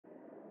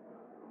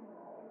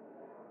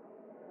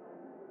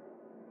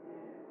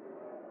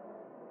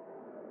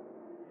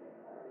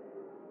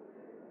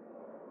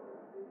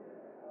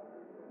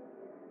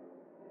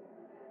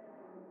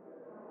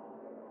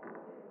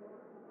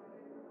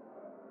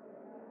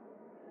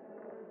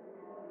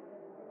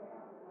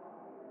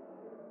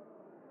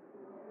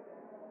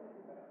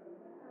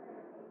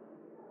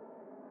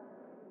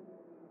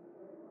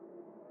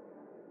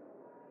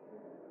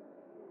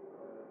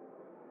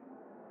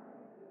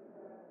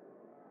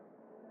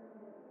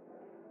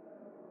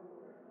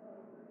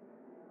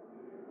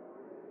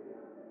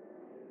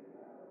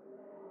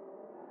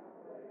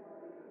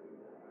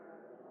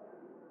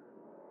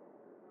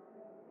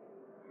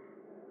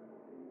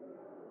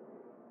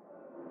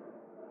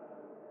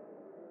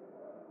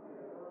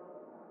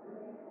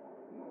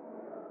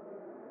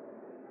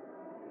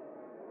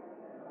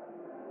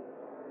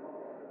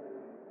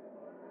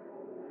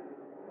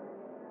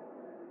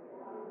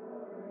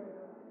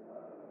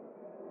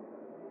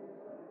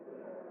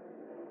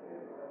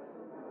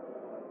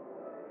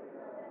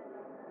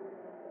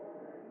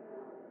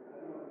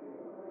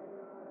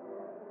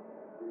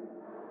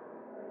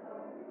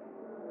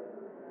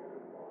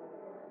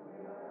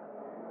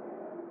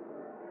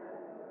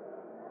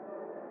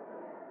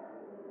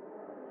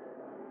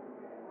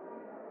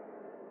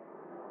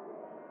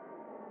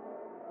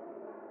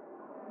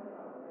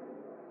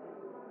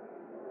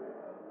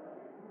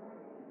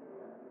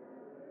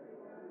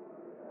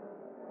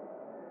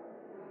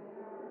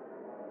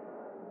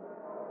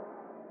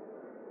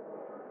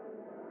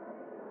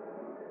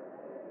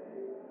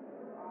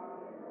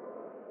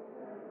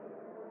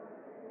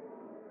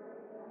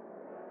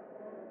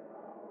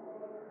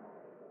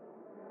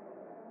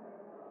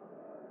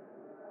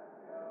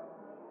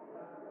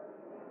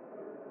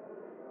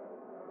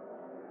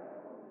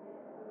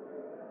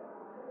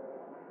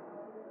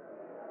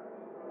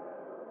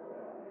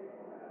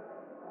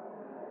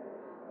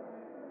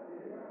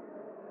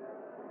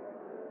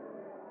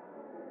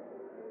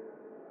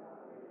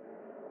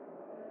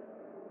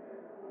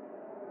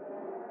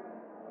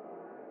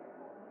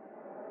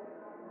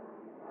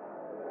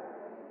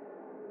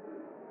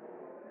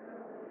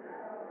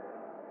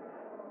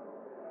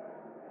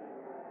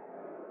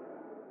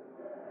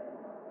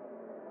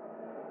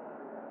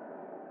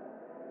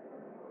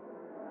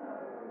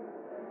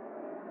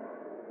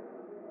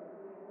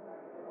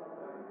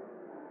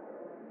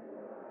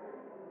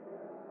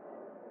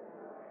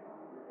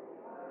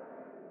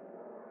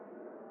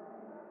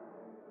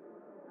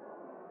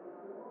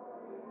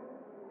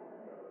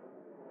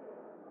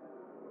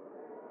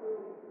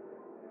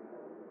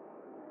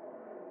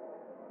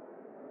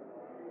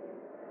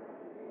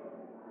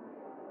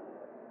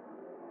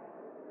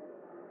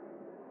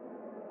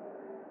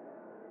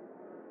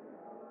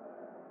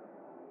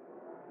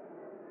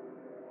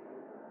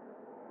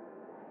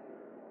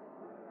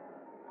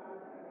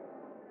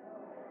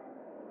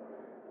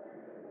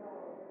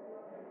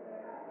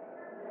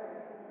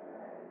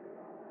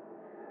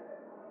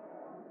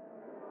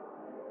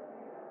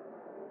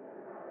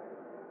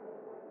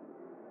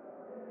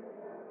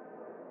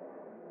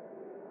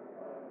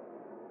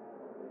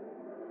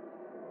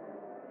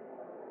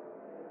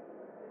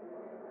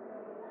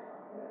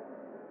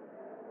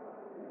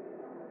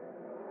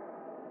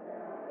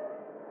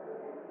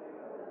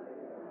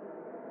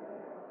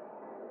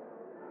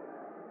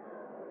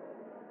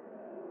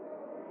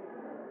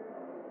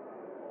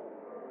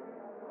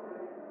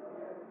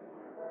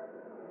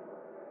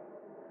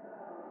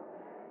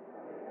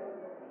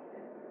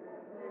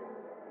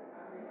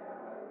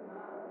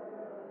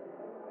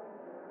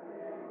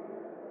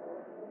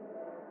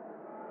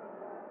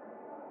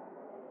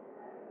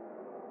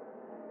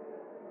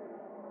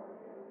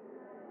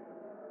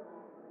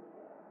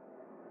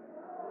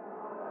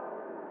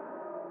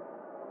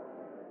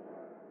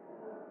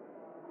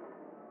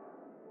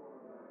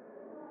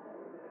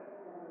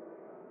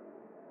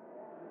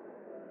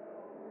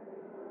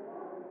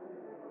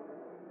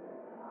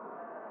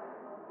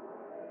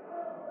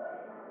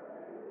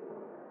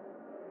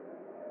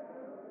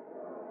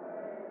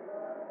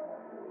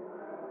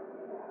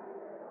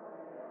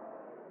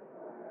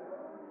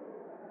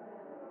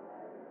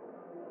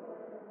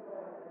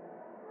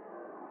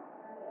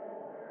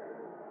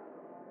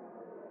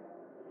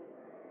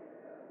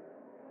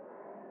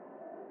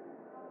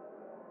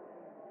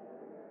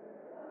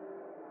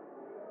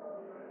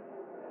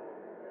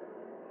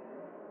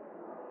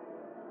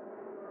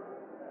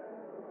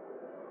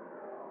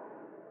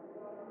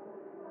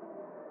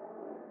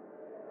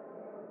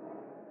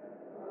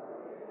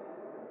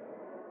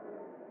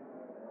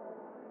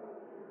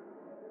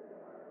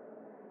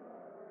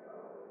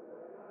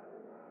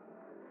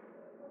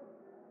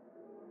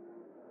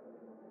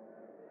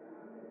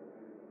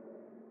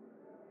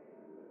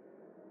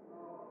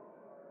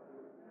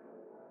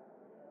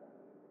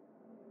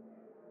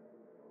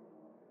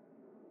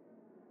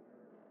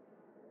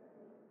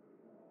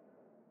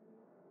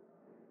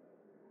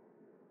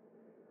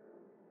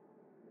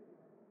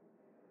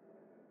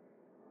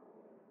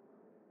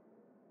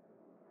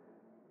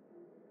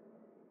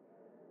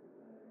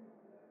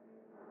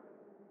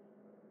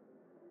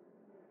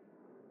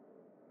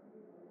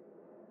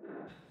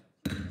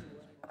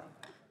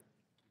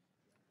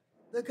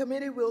The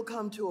committee will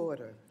come to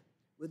order.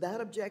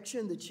 Without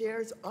objection, the chair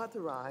is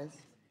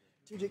authorized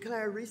to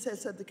declare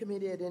recess of the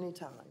committee at any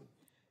time.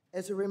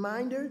 As a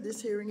reminder,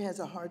 this hearing has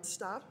a hard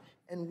stop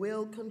and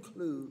will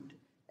conclude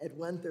at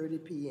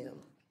 1:30 p.m.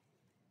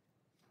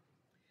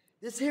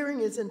 This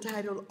hearing is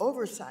entitled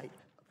Oversight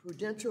of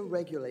Prudential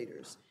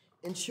Regulators,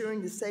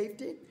 Ensuring the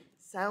Safety,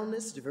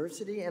 Soundness,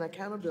 Diversity, and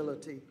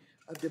Accountability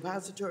of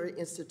Depository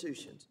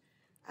Institutions.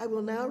 I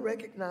will now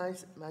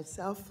recognize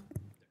myself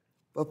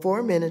for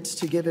 4 minutes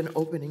to give an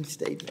opening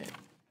statement.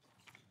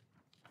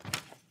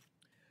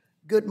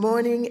 Good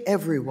morning,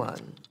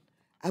 everyone.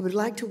 I would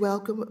like to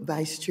welcome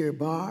Vice Chair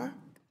Barr,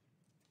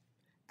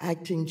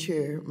 Acting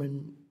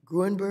Chairman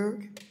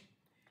Gruenberg,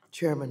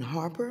 Chairman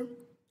Harper,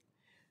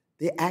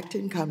 the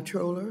Acting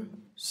Comptroller,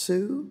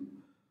 Sue,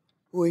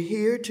 who are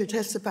here to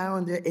testify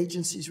on their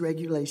agency's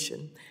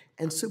regulation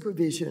and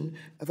supervision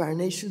of our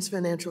nation's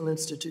financial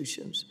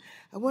institutions.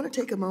 I want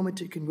to take a moment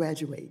to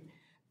congratulate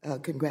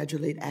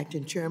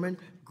Acting Chairman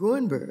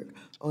Gruenberg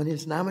on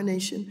his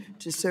nomination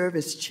to serve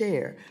as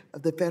chair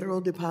of the Federal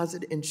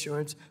Deposit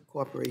Insurance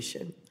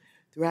Corporation.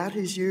 Throughout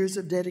his years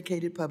of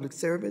dedicated public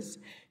service,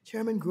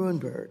 Chairman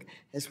Gruenberg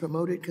has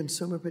promoted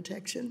consumer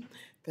protection,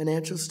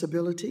 financial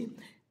stability,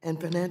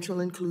 and financial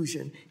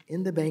inclusion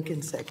in the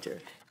banking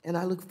sector, and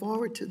I look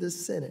forward to the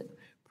Senate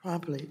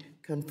promptly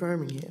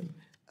confirming him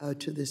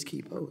to this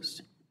key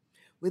post.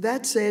 With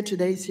that said,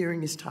 today's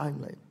hearing is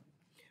timely.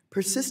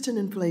 Persistent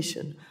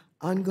inflation,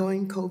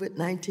 ongoing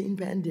COVID-19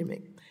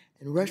 pandemic,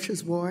 and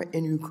Russia's war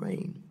in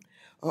Ukraine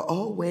are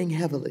all weighing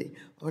heavily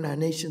on our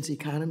nation's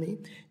economy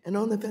and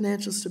on the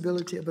financial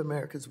stability of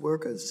America's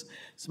workers,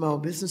 small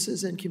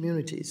businesses, and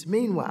communities.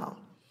 Meanwhile,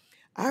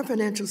 our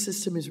financial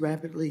system is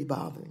rapidly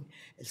evolving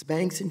as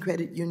banks and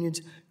credit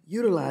unions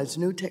utilize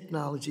new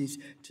technologies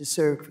to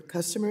serve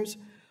customers,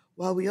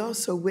 while we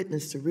also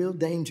witness the real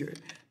danger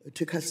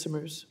to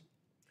customers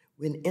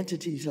when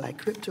entities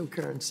like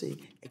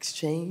cryptocurrency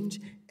exchange,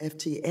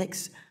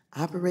 FTX,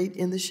 operate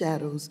in the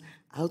shadows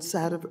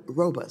outside of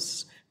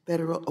robust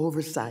federal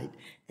oversight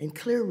and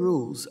clear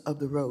rules of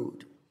the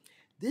road.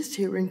 This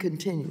hearing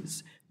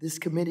continues this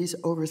committee's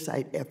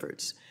oversight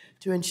efforts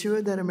to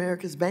ensure that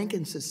America's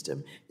banking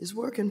system is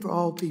working for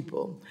all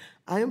people.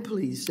 I am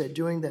pleased that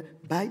during the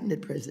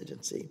Biden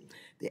presidency,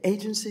 the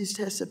agencies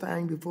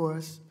testifying before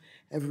us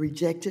have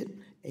rejected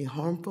a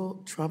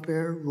harmful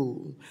Trump-era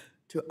rule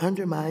to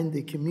undermine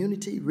the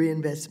Community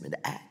Reinvestment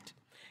Act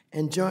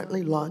and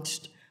jointly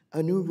launched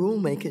a new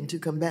rulemaking to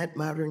combat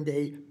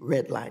modern-day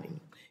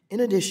redlining. In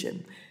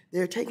addition, they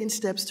are taking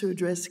steps to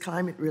address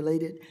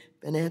climate-related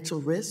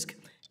financial risk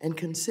and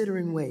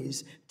considering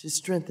ways to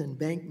strengthen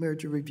bank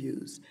merger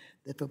reviews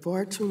that for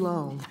far too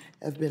long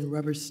have been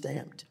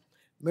rubber-stamped.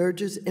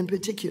 Mergers in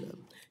particular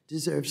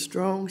deserve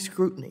strong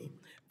scrutiny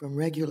from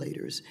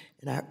regulators,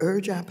 and I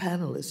urge our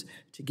panelists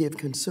to give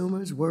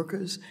consumers,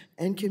 workers,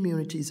 and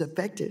communities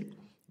affected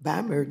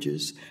by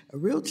mergers a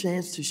real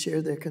chance to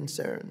share their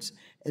concerns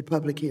at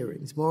public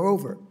hearings.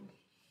 Moreover,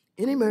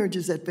 any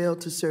mergers that fail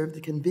to serve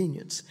the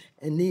convenience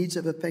and needs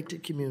of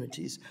affected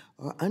communities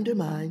or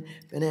undermine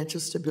financial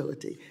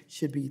stability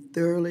should be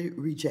thoroughly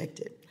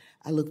rejected.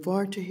 I look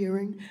forward to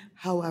hearing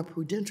how our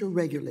prudential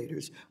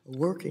regulators are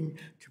working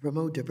to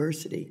promote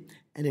diversity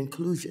and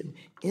inclusion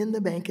in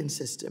the banking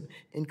system,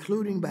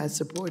 including by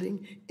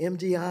supporting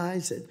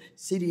MDIs and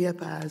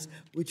CDFIs,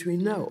 which we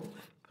know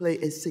play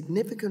a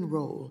significant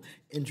role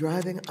in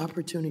driving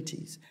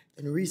opportunities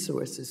and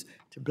resources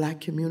to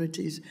Black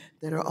communities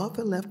that are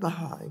often left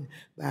behind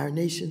by our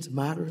nation's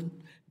modern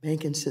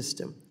banking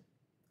system.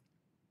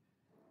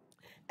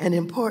 And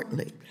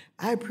importantly,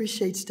 I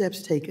appreciate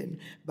steps taken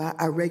by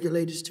our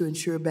regulators to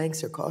ensure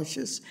banks are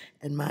cautious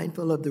and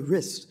mindful of the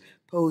risks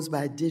posed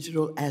by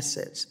digital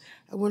assets.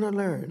 I want to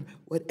learn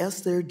what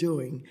else they're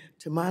doing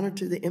to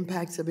monitor the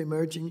impacts of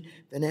emerging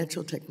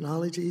financial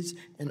technologies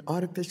and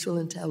artificial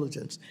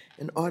intelligence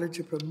in order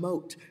to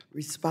promote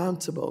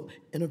responsible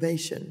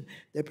innovation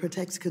that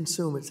protects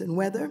consumers, and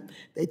whether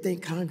they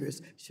think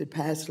Congress should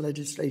pass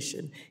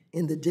legislation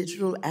in the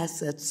digital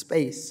asset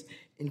space,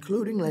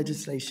 including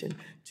legislation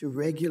to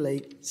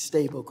regulate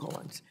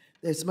stablecoins.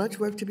 There's much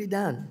work to be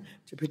done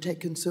to protect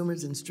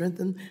consumers and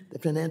strengthen the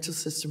financial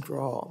system for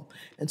all.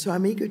 And so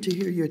I'm eager to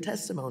hear your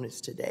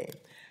testimonies today.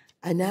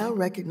 I now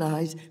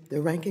recognize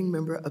the ranking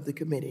member of the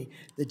committee,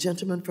 the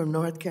gentleman from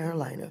North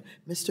Carolina,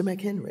 Mr.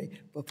 McHenry,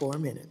 for 4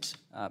 minutes.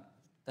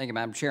 Thank you,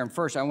 Madam Chair. And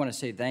first, I want to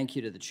say thank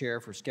you to the chair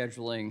for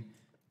scheduling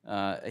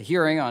a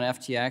hearing on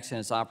FTX and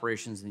its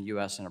operations in the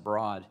U.S. and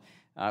abroad.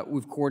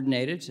 We've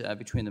coordinated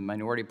between the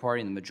minority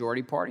party and the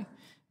majority party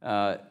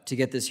to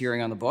get this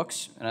hearing on the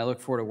books, and I look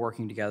forward to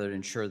working together to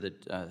ensure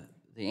that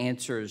the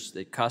answers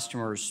that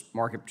customers,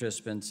 market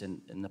participants,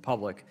 and the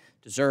public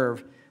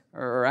deserve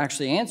are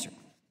actually answered.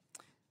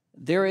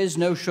 There is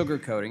no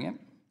sugarcoating it.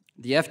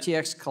 The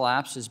FTX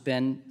collapse has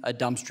been a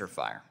dumpster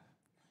fire.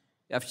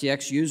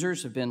 FTX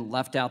users have been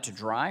left out to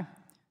dry.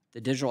 The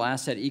digital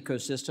asset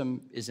ecosystem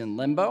is in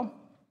limbo.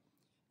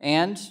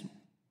 And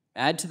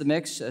add to the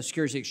mix a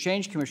Securities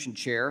Exchange Commission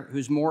chair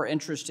who's more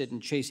interested in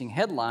chasing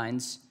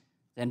headlines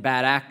than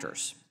bad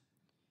actors.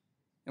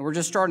 And we're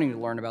just starting to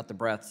learn about the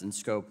breadth and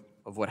scope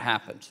of what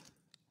happened.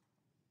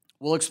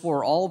 We'll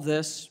explore all of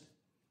this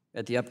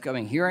at the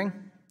upcoming hearing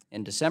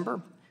in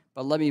December,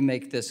 but let me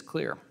make this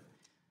clear.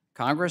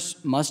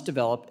 Congress must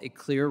develop a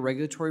clear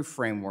regulatory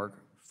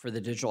framework for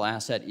the digital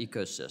asset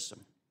ecosystem,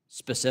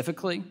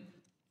 specifically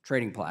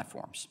trading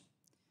platforms.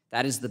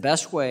 That is the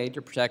best way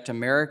to protect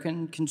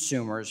American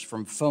consumers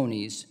from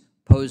phonies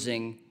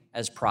posing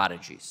as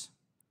prodigies.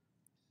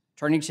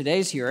 Turning to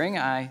today's hearing,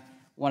 I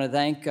want to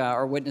thank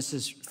our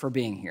witnesses for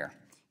being here.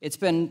 It's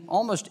been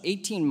almost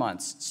 18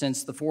 months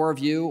since the four of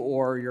you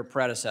or your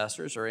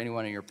predecessors or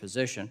anyone in your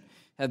position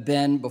have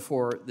been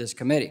before this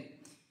committee.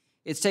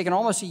 It's taken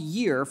almost a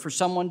year for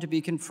someone to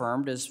be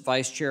confirmed as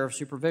Vice Chair of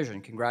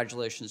Supervision.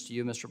 Congratulations to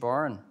you, Mr.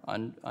 Barr,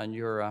 on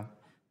your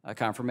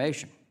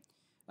confirmation.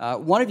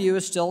 One of you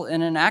is still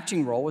in an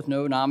acting role with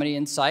no nominee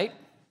in sight,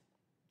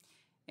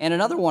 and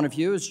another one of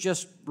you is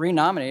just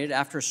renominated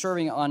after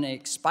serving on an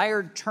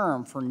expired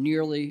term for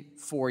nearly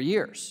 4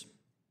 years.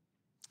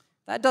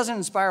 That doesn't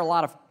inspire a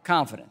lot of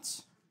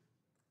confidence.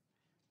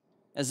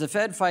 As the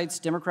Fed fights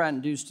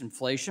Democrat-induced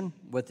inflation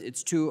with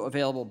its two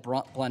available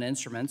blunt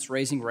instruments,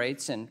 raising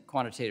rates and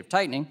quantitative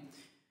tightening,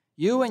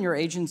 you and your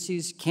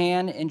agencies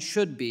can and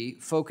should be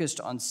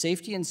focused on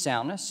safety and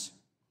soundness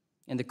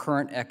in the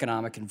current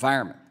economic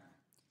environment.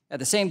 At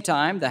the same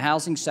time, the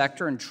housing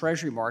sector and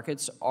treasury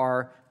markets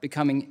are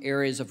becoming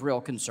areas of real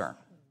concern.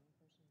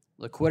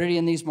 Liquidity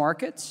in these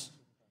markets,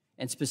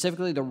 and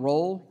specifically the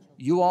role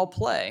you all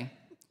play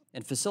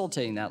in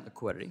facilitating that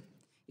liquidity,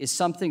 is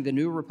something the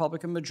new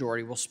Republican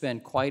majority will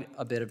spend quite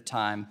a bit of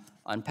time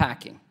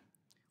unpacking.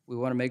 We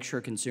want to make sure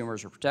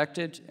consumers are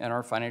protected and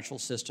our financial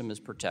system is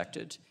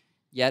protected,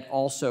 yet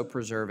also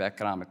preserve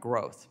economic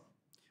growth.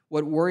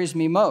 What worries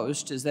me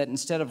most is that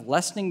instead of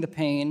lessening the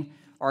pain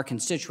our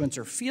constituents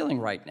are feeling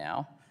right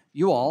now,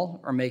 you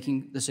all are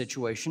making the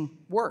situation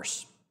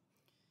worse.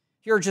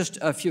 Here are just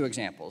a few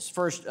examples.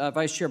 First,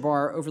 Vice Chair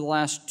Barr, over the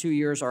last 2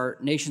 years, our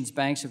nation's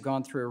banks have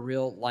gone through a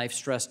real-life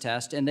stress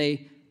test, and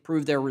they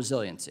proved their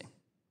resiliency.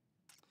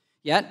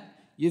 Yet,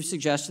 you've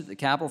suggested the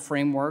capital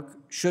framework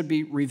should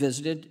be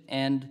revisited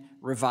and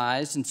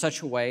revised in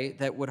such a way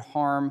that would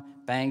harm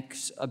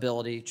banks'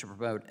 ability to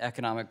promote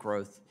economic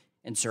growth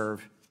and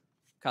serve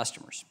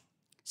customers.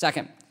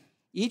 Second,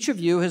 each of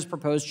you has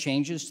proposed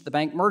changes to the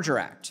Bank Merger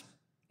Act,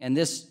 and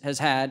this has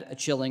had a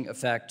chilling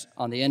effect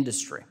on the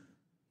industry.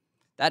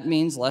 That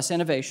means less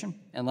innovation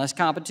and less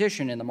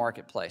competition in the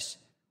marketplace.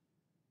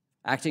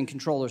 Acting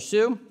Comptroller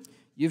Sue,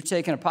 you've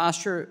taken a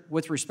posture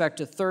with respect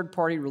to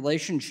third-party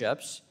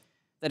relationships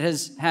that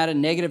has had a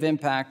negative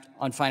impact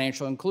on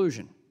financial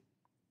inclusion.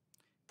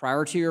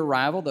 Prior to your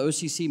arrival, the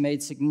OCC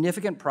made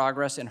significant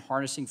progress in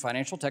harnessing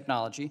financial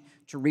technology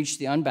to reach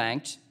the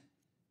unbanked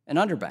and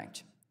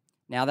underbanked.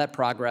 Now that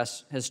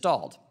progress has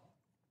stalled.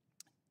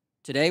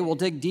 Today, we'll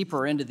dig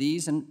deeper into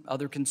these and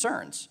other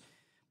concerns.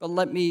 But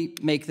let me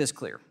make this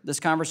clear. This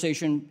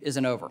conversation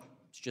isn't over.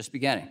 It's just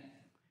beginning.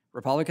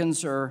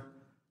 Republicans are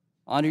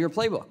onto your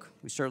playbook.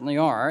 We certainly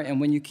are.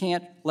 And when you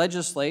can't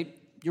legislate,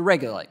 you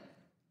regulate.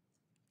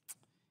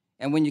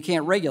 And when you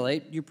can't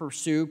regulate, you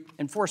pursue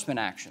enforcement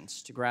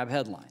actions to grab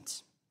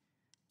headlines.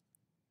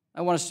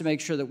 I want us to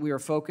make sure that we are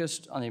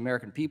focused on the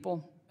American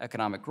people,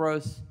 economic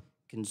growth,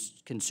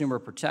 consumer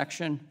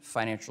protection,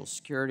 financial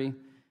security.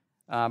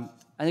 I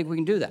think we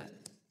can do that.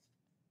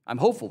 I'm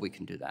hopeful we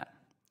can do that.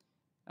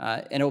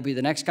 And it will be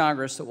the next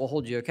Congress that will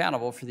hold you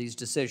accountable for these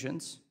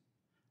decisions.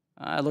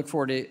 I look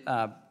forward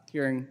to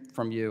hearing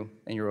from you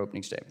in your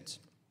opening statements.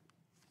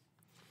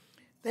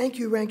 Thank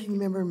you, Ranking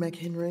Member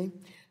McHenry.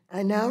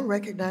 I now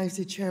recognize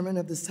the chairman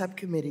of the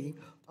Subcommittee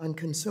on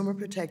Consumer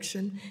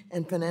Protection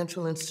and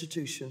Financial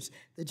Institutions,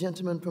 the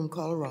gentleman from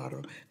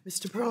Colorado,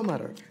 Mr.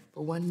 Perlmutter,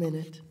 for 1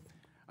 minute.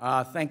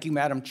 Thank you,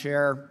 Madam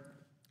Chair.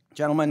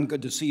 Gentlemen,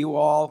 good to see you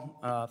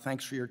all.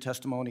 Thanks for your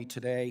testimony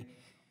today.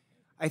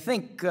 I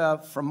think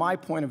from my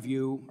point of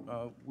view,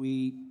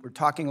 we were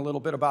talking a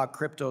little bit about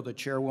crypto, the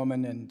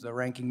chairwoman and the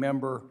ranking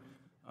member.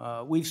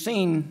 We've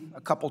seen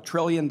a couple $1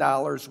 trillion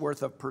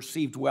worth of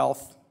perceived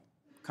wealth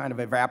kind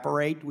of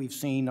evaporate. We've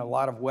seen a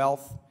lot of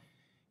wealth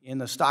in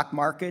the stock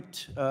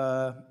market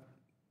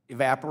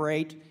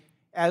evaporate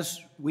as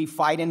we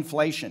fight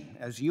inflation,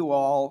 as you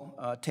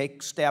all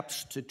take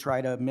steps to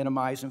try to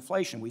minimize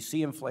inflation. We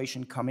see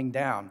inflation coming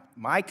down.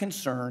 My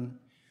concern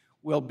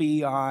will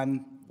be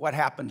on what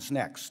happens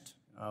next.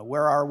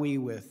 Where are we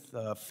with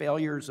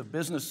failures of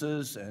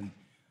businesses and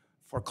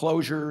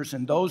foreclosures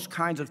and those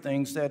kinds of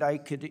things that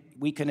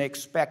we can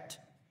expect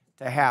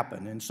to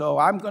happen. And so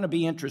I'm going to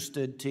be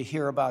interested to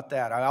hear about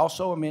that. I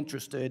also am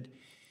interested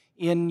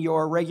in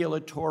your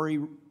regulatory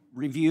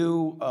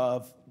review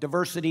of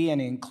diversity and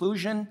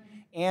inclusion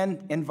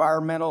and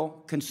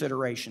environmental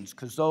considerations,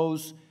 because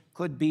those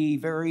could be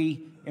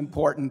very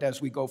important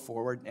as we go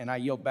forward, and I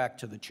yield back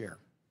to the chair.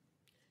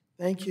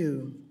 Thank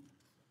you.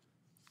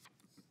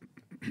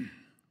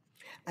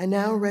 I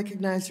now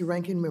recognize the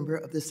ranking member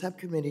of the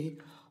Subcommittee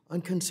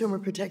on Consumer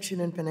Protection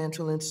and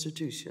Financial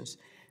Institutions,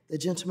 the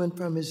gentleman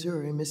from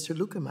Missouri, Mr.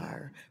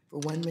 Lukemeyer, for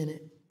 1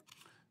 minute.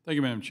 Thank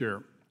you, Madam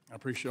Chair. I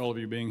appreciate all of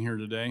you being here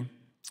today.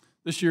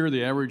 This year,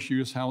 the average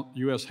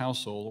U.S.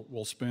 household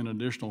will spend an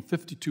additional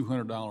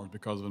 $5,200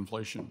 because of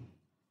inflation.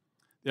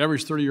 The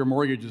average 30-year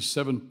mortgage is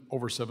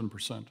over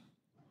 7%.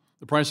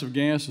 The price of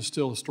gas is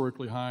still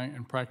historically high,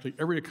 and practically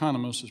every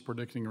economist is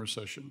predicting a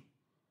recession.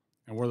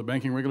 And what are the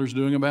banking regulators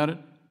doing about it?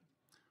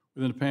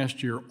 Within the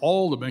past year,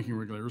 all the banking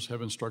regulators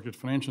have instructed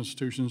financial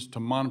institutions to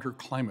monitor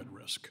climate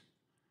risk.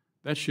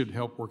 That should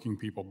help working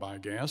people buy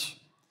gas.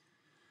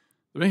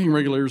 The banking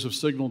regulators have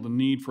signaled the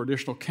need for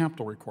additional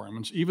capital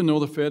requirements, even though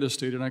the Fed has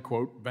stated, and I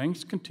quote,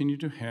 banks continue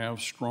to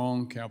have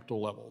strong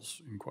capital levels,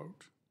 end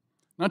quote.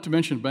 Not to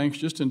mention, banks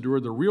just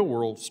endured the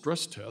real-world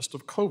stress test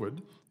of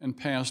COVID and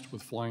passed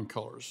with flying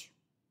colors.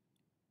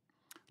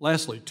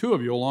 Lastly, two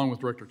of you, along with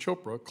Director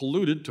Chopra,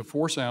 colluded to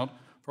force out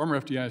former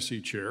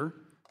FDIC chair,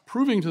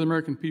 proving to the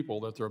American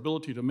people that their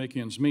ability to make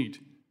ends meet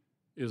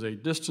is a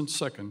distant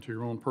second to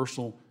your own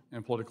personal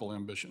and political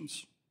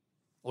ambitions.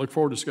 I look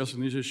forward to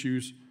discussing these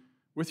issues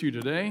with you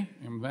today,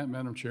 and with that,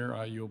 Madam Chair,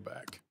 I yield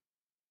back.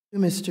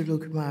 Mr.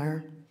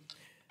 Lukemeyer.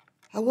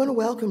 I want to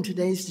welcome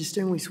today's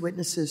distinguished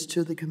witnesses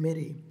to the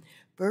committee.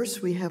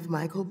 First, we have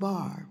Michael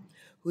Barr,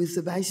 who is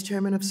the Vice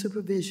Chairman of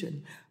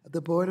Supervision of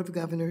the Board of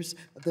Governors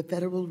of the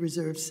Federal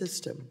Reserve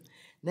System.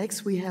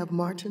 Next, we have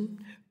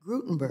Martin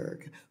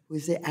Gruenberg, who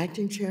is the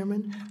Acting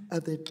Chairman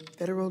of the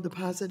Federal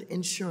Deposit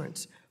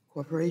Insurance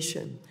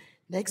Corporation.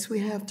 Next, we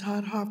have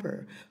Todd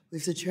Harper, who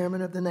is the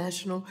Chairman of the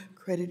National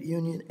Credit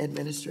Union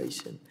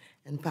Administration.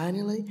 And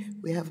finally,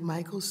 we have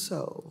Michael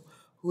So,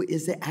 who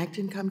is the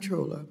Acting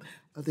Comptroller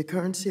of the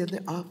Currency of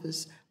the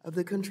Office of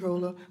the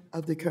Comptroller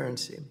of the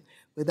Currency.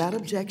 Without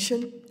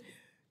objection,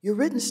 your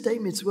written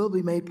statements will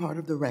be made part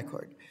of the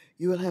record.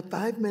 You will have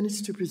 5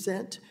 minutes to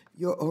present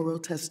your oral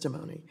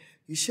testimony.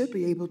 You should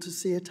be able to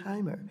see a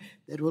timer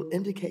that will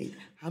indicate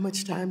how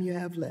much time you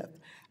have left.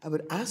 I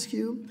would ask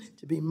you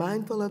to be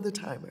mindful of the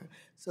timer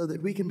so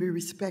that we can be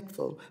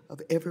respectful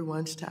of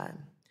everyone's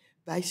time.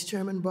 Vice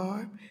Chairman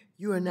Barr,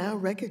 you are now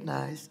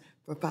recognized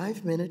for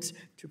 5 minutes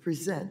to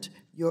present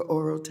your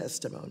oral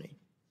testimony.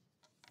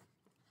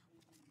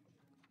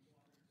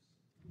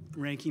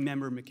 Ranking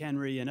Member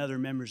McHenry and other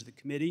members of the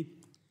committee,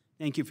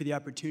 thank you for the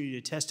opportunity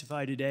to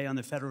testify today on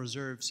the Federal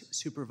Reserve's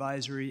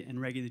supervisory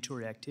and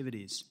regulatory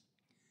activities.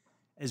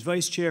 As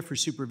Vice Chair for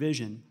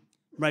Supervision,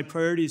 my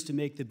priority is to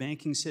make the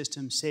banking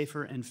system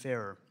safer and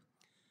fairer.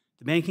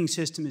 The banking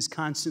system is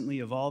constantly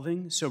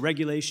evolving, so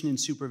regulation and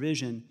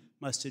supervision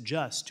must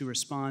adjust to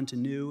respond to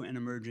new and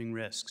emerging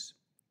risks.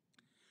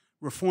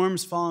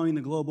 Reforms following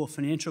the global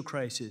financial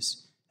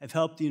crisis have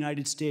helped the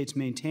United States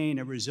maintain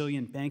a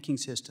resilient banking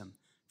system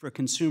for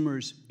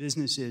consumers,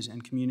 businesses,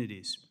 and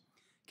communities.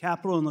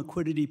 Capital and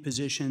liquidity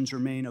positions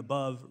remain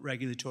above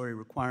regulatory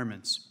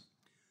requirements.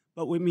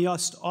 But we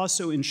must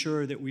also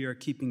ensure that we are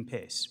keeping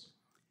pace.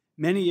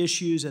 Many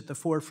issues at the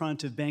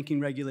forefront of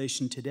banking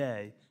regulation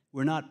today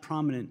were not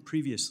prominent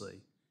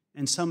previously,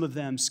 and some of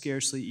them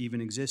scarcely even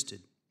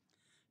existed.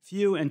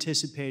 Few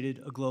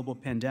anticipated a global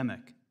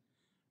pandemic.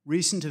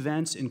 Recent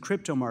events in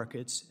crypto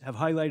markets have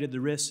highlighted the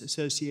risks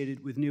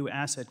associated with new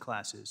asset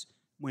classes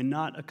when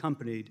not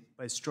accompanied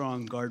by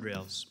strong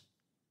guardrails.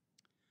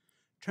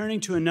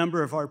 Turning to a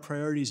number of our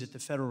priorities at the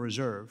Federal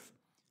Reserve,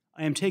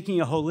 I am taking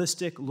a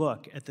holistic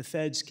look at the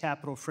Fed's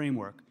capital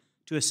framework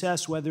to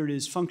assess whether it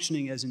is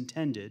functioning as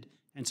intended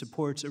and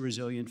supports a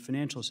resilient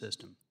financial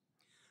system.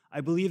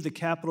 I believe the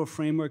capital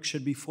framework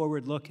should be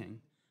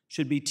forward-looking,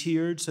 should be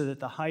tiered so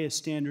that the highest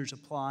standards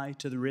apply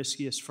to the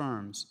riskiest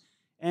firms,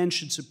 and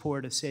should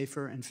support a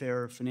safer and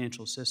fairer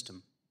financial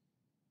system.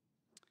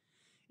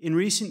 In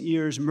recent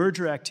years,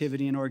 merger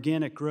activity and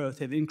organic growth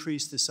have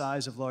increased the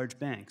size of large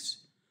banks,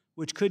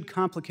 which could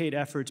complicate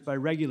efforts by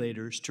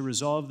regulators to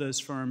resolve those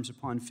firms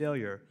upon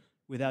failure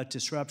without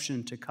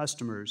disruption to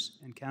customers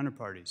and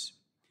counterparties.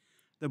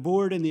 The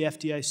board and the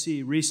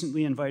FDIC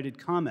recently invited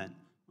comment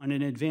on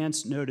an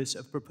advance notice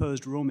of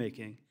proposed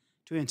rulemaking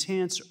to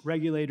enhance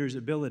regulators'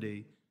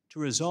 ability to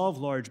resolve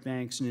large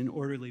banks in an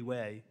orderly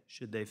way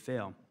should they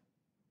fail.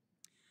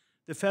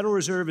 The Federal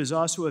Reserve is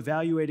also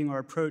evaluating our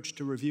approach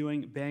to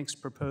reviewing banks'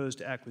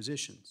 proposed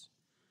acquisitions.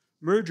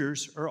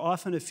 Mergers are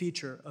often a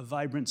feature of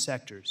vibrant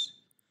sectors,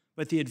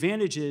 but the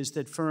advantages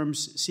that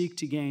firms seek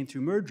to gain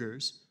through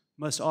mergers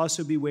must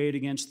also be weighed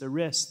against the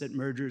risks that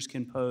mergers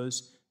can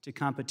pose to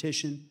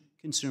competition,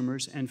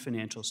 consumers, and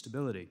financial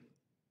stability.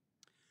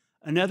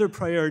 Another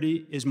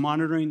priority is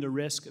monitoring the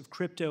risk of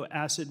crypto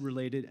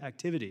asset-related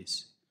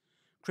activities.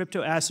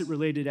 Crypto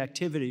asset-related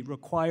activity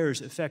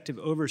requires effective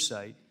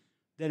oversight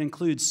that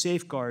includes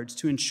safeguards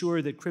to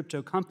ensure that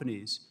crypto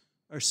companies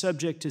are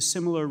subject to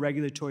similar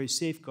regulatory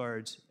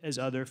safeguards as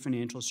other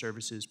financial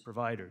services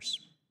providers.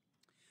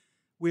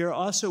 We are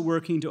also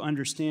working to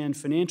understand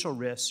financial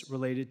risks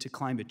related to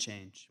climate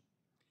change.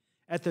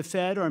 At the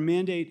Fed, our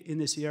mandate in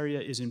this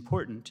area is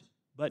important,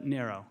 but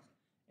narrow,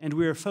 and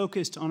we are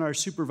focused on our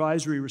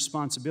supervisory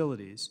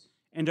responsibilities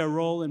and our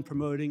role in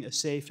promoting a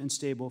safe and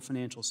stable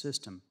financial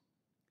system.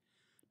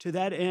 To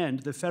that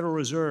end, the Federal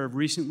Reserve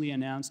recently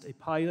announced a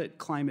pilot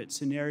climate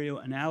scenario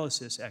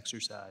analysis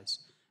exercise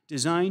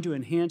designed to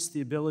enhance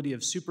the ability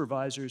of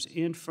supervisors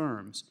and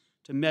firms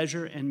to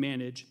measure and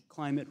manage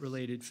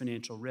climate-related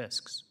financial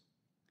risks.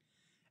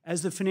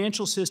 As the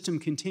financial system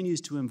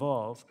continues to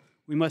evolve,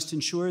 we must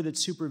ensure that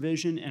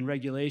supervision and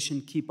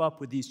regulation keep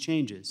up with these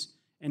changes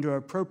and are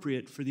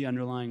appropriate for the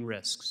underlying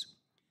risks.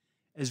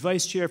 As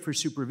Vice Chair for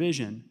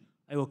Supervision,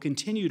 I will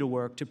continue to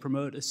work to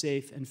promote a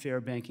safe and fair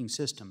banking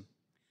system.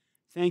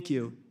 Thank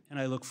you, and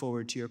I look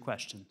forward to your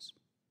questions.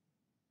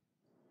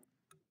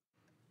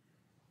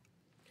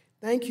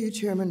 Thank you,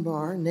 Chairman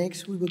Barr.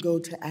 Next, we will go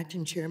to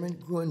Acting Chairman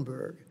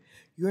Gruenberg.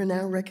 You are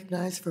now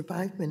recognized for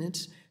 5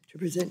 minutes to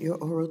present your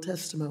oral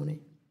testimony.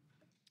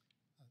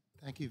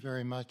 Thank you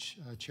very much,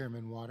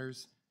 Chairman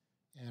Waters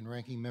and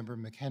Ranking Member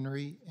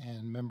McHenry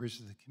and members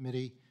of the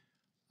committee.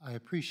 I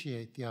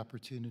appreciate the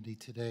opportunity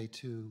today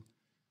to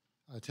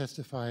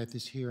testify at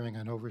this hearing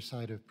on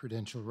oversight of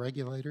prudential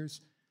regulators.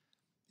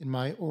 In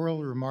my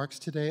oral remarks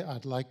today,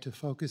 I'd like to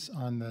focus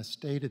on the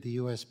state of the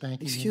U.S.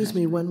 banking industry. Excuse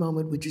me 1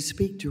 moment. Would you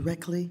speak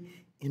directly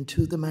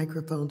into the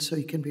microphone so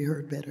you can be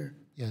heard better?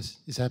 Yes.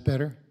 Is that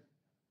better?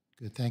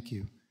 Good. Thank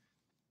you.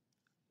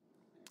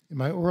 In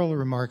my oral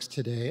remarks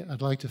today,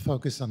 I'd like to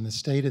focus on the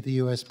state of the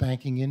U.S.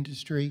 banking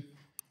industry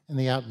and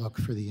the outlook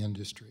for the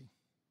industry.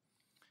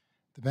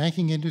 The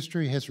banking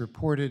industry has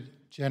reported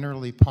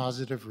generally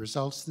positive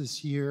results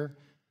this year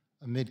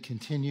amid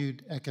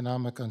continued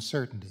economic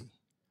uncertainty.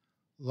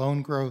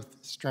 Loan growth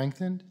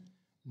strengthened,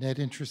 net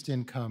interest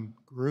income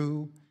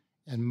grew,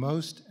 and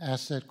most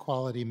asset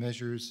quality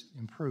measures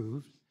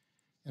improved.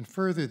 And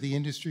further, the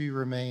industry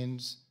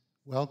remains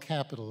well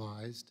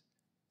capitalized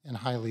and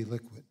highly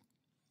liquid.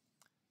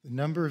 The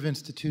number of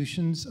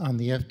institutions on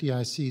the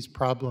FDIC's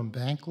problem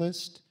bank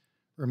list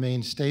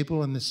remained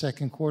stable in the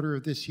second quarter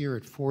of this year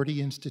at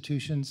 40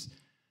 institutions.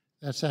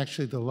 That's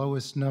actually the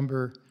lowest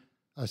number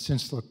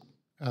since the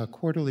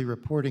quarterly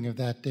reporting of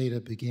that data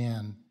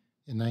began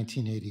in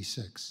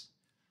 1986.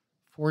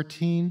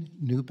 14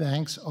 new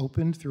banks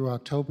opened through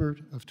October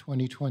of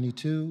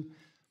 2022,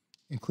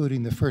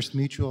 including the first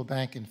mutual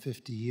bank in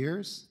 50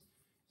 years.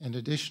 And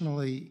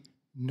additionally,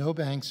 no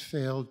banks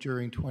failed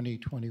during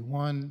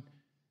 2021,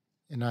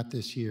 and not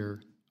this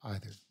year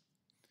either.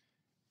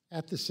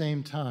 At the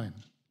same time,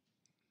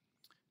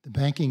 the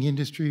banking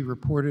industry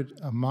reported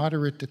a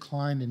moderate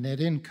decline in net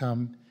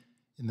income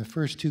in the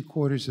first 2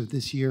 quarters of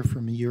this year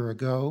from a year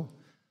ago,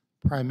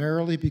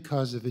 primarily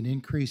because of an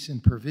increase in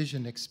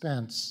provision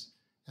expense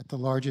at the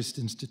largest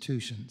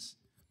institutions.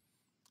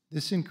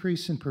 This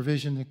increase in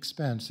provision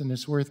expense, and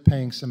it's worth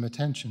paying some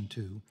attention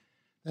to,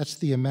 that's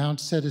the amount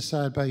set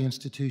aside by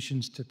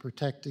institutions to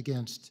protect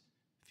against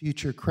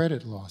future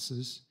credit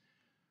losses,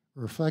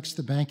 reflects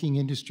the banking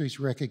industry's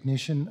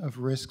recognition of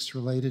risks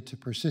related to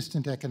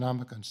persistent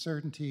economic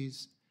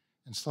uncertainties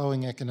and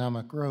slowing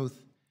economic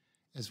growth,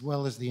 as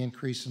well as the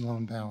increase in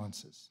loan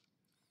balances.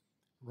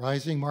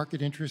 Rising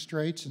market interest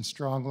rates and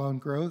strong loan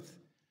growth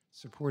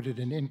supported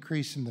an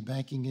increase in the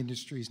banking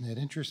industry's net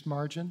interest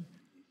margin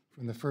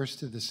from the first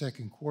to the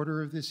second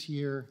quarter of this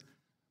year.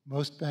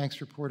 Most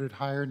banks reported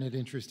higher net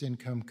interest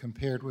income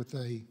compared with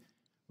a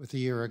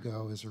year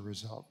ago as a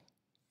result.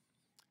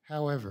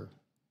 However,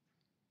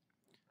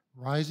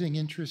 rising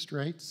interest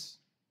rates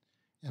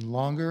and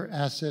longer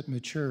asset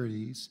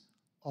maturities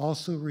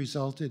also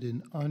resulted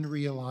in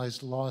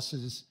unrealized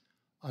losses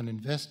on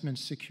investment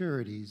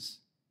securities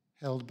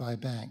held by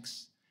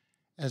banks.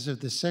 As of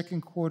the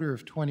second quarter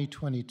of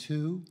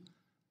 2022,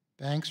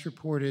 banks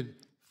reported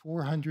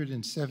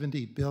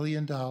 $470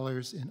 billion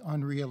in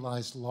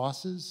unrealized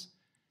losses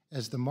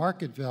as the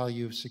market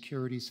value of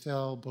securities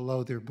fell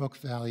below their book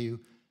value.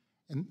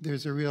 And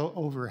there's a real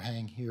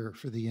overhang here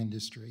for the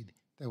industry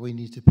that we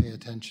need to pay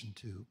attention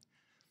to.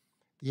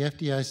 The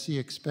FDIC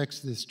expects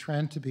this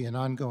trend to be an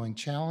ongoing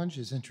challenge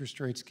as interest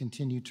rates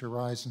continue to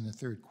rise in the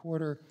third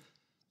quarter,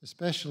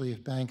 especially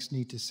if banks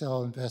need to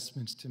sell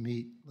investments to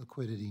meet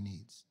liquidity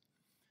needs.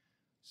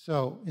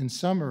 So, in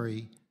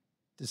summary,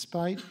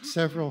 despite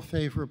several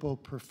favorable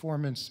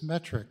performance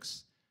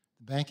metrics,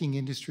 the banking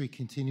industry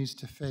continues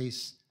to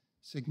face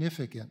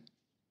significant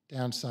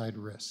downside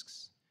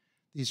risks.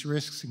 These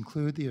risks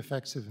include the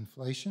effects of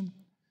inflation,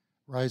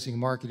 rising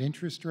market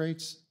interest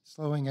rates,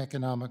 slowing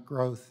economic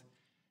growth,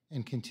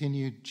 and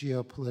continued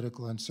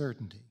geopolitical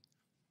uncertainty.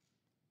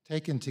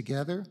 Taken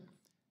together,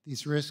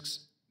 these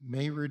risks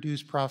may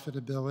reduce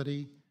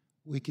profitability,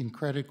 weaken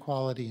credit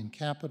quality and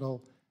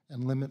capital,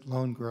 and limit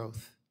loan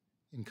growth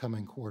in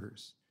coming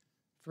quarters.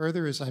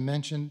 Further, as I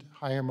mentioned,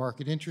 higher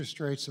market interest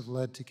rates have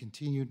led to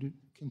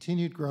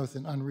continued growth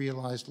in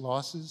unrealized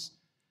losses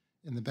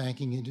in the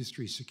banking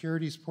industry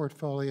securities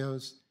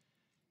portfolios,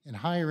 and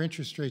higher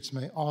interest rates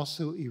may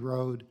also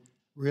erode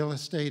real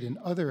estate and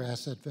other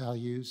asset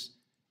values,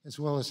 as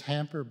well as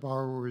hamper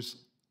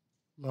borrowers'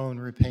 loan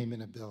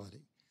repayment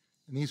ability.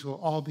 And these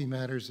will all be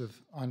matters of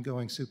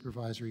ongoing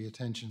supervisory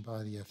attention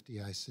by the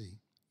FDIC.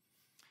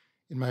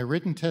 In my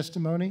written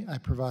testimony, I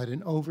provide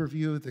an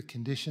overview of the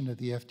condition of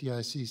the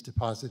FDIC's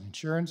Deposit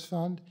Insurance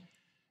Fund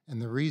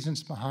and the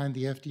reasons behind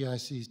the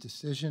FDIC's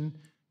decision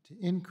to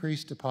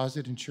increase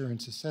deposit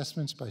insurance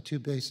assessments by 2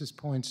 basis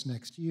points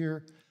next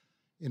year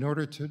in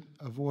order to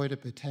avoid a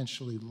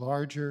potentially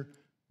larger,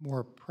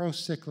 more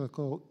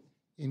pro-cyclical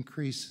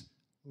increase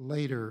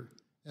later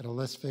at a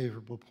less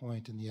favorable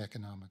point in the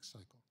economic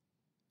cycle.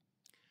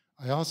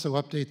 I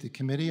also update the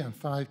committee on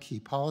 5 key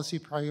policy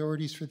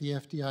priorities for the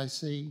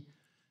FDIC: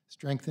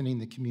 strengthening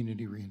the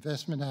Community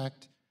Reinvestment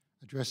Act,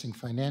 addressing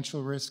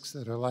financial risks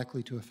that are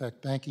likely to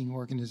affect banking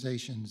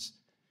organizations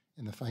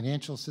in the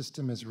financial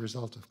system as a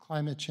result of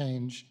climate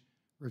change,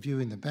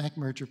 reviewing the bank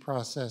merger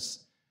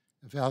process,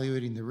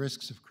 evaluating the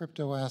risks of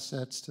crypto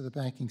assets to the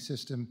banking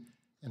system,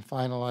 and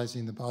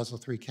finalizing the Basel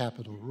III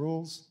capital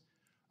rules.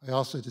 I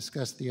also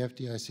discussed the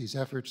FDIC's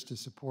efforts to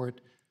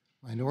support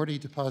minority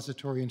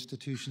depository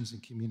institutions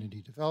and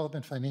community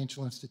development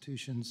financial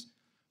institutions,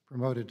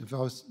 promote a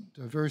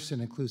diverse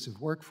and inclusive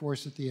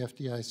workforce at the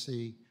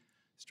FDIC,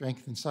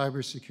 strengthen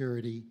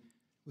cybersecurity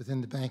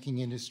within the banking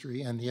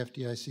industry, and the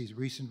FDIC's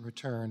recent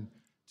return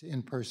to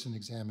in-person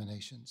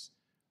examinations.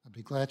 I'll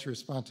be glad to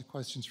respond to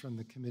questions from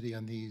the committee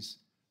on these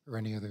or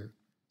any other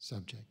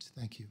subjects.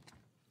 Thank you.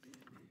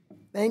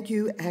 Thank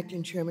you,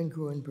 Acting Chairman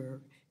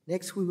Gruenberg.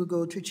 Next, we will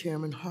go to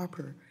Chairman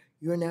Harper.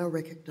 You are now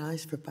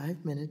recognized for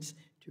 5 minutes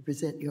to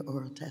present your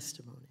oral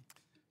testimony.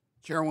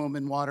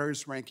 Chairwoman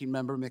Waters, Ranking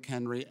Member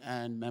McHenry,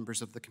 and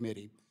members of the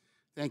committee,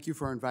 thank you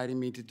for inviting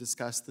me to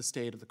discuss the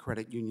state of the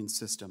credit union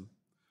system.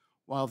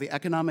 While the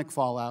economic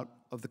fallout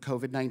of the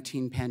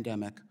COVID-19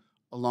 pandemic,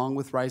 along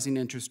with rising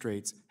interest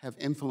rates, have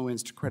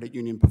influenced credit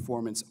union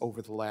performance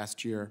over the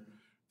last year,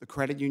 the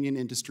credit union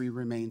industry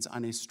remains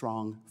on a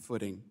strong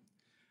footing.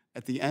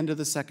 At the end of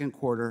the second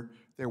quarter,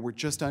 there were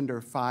just under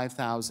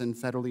 5,000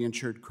 federally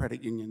insured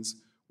credit unions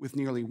with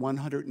nearly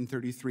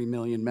 133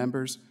 million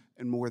members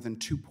and more than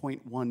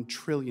 $2.1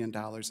 trillion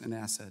in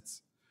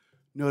assets.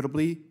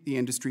 Notably, the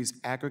industry's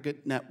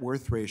aggregate net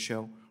worth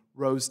ratio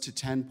rose to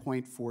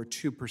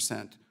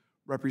 10.42%,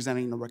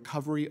 representing a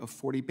recovery of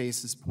 40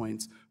 basis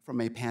points from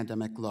a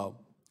pandemic low.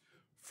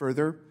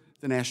 Further,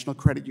 the National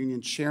Credit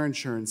Union Share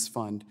Insurance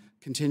Fund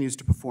continues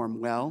to perform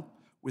well,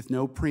 with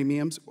no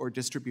premiums or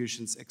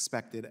distributions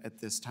expected at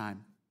this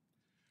time.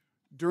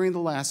 During the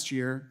last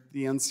year,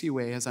 the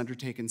NCUA has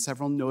undertaken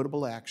several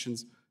notable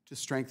actions to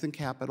strengthen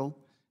capital,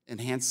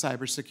 enhance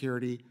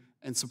cybersecurity,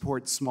 and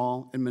support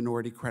small and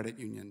minority credit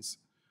unions.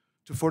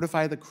 To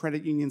fortify the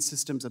credit union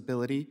system's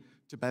ability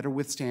to better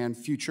withstand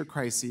future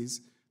crises,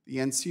 the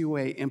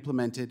NCUA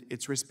implemented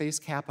its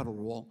risk-based capital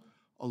rule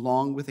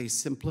along with a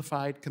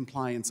simplified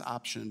compliance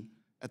option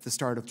at the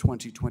start of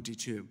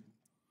 2022.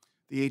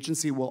 The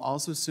agency will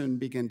also soon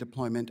begin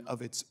deployment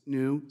of its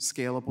new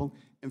scalable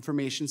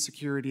information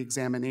security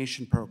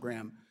examination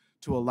program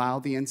to allow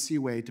the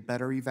NCUA to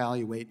better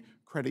evaluate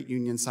credit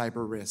union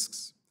cyber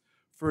risks.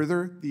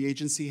 Further, the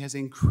agency has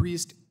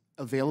increased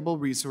available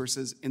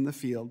resources in the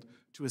field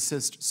to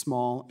assist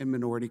small and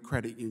minority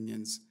credit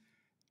unions.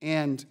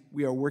 And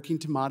we are working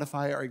to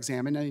modify our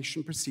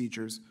examination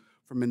procedures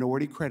for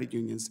minority credit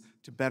unions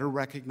to better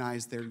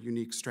recognize their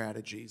unique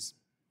strategies.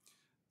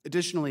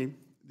 Additionally,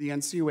 the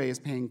NCUA is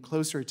paying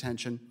closer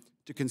attention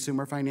to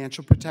consumer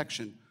financial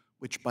protection,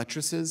 which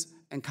buttresses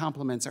and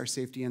complements our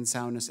safety and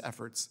soundness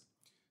efforts.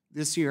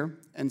 This year,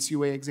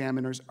 NCUA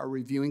examiners are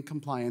reviewing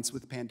compliance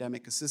with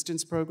pandemic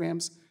assistance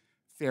programs,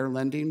 fair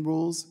lending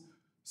rules,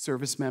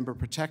 service member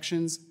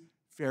protections,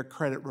 fair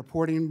credit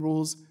reporting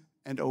rules,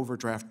 and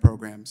overdraft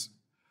programs.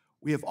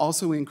 We have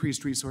also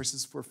increased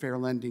resources for fair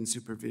lending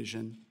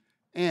supervision.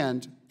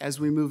 And as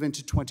we move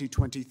into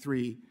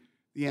 2023,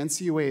 the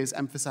NCUA is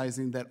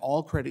emphasizing that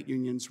all credit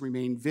unions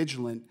remain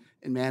vigilant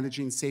in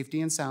managing safety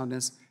and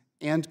soundness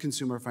and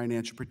consumer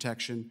financial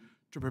protection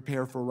to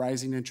prepare for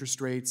rising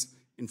interest rates,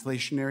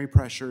 inflationary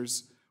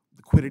pressures,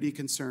 liquidity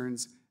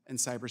concerns, and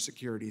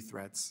cybersecurity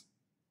threats.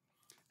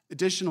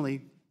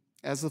 Additionally,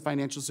 as the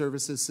financial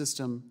services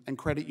system and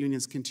credit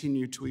unions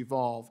continue to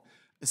evolve,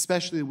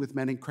 especially with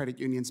many credit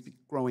unions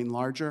growing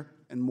larger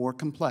and more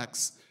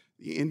complex,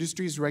 the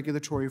industry's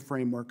regulatory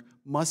framework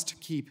must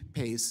keep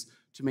pace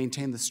to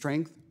maintain the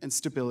strength and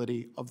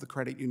stability of the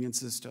credit union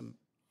system.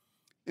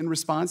 In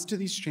response to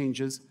these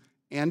changes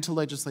and to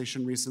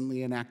legislation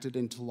recently enacted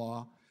into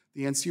law,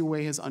 the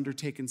NCUA has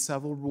undertaken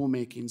several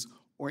rulemakings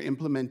or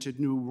implemented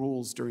new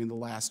rules during the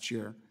last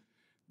year.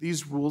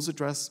 These rules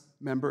address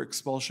member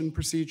expulsion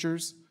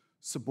procedures,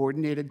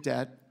 subordinated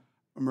debt,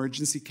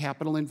 emergency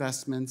capital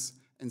investments,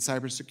 and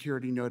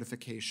cybersecurity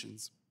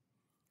notifications.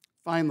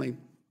 Finally,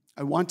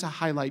 I want to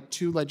highlight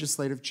 2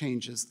 legislative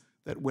changes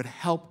that would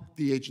help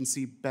the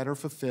agency better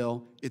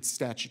fulfill its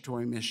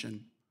statutory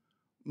mission.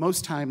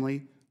 Most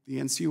timely, the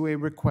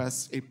NCUA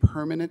requests a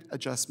permanent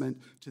adjustment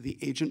to the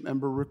agent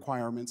member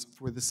requirements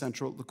for the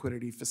Central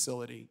Liquidity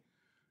Facility.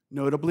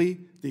 Notably,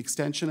 the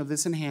extension of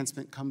this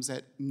enhancement comes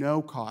at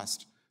no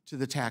cost to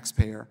the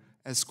taxpayer,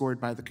 as scored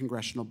by the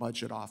Congressional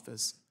Budget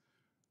Office.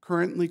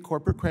 Currently,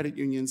 corporate credit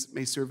unions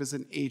may serve as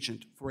an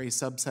agent for a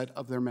subset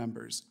of their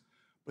members,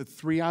 but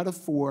 3 out of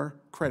 4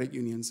 credit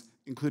unions,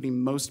 including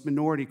most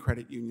minority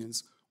credit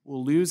unions,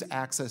 will lose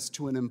access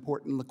to an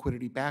important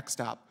liquidity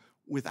backstop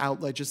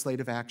without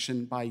legislative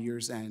action by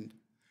year's end.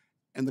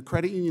 And the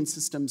credit union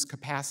system's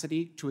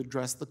capacity to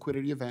address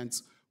liquidity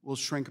events will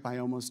shrink by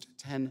almost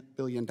 $10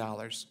 billion.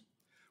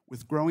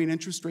 With growing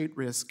interest rate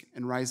risk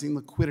and rising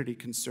liquidity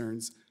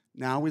concerns,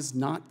 now is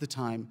not the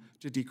time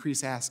to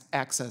decrease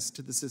access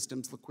to the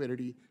system's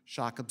liquidity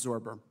shock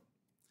absorber.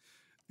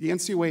 The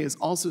NCUA is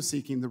also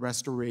seeking the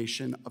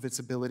restoration of its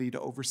ability to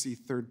oversee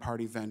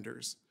third-party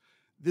vendors.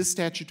 This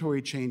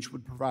statutory change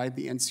would provide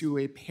the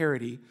NCUA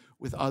parity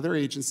with other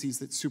agencies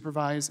that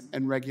supervise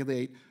and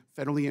regulate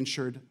federally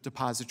insured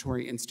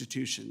depository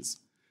institutions.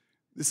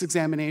 This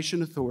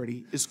examination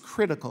authority is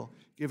critical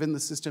given the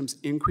system's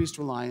increased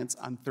reliance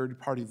on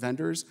third-party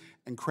vendors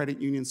and credit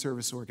union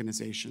service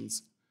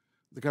organizations.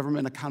 The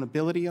Government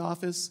Accountability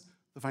Office,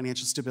 the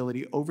Financial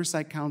Stability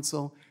Oversight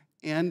Council,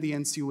 and the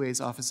NCUA's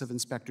Office of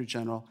Inspector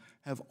General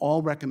have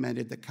all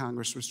recommended that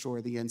Congress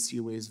restore the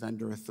NCUA's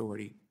vendor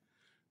authority.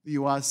 The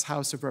U.S.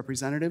 House of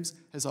Representatives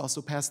has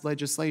also passed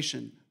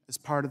legislation as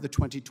part of the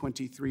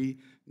 2023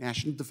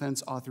 National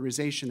Defense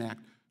Authorization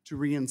Act to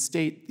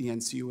reinstate the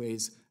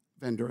NCUA's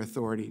vendor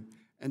authority.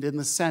 And in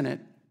the Senate,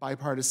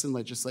 bipartisan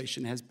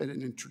legislation has been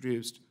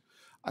introduced.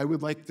 I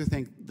would like to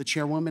thank the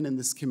chairwoman in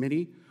this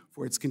committee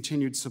for its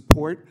continued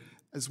support,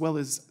 as well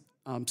as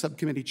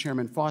Subcommittee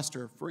Chairman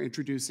Foster for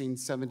introducing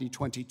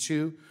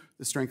 7022,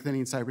 the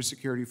Strengthening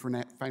Cybersecurity for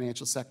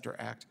Financial Sector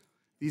Act.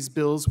 These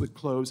bills would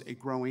close a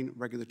growing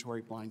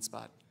regulatory blind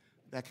spot.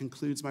 That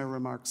concludes my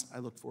remarks. I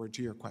look forward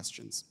to your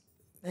questions.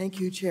 Thank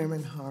you,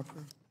 Chairman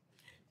Harper.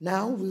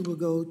 Now we will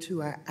go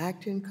to our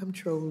Acting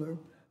Comptroller,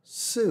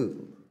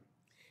 Sue.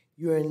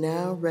 You are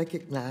now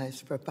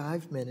recognized for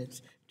 5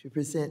 minutes to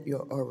present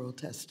your oral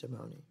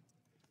testimony.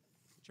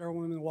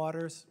 Chairwoman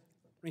Waters,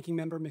 Ranking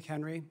Member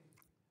McHenry,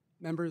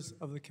 members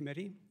of the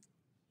committee,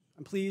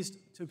 I'm pleased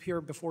to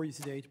appear before you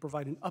today to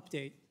provide an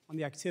update on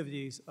the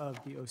activities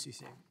of the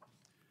OCC.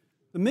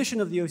 The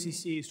mission of the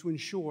OCC is to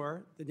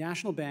ensure that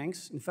national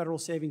banks and federal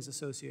savings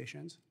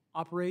associations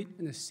operate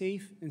in a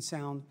safe and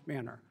sound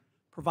manner,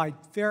 provide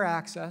fair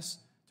access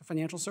to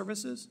financial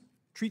services,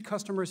 treat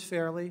customers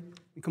fairly,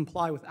 and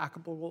comply with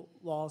applicable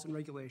laws and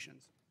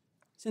regulations.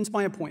 Since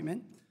my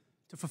appointment,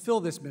 to fulfill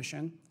this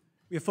mission,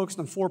 we have focused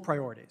on 4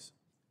 priorities: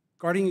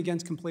 guarding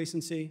against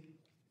complacency,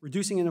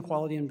 reducing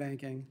inequality in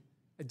banking,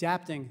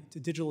 adapting to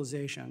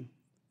digitalization,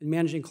 and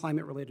managing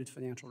climate-related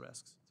financial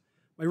risks.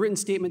 My written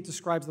statement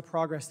describes the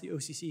progress the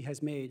OCC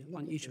has made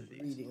on each of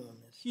these.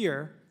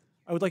 Here,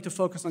 I would like to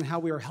focus on how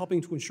we are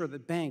helping to ensure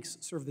that banks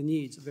serve the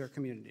needs of their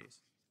communities.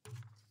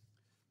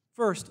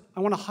 First, I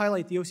want to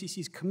highlight the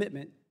OCC's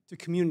commitment to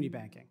community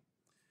banking.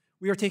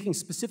 We are taking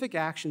specific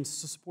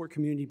actions to support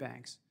community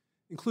banks,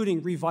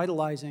 including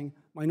revitalizing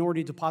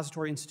minority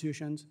depository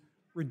institutions,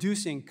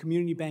 reducing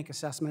community bank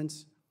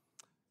assessments,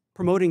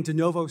 promoting de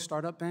novo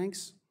startup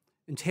banks,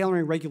 and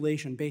tailoring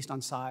regulation based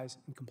on size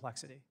and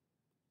complexity.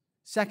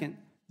 Second,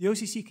 the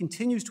OCC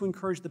continues to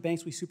encourage the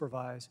banks we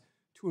supervise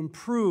to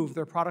improve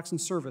their products and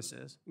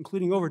services,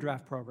 including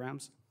overdraft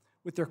programs,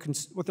 with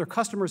their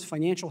customers'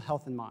 financial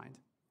health in mind.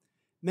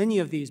 Many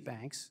of these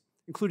banks,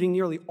 including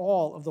nearly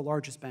all of the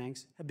largest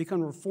banks, have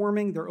begun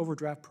reforming their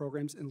overdraft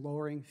programs and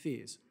lowering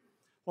fees.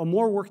 While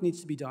more work needs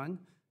to be done,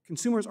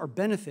 consumers are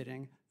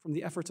benefiting from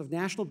the efforts of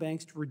national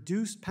banks to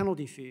reduce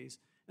penalty fees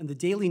and the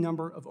daily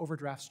number of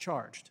overdrafts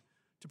charged,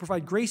 to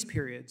provide grace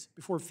periods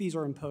before fees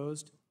are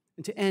imposed,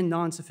 and to end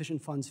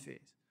non-sufficient funds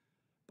fees.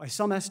 By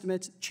some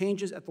estimates,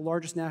 changes at the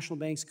largest national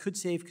banks could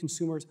save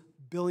consumers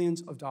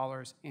billions of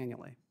dollars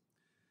annually.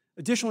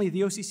 Additionally,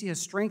 the OCC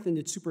has strengthened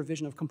its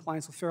supervision of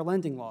compliance with fair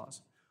lending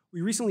laws.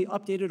 We recently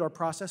updated our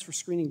process for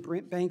screening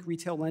bank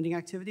retail lending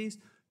activities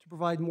to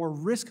provide more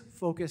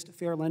risk-focused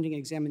fair lending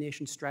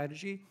examination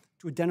strategy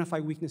to identify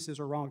weaknesses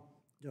or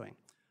wrongdoing.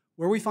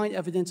 Where we find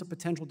evidence of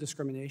potential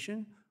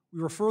discrimination, we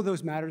refer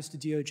those matters to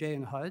DOJ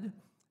and HUD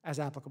as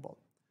applicable.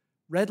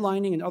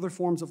 Redlining and other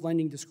forms of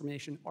lending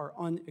discrimination are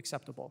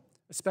unacceptable,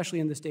 especially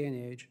in this day and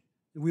age,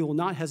 and we will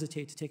not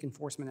hesitate to take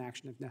enforcement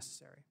action if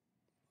necessary.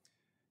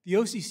 The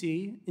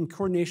OCC, in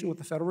coordination with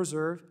the Federal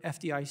Reserve,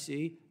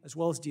 FDIC, as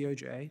well as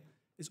DOJ,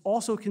 is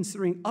also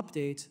considering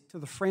updates to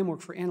the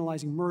framework for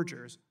analyzing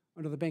mergers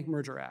under the Bank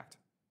Merger Act.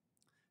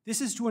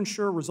 This is to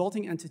ensure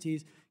resulting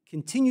entities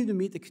continue to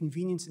meet the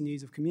convenience and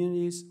needs of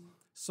communities,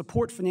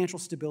 support financial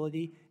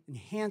stability,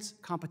 enhance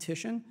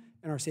competition,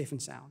 and are safe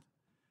and sound.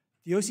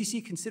 The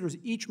OCC considers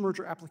each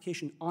merger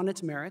application on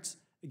its merits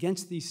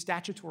against these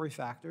statutory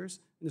factors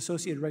and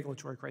associated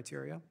regulatory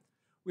criteria.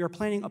 We are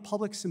planning a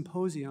public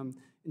symposium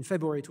in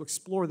February to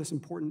explore this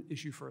important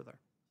issue further.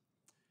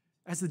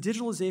 As the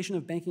digitalization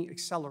of banking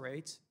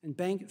accelerates and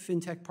bank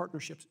fintech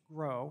partnerships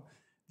grow,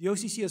 the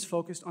OCC is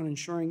focused on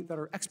ensuring that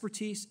our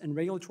expertise and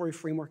regulatory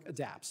framework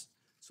adapts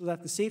so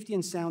that the safety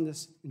and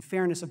soundness and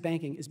fairness of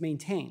banking is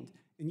maintained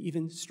and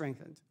even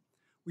strengthened.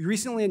 We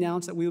recently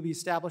announced that we will be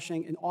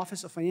establishing an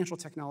Office of Financial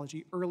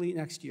Technology early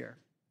next year,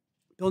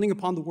 building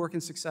upon the work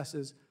and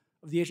successes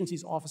of the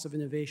agency's Office of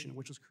Innovation,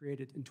 which was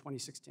created in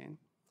 2016.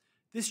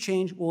 This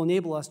change will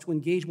enable us to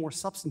engage more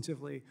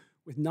substantively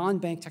with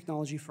non-bank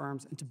technology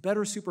firms and to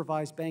better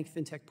supervise bank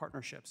fintech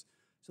partnerships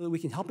so that we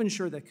can help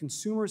ensure that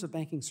consumers of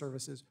banking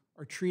services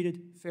are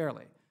treated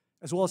fairly,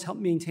 as well as help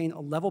maintain a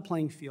level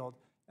playing field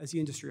as the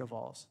industry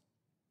evolves.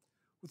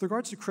 With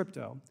regards to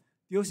crypto,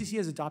 the OCC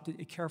has adopted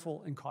a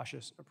careful and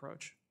cautious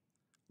approach.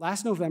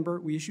 Last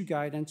November, we issued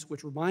guidance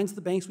which reminds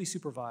the banks we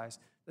supervise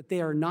that they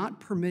are not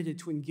permitted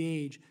to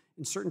engage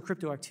in certain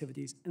crypto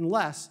activities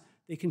unless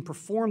they can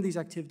perform these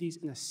activities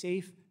in a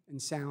safe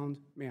and sound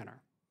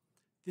manner.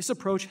 This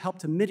approach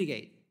helped to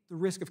mitigate the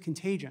risk of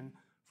contagion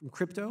from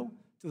crypto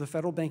to the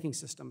federal banking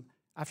system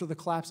after the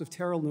collapse of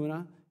Terra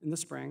Luna in the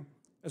spring,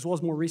 as well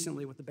as more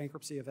recently with the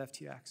bankruptcy of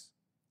FTX.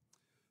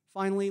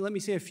 Finally, let me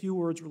say a few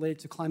words related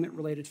to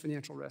climate-related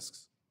financial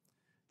risks.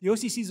 The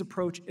OCC's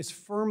approach is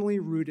firmly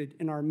rooted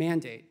in our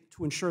mandate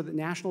to ensure that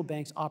national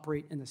banks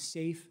operate in a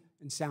safe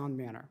and sound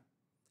manner.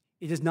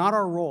 It is not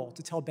our role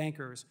to tell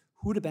bankers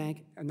who to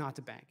bank and not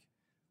to bank.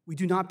 We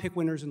do not pick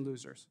winners and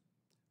losers.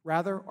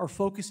 Rather, our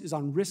focus is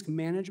on risk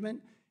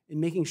management and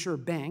making sure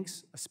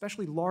banks,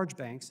 especially large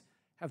banks,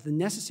 have the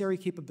necessary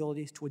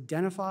capabilities to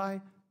identify,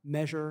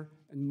 measure,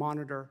 and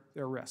monitor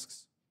their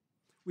risks.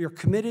 We are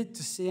committed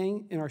to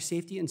staying in our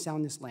safety and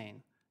soundness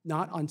lane,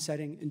 not on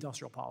setting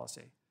industrial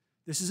policy.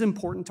 This is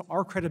important to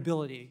our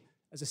credibility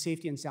as a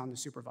safety and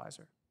soundness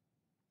supervisor.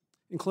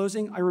 In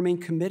closing, I remain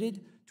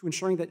committed to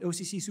ensuring that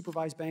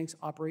OCC-supervised banks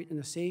operate in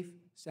a safe,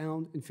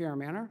 sound, and fair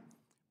manner,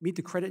 meet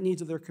the credit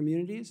needs of their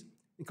communities,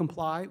 and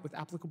comply with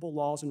applicable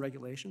laws and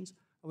regulations.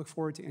 I look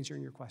forward to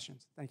answering your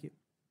questions. Thank you.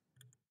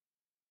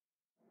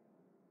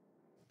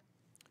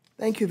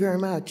 Thank you very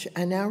much.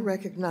 I now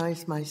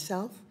recognize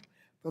myself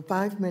for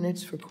 5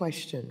 minutes for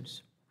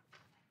questions.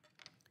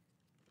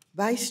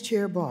 Vice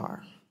Chair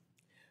Barr,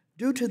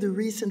 due to the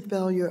recent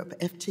failure of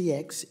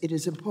FTX, it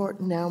is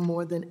important now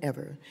more than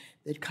ever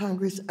that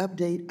Congress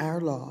update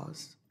our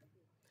laws.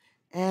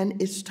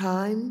 And it's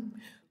time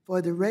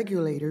for the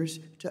regulators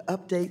to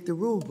update the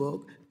rule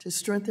book to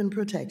strengthen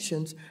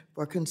protections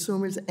for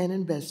consumers and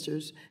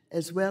investors,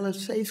 as well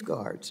as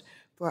safeguards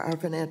for our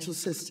financial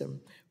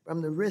system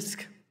from the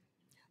risk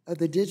of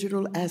the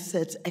digital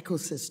assets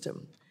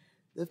ecosystem.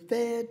 The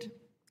Fed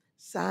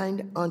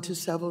signed onto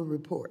several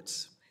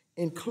reports,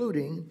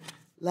 including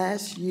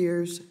last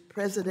year's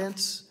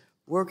President's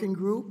Working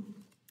Group,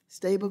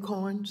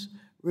 stablecoins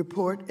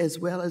report, as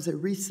well as a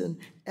recent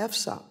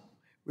FSOC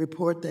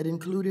report that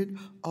included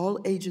all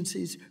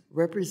agencies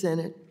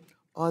represented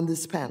on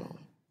this panel,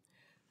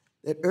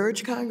 that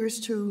urged Congress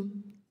to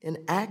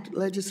enact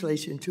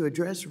legislation to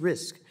address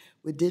risk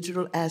with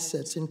digital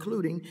assets,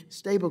 including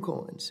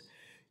stablecoins.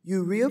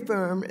 You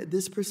reaffirmed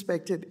this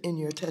perspective in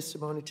your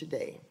testimony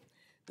today.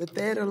 The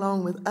Fed,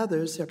 along with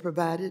others, have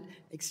provided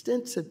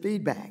extensive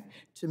feedback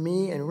to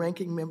me and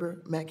Ranking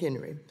Member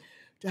McHenry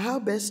to how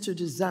best to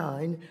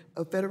design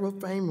a federal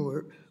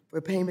framework for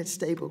payment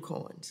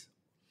stablecoins.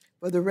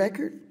 For the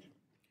record,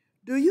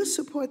 do you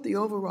support the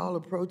overall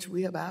approach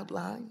we have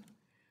outlined?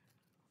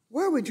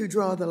 Where would you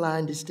draw the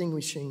line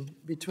distinguishing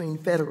between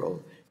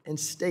federal and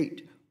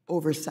state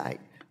oversight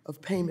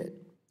of payment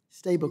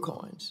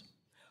stablecoins?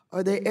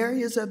 Are there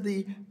areas of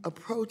the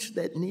approach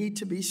that need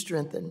to be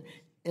strengthened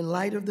in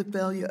light of the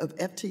failure of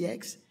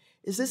FTX?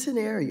 Is this an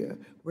area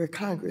where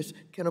Congress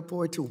can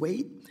afford to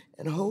wait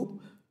and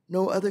hope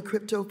no other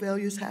crypto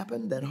failures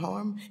happen that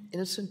harm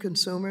innocent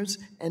consumers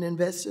and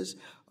investors?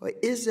 Or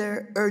is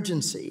there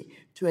urgency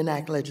to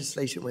enact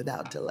legislation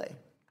without delay?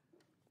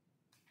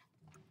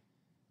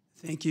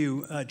 Thank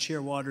you,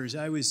 Chair Waters.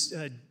 I was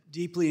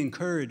deeply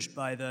encouraged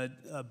by the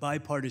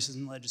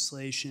bipartisan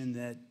legislation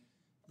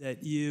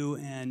that you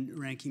and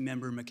Ranking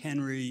Member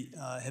McHenry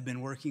have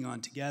been working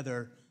on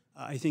together.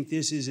 I think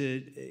this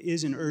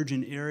is an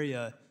urgent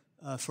area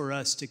for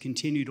us to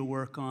continue to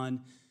work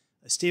on.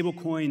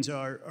 Stablecoins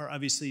are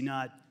obviously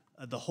not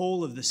the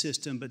whole of the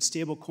system, but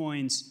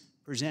stablecoins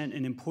present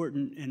an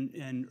important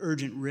and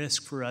urgent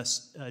risk for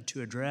us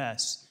to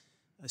address.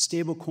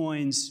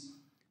 Stablecoins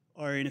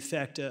are in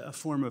effect a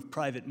form of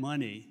private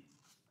money,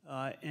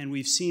 and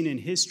we've seen in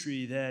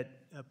history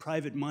that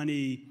private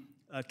money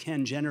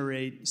can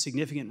generate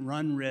significant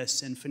run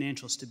risks and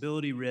financial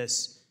stability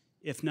risks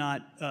if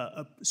not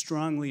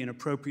strongly and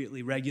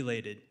appropriately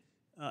regulated.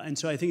 And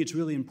so I think it's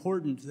really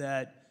important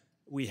that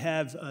we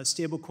have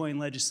stablecoin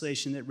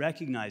legislation that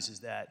recognizes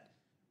that.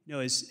 You know,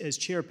 as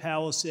Chair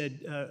Powell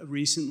said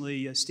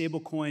recently,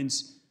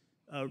 stablecoins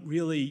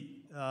really,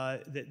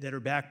 that are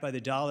backed by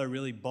the dollar,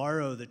 really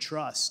borrow the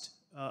trust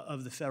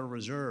of the Federal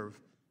Reserve.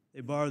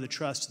 They borrow the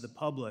trust of the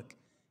public.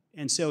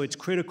 And so it's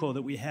critical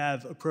that we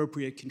have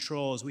appropriate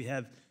controls. We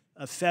have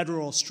a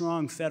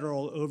strong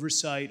federal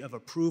oversight of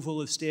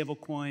approval of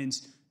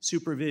stablecoins,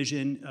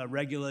 supervision,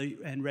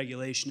 and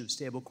regulation of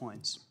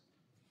stablecoins.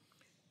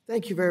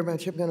 Thank you very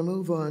much. I'm going to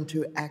move on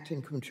to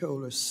Acting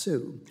Comptroller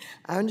Sue.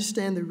 I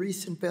understand the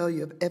recent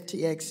failure of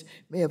FTX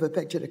may have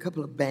affected a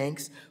couple of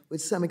banks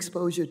with some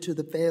exposure to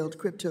the failed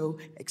crypto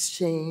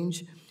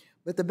exchange,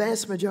 but the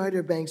vast majority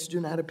of banks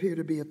do not appear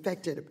to be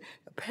affected,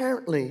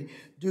 apparently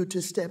due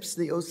to steps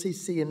the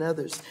OCC and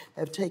others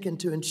have taken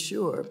to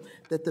ensure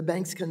that the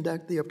banks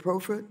conduct the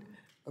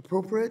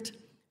appropriate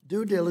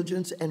due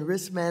diligence and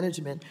risk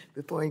management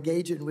before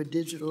engaging with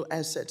digital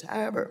assets.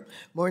 However,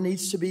 more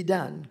needs to be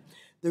done.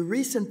 The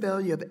recent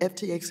failure of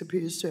FTX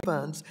appears to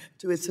funds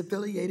to its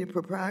affiliated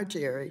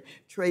proprietary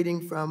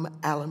trading from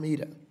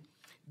Alameda.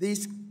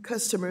 These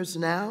customers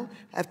now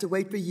have to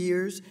wait for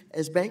years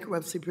as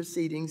bankruptcy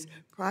proceedings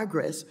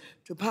progress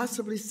to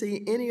possibly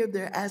see any of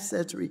their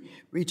assets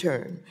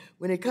returned.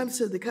 When it comes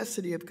to the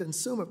custody of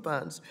consumer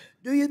funds,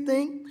 do you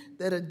think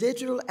that a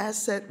digital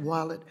asset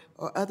wallet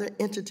or other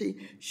entity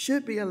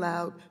should be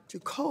allowed to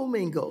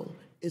commingle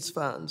its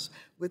funds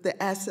with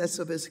the assets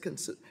of its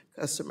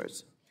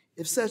customers?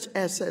 If such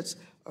assets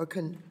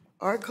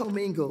are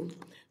commingled,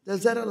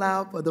 does that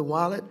allow for the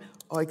wallet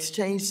or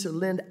exchange to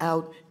lend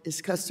out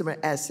its customer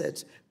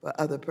assets for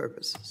other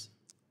purposes?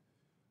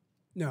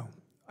 No.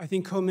 I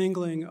think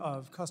commingling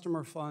of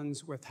customer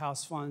funds with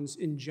house funds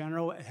in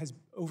general has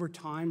over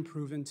time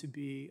proven to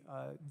be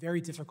very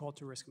difficult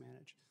to risk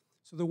manage.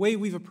 So the way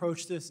we've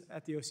approached this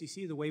at the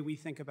OCC, the way we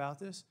think about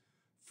this,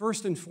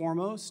 first and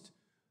foremost,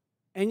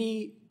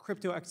 any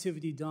crypto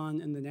activity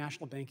done in the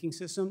national banking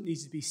system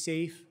needs to be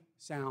safe,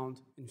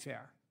 sound, and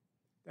fair.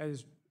 That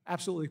is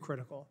absolutely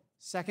critical.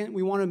 Second,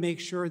 we want to make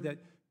sure that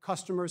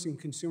customers and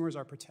consumers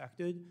are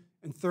protected.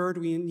 And third,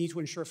 we need to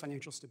ensure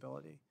financial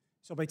stability.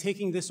 So by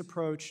taking this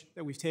approach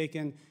that we've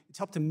taken, it's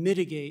helped to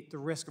mitigate the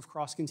risk of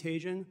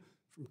cross-contagion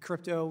from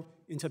crypto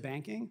into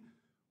banking.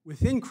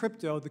 Within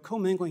crypto, the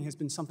commingling has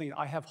been something that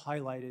I have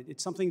highlighted.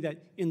 It's something that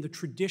in the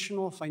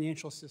traditional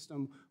financial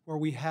system where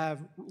we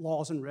have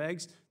laws and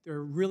regs, there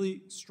are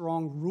really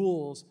strong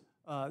rules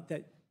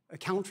that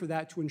account for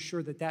that to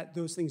ensure that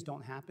those things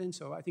don't happen.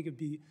 So I think it'd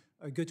be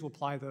good to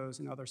apply those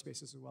in other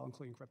spaces as well,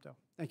 including crypto.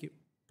 Thank you.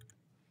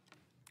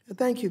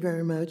 Thank you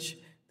very much.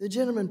 The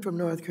gentleman from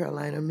North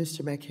Carolina,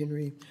 Mr.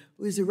 McHenry,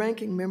 who is the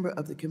ranking member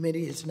of the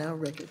committee, is now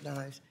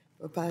recognized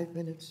for 5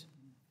 minutes.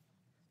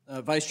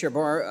 Vice Chair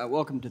Barr,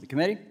 welcome to the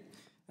committee.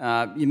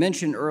 You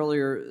mentioned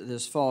earlier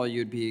this fall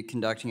you'd be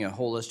conducting a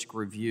holistic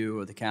review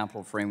of the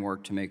capital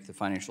framework to make the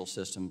financial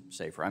system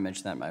safer. I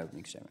mentioned that in my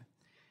opening statement.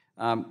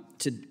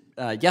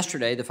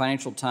 Yesterday, the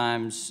Financial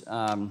Times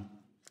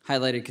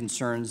highlighted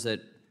concerns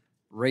that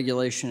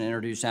regulation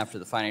introduced after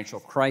the financial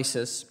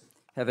crisis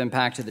have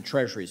impacted the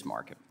Treasuries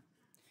market.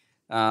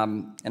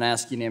 And I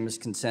ask unanimous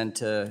consent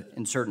to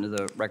insert into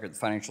the record the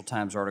Financial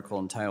Times article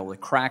entitled "The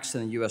Cracks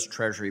in the U.S.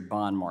 Treasury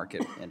Bond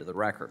Market" into the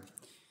record.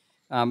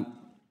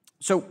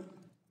 So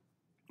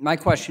my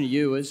question to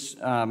you is,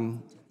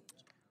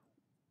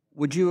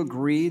 would you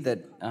agree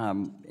that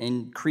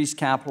increased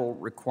capital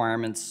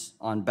requirements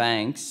on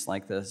banks,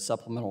 like the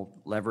supplemental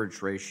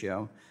leverage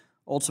ratio,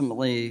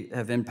 ultimately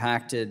have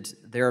impacted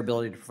their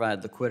ability to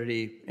provide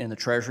liquidity in the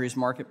Treasuries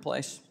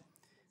marketplace?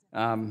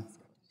 Well,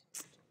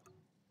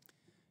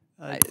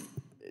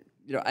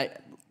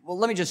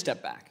 let me just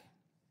step back.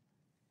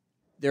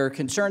 There are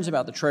concerns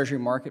about the Treasury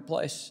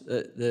marketplace,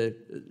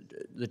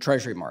 the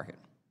Treasury market.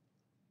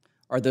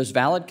 Are those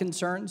valid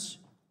concerns?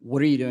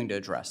 What are you doing to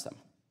address them?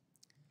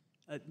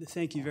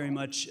 Thank you very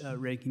much,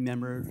 Ranking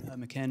Member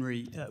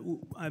McHenry.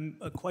 I'm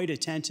quite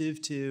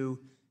attentive to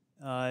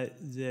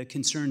the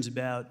concerns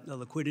about the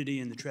liquidity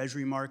in the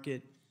Treasury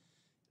market.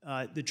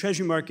 The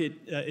Treasury market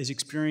is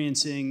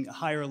experiencing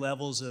higher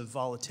levels of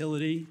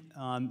volatility.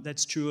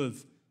 That's true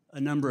of a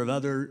number of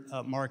other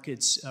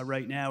markets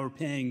right now. We're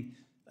paying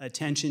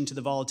attention to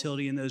the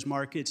volatility in those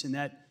markets, and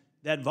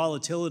that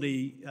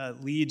volatility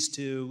leads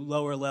to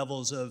lower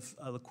levels of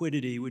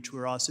liquidity, which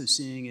we're also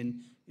seeing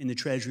in the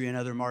Treasury and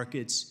other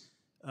markets.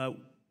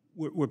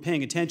 We're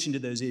paying attention to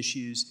those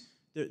issues.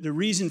 The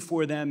reason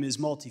for them is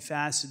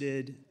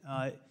multifaceted.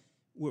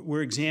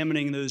 We're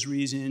examining those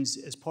reasons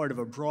as part of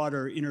a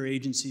broader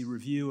interagency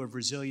review of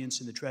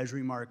resilience in the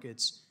Treasury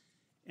markets.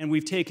 And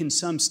we've taken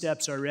some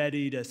steps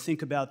already to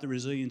think about the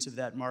resilience of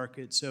that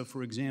market. So,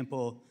 for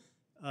example,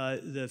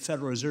 the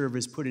Federal Reserve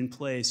has put in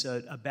place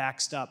a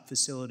backstop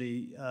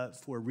facility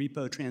for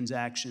repo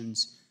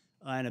transactions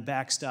and a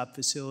backstop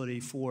facility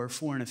for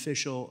foreign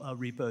official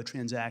repo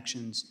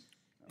transactions.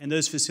 And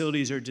those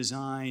facilities are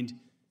designed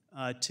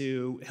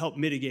to help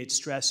mitigate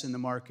stress in the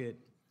market.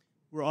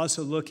 We're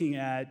also looking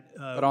at...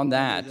 but on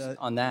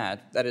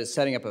that is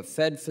setting up a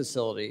Fed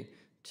facility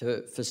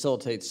to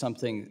facilitate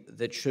something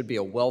that should be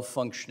a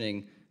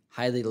well-functioning,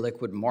 highly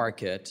liquid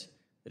market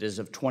that is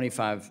of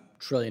 $25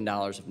 trillion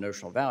of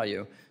notional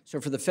value.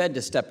 So for the Fed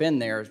to step in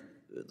there,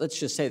 let's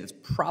just say that's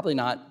probably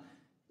not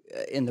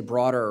in the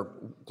broader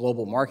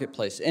global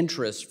marketplace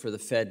interest for the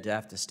Fed to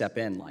have to step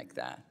in like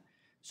that.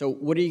 So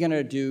what are you going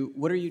to do?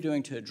 What are you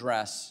doing to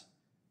address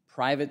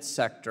private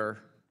sector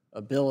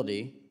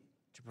ability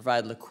to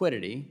provide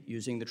liquidity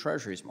using the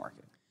Treasuries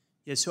market?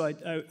 Yeah, so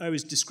I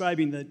was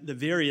describing the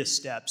various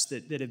steps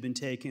that have been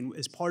taken.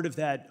 As part of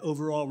that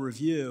overall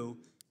review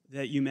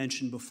that you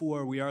mentioned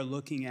before, we are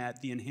looking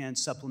at the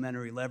enhanced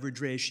supplementary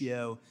leverage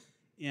ratio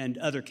and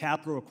other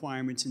capital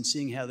requirements and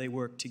seeing how they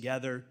work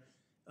together.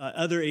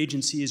 Other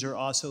agencies are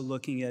also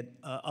looking at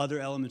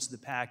other elements of the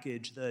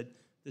package. The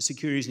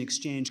Securities and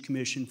Exchange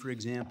Commission, for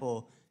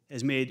example,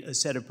 has made a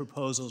set of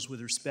proposals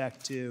with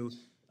respect to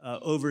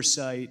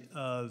oversight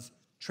of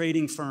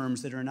trading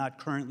firms that are not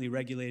currently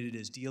regulated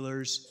as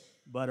dealers,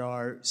 but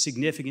are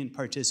significant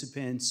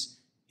participants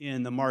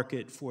in the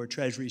market for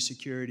Treasury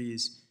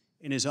securities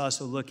and is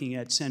also looking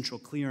at central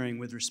clearing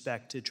with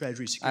respect to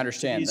Treasury securities. I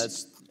understand.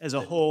 These, as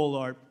a whole,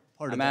 are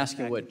part of that I'm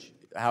asking package.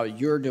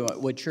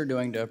 what you're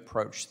doing to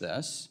approach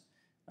this,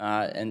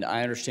 and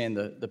I understand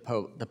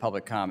the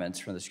public comments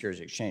from the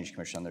Securities Exchange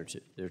Commission on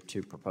their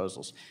two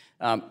proposals.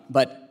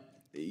 But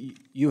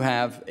you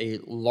have a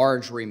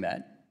large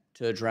remit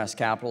to address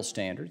capital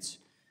standards,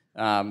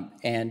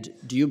 and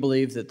do you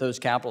believe that those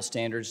capital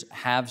standards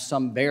have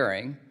some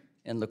bearing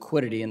in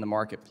liquidity in the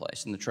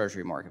marketplace, in the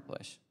Treasury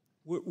marketplace?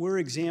 We're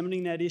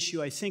examining that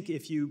issue. I think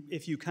if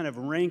you kind of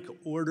rank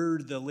order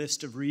the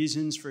list of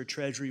reasons for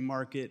Treasury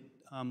market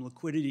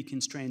liquidity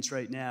constraints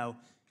right now,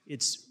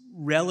 it's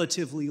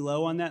relatively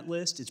low on that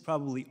list. It's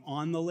probably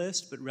on the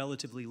list, but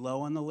relatively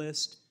low on the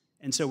list.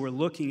 And so we're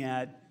looking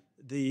at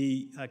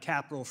the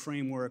capital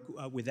framework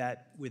with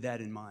that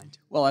in mind.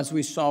 Well, as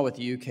we saw with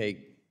the UK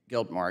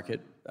gilt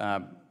market,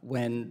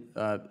 when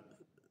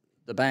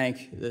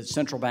the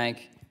central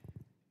bank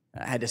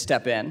had to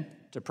step in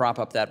to prop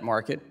up that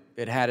market,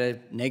 it had a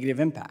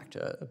negative impact,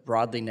 a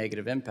broadly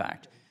negative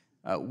impact.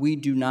 We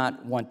do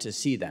not want to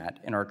see that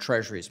in our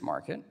Treasuries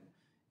market.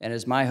 And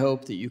it's my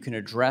hope that you can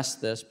address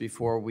this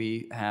before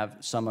we have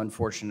some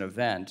unfortunate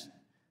event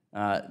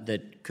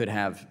that could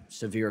have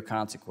severe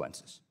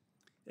consequences.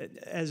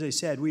 As I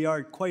said, we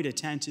are quite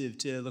attentive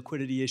to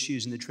liquidity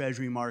issues in the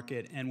Treasury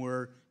market, and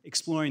we're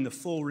exploring the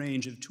full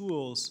range of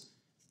tools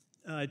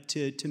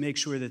to make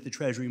sure that the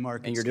Treasury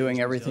market And you're doing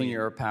everything in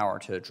your power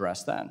to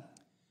address that.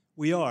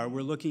 We are.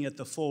 We're looking at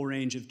the full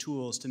range of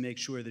tools to make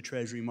sure the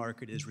Treasury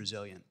market is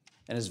resilient.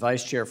 And as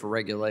Vice Chair for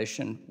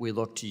Regulation, we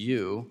look to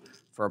you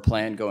for a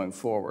plan going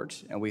forward,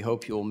 and we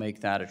hope you will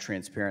make that a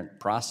transparent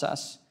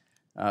process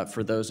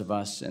for those of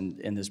us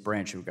in this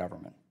branch of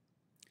government.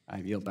 I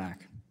yield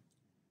back.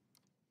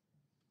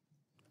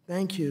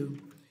 Thank you.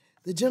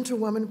 The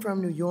gentlewoman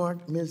from New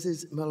York,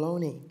 Mrs.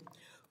 Maloney,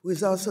 who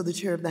is also the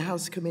chair of the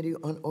House Committee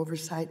on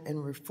Oversight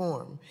and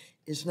Reform,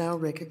 is now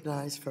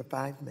recognized for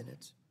 5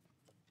 minutes.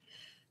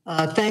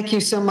 Thank you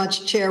so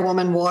much,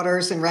 Chairwoman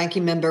Waters and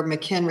Ranking Member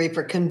McHenry,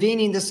 for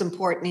convening this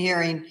important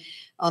hearing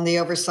on the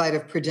oversight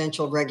of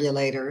prudential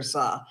regulators.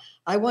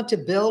 I want to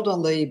build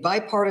on the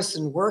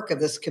bipartisan work of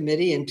this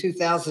committee in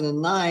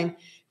 2009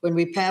 when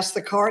we passed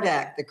the CARD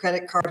Act, the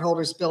Credit Card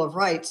Holders Bill of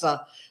Rights.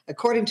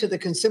 According to the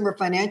Consumer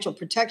Financial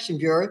Protection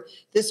Bureau,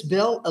 this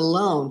bill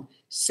alone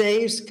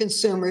saves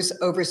consumers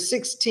over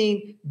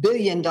 $16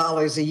 billion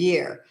a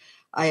year.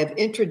 I have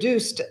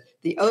introduced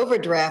the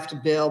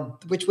overdraft bill,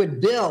 which would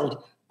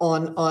build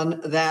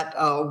on that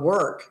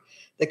work.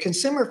 The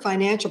Consumer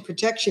Financial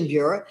Protection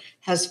Bureau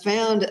has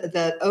found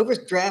that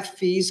overdraft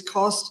fees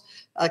cost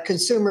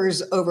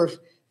consumers over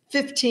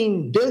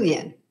 $15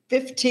 billion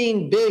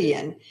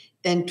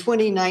in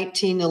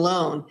 2019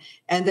 alone,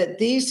 and that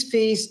these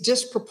fees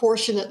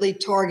disproportionately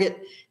target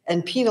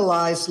and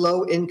penalize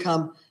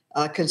low-income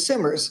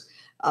consumers.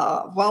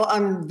 While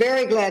I'm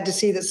very glad to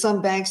see that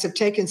some banks have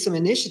taken some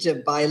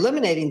initiative by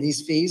eliminating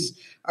these fees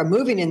or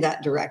moving in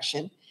that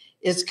direction,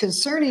 it's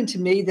concerning to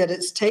me that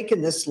it's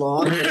taken this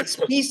long, that it's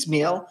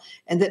piecemeal,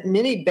 and that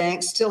many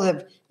banks still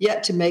have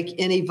yet to make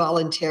any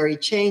voluntary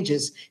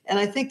changes. And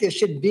I think there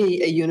should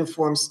be a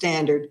uniform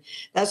standard.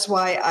 That's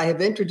why I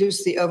have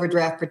introduced the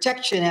Overdraft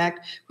Protection Act,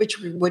 which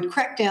would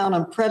crack down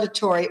on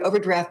predatory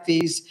overdraft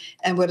fees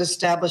and would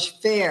establish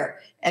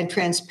fair and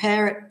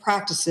transparent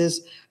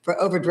practices for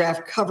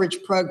overdraft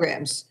coverage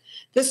programs.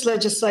 This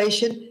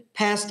legislation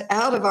passed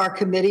out of our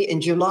committee in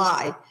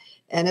July.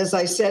 And as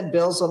I said,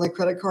 bills on the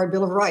Credit Card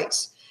Bill of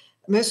Rights.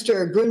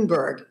 Mr.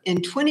 Gruenberg,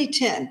 in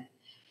 2010,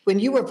 when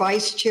you were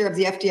vice chair of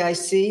the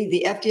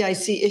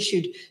FDIC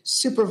issued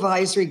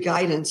supervisory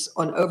guidance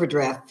on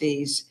overdraft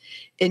fees.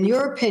 In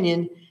your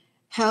opinion,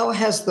 how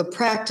has the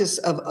practice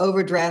of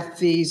overdraft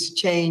fees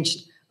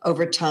changed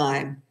over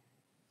time?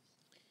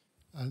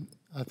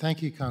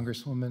 Thank you,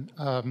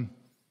 Congresswoman.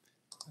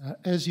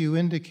 As you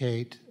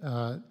indicate,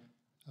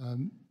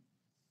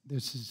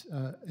 this is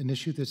an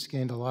issue that's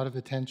gained a lot of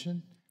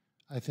attention.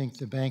 I think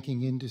the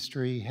banking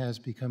industry has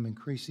become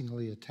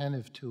increasingly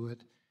attentive to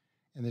it,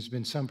 and there's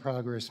been some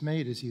progress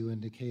made, as you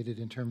indicated,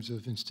 in terms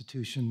of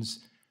institutions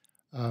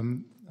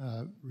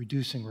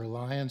reducing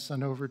reliance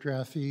on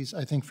overdraft fees.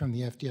 I think from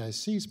the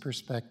FDIC's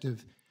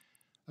perspective,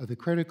 the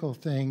critical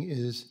thing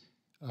is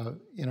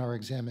in our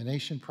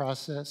examination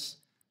process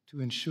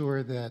to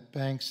ensure that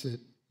banks that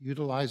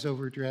utilize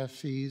overdraft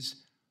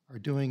fees are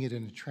doing it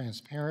in a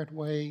transparent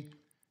way,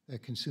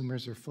 that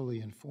consumers are fully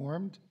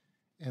informed,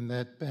 and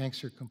that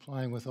banks are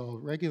complying with all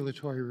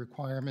regulatory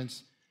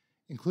requirements,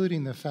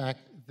 including the fact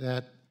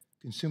that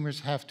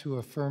consumers have to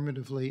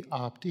affirmatively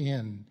opt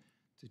in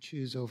to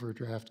choose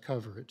overdraft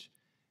coverage.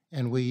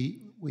 And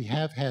we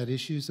have had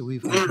issues that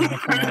we've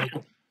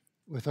identified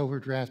with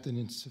overdraft and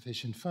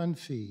insufficient fund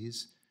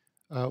fees,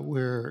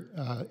 where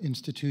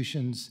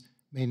institutions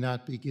may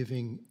not be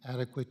giving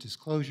adequate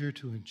disclosure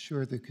to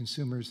ensure that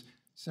consumers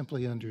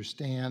simply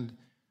understand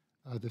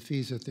the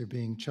fees that they're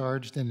being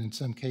charged, and in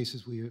some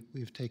cases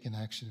we've taken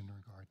action in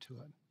regard to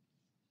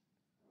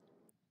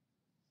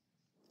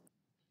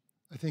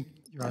I think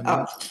you're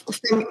on.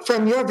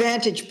 From your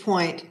vantage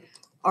point,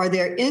 are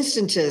there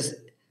instances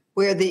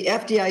where the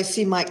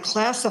FDIC might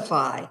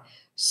classify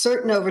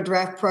certain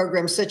overdraft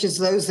programs, such as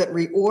those that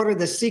reorder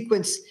the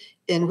sequence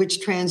in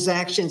which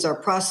transactions are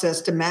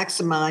processed to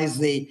maximize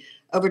the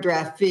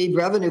overdraft fee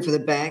revenue for the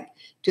bank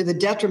to the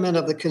detriment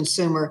of the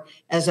consumer,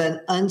 as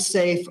an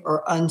unsafe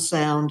or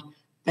unsound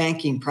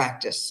banking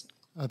practice?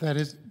 That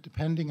is,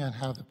 depending on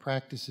how the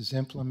practice is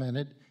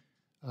implemented,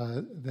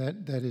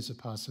 that is a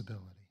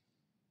possibility.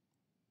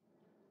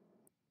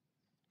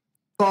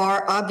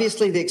 Barr,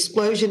 obviously the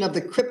explosion of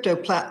the crypto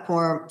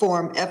platform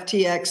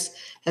FTX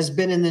has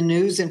been in the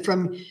news, and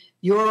from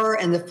your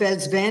and the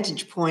Fed's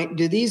vantage point,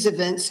 do these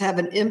events have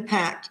an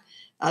impact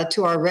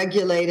to our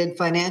regulated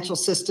financial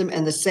system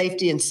and the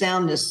safety and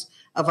soundness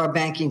of our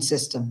banking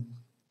system?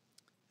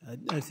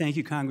 Thank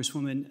you,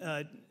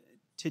 Congresswoman.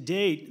 To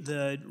date,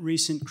 the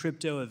recent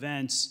crypto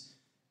events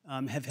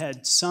have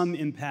had some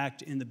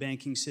impact in the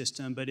banking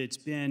system, but it's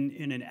been,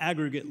 in an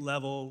aggregate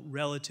level,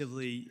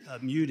 relatively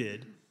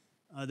muted.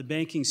 The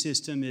banking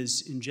system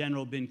has, in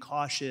general, been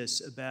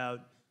cautious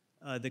about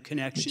the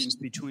connections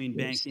between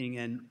banking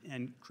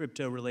and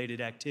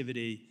crypto-related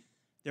activity.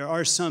 There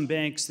are some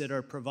banks that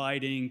are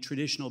providing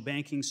traditional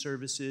banking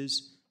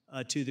services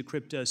to the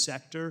crypto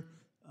sector,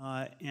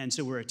 and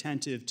so we're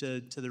attentive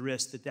to the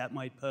risk that that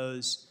might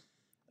pose.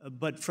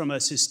 But from a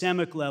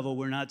systemic level,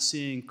 we're not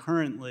seeing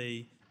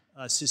currently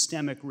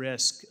systemic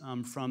risk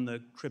from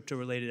the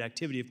crypto-related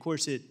activity. Of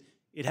course,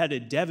 it had a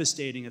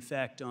devastating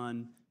effect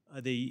on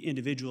the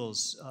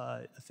individuals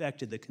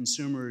affected, the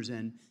consumers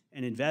and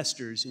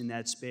investors in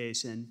that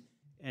space,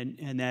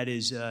 and that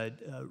is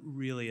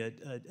really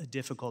a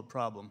difficult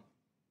problem.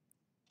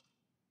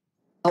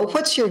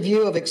 What's your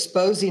view of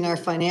exposing our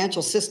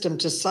financial system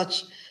to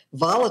such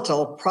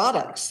volatile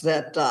products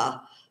that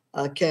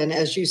can,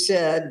 as you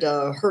said,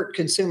 hurt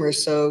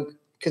consumers so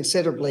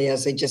considerably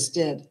as they just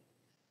did?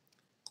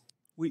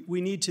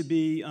 We need to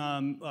be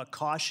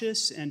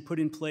cautious and put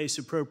in place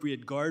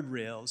appropriate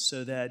guardrails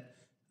so that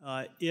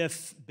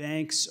if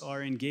banks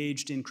are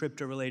engaged in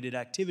crypto-related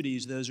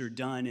activities, those are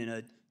done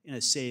in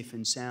a safe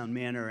and sound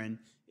manner and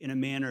in a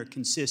manner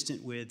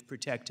consistent with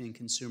protecting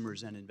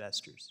consumers and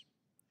investors.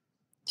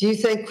 Do you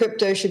think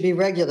crypto should be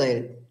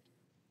regulated?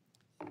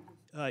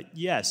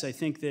 Yes, I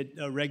think that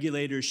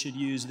regulators should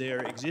use their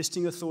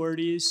existing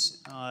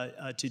authorities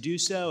to do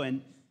so,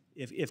 and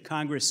if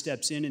Congress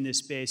steps in this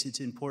space, it's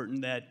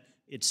important that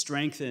it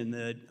strengthen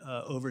the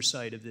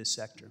oversight of this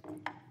sector.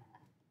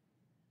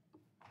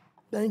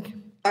 Thank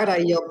you. All right, I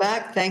yield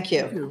back. Thank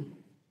you. Thank you.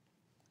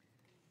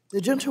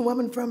 The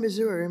gentlewoman from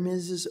Missouri,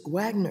 Mrs.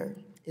 Wagner,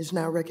 is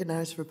now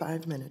recognized for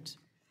 5 minutes.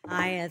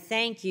 I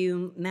thank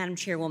you, Madam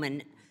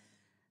Chairwoman.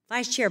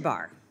 Vice Chair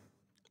Barr,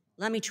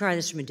 let me try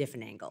this from a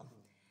different angle.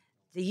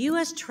 The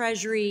U.S.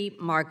 Treasury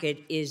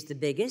market is the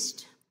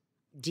biggest,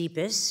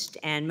 deepest,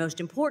 and most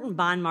important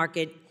bond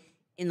market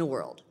in the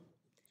world.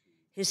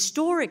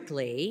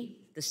 Historically,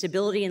 the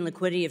stability and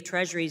liquidity of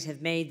Treasuries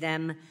have made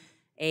them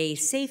a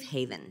safe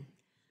haven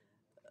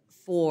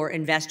for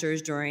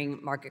investors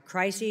during market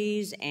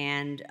crises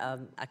and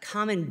a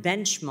common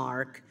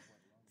benchmark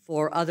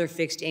for other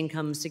fixed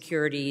income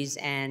securities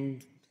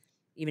and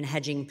even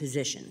hedging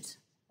positions.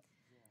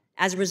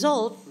 As a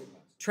result,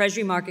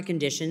 Treasury market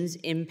conditions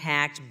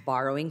impact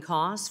borrowing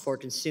costs for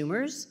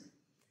consumers,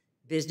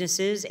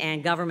 businesses,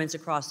 and governments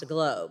across the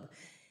globe.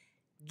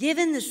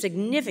 Given the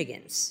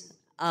significance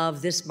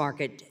of this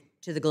market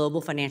to the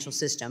global financial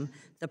system,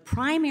 the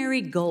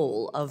primary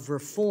goal of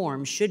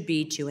reform should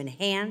be to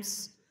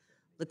enhance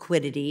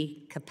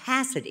liquidity,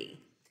 capacity,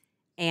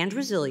 and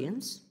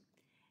resilience,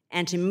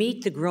 and to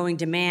meet the growing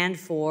demand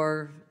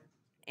for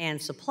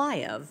and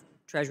supply of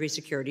Treasury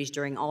securities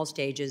during all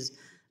stages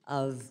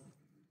of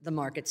the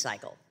market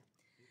cycle.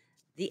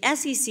 The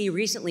SEC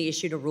recently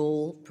issued a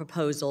rule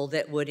proposal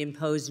that would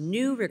impose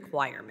new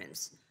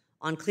requirements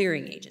on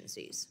clearing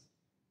agencies.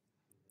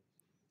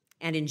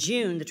 And in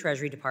June, the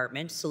Treasury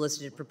Department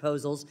solicited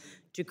proposals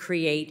to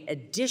create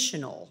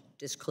additional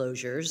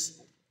disclosures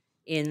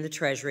in the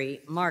Treasury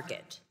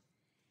market.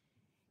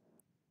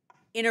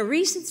 In a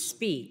recent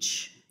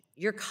speech,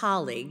 your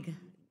colleague,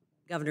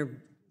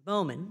 Governor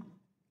Bowman,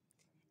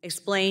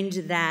 explained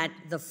that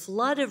the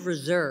flood of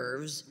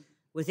reserves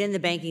within the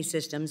banking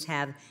systems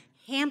have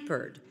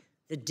hampered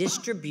the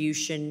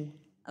distribution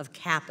of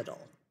capital.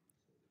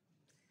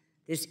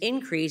 This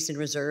increase in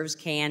reserves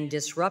can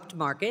disrupt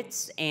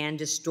markets and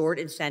distort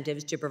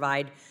incentives to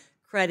provide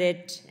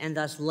credit and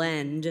thus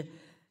lend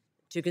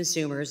to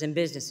consumers and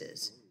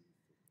businesses.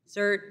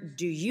 Sir,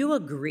 do you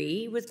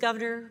agree with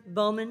Governor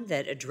Bowman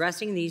that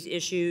addressing these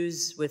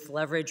issues with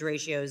leverage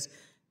ratios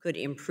could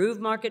improve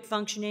market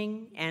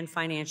functioning and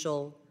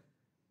financial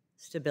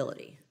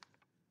stability?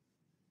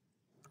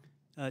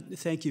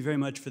 Thank you very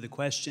much for the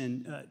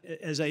question.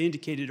 As I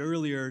indicated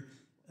earlier,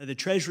 the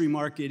Treasury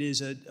market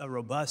is a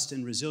robust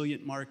and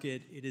resilient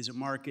market. It is a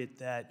market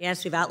that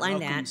yes, we've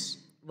outlined that.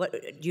 What,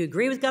 do you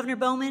agree with Governor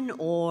Bowman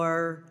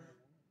or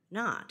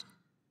not?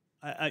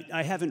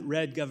 I haven't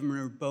read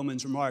Governor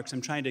Bowman's remarks.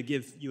 I'm trying to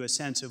give you a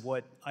sense of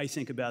what I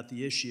think about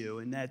the issue,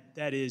 and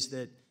that is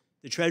that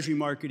the Treasury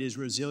market is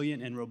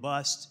resilient and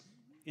robust.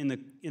 In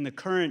the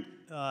current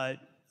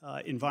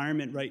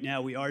environment right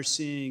now, we are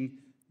seeing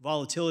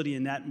volatility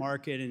in that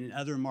market and in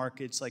other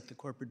markets like the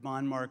corporate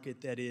bond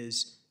market that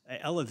is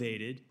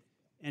elevated.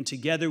 And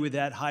together with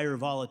that higher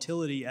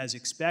volatility, as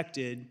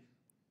expected,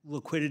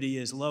 liquidity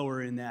is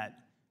lower in that.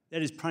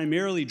 That is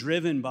primarily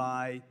driven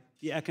by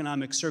the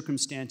economic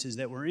circumstances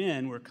that we're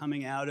in. We're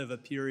coming out of a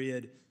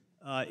period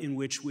in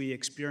which we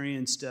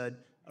experienced a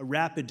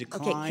rapid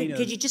decline. Okay,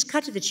 could you just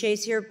cut to the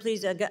chase here,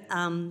 please,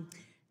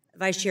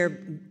 Vice Chair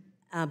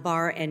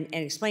Barr, and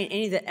explain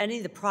any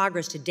of the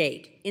progress to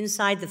date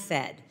inside the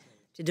Fed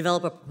to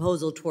develop a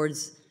proposal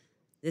towards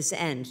this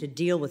end, to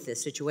deal with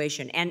this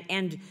situation,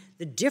 and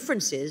the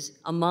differences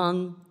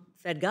among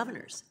Fed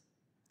governors?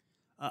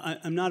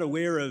 I'm not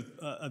aware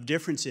of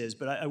differences,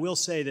 but I will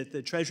say that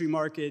the Treasury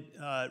market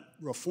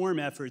reform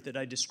effort that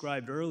I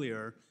described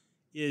earlier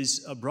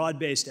is a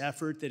broad-based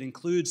effort that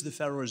includes the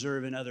Federal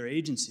Reserve and other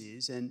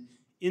agencies. And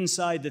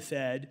inside the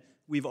Fed,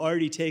 we've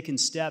already taken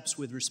steps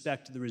with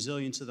respect to the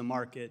resilience of the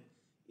market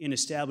in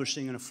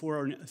establishing an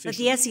official. But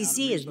the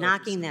SEC is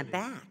knocking that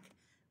back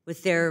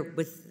with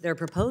their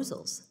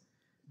proposals.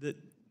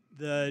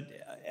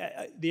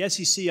 The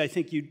SEC, I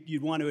think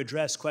you'd want to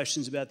address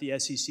questions about the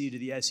SEC to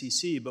the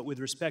SEC, but with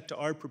respect to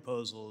our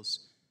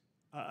proposals,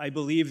 I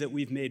believe that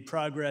we've made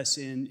progress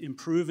in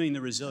improving the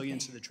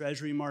resilience of the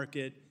Treasury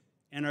market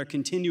and are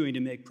continuing to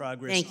make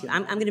progress. Thank you.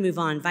 I'm going to move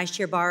on. Vice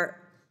Chair Barr,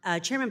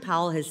 Chairman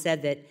Powell has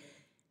said that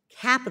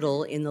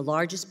capital in the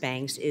largest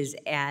banks is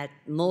at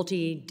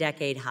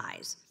multi-decade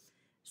highs.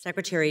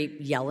 Secretary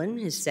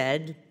Yellen has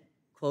said,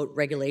 quote,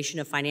 regulation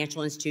of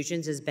financial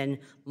institutions has been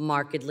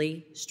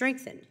markedly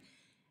strengthened,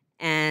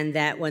 and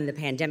that when the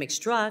pandemic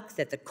struck,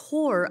 that the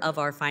core of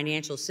our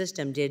financial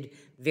system did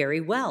very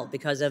well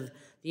because of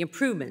the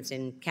improvements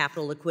in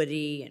capital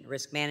liquidity and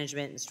risk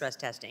management and stress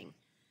testing.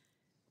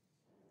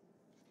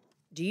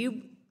 Do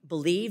you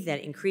believe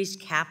that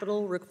increased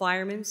capital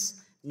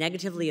requirements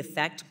negatively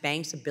affect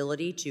banks'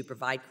 ability to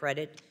provide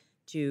credit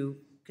to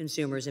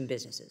consumers and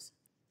businesses?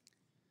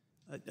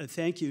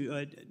 Thank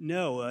you.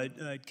 No,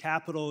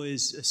 capital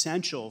is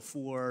essential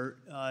for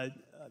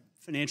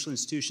financial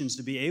institutions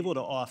to be able to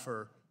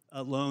offer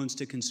loans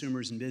to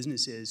consumers and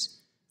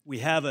businesses. We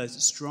have a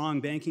strong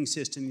banking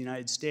system in the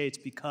United States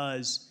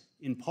because,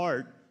 in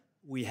part,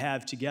 we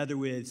have, together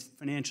with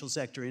financial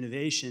sector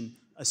innovation,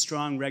 a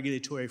strong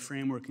regulatory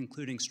framework,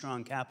 including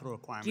strong capital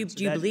requirements.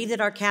 Do you believe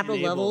that our capital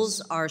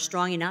levels are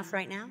strong enough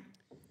right now?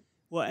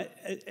 Well,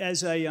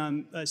 as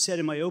I said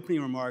in my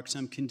opening remarks,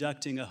 I'm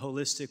conducting a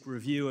holistic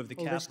review of the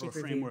capital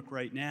framework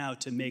right now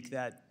to make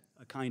that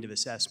a kind of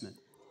assessment.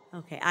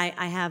 Okay,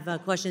 I have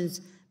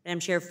questions, Madam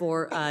Chair,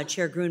 for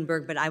Chair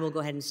Gruenberg, but I will go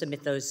ahead and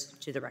submit those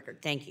to the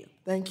record. Thank you.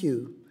 Thank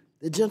you.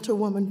 The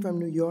gentlewoman from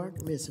New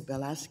York, Ms.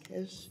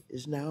 Velasquez,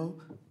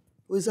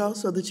 who is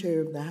also the chair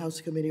of the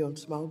House Committee on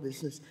Small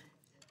Business,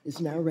 is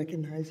now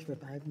recognized for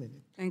 5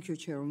 minutes. Thank you,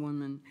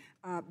 Chairwoman.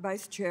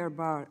 Vice Chair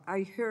Barr,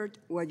 I heard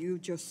what you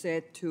just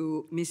said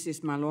to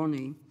Mrs.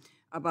 Maloney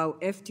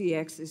about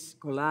FTX's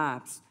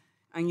collapse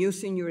and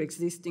using your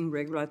existing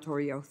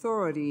regulatory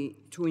authority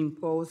to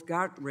impose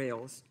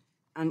guardrails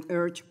and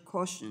urge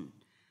caution.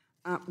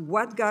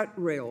 What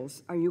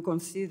guardrails are you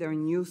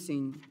considering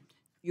using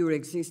your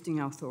existing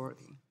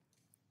authority?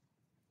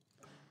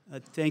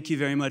 Thank you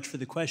very much for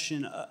the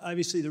question.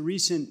 Obviously, the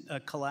recent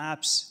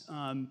collapse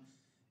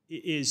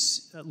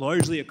is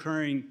largely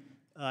occurring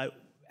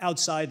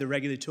outside the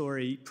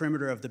regulatory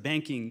perimeter of the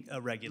banking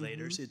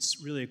regulators. Mm-hmm.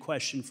 It's really a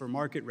question for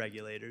market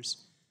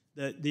regulators.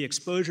 The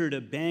exposure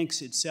to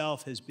banks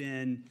itself has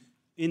been,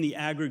 in the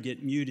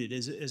aggregate, muted.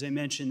 As I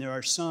mentioned, there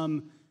are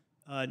some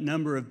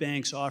number of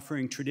banks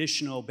offering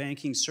traditional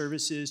banking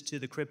services to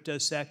the crypto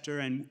sector,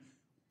 and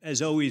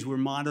as always, we're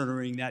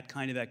monitoring that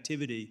kind of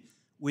activity.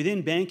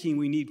 Within banking,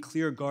 we need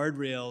clear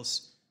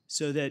guardrails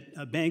so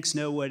that banks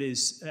know what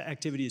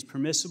activity is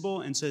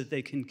permissible and so that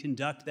they can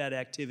conduct that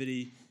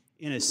activity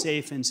in a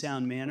safe and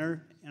sound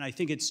manner. And I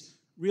think it's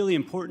really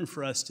important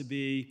for us to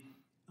be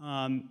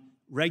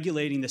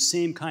regulating the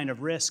same kind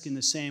of risk in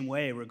the same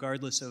way,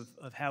 regardless of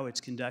how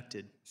it's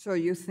conducted. So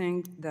you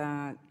think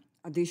that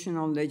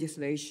additional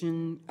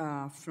legislation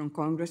from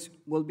Congress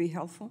will be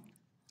helpful?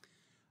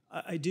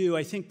 I do.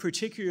 I think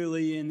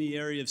particularly in the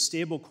area of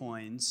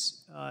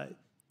stablecoins,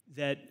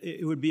 that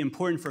it would be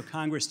important for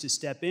Congress to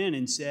step in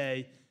and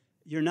say,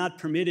 you're not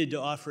permitted to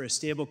offer a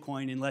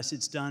stablecoin unless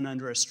it's done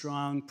under a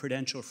strong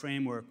prudential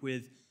framework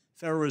with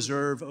Federal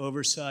Reserve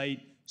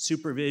oversight,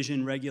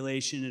 supervision,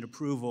 regulation, and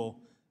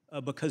approval,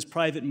 because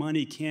private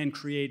money can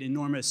create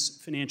enormous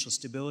financial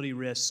stability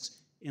risks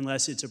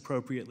unless it's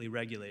appropriately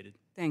regulated.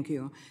 Thank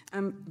you.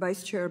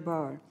 Vice Chair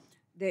Barr,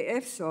 the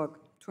FSOC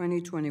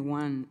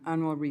 2021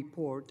 annual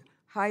report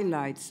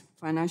highlights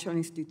financial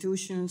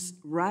institutions'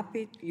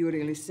 rapid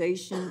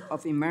utilization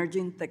of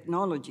emerging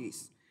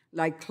technologies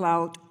like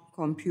cloud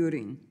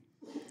computing.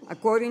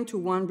 According to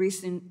one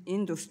recent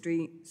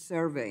industry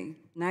survey,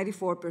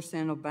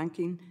 94% of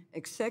banking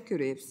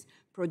executives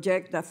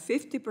project that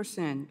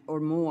 50% or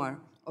more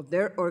of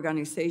their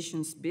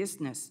organization's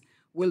business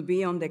will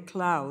be on the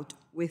cloud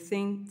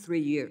within 3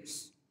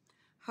 years.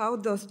 How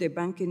does the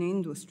banking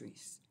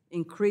industry's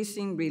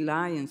increasing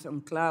reliance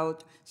on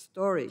cloud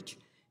storage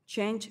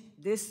change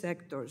this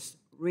sector's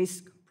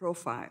risk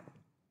profile?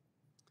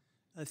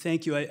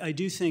 Thank you. I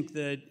do think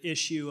the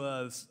issue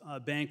of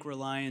bank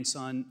reliance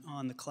on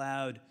the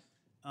cloud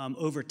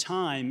over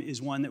time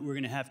is one that we're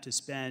going to have to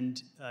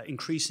spend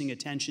increasing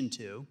attention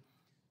to.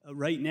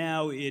 Right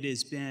now, it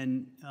has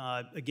been,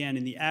 again,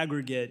 in the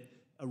aggregate,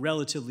 a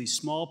relatively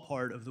small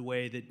part of the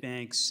way that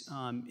banks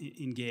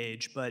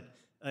engage, but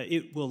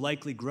it will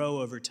likely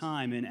grow over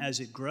time. And as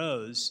it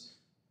grows,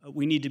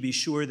 we need to be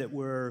sure that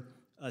we're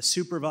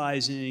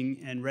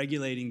supervising and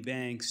regulating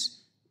banks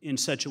in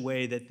such a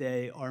way that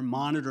they are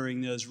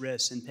monitoring those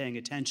risks and paying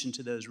attention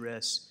to those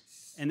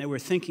risks, and that we're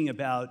thinking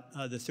about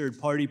the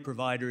third-party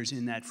providers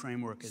in that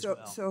framework as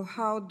well. So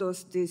how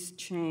does this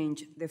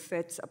change the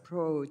Fed's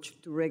approach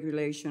to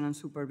regulation and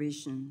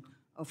supervision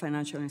of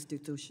financial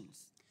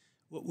institutions?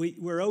 Well,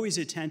 we're always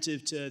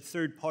attentive to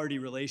third-party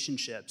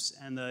relationships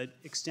and the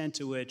extent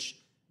to which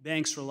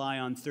banks rely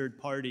on third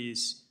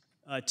parties,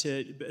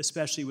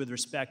 especially with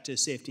respect to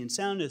safety and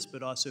soundness,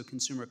 but also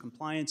consumer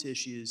compliance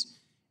issues.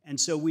 And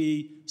so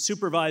we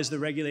supervise the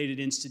regulated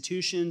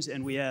institutions,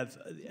 and we have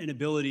an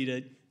ability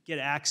to get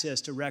access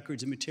to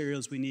records and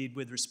materials we need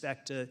with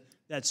respect to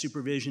that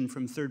supervision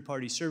from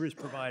third-party service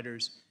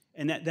providers.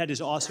 And that is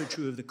also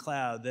true of the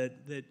cloud,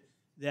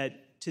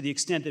 that to the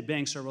extent that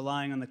banks are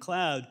relying on the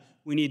cloud,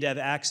 we need to have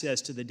access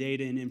to the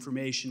data and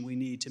information we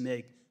need to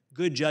make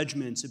good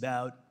judgments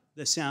about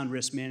the sound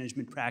risk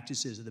management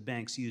practices of the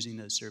banks using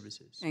those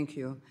services. Thank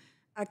you.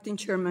 Acting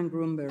Chairman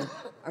Gruenberg,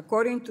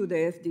 according to the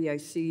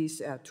FDIC's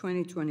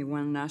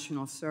 2021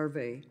 National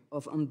Survey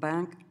of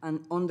unbanked and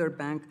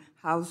underbanked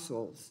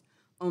households,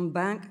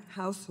 unbanked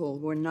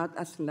households were not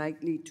as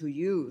likely to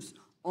use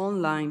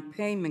online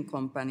payment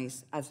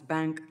companies as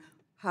bank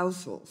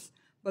households,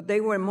 but they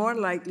were more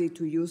likely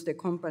to use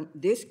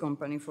this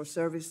company for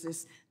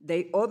services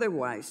they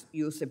otherwise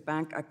use a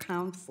bank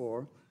account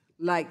for,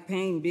 like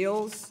paying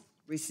bills,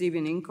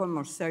 receiving income,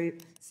 or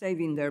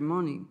saving their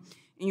money.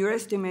 In your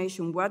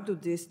estimation, what do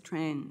these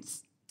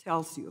trends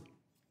tell you?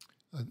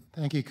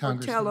 Thank you,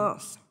 Congressman. Or tell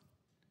us.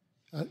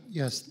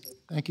 Yes,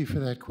 thank you for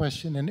that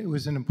question. And it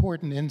was an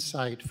important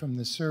insight from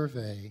the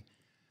survey.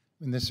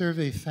 When the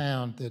survey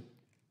found that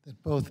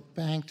both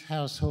banked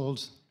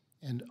households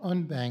and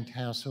unbanked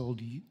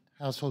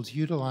households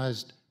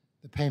utilized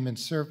the payment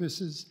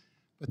services,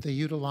 but they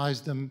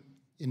utilized them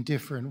in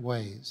different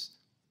ways.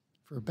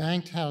 For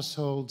banked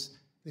households,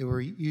 they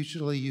were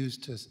usually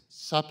used to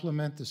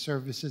supplement the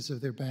services of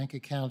their bank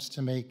accounts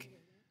to make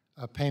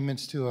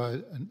payments to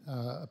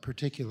a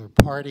particular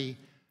party,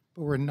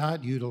 but were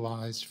not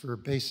utilized for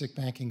basic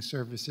banking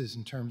services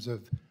in terms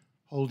of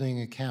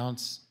holding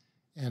accounts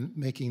and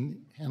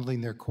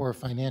handling their core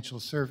financial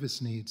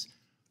service needs.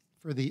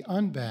 For the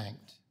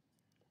unbanked,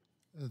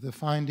 the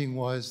finding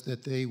was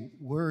that they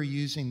were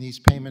using these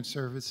payment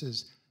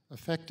services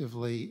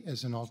effectively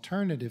as an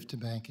alternative to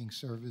banking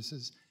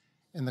services,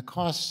 and the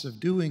costs of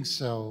doing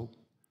so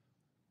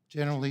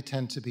generally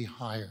tend to be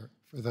higher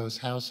for those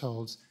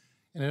households.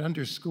 And it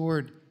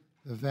underscored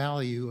the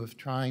value of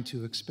trying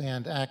to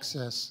expand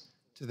access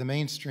to the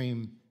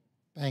mainstream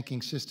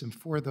banking system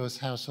for those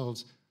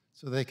households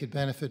so they could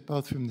benefit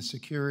both from the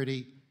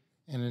security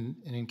and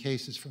in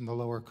cases from the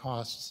lower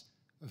costs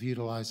of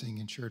utilizing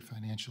insured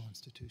financial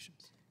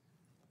institutions.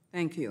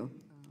 Thank you.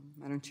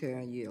 Madam Chair,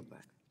 I yield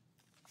back.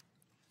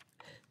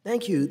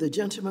 Thank you. The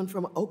gentleman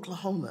from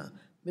Oklahoma,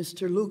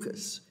 Mr.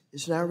 Lucas,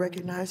 is now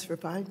recognized for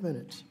 5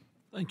 minutes.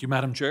 Thank you,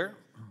 Madam Chair,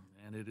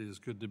 and it is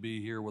good to be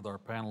here with our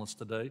panelists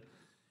today.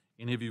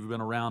 Any of you who have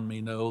been around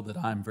me know that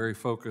I'm very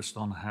focused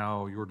on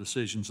how your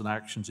decisions and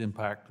actions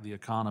impact the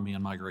economy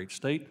in my great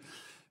state,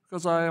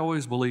 because I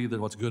always believe that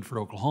what's good for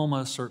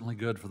Oklahoma is certainly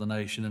good for the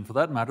nation, and for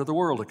that matter, the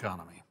world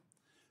economy.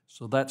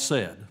 So that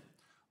said,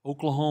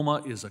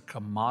 Oklahoma is a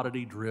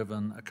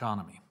commodity-driven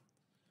economy,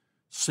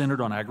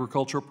 centered on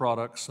agricultural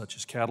products such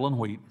as cattle and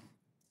wheat,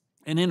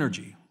 and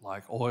energy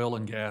like oil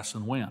and gas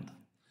and wind.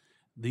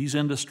 These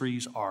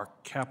industries are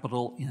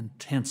capital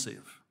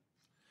intensive,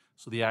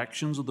 so the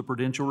actions of the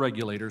prudential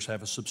regulators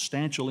have a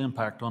substantial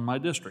impact on my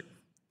district.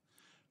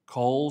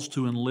 Calls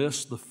to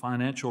enlist the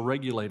financial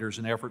regulators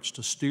in efforts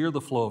to steer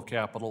the flow of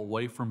capital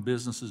away from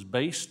businesses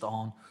based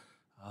on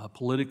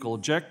political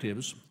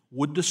objectives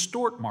would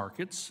distort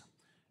markets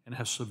and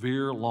have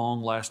severe,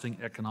 long-lasting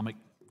economic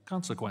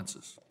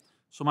consequences.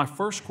 So my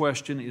first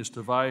question is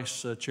to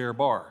Vice Chair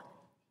Barr.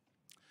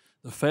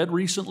 The Fed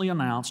recently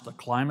announced a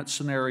climate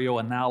scenario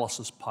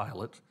analysis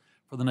pilot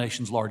for the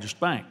nation's largest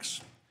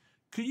banks.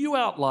 Could you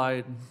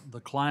outline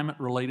the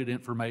climate-related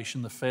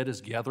information the Fed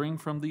is gathering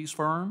from these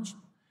firms?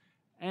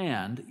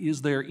 And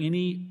is there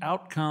any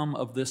outcome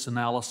of this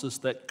analysis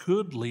that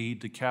could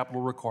lead to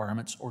capital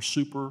requirements or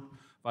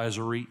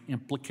supervisory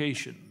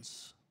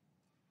implications?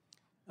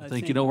 I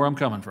think you know where I'm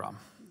coming from.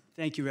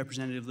 Thank you,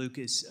 Representative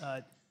Lucas.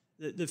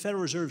 The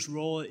Federal Reserve's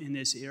role in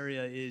this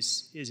area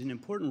is an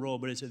important role,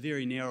 but it's a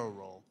very narrow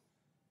role.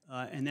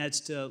 And that's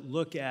to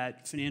look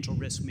at financial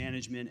risk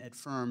management at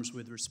firms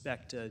with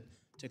respect to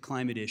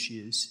climate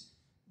issues.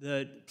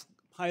 The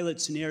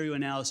pilot scenario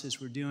analysis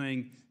we're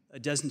doing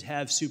doesn't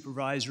have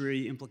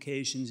supervisory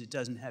implications. It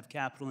doesn't have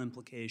capital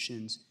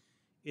implications.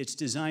 It's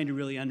designed to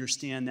really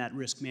understand that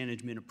risk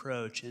management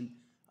approach. And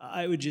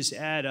I would just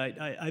add,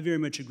 I very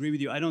much agree with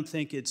you. I don't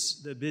think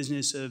it's the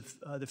business of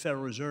the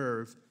Federal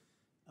Reserve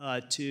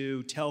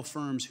to tell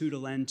firms who to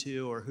lend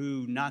to or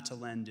who not to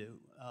lend to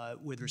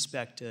with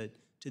respect to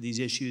these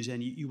issues,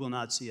 and you will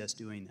not see us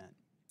doing that.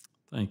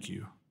 Thank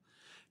you.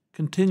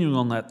 Continuing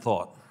on that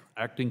thought,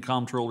 Acting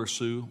Comptroller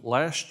Sue,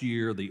 last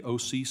year the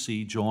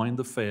OCC joined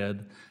the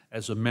Fed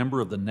as a member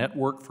of the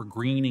Network for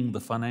Greening the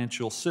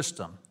Financial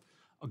System.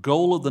 A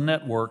goal of the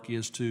network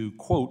is to,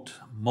 quote,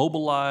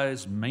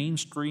 mobilize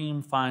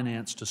mainstream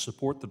finance to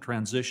support the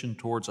transition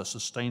towards a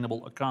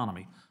sustainable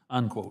economy,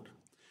 unquote.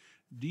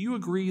 Do you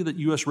agree that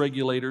U.S.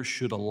 regulators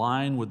should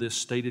align with this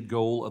stated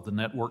goal of the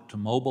network to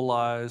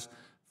mobilize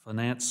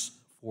finance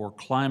for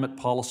climate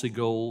policy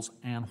goals,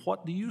 and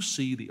what do you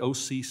see the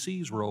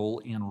OCC's role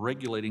in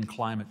regulating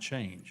climate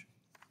change?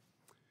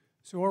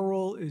 So our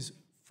role is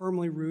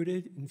firmly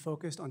rooted and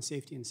focused on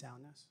safety and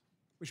soundness,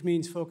 which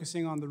means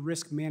focusing on the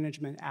risk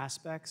management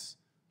aspects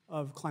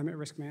of climate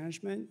risk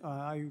management.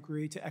 I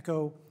agree to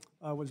echo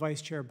what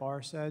Vice Chair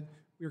Barr said.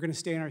 We're going to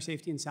stay in our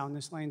safety and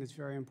soundness lane. That's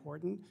very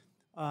important.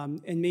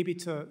 And maybe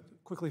to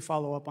quickly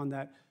follow up on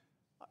that,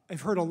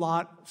 I've heard a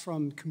lot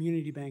from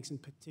community banks in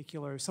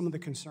particular, some of the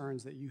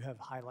concerns that you have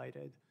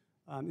highlighted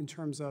in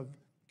terms of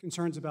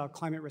concerns about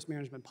climate risk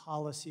management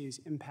policies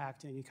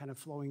impacting and kind of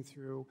flowing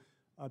through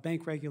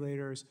bank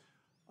regulators.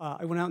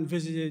 I went out and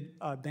visited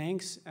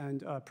banks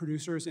and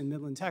producers in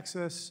Midland,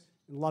 Texas,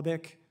 in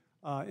Lubbock,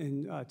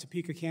 in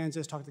Topeka,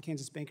 Kansas, talked to the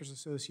Kansas Bankers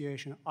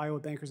Association,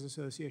 Iowa Bankers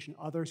Association,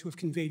 others who have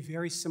conveyed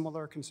very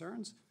similar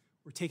concerns.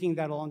 We're taking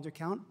that all into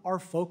account. Our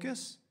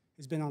focus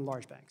has been on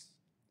large banks.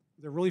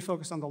 They're really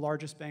focused on the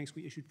largest banks.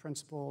 We issued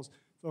principles,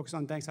 focused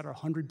on banks that are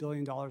 $100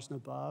 billion and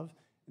above,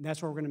 and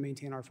that's where we're going to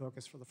maintain our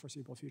focus for the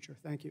foreseeable future.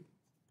 Thank you.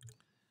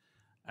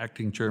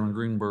 Acting Chairman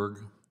Gruenberg,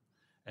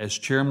 as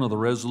chairman of the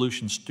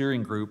Resolution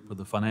Steering Group of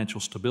the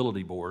Financial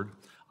Stability Board,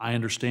 I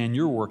understand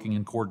you're working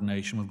in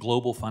coordination with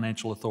global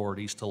financial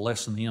authorities to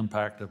lessen the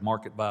impact of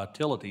market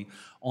volatility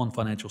on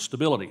financial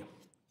stability.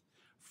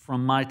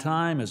 From my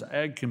time as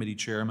Ag Committee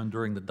Chairman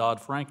during the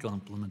Dodd-Frank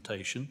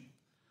implementation,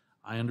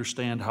 I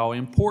understand how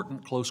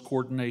important close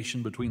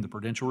coordination between the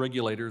prudential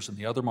regulators and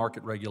the other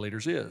market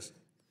regulators is.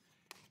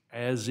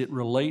 As it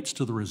relates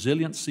to the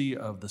resiliency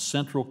of the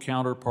central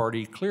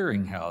counterparty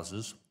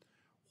clearinghouses,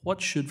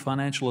 what should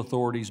financial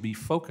authorities be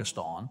focused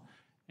on?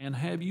 And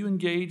have you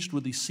engaged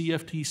with the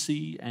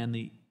CFTC and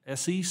the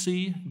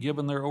SEC,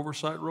 given their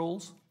oversight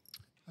roles?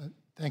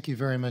 Thank you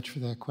very much for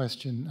that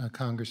question,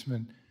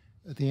 Congressman.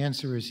 The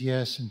answer is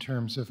yes in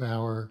terms of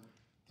our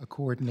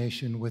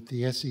coordination with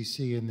the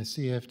SEC and the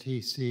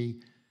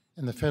CFTC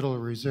and the Federal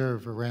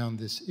Reserve around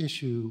this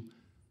issue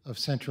of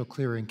central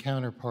clearing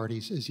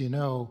counterparties. As you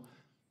know,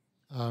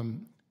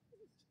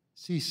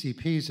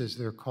 CCPs, as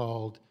they're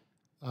called,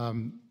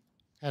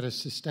 had a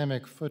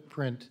systemic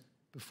footprint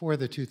before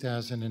the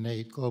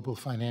 2008 global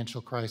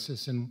financial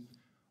crisis, and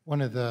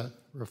one of the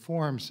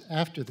reforms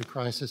after the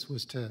crisis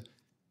was to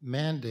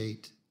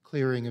mandate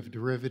clearing of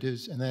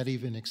derivatives, and that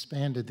even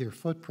expanded their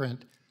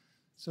footprint.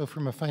 So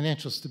from a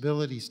financial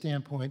stability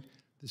standpoint,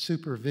 the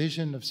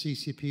supervision of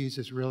CCPs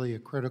is really a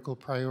critical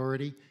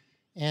priority,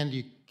 and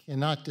you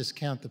cannot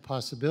discount the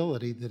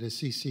possibility that a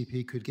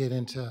CCP could get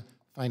into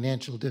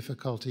financial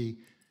difficulty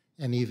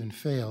and even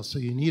fail. So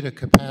you need a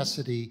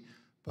capacity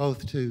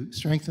both to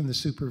strengthen the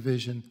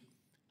supervision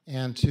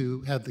and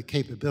to have the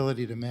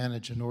capability to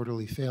manage an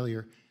orderly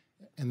failure,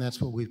 and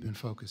that's what we've been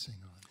focusing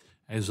on.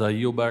 As I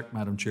yield back,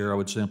 Madam Chair, I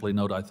would simply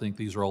note I think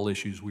these are all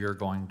issues we are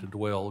going to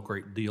dwell a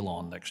great deal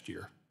on next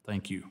year.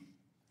 Thank you.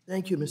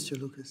 Thank you, Mr.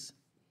 Lucas.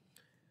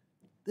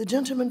 The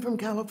gentleman from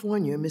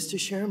California, Mr.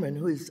 Sherman,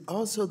 who is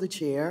also the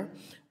chair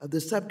of the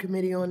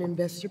Subcommittee on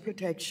Investor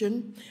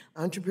Protection,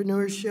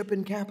 Entrepreneurship,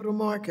 and Capital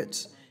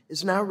Markets,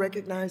 is now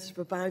recognized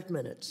for 5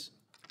 minutes.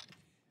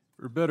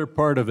 For a better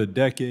part of a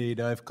decade,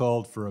 I've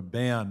called for a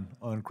ban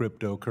on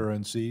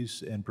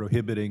cryptocurrencies and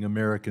prohibiting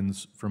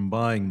Americans from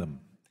buying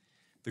them.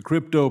 The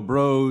crypto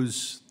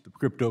bros, the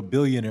crypto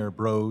billionaire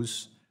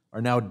bros,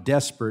 are now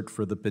desperate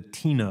for the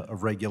patina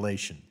of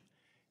regulation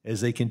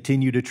as they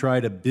continue to try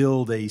to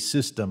build a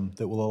system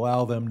that will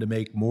allow them to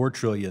make more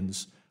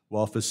trillions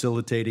while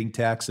facilitating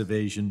tax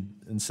evasion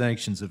and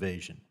sanctions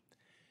evasion.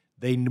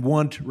 They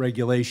want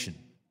regulation.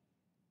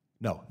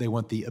 No, they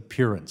want the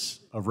appearance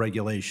of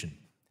regulation.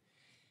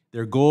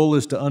 Their goal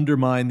is to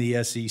undermine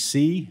the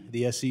SEC.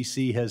 The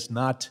SEC has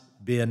not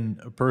been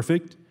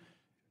perfect.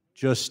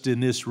 Just in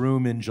this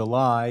room in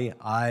July,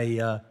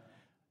 I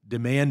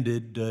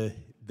demanded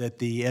that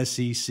the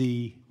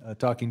SEC,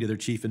 talking to their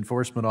chief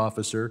enforcement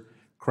officer,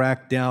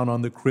 crack down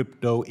on the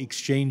crypto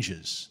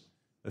exchanges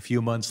A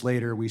few months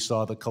later, we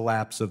saw the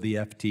collapse of the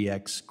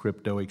FTX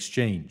crypto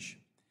exchange.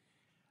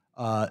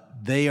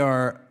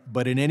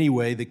 But in any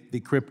way, the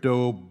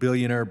crypto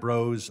billionaire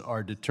bros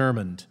are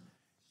determined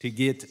to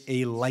get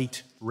a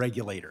light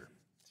regulator.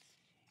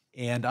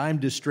 And I'm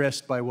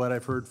distressed by what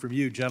I've heard from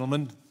you,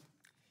 gentlemen.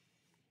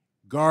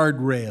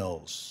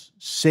 Guardrails,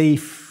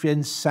 safe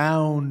and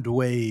sound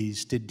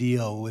ways to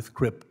deal with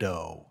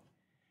crypto.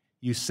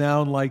 You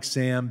sound like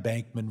Sam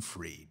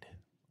Bankman-Fried,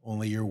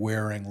 only you're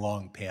wearing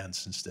long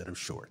pants instead of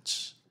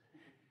shorts.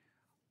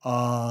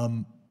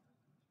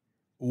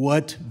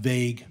 What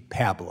vague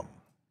pablum?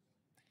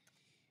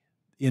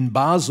 In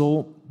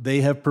Basel,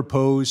 they have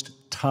proposed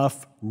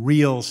tough,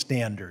 real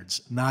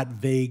standards, not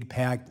vague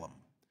pablum.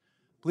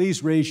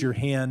 Please raise your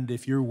hand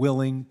if you're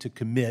willing to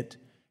commit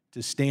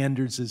to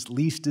standards at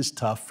least as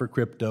tough for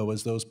crypto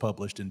as those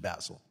published in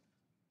Basel.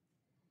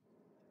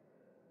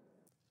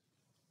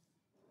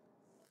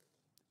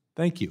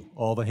 Thank you.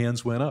 All the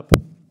hands went up.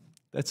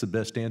 That's the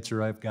best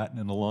answer I've gotten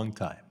in a long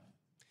time.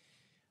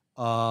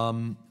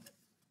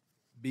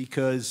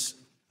 Because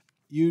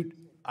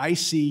I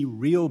see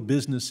real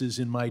businesses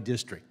in my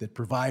district that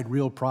provide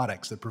real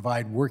products, that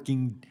provide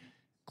working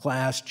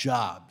class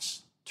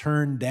jobs,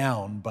 turned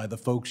down by the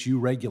folks you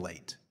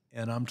regulate.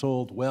 And I'm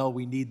told, well,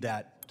 we need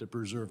that to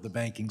preserve the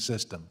banking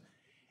system.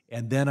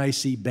 And then I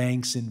see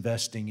banks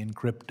investing in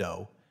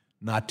crypto,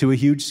 not to a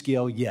huge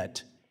scale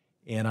yet,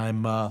 and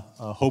I'm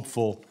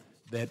hopeful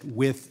that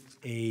with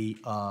a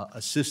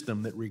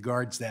system that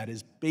regards that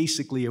as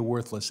basically a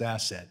worthless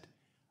asset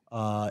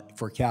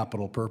for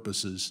capital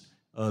purposes,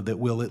 that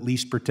will at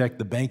least protect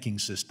the banking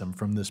system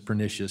from this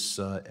pernicious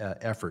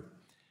effort.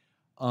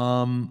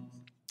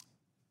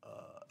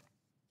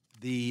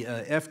 The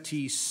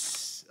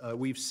FTC,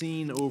 we've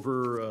seen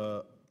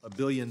over $1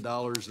 billion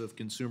of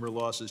consumer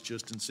losses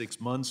just in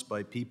 6 months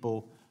by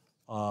people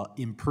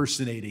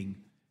impersonating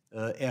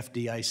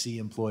FDIC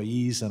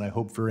employees, and I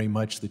hope very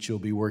much that you'll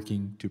be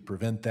working to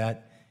prevent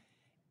that.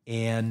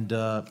 And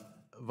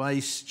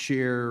Vice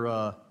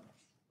Chair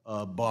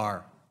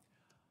Barr,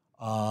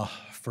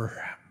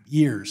 for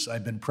years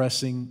I've been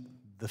pressing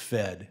the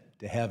Fed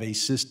to have a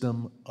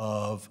system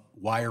of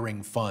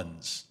wiring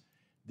funds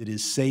that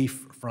is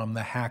safe from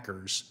the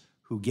hackers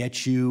who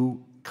get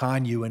you,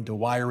 con you into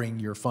wiring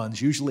your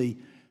funds. Usually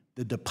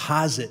the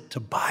deposit to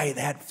buy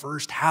that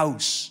first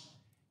house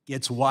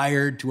gets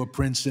wired to a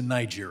prince in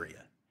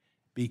Nigeria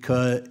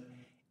because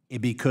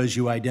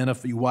you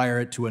wire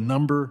it to a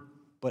number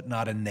but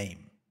not a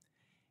name.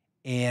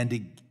 And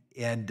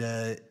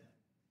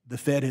the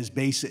Fed has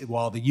basically,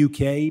 while the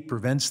UK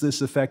prevents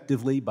this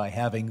effectively by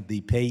having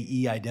the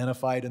payee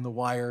identified in the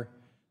wire,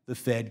 the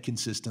Fed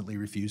consistently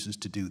refuses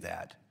to do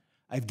that.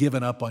 I've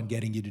given up on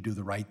getting you to do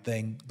the right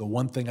thing. The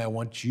one thing I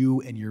want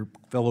you and your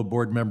fellow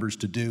board members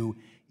to do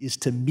is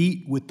to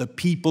meet with the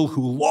people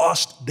who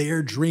lost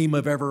their dream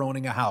of ever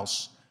owning a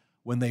house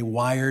when they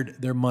wired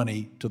their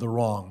money to the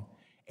wrong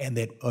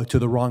to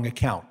the wrong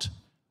account,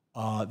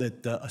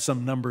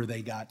 some number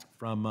they got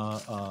from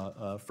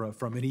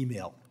an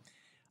email.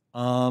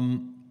 Mr.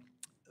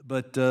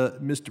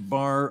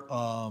 Barr,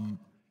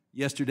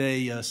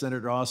 yesterday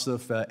Senator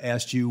Ossoff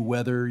asked you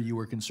whether you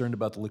were concerned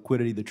about the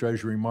liquidity of the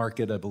Treasury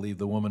market. I believe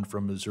the woman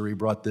from Missouri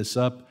brought this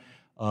up.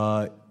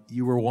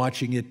 You were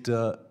watching it.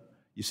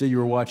 You said you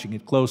were watching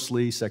it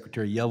closely.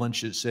 Secretary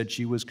Yellen said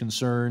she was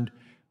concerned.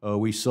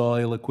 We saw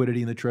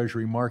illiquidity in the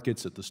Treasury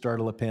markets at the start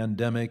of the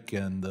pandemic,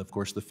 and of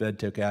course the Fed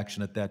took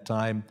action at that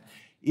time.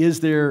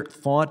 Is there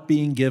thought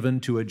being given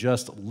to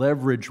adjust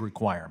leverage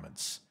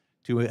requirements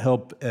to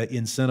help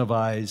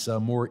incentivize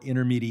more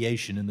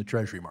intermediation in the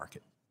Treasury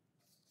market?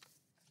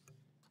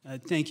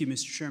 Thank you,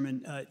 Mr.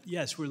 Chairman.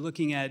 Yes, we're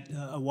looking at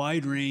a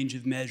wide range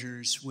of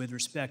measures with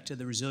respect to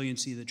the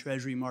resiliency of the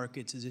Treasury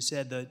markets. As I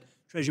said, the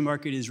Treasury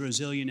market is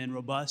resilient and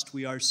robust.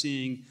 We are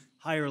seeing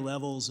higher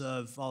levels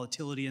of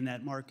volatility in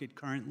that market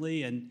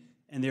currently, and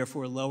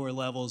therefore lower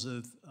levels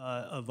of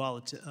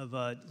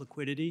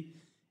liquidity.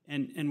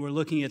 And we're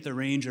looking at the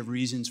range of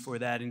reasons for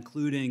that,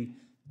 including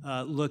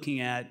looking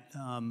at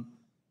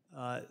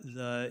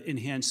the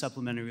enhanced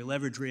supplementary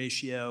leverage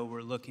ratio.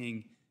 We're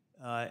looking,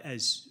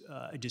 as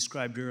I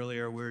described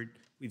earlier,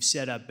 we've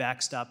set up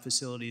backstop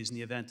facilities in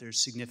the event there's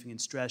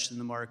significant stress in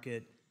the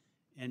market.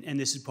 And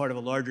this is part of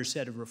a larger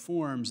set of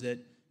reforms that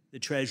the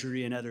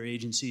Treasury and other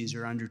agencies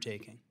are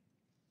undertaking.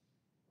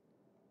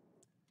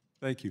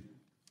 Thank you.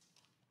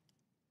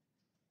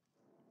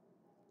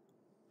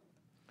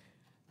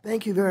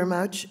 Thank you very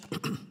much.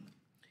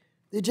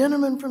 The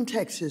gentleman from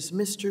Texas,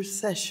 Mr.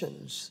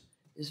 Sessions,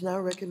 is now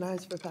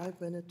recognized for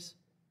 5 minutes.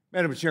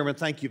 Madam Chairman,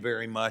 thank you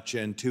very much.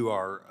 And to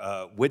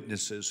our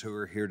witnesses who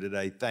are here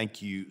today,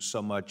 thank you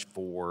so much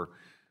for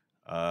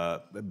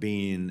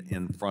being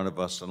in front of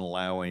us and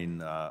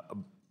allowing,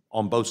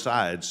 on both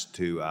sides,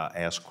 to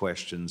ask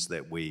questions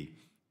that we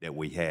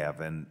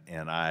have. And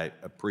I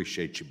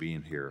appreciate you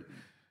being here.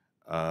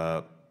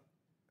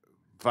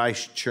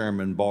 Vice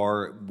Chairman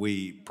Barr,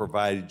 we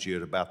provided you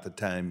at about the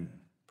time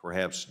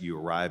perhaps you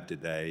arrived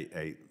today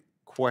a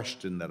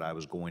question that I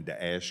was going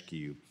to ask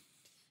you.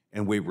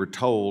 And we were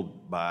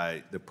told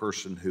by the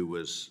person who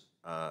was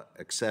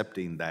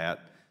accepting that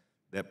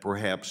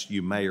perhaps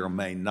you may or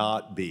may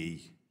not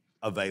be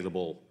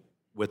available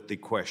with the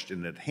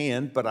question at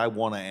hand, but I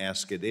want to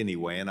ask it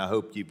anyway, and I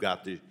hope you've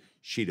got the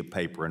sheet of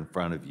paper in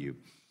front of you.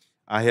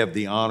 I have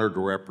the honor to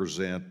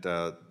represent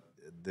the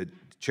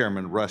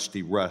Chairman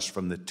Rusty Rust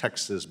from the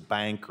Texas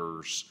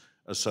Bankers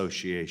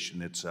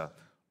Association. It's a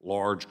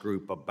large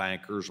group of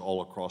bankers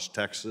all across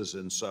Texas,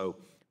 and so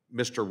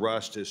Mr.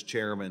 Rust is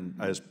chairman,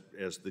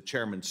 as the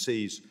chairman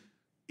sees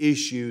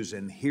issues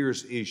and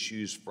hears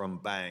issues from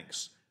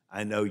banks.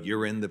 I know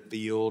you're in the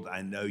field.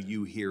 I know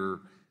you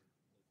hear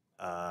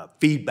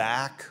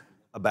feedback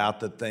about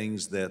the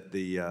things that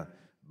the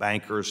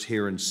bankers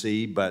hear and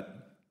see,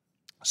 but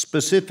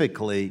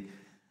specifically,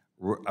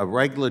 a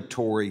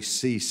regulatory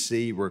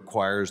CC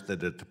requires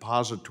that a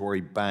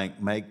depository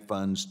bank make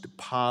funds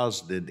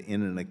deposited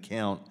in an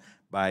account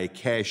by a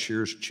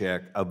cashier's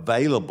check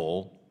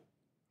available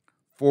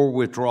for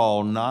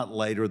withdrawal not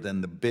later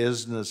than the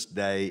business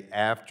day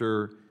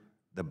after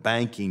the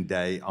banking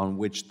day on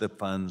which the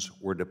funds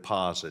were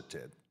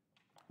deposited.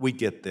 We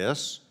get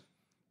this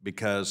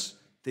because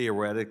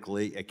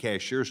theoretically a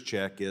cashier's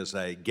check is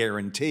a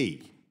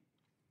guarantee.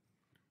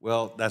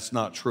 Well, that's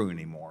not true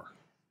anymore.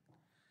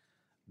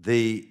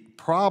 The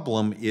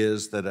problem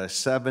is that a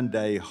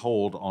 7-day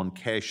hold on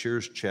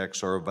cashier's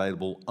checks are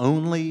available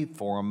only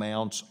for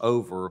amounts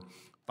over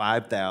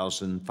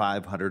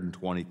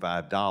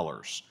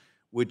 $5,525,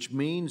 which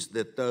means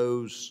that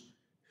those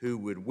who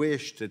would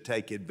wish to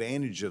take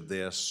advantage of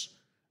this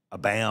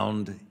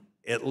abound,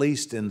 at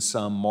least in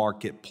some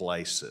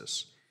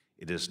marketplaces.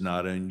 It is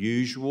not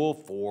unusual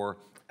for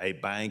a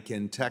bank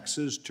in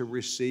Texas to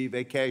receive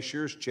a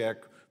cashier's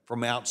check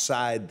from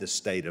outside the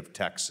state of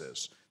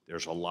Texas.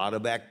 There's a lot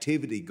of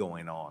activity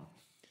going on.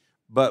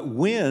 But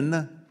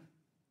when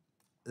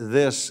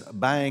this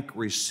bank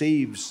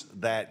receives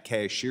that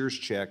cashier's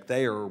check,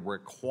 they are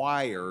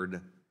required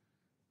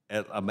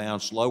at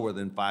amounts lower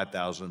than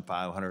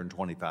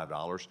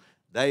 $5,525.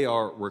 They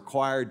are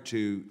required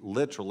to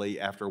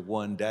literally, after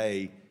 1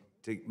 day,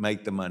 to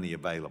make the money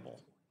available.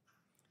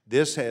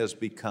 This has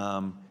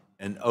become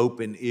an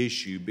open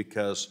issue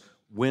because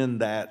when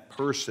that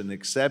person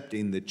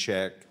accepting the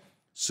check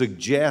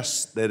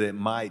suggests that it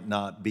might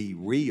not be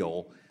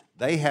real,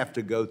 they have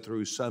to go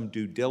through some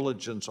due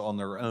diligence on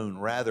their own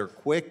rather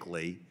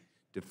quickly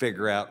to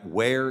figure out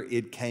where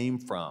it came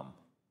from.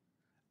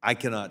 I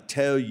cannot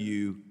tell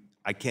you,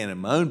 I can in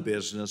my own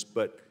business,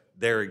 but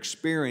their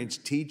experience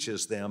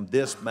teaches them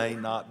this may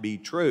not be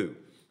true.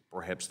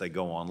 Perhaps they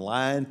go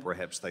online,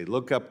 perhaps they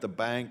look up the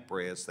bank,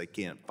 perhaps they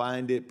can't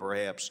find it,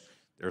 perhaps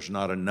there's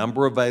not a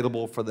number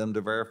available for them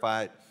to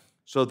verify it.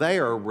 So they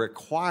are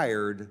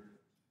required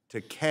to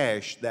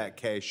cash that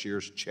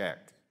cashier's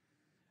check.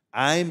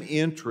 I'm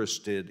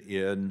interested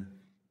in,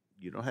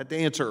 you don't have to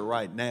answer it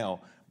right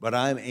now, but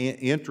I'm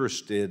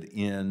interested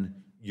in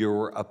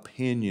your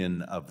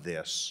opinion of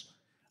this.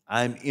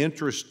 I'm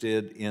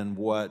interested in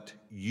what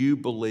you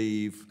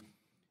believe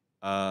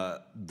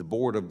the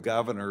Board of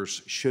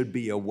Governors should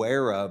be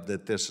aware of,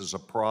 that this is a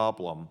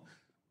problem,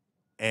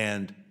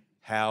 and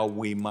how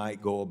we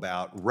might go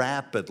about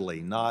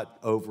rapidly, not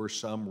over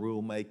some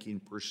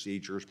rulemaking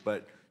procedures,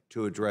 but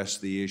to address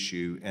the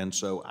issue. And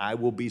so I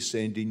will be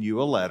sending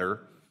you a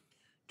letter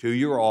to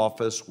your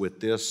office with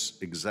this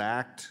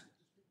exact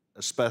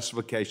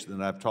specification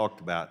that I've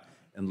talked about,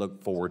 and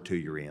look forward to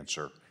your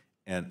answer.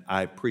 And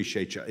I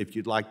appreciate you. If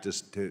you'd like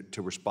to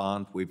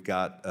respond, we've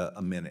got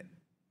a minute.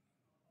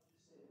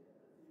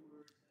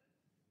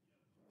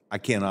 I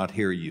cannot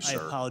hear you,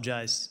 sir. I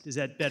apologize. Is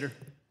that better?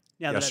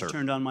 Now Yes, that sir. I've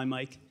turned on my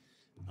mic.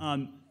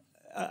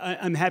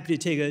 I'm happy to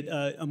take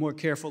a more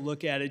careful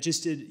look at it.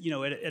 Just to,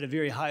 at a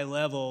very high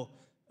level,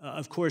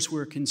 of course,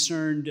 we're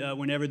concerned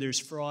whenever there's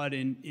fraud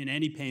in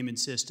any payment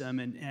system,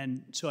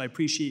 and so I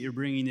appreciate your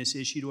bringing this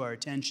issue to our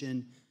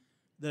attention.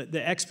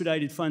 The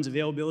Expedited Funds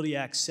Availability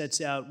Act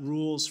sets out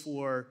rules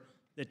for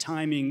the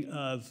timing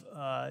of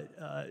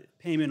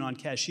payment on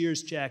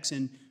cashier's checks,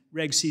 and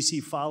Reg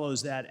CC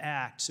follows that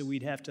act, so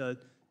we'd have to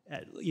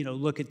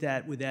look at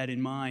that with that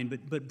in mind.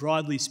 But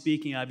broadly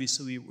speaking,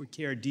 obviously, we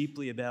care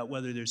deeply about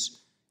whether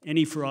there's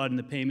any fraud in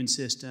the payment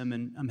system,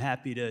 and I'm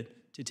happy to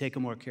take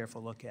a more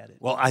careful look at it.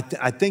 Well,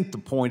 I think the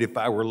point, if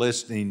I were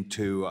listening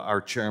to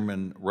our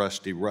chairman,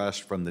 Rusty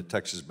Rust from the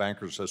Texas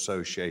Bankers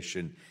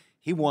Association,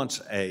 he wants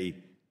to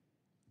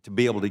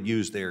be able to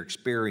use their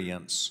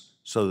experience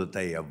so that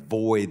they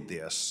avoid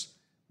this,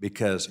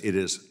 because it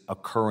is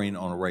occurring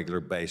on a regular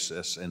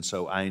basis, and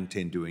so I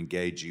intend to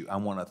engage you. I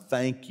want to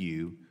thank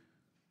you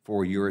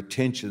for your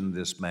attention to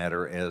this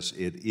matter, as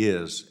it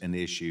is an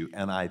issue,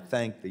 and I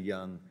thank the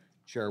young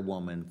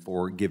chairwoman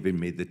for giving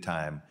me the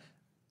time.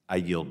 I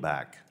yield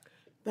back.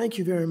 Thank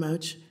you very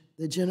much.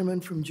 The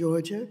gentleman from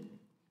Georgia,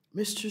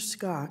 Mr.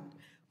 Scott,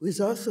 who is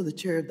also the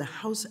chair of the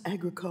House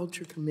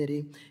Agriculture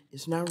Committee,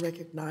 is now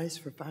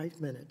recognized for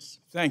 5 minutes.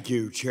 Thank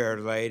you, Chair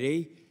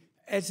Lady.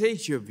 As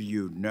each of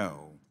you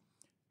know,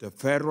 the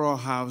Federal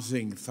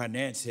Housing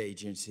Finance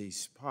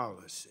Agency's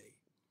policy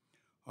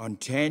on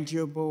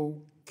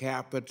tangible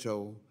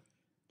capital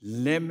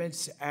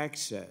limits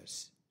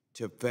access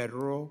to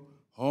federal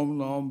home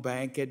loan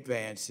bank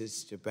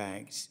advances to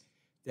banks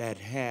that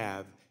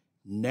have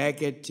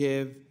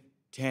negative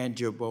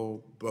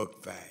tangible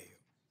book value.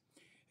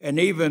 And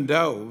even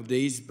though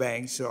these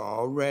banks are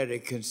already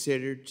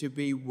considered to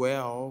be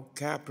well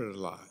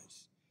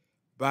capitalized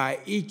by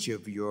each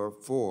of your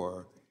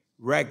 4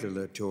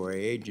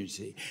 regulatory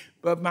agencies,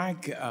 but my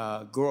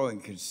growing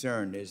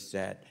concern is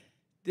that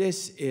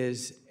this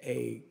is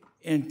an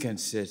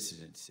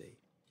inconsistency,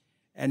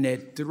 and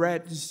it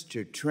threatens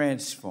to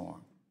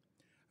transform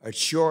a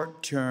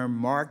short-term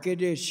market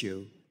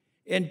issue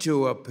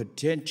into a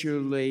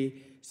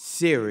potentially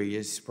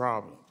serious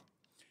problem.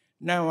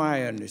 Now,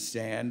 I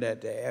understand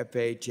that the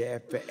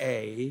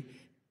FHFA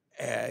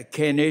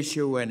can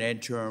issue an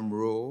interim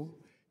rule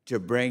to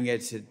bring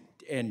its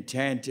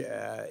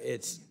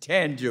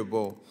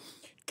tangible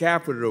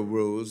capital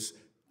rules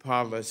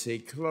policy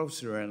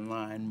closer in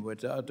line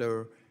with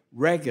other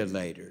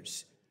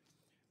regulators.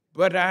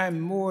 But I'm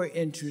more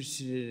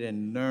interested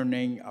in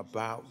learning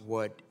about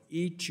what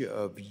each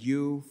of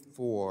you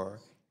 4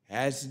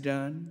 has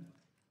done,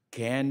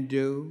 can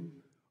do,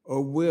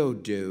 or will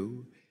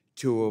do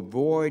to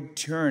avoid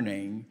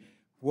turning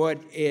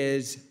what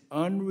is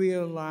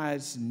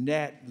unrealized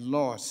net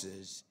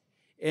losses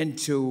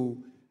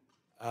into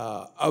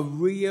a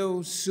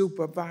real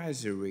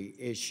supervisory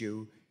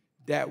issue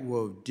that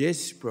will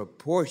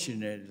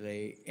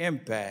disproportionately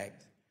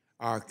impact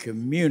our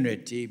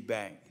community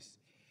banks.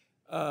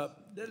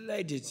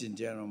 Ladies and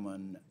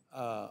gentlemen,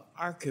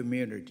 our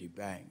community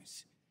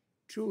banks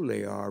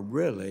truly are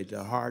really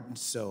the heart and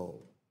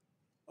soul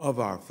of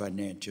our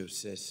financial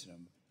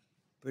system,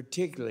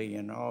 particularly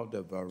in all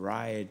the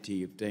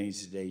variety of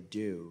things they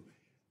do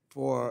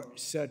for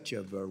such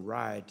a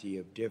variety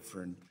of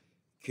different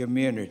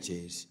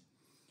communities.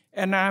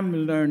 And I'm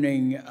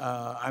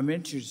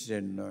interested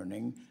in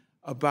learning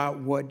about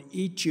what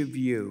each of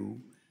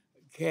you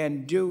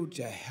can do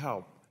to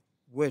help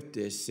with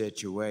this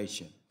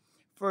situation.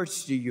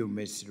 First to you,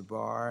 Mr.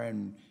 Barr,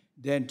 and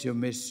then to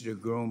Mr.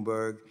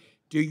 Gruenberg.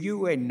 Do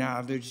you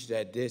acknowledge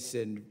that this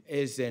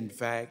is in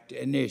fact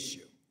an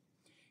issue?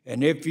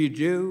 And if you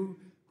do,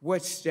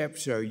 what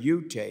steps are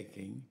you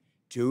taking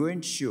to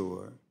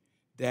ensure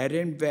that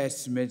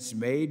investments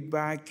made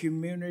by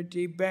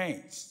community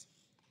banks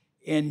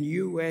in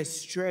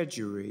U.S.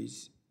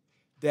 Treasuries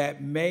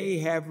that may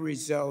have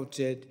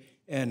resulted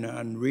in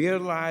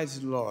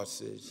unrealized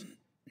losses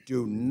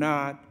do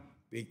not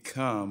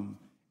become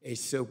a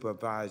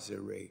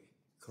supervisory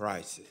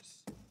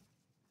crisis?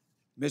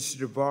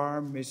 Mr.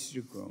 Barr,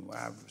 Mr. Groom,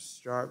 I will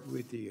start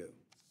with you.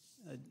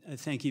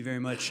 Thank you very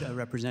much,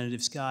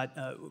 Representative Scott.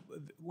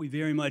 We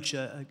very much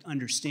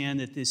understand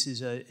that this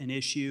is an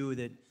issue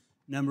that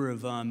a number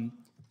of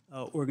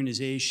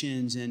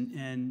organizations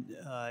and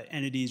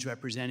entities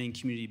representing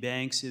community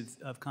banks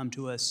have come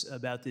to us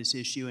about this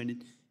issue.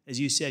 And as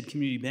you said,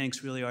 community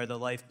banks really are the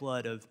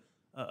lifeblood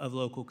of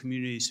local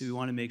communities, so we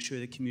want to make sure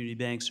that community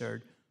banks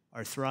are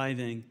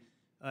thriving.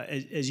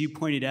 As you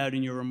pointed out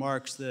in your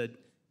remarks, the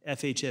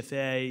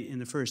FHFA, in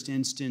the first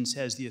instance,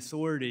 has the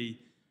authority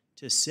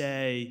to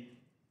say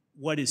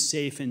what is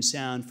safe and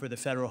sound for the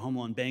federal home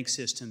loan bank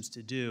systems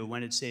to do,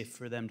 when it's safe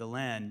for them to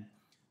lend.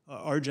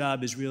 Our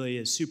job is really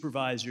as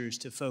supervisors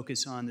to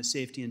focus on the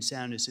safety and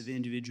soundness of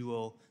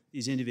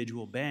these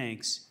individual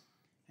banks.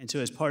 And so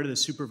as part of the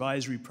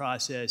supervisory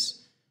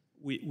process,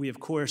 we of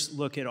course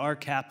look at our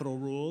capital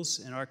rules,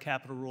 and our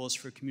capital rules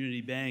for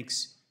community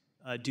banks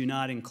do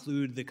not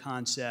include the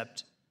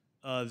concept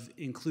of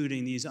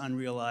including these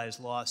unrealized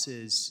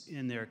losses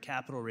in their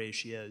capital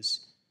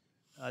ratios.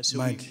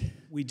 So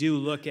we do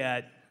look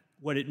at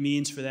what it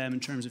means for them in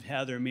terms of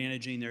how they're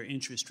managing their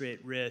interest rate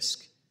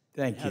risk,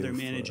 how they're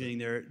managing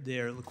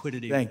their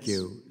liquidity risk. Thank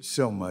you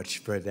so much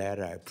for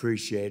that. I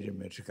appreciate it,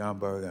 Mr.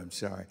 Gruenberg. I'm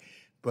sorry.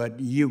 But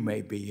you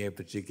may be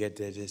able to get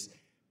to this.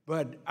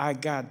 But I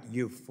got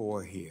you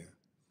 4 here.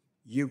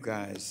 You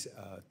guys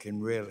can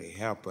really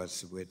help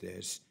us with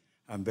this.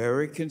 I'm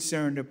very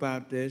concerned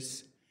about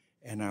this,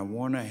 and I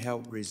want to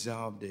help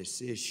resolve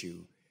this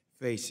issue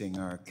facing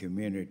our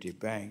community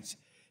banks.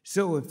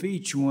 So if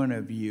each one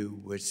of you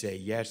would say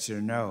yes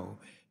or no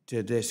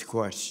to this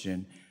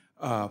question,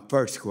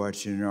 first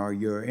question, are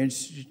your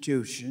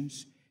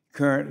institutions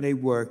currently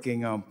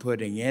working on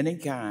putting any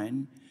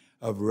kind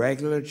of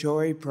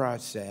regulatory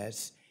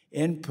process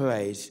in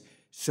place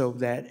so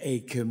that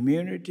a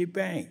community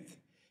bank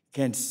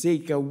can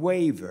seek a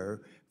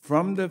waiver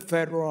from the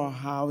Federal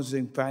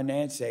Housing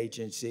Finance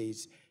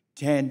Agency's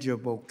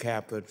tangible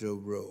capital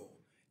rule?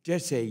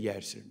 Just say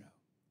yes or no,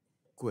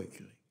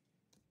 quickly.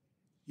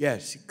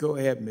 Yes, go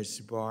ahead,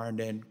 Mr. Barr, and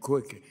then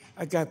quickly.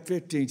 I got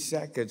 15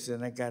 seconds,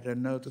 and I got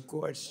another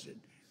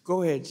question.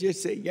 Go ahead,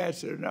 just say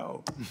yes or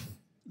no.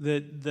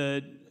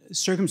 The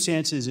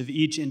circumstances of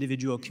each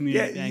individual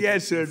community bank.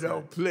 Yes or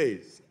no,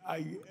 please.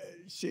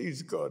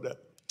 She's gonna.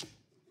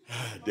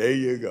 There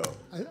you go.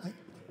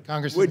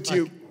 Congressman,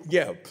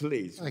 yeah,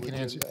 please. I can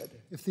answer.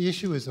 If the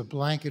issue is a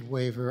blanket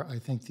waiver, I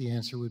think the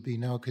answer would be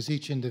no, because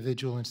each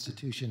individual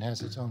institution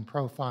has its own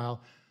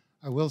profile.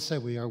 I will say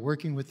we are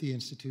working with the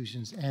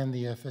institutions and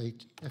the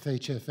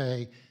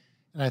FHFA,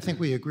 and I think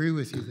we agree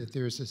with you that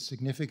there is a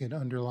significant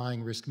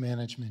underlying risk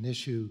management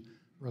issue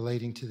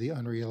relating to the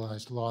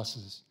unrealized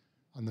losses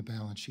on the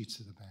balance sheets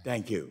of the bank.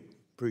 Thank you.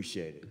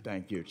 Appreciate it.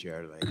 Thank you,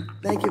 Chair Lady.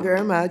 Thank you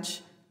very much.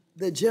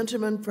 The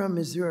gentleman from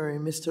Missouri,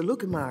 Mr.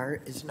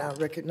 Lukemeyer, is now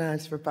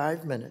recognized for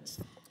 5 minutes.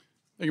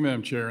 Thank you,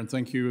 Madam Chair, and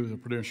thank you, the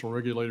Prudential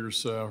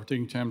Regulators, for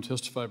taking time to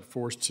testify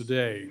before us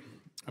today.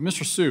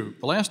 Mr. Sue,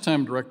 the last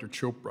time Director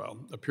Chopra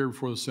appeared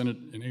before the Senate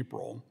in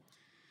April,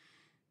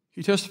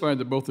 he testified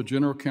that both the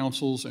general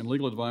counsels and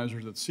legal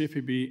advisors at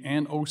CFPB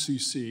and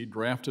OCC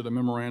drafted a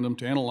memorandum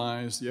to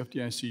analyze the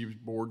FDIC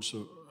board's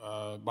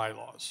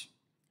bylaws.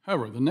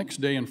 However, the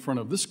next day in front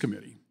of this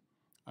committee,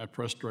 I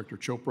pressed Director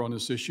Chopra on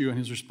this issue, and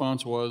his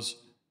response was,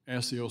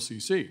 ask the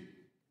OCC.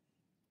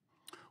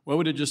 Well,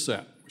 we did just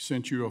that. We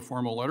sent you a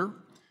formal letter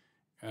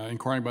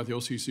inquiring about the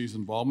OCC's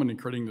involvement in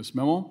creating this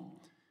memo.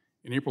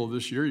 In April of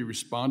this year, you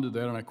responded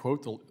that, and I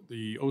quote,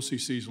 the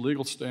OCC's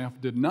legal staff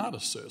did not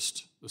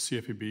assist the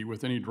CFPB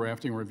with any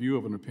drafting or review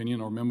of an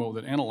opinion or memo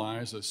that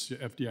analyzed the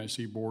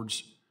FDIC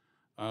board's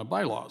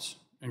bylaws,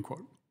 end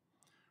quote.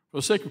 For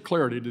the sake of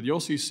clarity, did the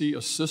OCC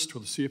assist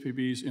with the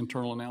CFPB's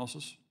internal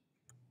analysis?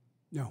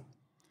 No.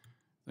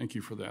 Thank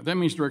you for that. That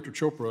means Director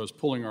Chopra is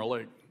pulling our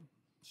leg.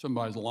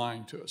 Somebody's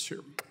lying to us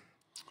here.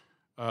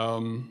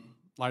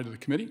 Lied to the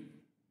committee,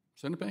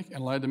 Senate Bank,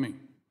 and lied to me.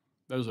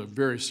 That is a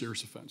very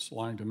serious offense,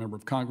 lying to a member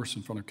of Congress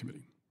in front of a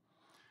committee.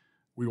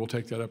 We will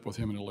take that up with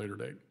him at a later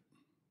date.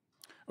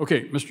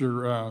 Okay,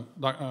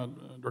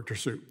 Director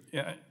Sue,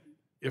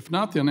 if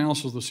not the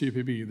analysis of the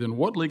CFPB, then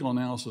what legal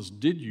analysis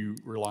did you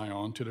rely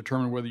on to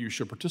determine whether you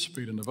should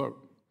participate in the vote?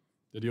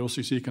 Did the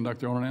OCC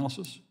conduct their own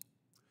analysis?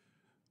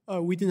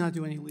 We did not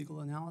do any legal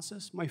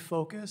analysis. My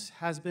focus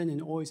has been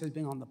and always has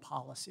been on the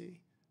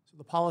policy. So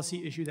the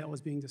policy issue that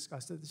was being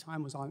discussed at the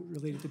time was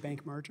related to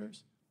bank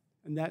mergers.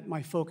 And that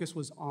my focus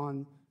was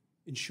on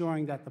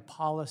ensuring that the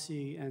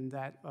policy and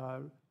that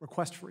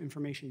request for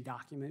information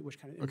document, which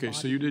kind of okay,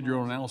 so you did your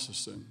own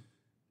analysis then?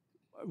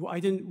 Well,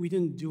 we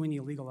didn't do any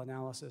legal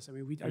analysis. I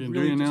mean, we didn't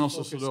do any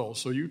analysis at all.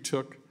 So you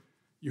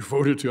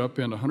voted to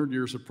upend 100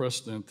 years of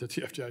precedent that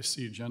the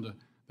FDIC agenda,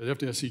 the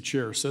FDIC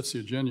chair sets the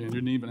agenda, and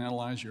you didn't even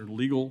analyze your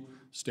legal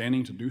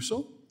standing to do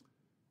so?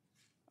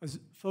 I was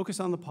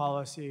focused on the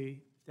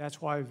policy.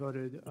 That's why I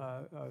voted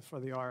for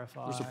the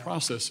RFI. There's a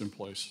process in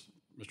place,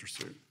 Mr.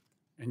 Sue,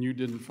 and you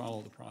didn't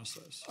follow the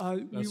process.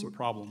 That's a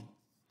problem.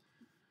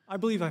 I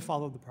believe I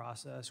followed the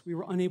process. We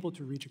were unable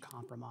to reach a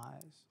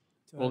compromise.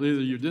 Well,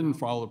 either you didn't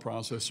follow the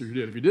process or you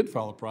did. If you did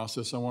follow the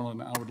process, I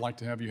would like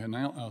to have you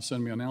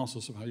send me an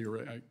analysis of how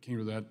you came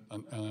to that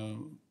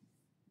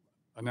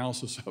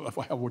analysis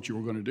of what you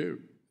were going to do.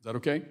 Is that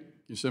okay? Can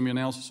you send me an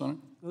analysis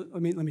on it?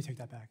 Let me take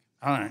that back.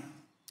 All right.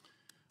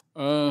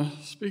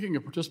 Speaking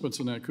of participants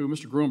in that coup,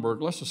 Mr.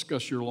 Gruenberg, let's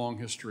discuss your long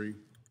history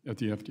at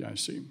the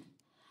FDIC.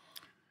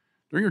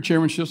 During your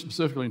chairmanship,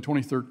 specifically in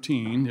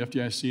 2013, the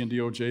FDIC and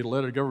DOJ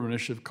led a government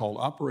initiative called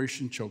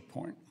Operation Choke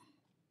Point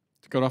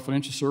to cut off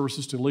financial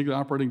services to legally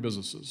operating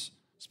businesses.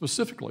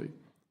 Specifically,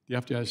 the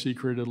FDIC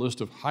created a list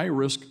of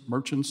high-risk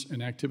merchants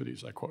and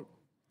activities, I quote.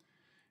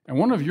 And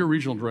one of your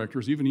regional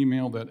directors even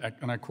emailed that,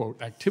 and I quote,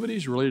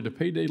 activities related to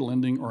payday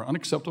lending are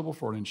unacceptable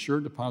for an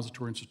insured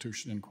depository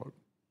institution, end quote.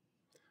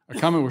 A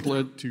comment which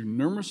led to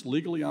numerous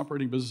legally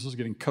operating businesses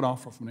getting cut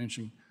off from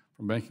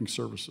banking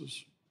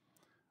services.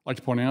 I'd like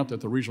to point out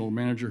that the regional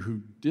manager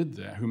who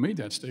made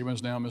that statement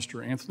is now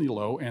Mr. Anthony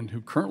Lowe, and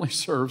who currently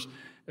serves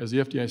as the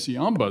FDIC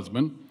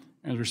ombudsman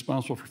and is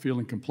responsible for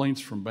fielding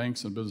complaints from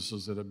banks and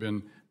businesses that have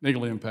been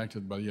negatively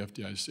impacted by the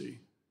FDIC.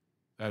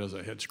 That is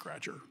a head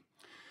scratcher.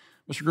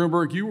 Mr.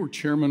 Gruenberg, you were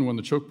chairman when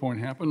the choke point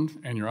happened,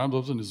 and your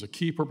ombudsman is a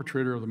key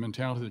perpetrator of the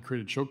mentality that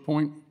created choke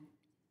point.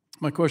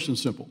 My question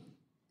is simple.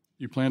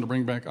 You plan to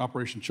bring back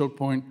Operation Choke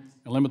Point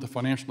and limit the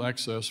financial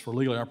access for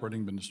legally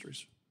operating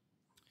industries?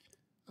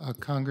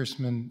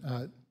 Congressman,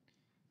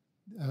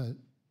 to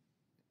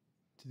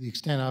the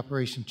extent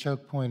Operation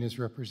Choke Point is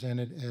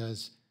represented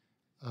as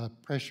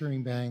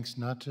pressuring banks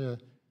not to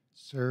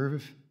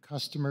serve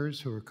customers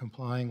who are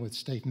complying with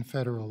state and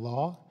federal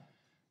law,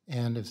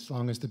 and as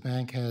long as the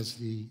bank has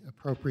the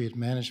appropriate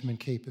management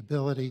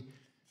capability,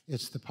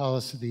 it's the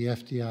policy of the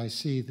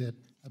FDIC that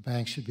a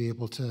bank should be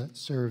able to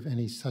serve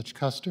any such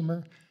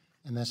customer,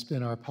 and that's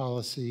been our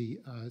policy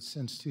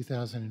since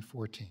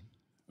 2014.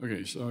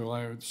 Okay, so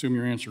I assume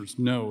your answer is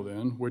no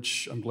then,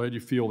 which I'm glad you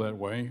feel that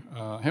way.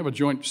 I have a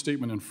joint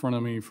statement in front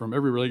of me from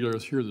every regulator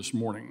here this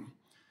morning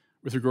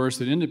with regards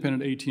to the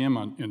independent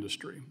ATM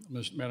industry.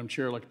 Madam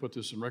Chair, I'd like to put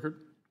this in record.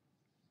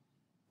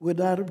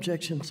 Without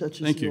objection,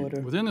 such is the order.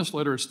 Thank you. Within this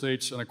letter it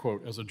states, and I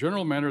quote, as a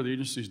general matter, the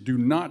agencies do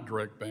not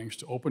direct banks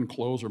to open,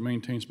 close, or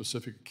maintain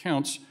specific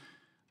accounts.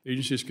 The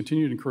agencies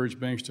continue to encourage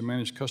banks to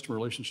manage customer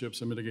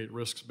relationships and mitigate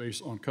risks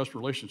based on customer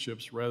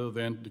relationships rather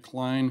than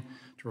decline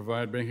to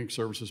provide banking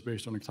services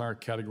based on entire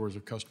categories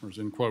of customers,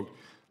 end quote.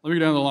 Let me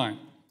go down the line.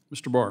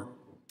 Mr. Barr,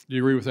 do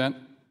you agree with that?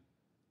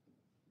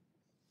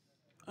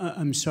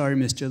 I'm sorry,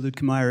 Mr.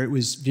 Lutkemeyer. It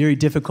was very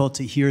difficult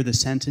to hear the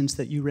sentence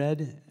that you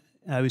read.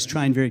 I was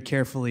trying very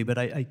carefully, but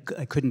I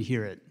couldn't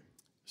hear it. It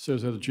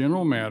says, as a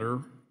general matter,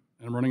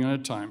 and I'm running out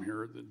of time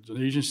here,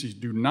 the agencies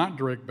do not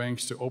direct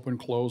banks to open,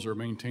 close, or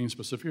maintain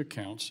specific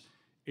accounts.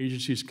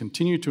 Agencies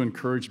continue to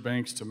encourage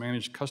banks to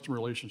manage customer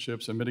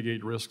relationships and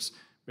mitigate risks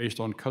based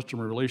on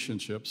customer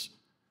relationships,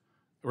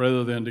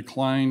 rather than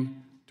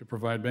decline to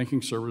provide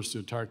banking service to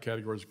entire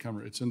categories of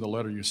customers. It's in the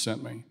letter you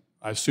sent me.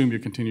 I assume you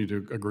continue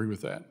to agree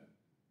with that.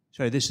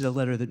 Sorry, this is a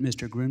letter that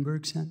Mr.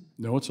 Gruenberg sent?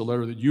 No, it's a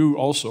letter that you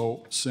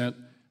also sent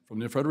from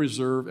the Federal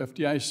Reserve,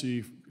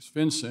 FDIC,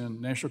 FinCEN,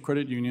 National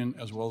Credit Union,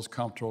 as well as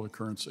Comptroller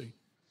Currency.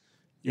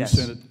 Yes.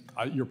 You sent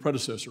it, your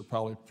predecessor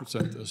probably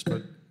sent this,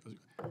 but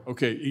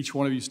okay, each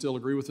one of you still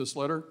agree with this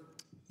letter?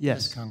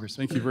 Yes.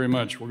 Congressman. Thank you very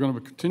much. We're going to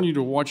continue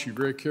to watch you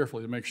very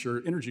carefully to make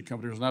sure energy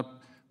companies are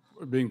not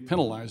being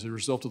penalized as a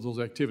result of those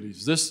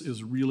activities. This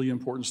is really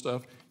important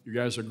stuff. You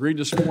guys agreed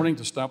this morning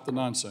to stop the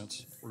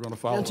nonsense. We're going to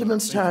follow it.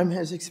 Gentleman's time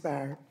has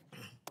expired.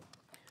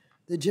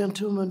 The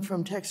gentleman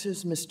from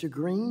Texas, Mr.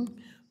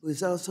 Green, who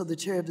is also the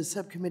chair of the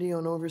Subcommittee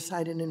on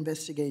Oversight and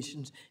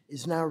Investigations,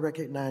 is now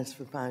recognized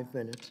for 5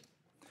 minutes.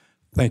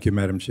 Thank you,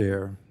 Madam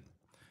Chair.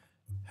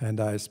 And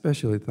I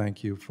especially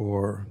thank you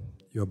for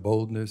your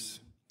boldness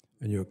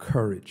and your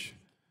courage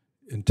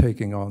in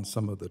taking on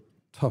some of the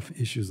tough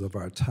issues of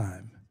our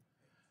time.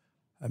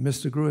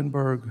 Mr.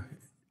 Gruenberg,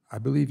 I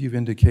believe you've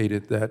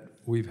indicated that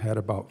we've had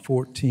about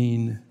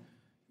 14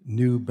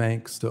 new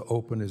banks to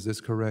open. Is this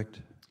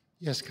correct?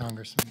 Yes,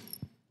 Congressman.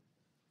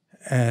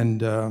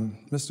 And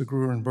Mr.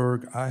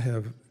 Gruenberg, I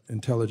have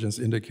intelligence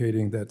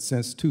indicating that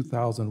since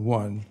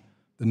 2001,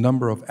 the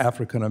number of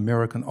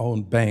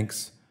African-American-owned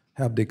banks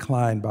have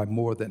declined by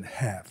more than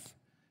half.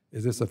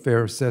 Is this a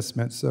fair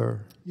assessment,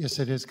 sir? Yes,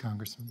 it is,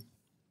 Congressman.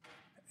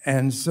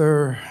 And,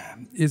 sir,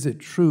 is it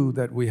true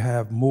that we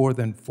have more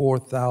than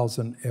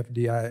 4,000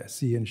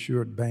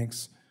 FDIC-insured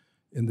banks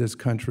in this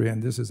country,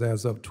 and this is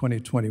as of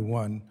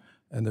 2021,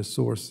 and the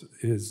source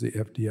is the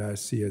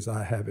FDIC as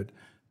I have it,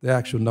 the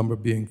actual number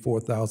being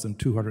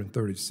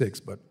 4,236,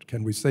 but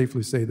can we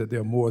safely say that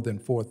there are more than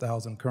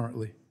 4,000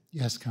 currently?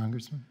 Yes,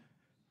 Congressman.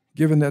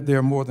 Given that there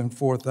are more than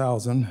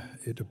 4,000,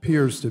 it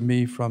appears to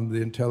me from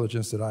the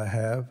intelligence that I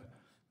have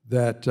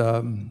that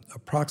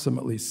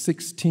approximately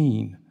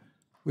 16,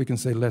 we can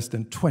say less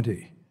than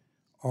 20,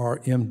 are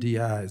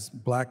MDIs,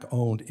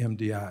 black-owned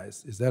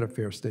MDIs. Is that a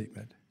fair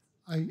statement?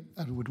 I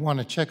would want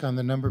to check on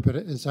the number, but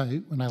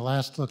when I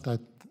last looked, I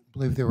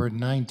believe there were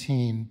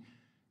 19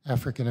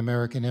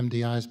 African-American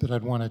MDIs, but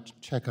I'd want to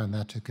check on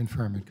that to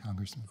confirm it,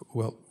 Congressman.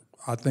 Well,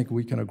 I think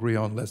we can agree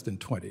on less than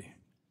 20.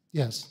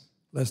 Yes.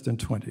 Less than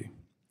 20.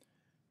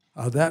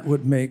 That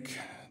would make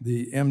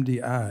the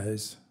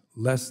MDIs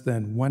less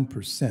than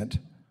 1%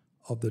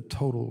 of the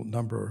total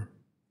number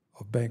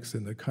of banks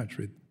in the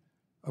country,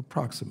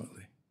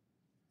 approximately.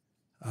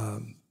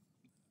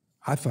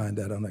 I find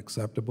that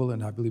unacceptable,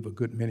 and I believe a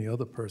good many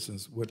other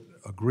persons would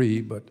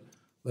agree, but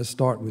let's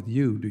start with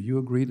you. Do you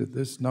agree that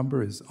this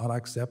number is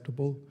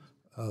unacceptable,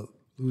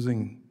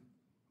 losing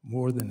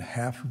more than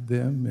half of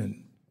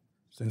them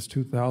since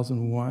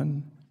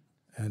 2001,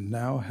 and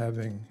now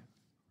having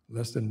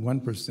less than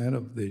 1%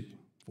 of the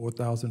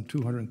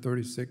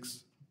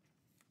 4,236?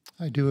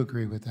 I do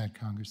agree with that,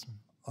 Congressman.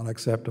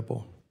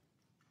 Unacceptable.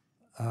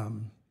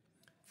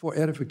 For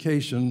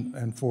edification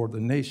and for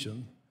the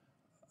nation,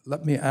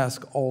 let me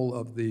ask all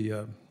of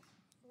the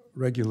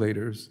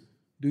regulators,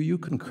 do you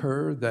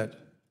concur that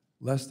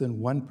less than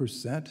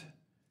 1%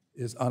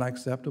 is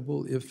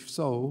unacceptable? If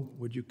so,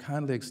 would you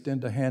kindly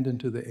extend a hand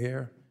into the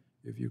air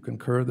if you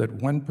concur that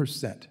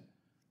 1%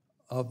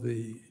 of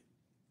the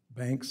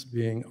banks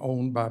being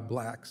owned by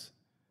blacks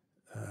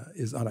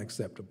is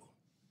unacceptable?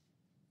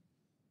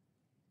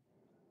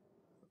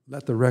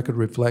 Let the record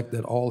reflect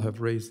that all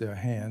have raised their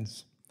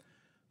hands.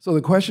 So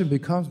the question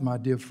becomes, my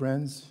dear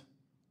friends,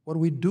 what do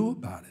we do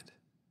about it?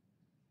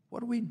 What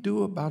do we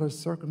do about a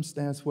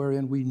circumstance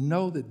wherein we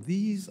know that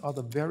these are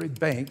the very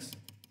banks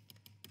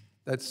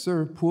that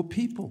serve poor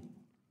people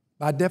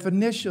by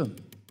definition?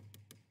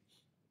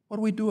 What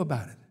do we do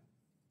about it?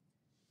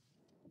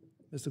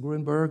 Mr.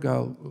 Gruenberg,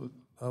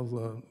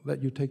 I'll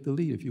let you take the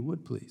lead, if you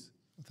would, please.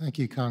 Thank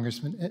you,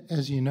 Congressman.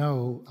 As you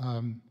know,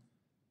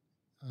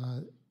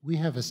 we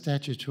have a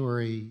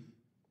statutory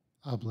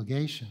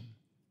obligation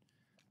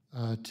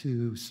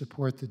to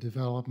support the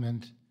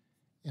development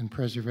and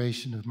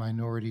preservation of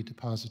minority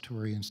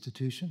depository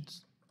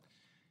institutions.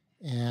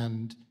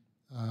 And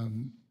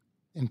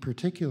in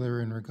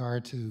particular, in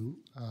regard to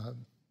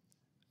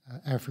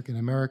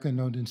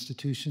African-American-owned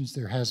institutions,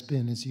 there has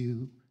been, as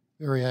you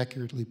very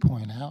accurately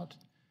point out,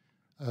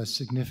 a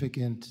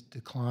significant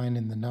decline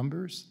in the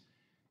numbers.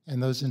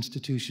 And those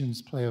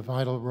institutions play a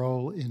vital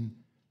role in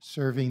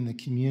serving the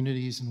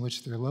communities in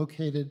which they're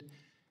located,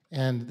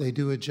 and they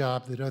do a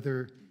job that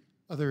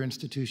other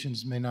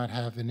institutions may not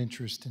have an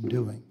interest in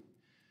doing.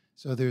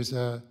 So there's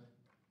a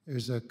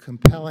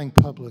compelling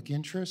public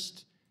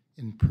interest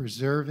in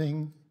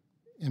preserving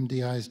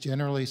MDIs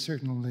generally,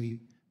 certainly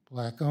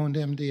black-owned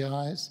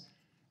MDIs,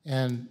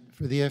 And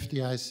for the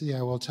FDIC,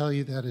 I will tell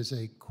you that is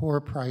a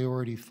core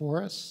priority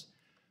for us.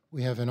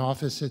 We have an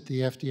office at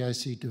the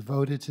FDIC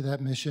devoted to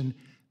that mission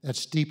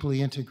that's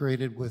deeply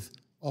integrated with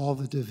all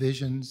the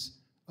divisions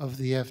of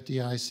the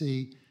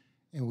FDIC,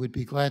 and would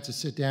be glad to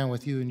sit down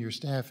with you and your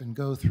staff and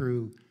go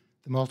through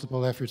the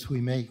multiple efforts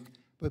we make.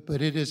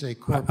 But it is a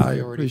core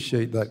priority. I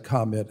appreciate that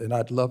comment, and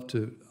I'd love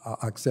to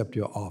accept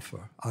your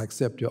offer. I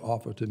accept your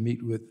offer to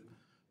meet with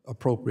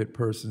appropriate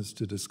persons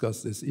to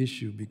discuss this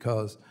issue,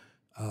 because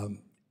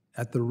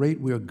at the rate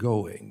we're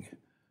going,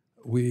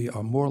 we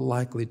are more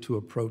likely to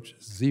approach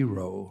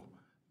zero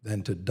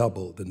than to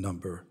double the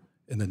number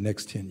in the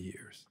next 10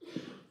 years.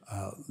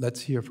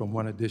 Let's hear from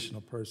one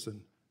additional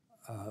person.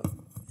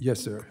 Yes,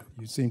 sir.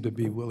 You seem to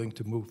be willing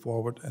to move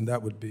forward, and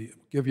that would be,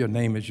 give your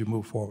name as you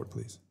move forward,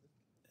 please.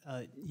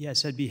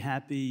 Yes, I'd be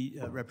happy,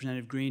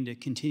 Representative Green, to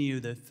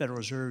continue the Federal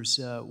Reserve's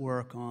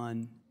work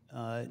on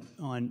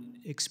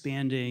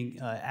expanding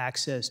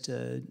access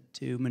to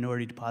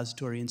minority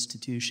depository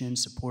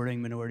institutions,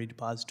 supporting minority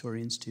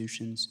depository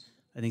institutions.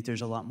 I think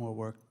there's a lot more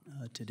work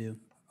to do.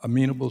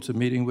 Amenable to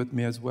meeting with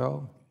me as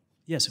well?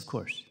 Yes, of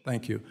course.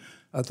 Thank you.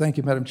 Thank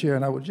you, Madam Chair.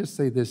 And I would just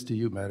say this to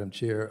you, Madam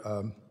Chair.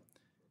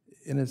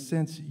 In a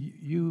sense,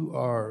 you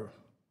are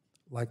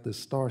like the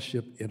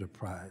Starship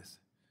Enterprise.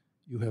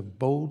 You have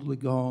boldly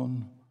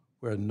gone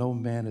where no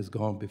man has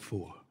gone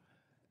before.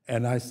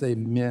 And I say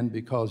men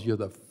because you're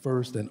the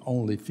first and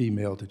only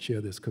female to chair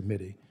this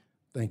committee.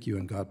 Thank you,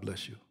 and God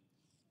bless you.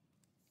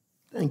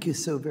 Thank you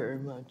so very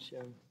much,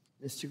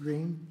 Mr.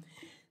 Green.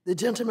 The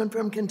gentleman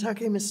from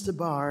Kentucky, Mr.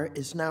 Barr,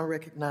 is now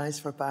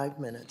recognized for 5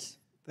 minutes.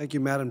 Thank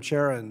you, Madam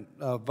Chair, and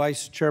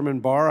Vice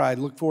Chairman Barr. I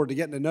look forward to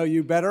getting to know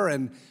you better,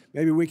 and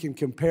maybe we can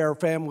compare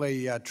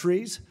family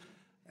trees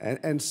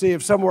and see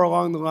if somewhere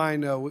along the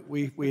line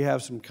we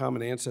have some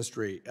common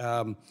ancestry.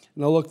 And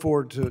I look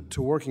forward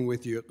to working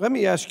with you. Let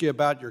me ask you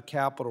about your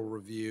capital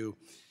review.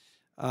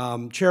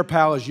 Chair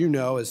Powell, as you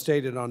know, has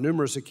stated on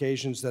numerous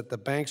occasions that the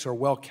banks are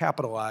well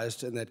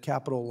capitalized and that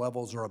capital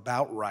levels are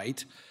about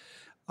right.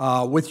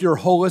 With your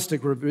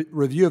holistic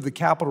review of the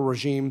capital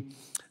regime,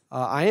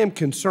 I am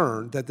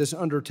concerned that this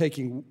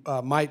undertaking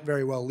might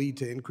very well lead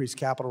to increased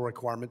capital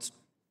requirements.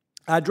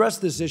 I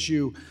addressed this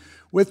issue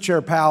with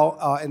Chair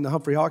Powell in the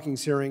Humphrey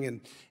Hawkins hearing,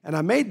 and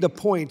I made the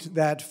point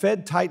that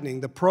Fed tightening,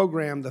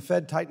 the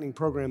Fed tightening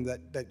program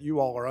that you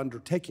all are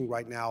undertaking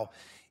right now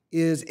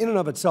is in and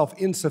of itself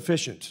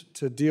insufficient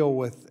to deal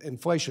with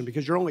inflation,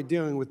 because you're only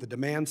dealing with the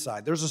demand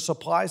side. There's a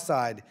supply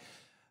side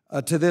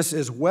to this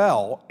as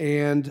well,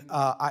 and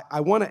I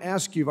want to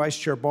ask you, Vice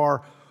Chair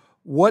Barr,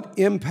 what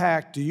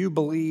impact do you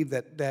believe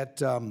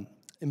that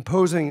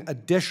imposing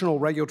additional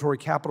regulatory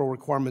capital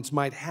requirements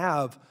might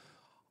have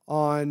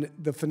on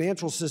the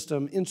financial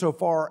system,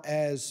 insofar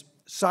as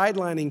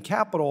sidelining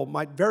capital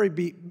might very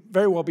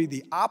well be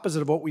the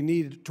opposite of what we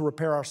need to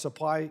repair our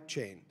supply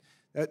chain?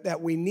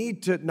 That we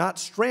need to not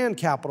strand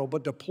capital,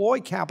 but deploy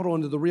capital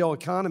into the real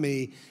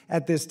economy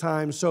at this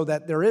time so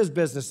that there is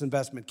business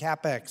investment,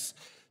 CapEx,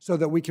 so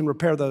that we can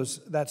repair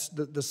those, that's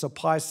the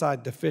supply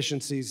side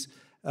deficiencies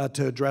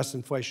to address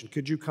inflation.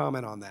 Could you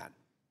comment on that?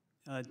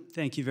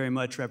 Thank you very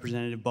much,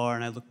 Representative Barr,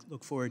 and I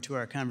look forward to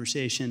our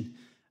conversation.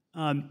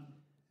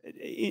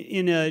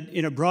 In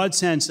a broad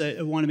sense,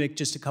 I want to make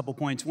just a couple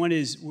points. One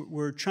is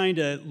we're trying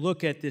to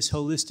look at this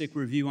holistic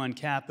review on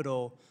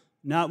capital,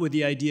 not with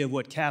the idea of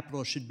what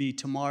capital should be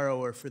tomorrow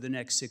or for the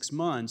next 6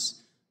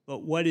 months,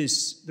 but what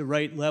is the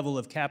right level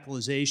of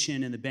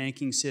capitalization in the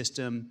banking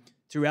system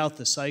throughout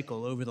the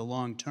cycle over the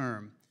long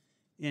term.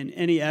 And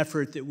any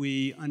effort that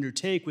we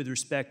undertake with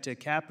respect to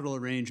capital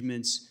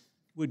arrangements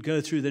would go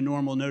through the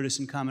normal notice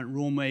and comment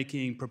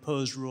rulemaking,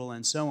 proposed rule,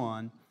 and so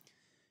on.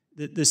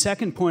 The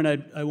second point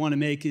I want to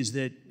make is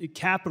that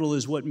capital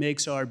is what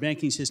makes our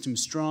banking system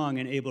strong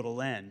and able to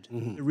lend.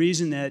 Mm-hmm. The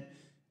reason that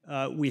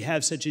we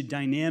have such a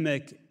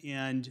dynamic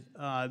and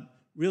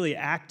really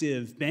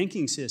active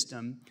banking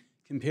system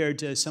compared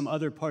to some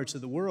other parts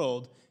of the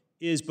world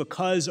is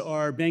because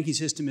our banking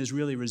system is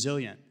really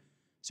resilient.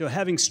 So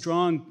having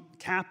strong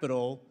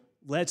capital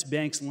lets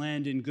banks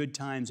lend in good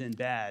times and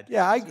bad.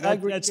 Yeah, I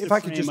agree. If I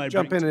could just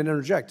jump in and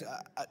interject,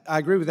 I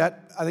agree with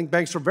that. I think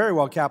banks are very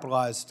well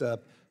capitalized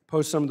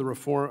post some of the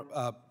reform,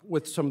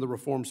 with some of the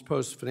reforms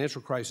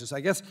post-financial crisis.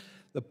 I guess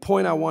the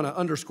point I want to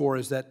underscore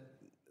is that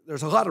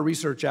there's a lot of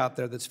research out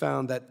there that's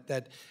found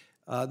that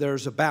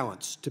there's a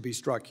balance to be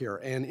struck here,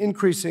 and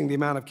increasing the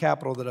amount of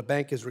capital that a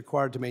bank is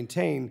required to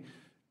maintain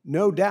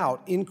no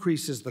doubt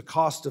increases the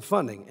cost of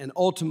funding and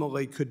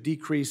ultimately could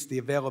decrease the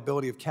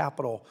availability of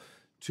capital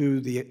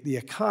to the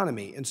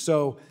economy. And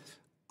so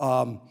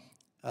an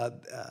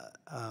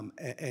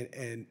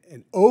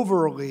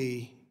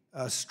overly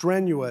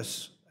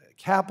strenuous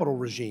capital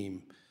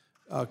regime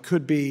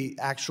could be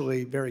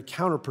actually very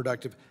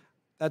counterproductive.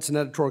 That's an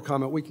editorial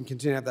comment. We can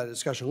continue to have that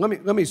discussion.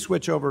 Let me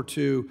switch over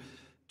to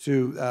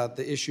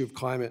the issue of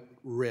climate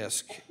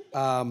risk.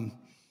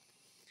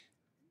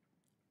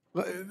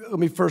 Let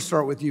me first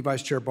start with you,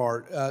 Vice Chair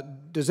Barr.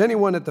 Does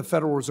anyone at the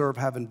Federal Reserve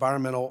have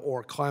environmental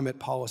or climate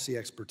policy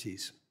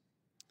expertise?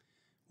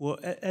 Well,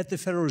 at the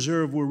Federal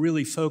Reserve, we're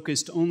really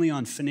focused only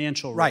on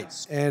financial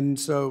risk. Right. And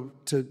so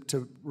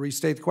to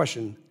restate the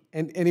question,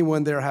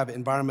 anyone there have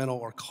environmental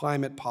or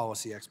climate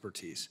policy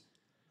expertise?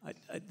 I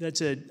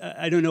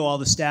don't know all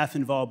the staff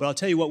involved, but I'll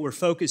tell you what we're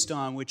focused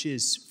on, which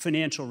is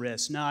financial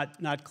risk,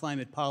 not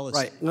climate policy.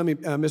 Right. Let me,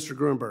 Mr.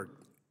 Gruenberg,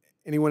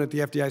 anyone at the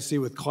FDIC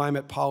with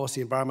climate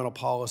policy, environmental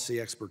policy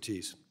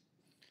expertise?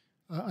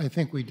 I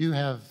think we do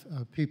have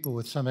people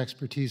with some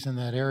expertise in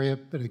that area,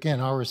 but again,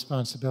 our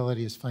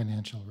responsibility is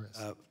financial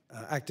risk.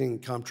 Acting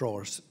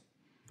comptrollers.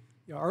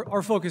 Yeah,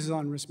 our focus is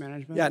on risk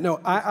management. Yeah, no,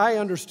 I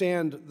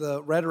understand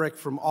the rhetoric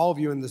from all of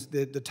you in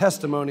the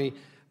testimony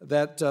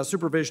that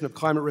supervision of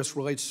climate risk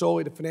relates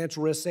solely to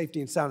financial risk,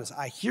 safety, and soundness.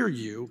 I hear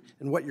you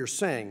and what you're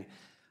saying.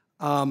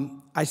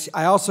 I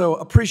also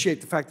appreciate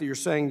the fact that you're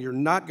saying you're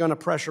not going to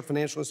pressure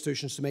financial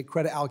institutions to make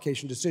credit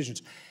allocation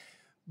decisions.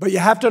 But you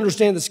have to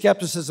understand the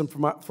skepticism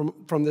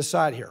from this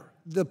side here.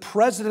 The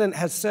president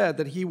has said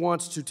that he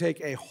wants to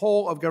take a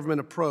whole of government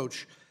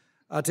approach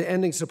to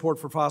ending support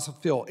for fossil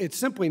fuel. It's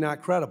simply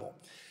not credible.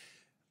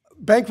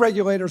 Bank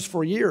regulators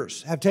for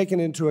years have taken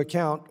into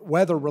account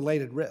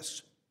weather-related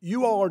risks.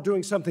 You all are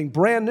doing something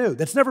brand new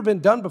that's never been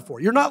done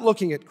before. You're not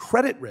looking at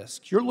credit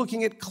risk. You're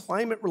looking at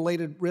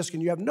climate-related risk,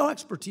 and you have no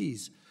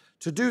expertise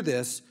to do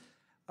this.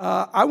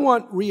 I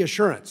want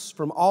reassurance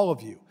from all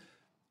of you.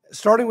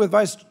 Starting with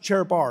Vice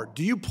Chair Barr,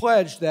 do you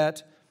pledge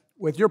that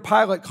with your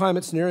pilot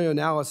climate scenario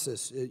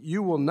analysis,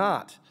 you will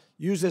not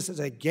use this as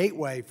a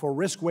gateway for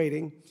risk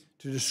weighting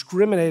to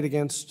discriminate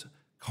against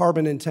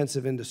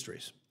carbon-intensive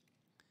industries?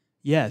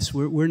 Yes,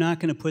 we're not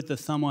going to put the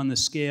thumb on the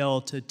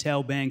scale to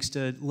tell banks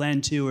to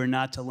lend to or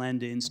not to lend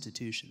to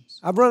institutions.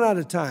 I've run out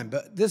of time,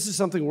 but this is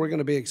something we're going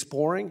to be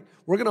exploring.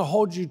 We're going to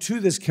hold you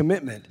to this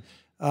commitment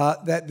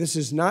that this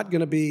is not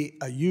going to be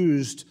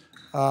used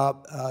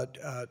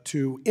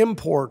to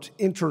import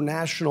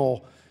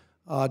international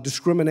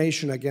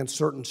discrimination against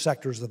certain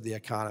sectors of the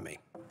economy.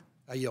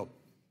 I yield.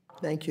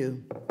 Thank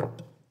you.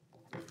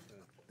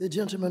 The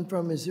gentleman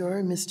from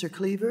Missouri, Mr.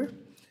 Cleaver,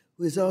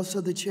 who is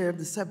also the chair of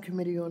the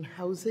Subcommittee on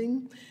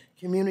Housing,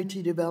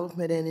 Community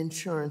Development, and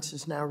Insurance,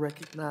 is now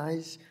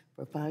recognized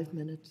for 5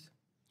 minutes.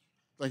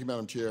 Thank you,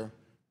 Madam Chair.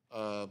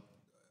 I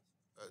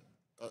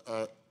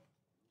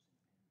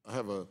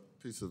have a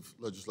piece of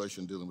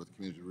legislation dealing with the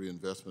Community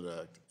Reinvestment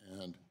Act,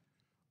 and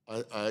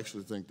I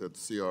actually think that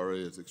the CRA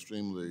is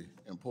extremely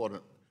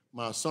important.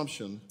 My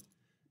assumption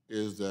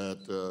is that,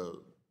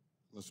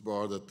 Mr.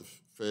 Barr, that the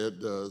Fed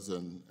does,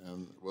 and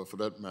well, for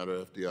that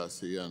matter,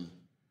 FDIC and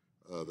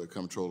the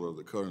Comptroller of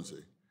the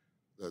Currency,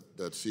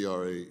 that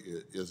CRA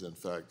is in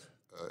fact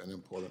an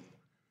important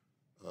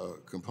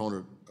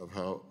component of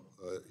how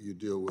you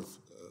deal with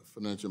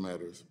financial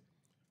matters.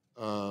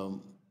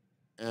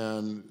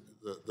 And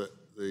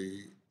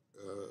the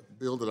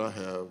bill that I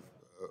have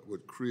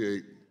would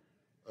create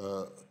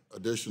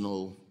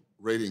additional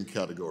rating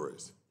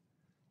categories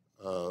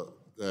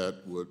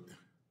that would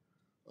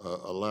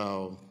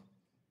allow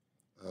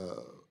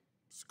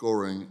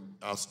scoring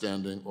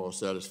outstanding or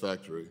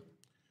satisfactory,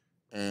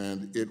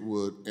 and it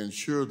would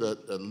ensure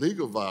that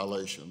legal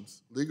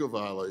violations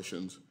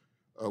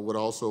would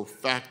also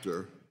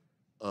factor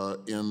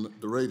in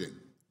the rating.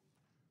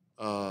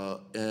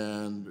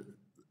 And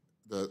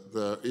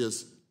there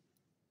is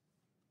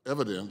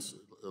evidence,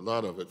 a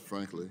lot of it,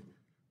 frankly,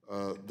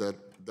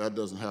 that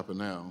doesn't happen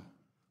now.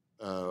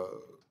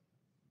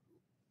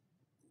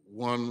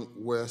 One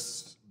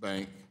West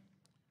Bank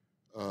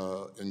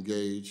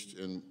engaged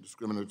in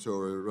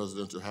discriminatory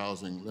residential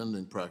housing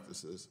lending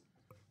practices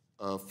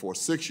for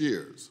 6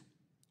 years.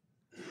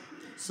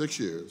 6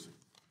 years.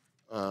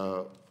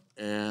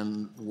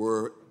 And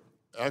were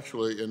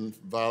actually in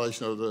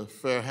violation of the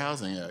Fair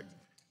Housing Act.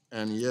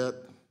 And yet,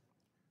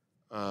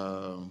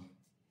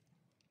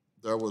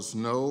 there was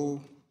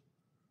no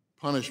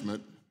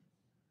punishment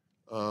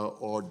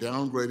or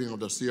downgrading of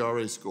the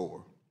CRA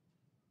score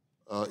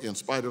in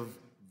spite of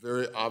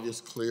very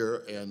obvious,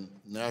 clear, and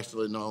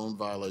nationally known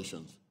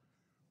violations.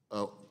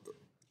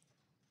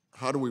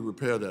 How do we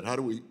repair that? How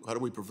do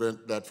we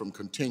prevent that from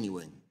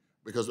continuing?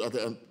 Because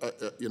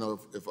you know,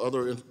 if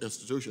other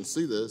institutions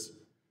see this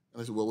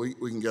and they say, well, we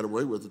can get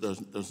away with it,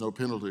 there's no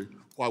penalty,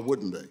 why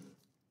wouldn't they?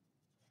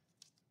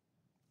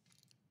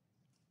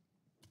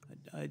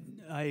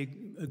 I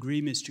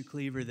agree, Mr.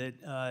 Cleaver,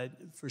 that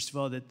first of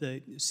all, that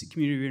the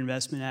Community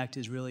Reinvestment Act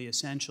is really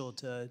essential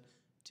to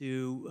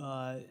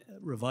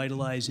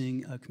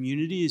revitalizing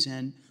communities,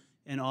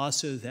 and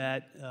also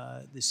that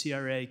the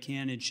CRA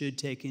can and should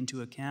take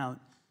into account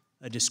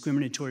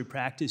discriminatory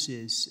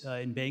practices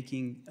in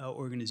banking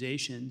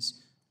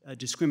organizations.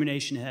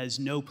 Discrimination has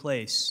no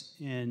place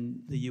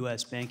in the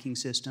U.S. banking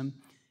system,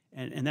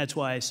 and that's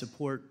why I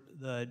support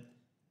the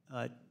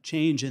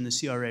change in the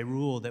CRA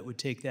rule that would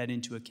take that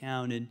into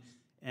account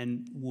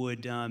and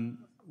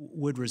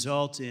would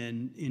result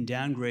in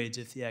downgrades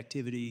if the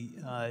activity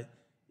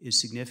is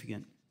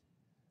significant.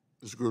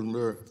 Mr.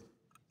 Gruenberg.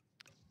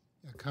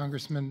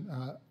 Congressman,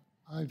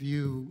 I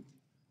view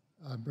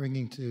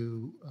bringing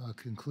to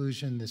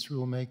conclusion this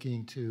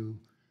rulemaking to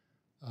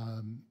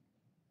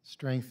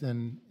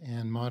strengthen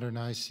and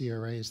modernize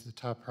CRA is the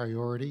top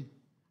priority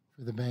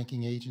for the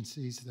banking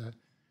agencies. The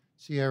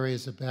CRA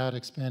is about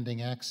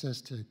expanding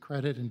access to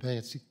credit and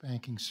basic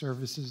banking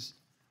services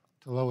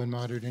to low and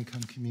moderate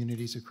income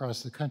communities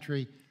across the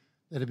country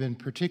that have been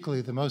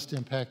particularly the most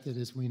impacted,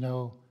 as we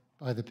know,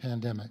 by the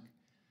pandemic.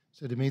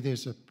 So to me,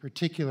 there's a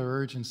particular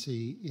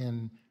urgency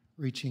in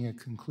reaching a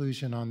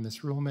conclusion on this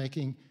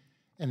rulemaking.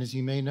 And as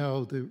you may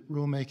know, the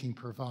rulemaking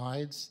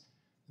provides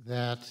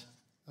that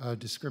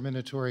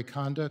discriminatory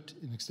conduct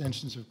in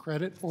extensions of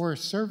credit or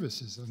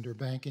services under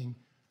banking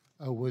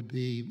would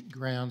be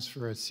grounds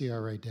for a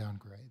CRA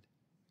downgrade.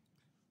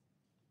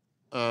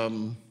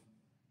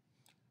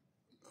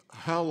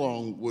 How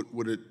long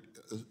would it,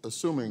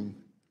 assuming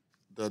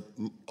that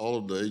all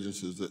of the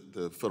agencies,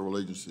 the federal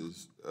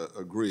agencies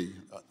agree,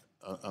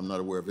 I'm not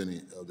aware of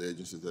any of the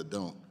agencies that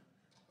don't,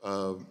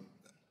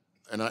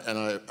 and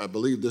I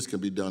believe this can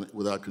be done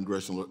without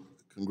congressional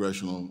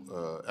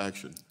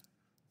action.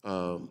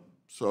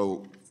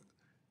 So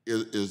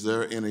is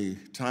there any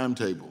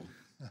timetable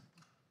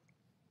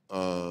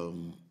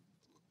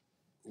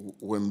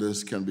when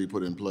this can be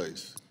put in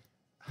place?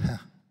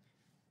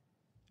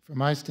 From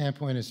my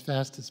standpoint, as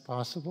fast as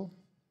possible.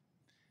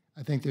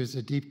 I think there's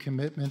a deep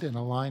commitment and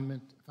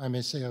alignment, if I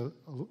may say,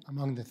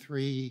 among the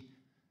three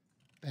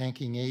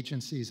banking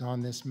agencies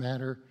on this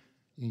matter.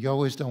 You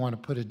always don't want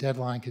to put a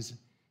deadline because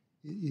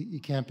you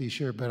can't be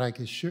sure, but I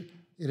can sure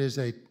it is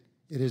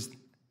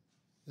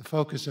the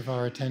focus of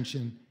our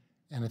attention,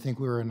 and I think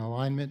we're in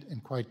alignment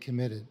and quite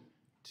committed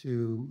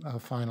to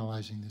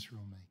finalizing this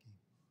rulemaking.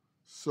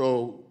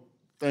 So,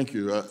 thank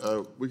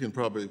you. We can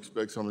probably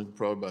expect something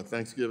probably by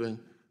Thanksgiving,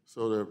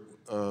 so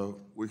that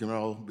we can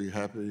all be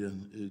happy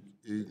and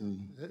eat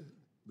and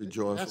be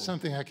joyful. That's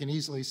something I can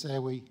easily say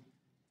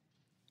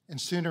and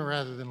sooner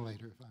rather than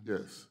later.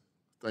 Yes.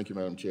 Thank you,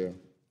 Madam Chair.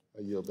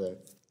 I yield back.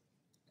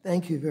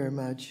 Thank you very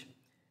much.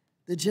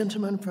 The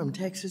gentleman from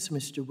Texas,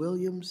 Mr.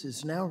 Williams,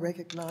 is now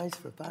recognized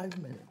for 5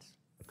 minutes.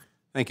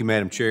 Thank you,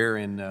 Madam Chair.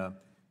 And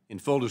in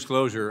full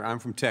disclosure, I'm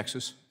from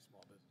Texas.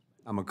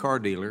 I'm a car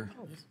dealer,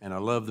 and I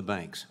love the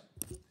banks.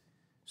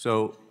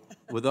 So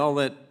with all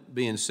that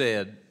being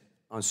said,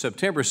 on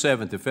September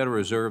 7th, the Federal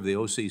Reserve, the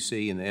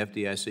OCC, and the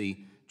FDIC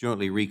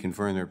jointly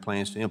reconfirmed their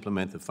plans to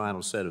implement the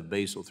final set of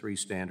Basel III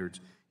standards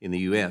in the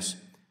U.S.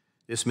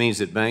 This means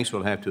that banks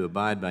will have to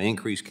abide by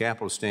increased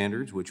capital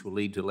standards, which will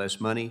lead to less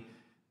money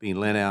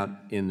being lent out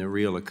in the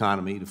real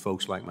economy to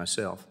folks like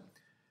myself.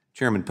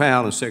 Chairman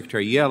Powell and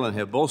Secretary Yellen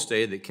have both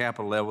stated that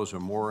capital levels are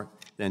more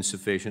than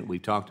sufficient.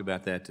 We've talked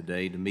about that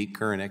today to meet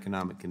current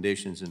economic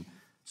conditions, and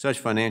such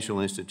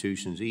financial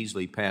institutions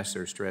easily pass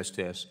their stress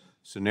test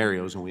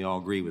scenarios, and we all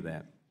agree with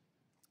that.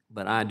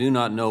 But I do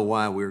not know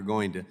why we're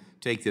going to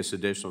take this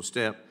additional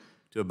step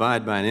to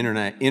abide by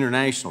an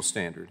international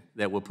standard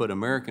that will put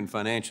American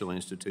financial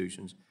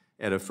institutions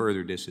at a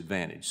further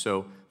disadvantage.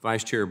 So,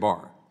 Vice Chair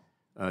Barr,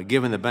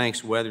 given the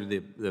banks weathered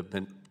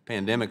the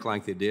pandemic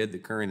like they did, the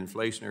current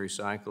inflationary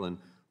cycle, and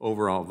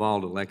overall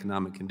volatile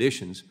economic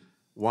conditions,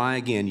 why,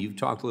 again, you've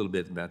talked a little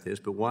bit about this,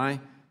 but why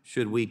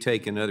should we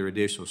take another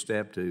additional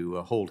step to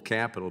hold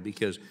capital?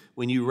 Because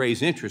when you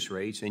raise interest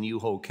rates and you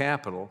hold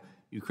capital,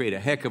 you create a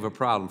heck of a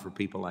problem for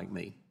people like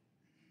me.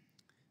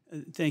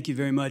 Thank you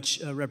very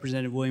much,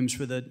 Representative Williams,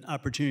 for the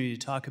opportunity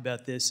to talk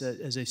about this.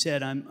 As I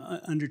said, I'm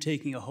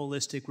undertaking a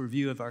holistic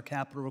review of our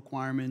capital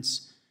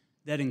requirements.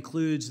 That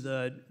includes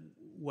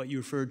what you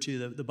referred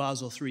to, the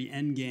Basel III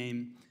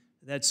endgame.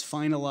 That's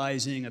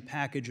finalizing a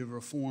package of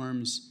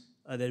reforms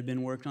that have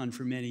been worked on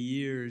for many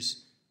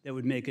years that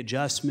would make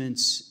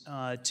adjustments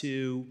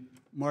to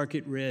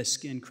market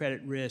risk and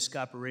credit risk,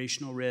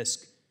 operational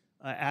risk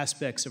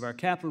aspects of our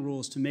capital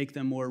rules to make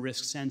them more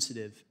risk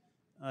sensitive,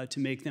 to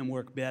make them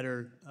work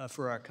better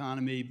for our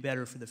economy,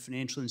 better for the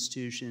financial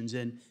institutions,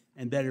 and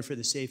better for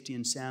the safety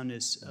and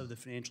soundness of the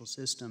financial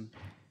system.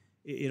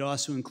 It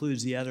also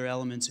includes the other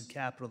elements of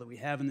capital that we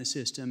have in the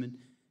system. And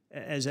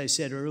as I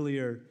said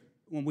earlier,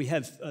 when we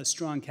have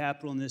strong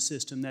capital in this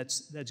system,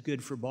 that's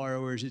good for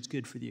borrowers, it's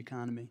good for the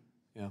economy.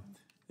 Yeah.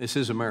 This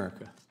is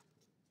America.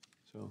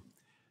 So,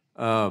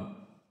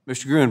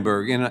 Mr.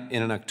 Gruenberg,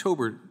 in an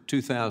October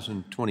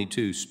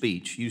 2022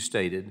 speech, you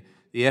stated,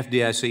 the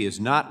FDIC is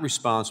not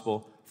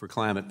responsible for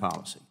climate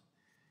policy.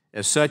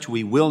 As such,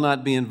 we will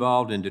not be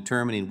involved in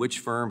determining which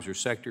firms or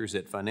sectors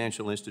that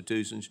financial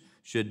institutions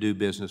should do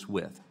business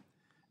with.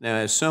 Now,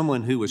 as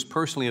someone who was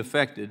personally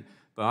affected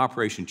by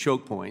Operation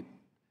Choke Point,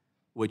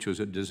 which was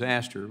a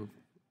disaster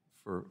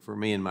for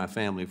me and my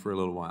family for a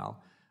little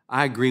while,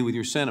 I agree with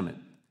your sentiment.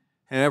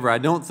 However, I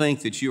don't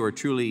think that you are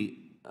truly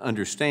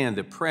understand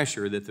the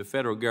pressure that the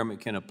federal government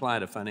can apply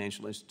to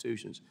financial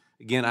institutions.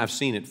 Again, I've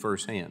seen it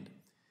firsthand.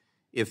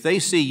 If they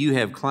see you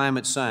have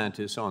climate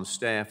scientists on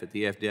staff at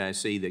the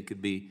FDIC,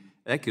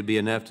 that could be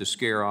enough to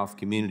scare off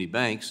community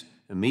banks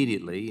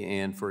immediately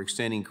and for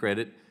extending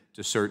credit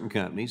to certain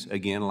companies,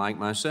 again, like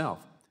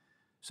myself.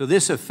 So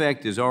this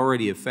effect is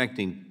already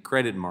affecting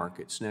credit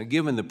markets. Now,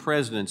 given the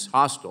president's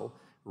hostile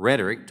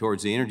rhetoric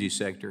towards the energy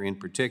sector in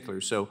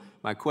particular, so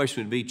my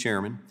question would be,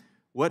 Chairman,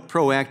 What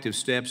proactive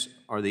steps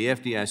are the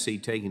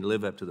FDIC taking to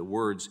live up to the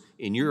words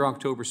in your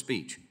October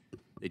speech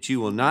that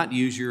you will not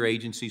use your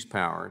agency's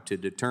power to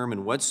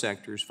determine what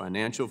sectors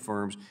financial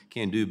firms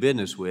can do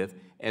business with,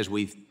 as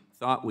we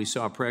thought we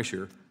saw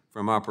pressure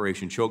from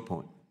Operation Choke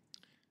Point?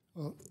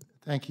 Well,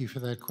 thank you for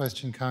that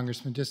question,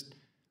 Congressman. Just,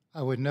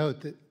 I would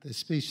note that the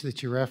speech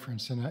that you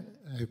referenced, and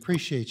I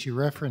appreciate you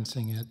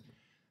referencing it,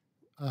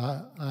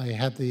 I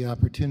had the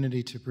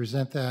opportunity to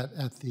present that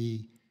at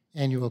the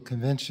annual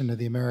convention of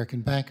the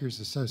American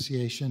Bankers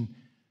Association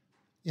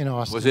in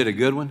Austin. Was it a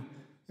good one?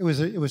 It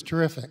was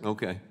terrific.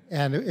 Okay.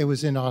 And it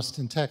was in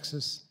Austin,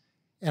 Texas.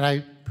 And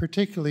I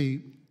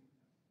particularly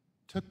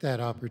took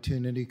that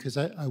opportunity because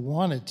I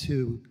wanted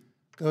to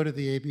go to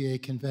the ABA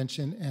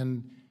convention,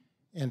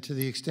 and to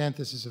the extent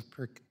this is of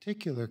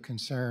particular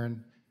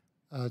concern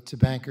to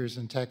bankers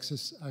in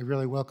Texas, I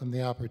really welcome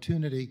the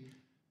opportunity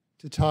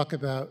to talk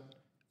about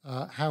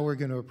how we're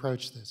going to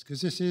approach this,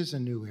 because this is a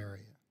new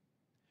area.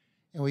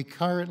 And we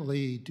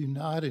currently do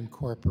not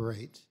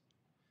incorporate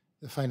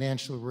the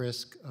financial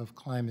risk of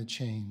climate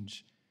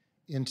change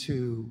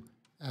into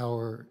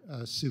our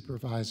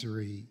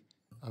supervisory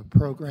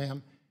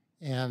program.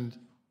 And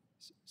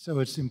so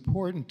it's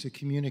important to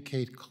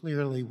communicate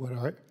clearly what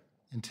our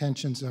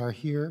intentions are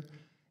here,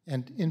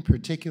 and in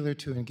particular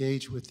to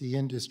engage with the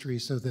industry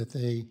so that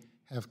they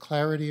have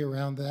clarity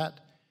around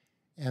that,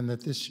 and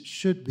that this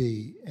should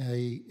be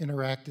an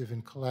interactive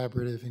and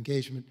collaborative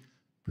engagement,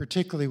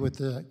 particularly with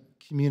the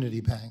community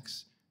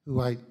banks,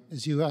 who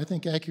as you, I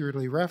think,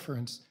 accurately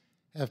referenced,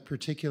 have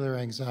particular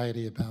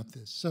anxiety about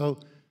this. So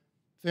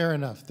fair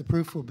enough, the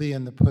proof will be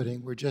in the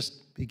pudding. We're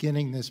just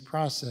beginning this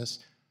process,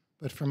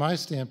 but from my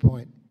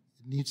standpoint,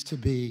 it needs to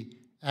be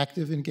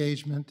active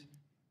engagement,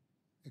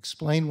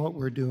 explain what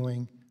we're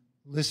doing,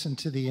 listen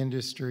to the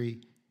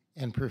industry,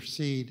 and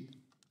proceed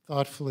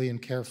thoughtfully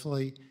and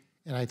carefully.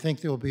 And I think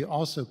there will be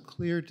also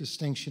clear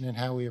distinction in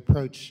how we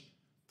approach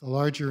the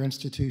larger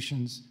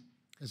institutions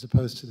as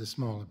opposed to the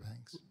smaller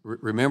banks.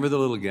 Remember the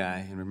little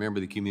guy and remember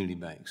the community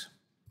banks.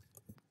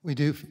 We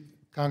do,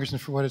 Congressman,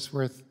 for what it's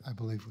worth, I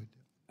believe we do.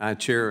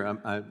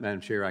 Madam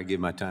Chair, I give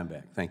my time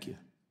back. Thank you.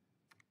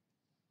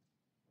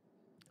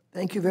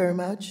 Thank you very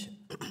much.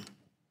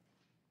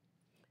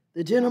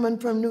 The gentleman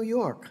from New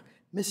York,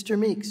 Mr.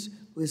 Meeks,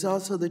 who is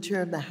also the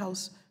chair of the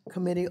House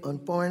Committee on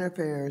Foreign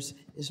Affairs,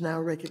 is now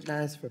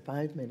recognized for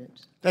 5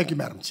 minutes. Thank you,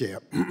 Madam Chair.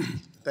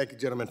 Thank you,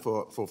 gentlemen,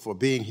 for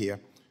being here.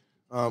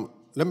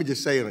 Let me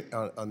just say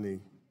on the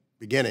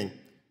beginning,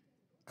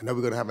 I know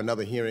we're going to have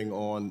another hearing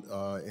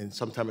on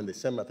sometime in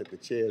December. I think the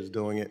chair is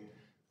doing it.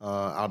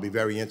 I'll be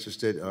very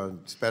interested,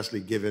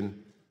 especially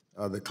given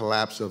the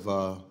collapse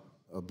of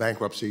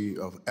bankruptcy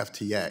of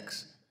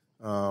FTX.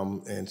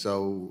 And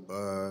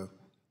so,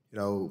 you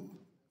know,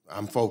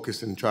 I'm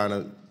focused in trying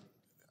to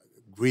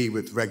agree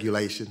with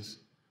regulations,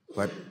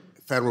 but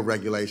federal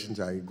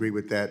regulations, I agree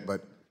with that,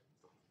 but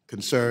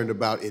concerned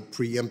about it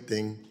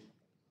preempting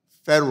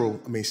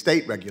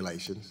state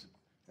regulations.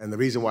 And the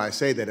reason why I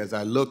say that is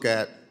I look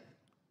at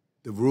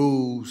the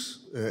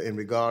rules in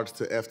regards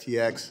to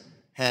FTX.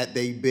 Had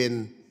they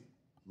been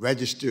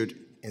registered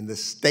in the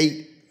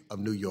state of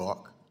New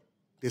York,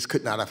 this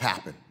could not have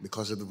happened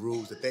because of the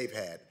rules that they've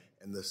had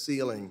and the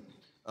ceiling,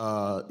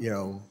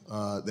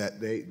 that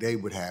they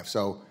would have.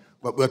 So,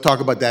 but we'll talk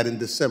about that in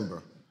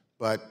December.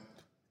 But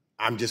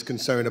I'm just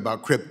concerned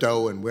about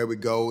crypto and where we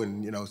go,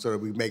 and so that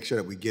we make sure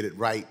that we get it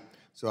right.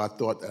 So I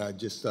thought that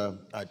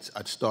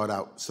I'd start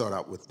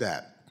out with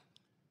that.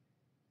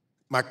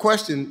 My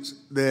questions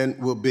then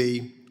will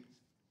be,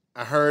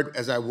 I heard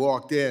as I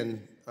walked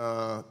in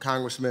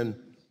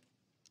Congressman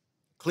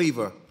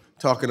Cleaver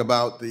talking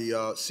about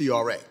the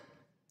CRA.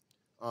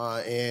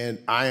 And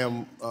I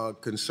am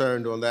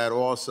concerned on that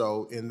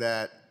also, in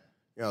that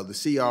the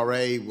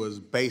CRA was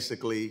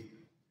basically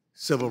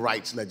civil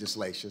rights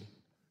legislation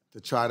to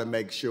try to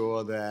make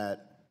sure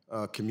that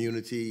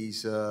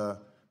communities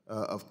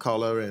of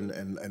color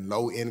and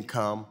low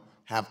income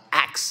have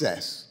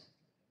access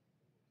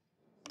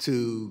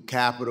to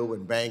capital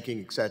and banking,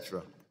 et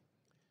cetera.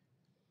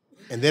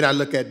 And then I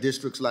look at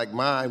districts like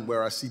mine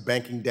where I see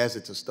banking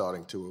deserts are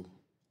starting to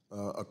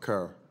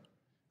occur.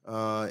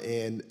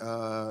 And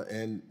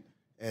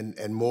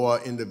more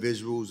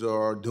individuals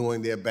are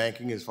doing their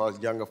banking, as far as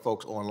younger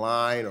folks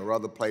online or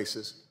other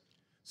places.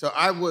 So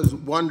I was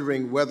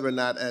wondering whether or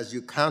not, as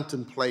you're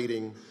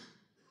contemplating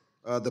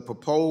the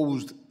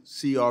proposed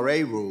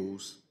CRA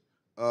rules,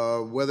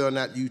 whether or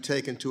not you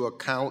take into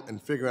account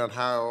and figure out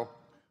how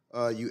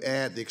you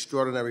add the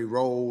extraordinary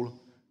role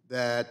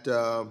that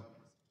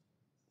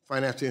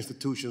financial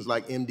institutions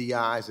like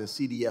MDIs and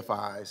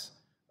CDFIs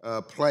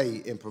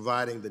play in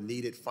providing the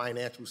needed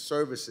financial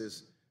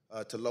services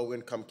to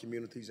low-income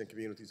communities and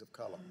communities of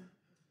color.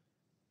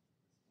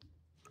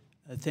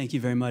 Thank you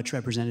very much,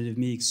 Representative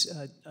Meeks.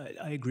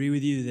 I agree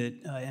with you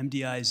that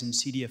MDIs and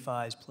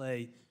CDFIs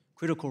play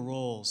critical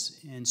roles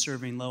in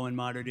serving low and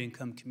moderate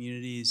income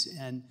communities,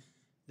 and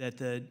that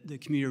the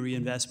Community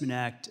Reinvestment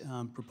Act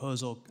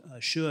proposal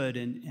should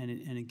and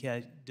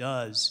it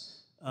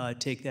does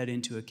take that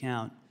into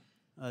account.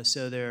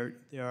 So there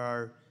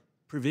are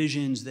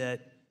provisions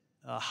that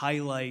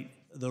highlight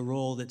the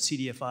role that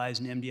CDFIs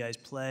and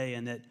MDIs play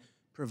and that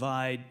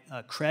provide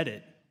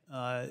credit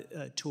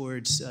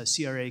towards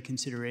CRA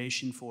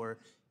consideration for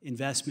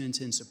investments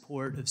in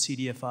support of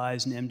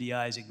CDFIs and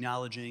MDIs,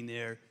 acknowledging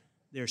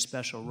their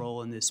special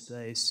role in this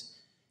space.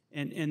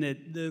 And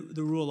that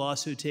the rule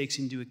also takes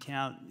into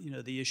account,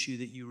 the issue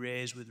that you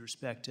raised with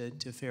respect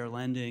to fair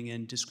lending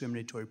and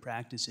discriminatory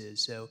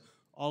practices. So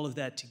all of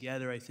that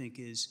together, I think,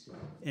 is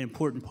an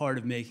important part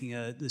of making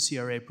the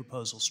CRA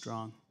proposal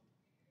strong.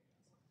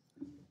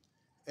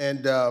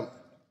 And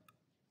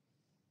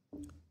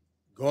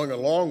going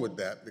along with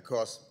that,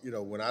 because,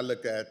 when I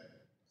look at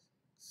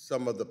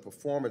some of the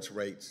performance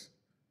rates,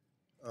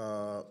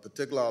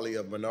 particularly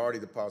of minority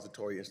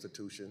depository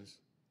institutions,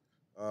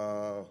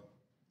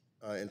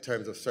 in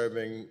terms of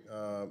serving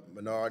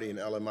minority and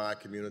LMI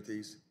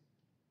communities,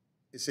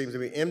 it seems to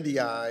me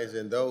MDIs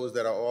and those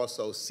that are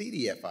also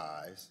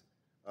CDFIs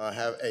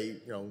have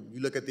you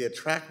look at their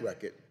track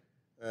record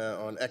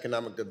on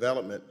economic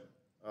development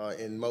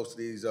in most of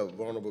these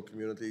vulnerable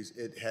communities,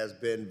 it has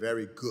been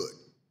very good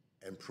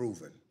and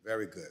proven,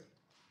 very good.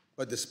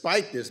 But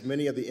despite this,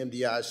 many of the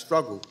MDIs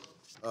struggle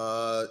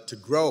to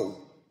grow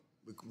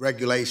with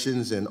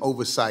regulations and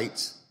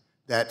oversights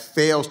that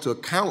fails to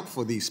account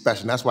for these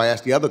special, and that's why I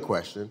asked the other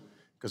question,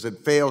 because it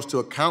fails to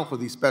account for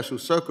these special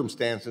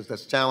circumstances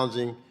that's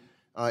challenging,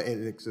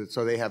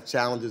 so they have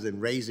challenges in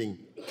raising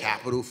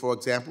capital, for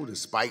example,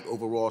 despite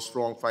overall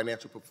strong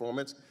financial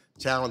performance,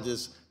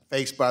 challenges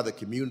faced by the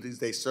communities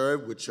they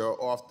serve, which are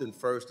often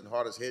first and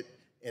hardest hit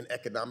in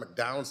economic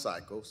down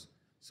cycles.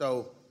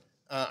 So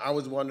I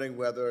was wondering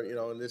whether,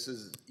 and this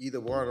is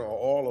either one or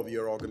all of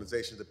your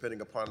organizations,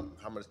 depending upon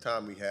how much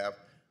time we have,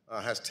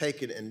 has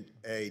taken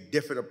a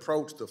different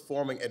approach to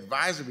forming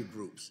advisory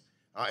groups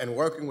and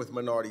working with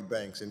minority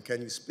banks. And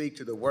can you speak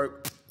to the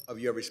work of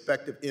your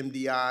respective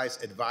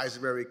MDIs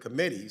advisory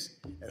committees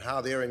and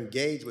how they're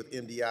engaged with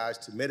MDIs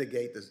to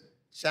mitigate the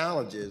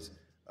challenges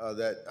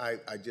that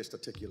I just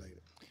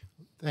articulated?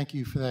 Thank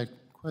you for that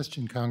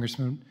question,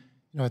 Congressman.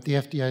 At the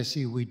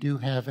FDIC, we do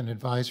have an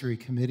advisory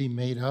committee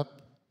made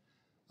up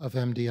of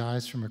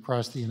MDIs from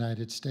across the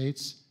United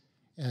States,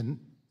 and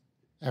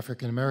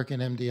African American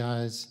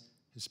MDIs,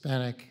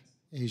 Hispanic,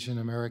 Asian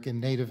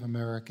American, Native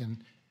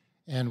American,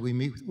 and we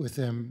meet with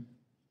them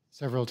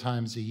several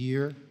times a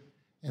year,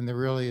 and they're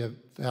really a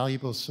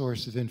valuable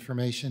source of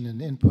information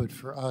and input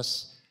for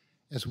us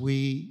as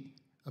we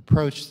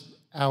approach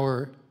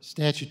our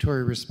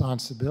statutory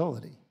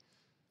responsibility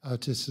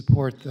to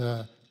support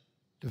the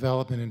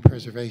development and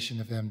preservation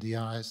of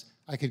MDIs.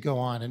 I could go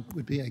on and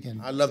would be, again.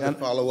 I'd love to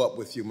follow up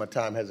with you. My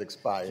time has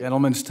expired.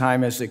 Gentleman's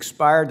time has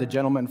expired. The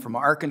gentleman from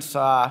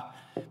Arkansas,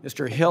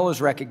 Mr. Hill,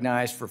 is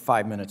recognized for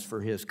 5 minutes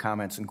for his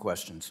comments and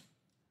questions.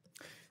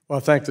 Well,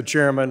 I thank the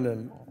chairman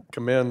and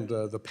commend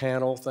the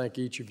panel. Thank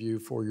each of you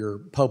for your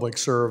public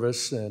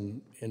service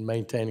and in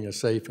maintaining a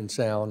safe and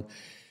sound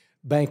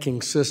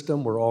banking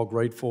system. We're all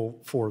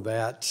grateful for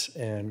that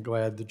and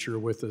glad that you're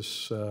with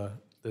us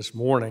this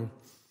morning.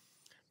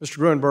 Mr.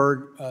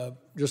 Gruenberg,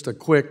 just a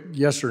quick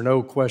yes or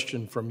no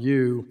question from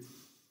you.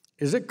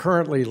 Is it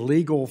currently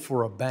legal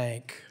for a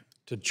bank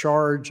to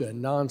charge a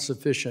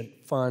non-sufficient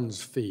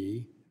funds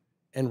fee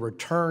and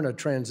return a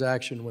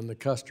transaction when the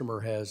customer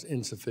has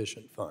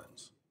insufficient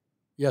funds?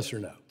 Yes or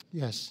no?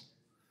 Yes.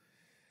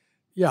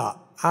 Yeah,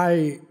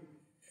 I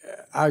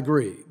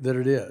agree that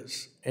it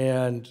is.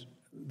 And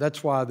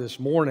that's why this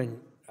morning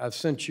I've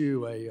sent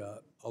you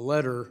a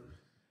letter,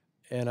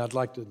 and I'd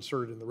like to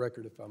insert it in the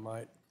record if I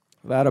might.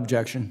 Without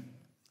objection.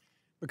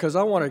 Because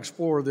I want to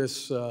explore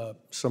this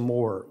some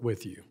more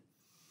with you.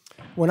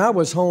 When I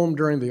was home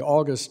during the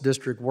August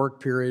district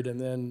work period and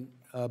then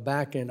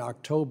back in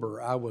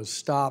October, I was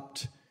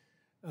stopped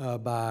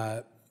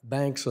by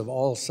banks of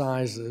all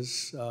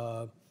sizes,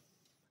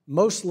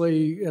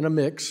 mostly in a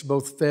mix,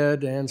 both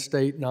Fed and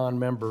state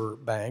non-member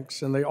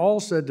banks, and they all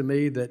said to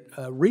me that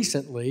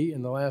recently,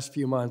 in the last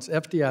few months,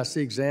 FDIC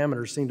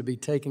examiners seem to be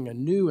taking a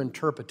new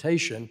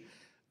interpretation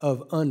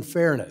of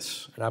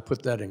unfairness, and I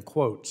put that in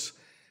quotes,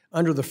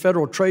 under the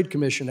Federal Trade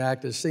Commission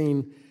Act as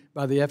seen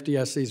by the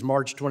FDIC's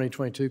March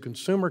 2022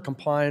 Consumer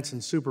Compliance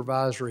and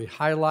Supervisory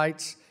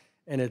Highlights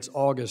and its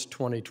August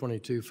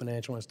 2022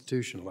 Financial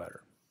Institution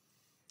Letter.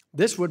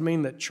 This would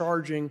mean that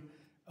charging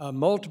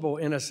multiple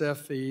NSF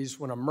fees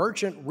when a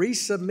merchant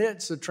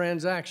resubmits a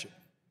transaction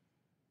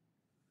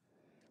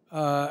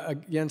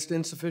against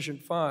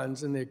insufficient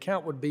funds, and the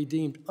account would be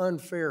deemed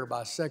unfair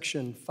by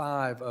Section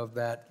 5 of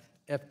that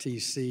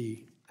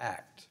FTC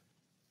Act.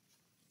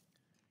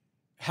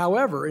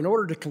 However, in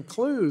order to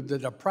conclude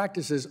that a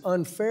practice is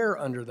unfair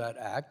under that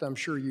act, I'm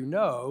sure you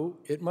know,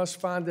 it must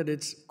find that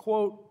it's,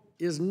 quote,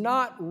 is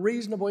not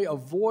reasonably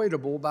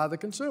avoidable by the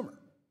consumer,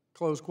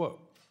 close quote.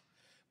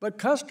 But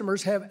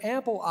customers have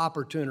ample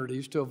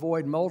opportunities to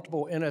avoid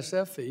multiple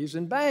NSF fees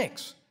in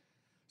banks,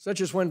 such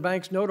as when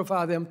banks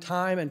notify them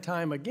time and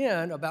time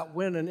again about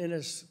when an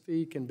NSF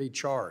fee can be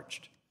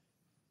charged.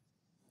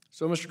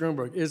 So, Mr.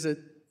 Gruenberg, is it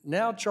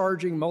now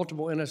charging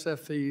multiple NSF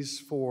fees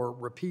for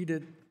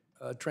repeated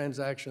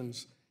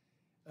transactions,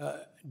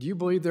 do you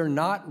believe they're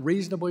not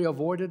reasonably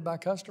avoided by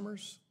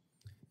customers?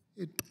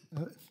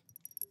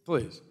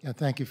 Please. Yeah,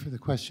 thank you for the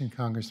question,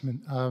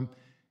 Congressman.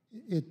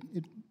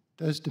 It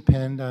does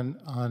depend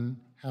on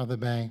how the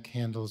bank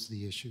handles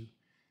the issue.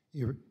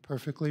 You're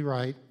perfectly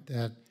right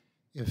that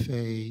if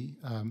a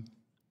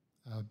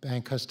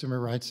bank customer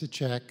writes a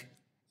check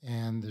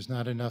and there's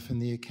not enough in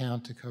the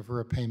account to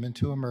cover a payment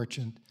to a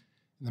merchant,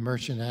 and the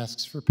merchant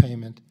asks for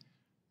payment,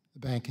 the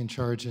bank can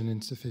charge an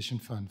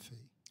insufficient fund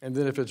fee. And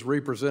then if it's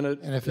represented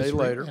a day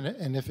later?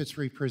 And if it's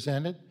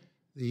represented,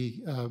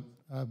 the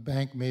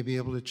bank may be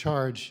able to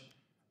charge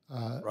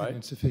an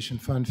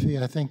insufficient fund fee.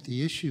 I think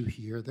the issue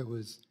here that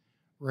was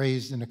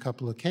raised in a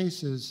couple of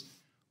cases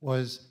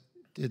was,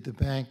 did the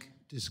bank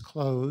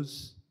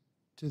disclose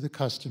to the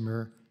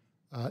customer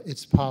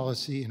its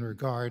policy in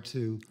regard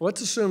to...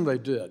 Let's assume they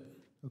did.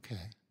 Okay.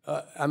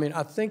 I mean,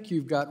 I think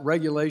you've got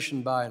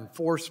regulation by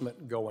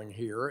enforcement going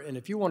here, and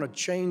if you want to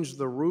change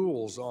the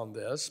rules on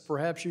this,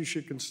 perhaps you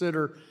should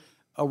consider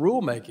a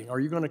rulemaking. Are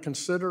you going to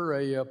consider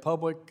a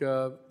Public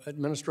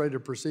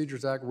Administrative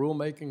Procedures Act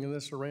rulemaking in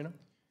this arena?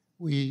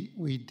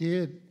 We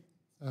did.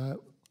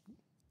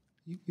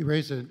 You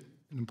raise an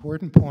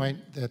important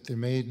point that there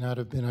may not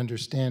have been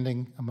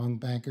understanding among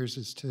bankers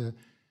as to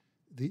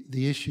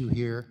the issue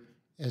here.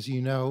 As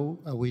you know,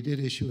 we did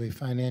issue a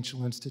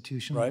financial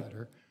institution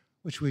letter,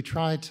 which we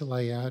tried to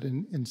lay out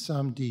in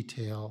some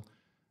detail.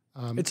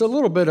 It's a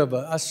little bit of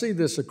a, I see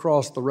this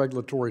across the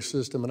regulatory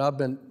system,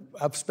 and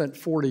I've spent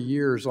 40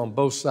 years on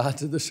both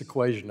sides of this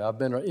equation. I've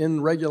been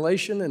in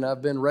regulation and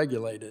I've been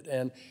regulated.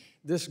 And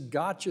this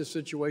gotcha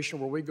situation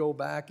where we go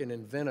back and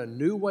invent a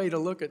new way to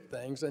look at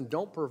things and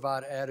don't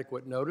provide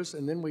adequate notice,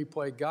 and then we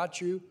play got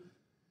you,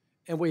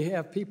 and we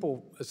have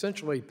people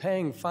essentially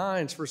paying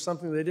fines for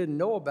something they didn't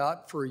know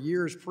about for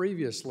years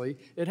previously.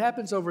 It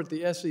happens over at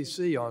the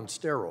SEC on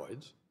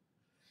steroids.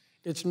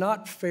 It's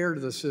not fair to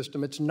the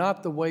system. It's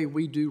not the way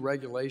we do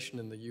regulation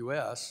in the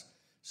U.S.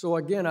 So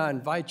again, I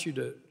invite you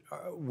to,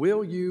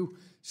 will you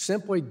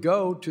simply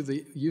go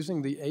to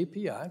using the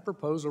API and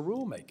propose a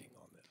rulemaking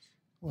on this?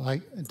 Well, I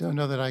don't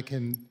know that I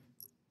can,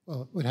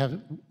 well,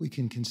 we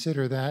can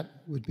consider that.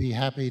 Would be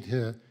happy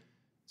to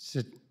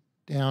sit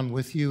down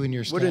with you and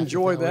your staff. Would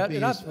enjoy that.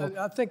 And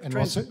I think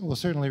we'll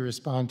certainly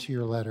respond to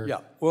your letter. Yeah,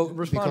 we'll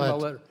respond to my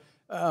letter.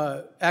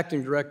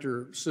 Acting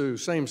Director Sue,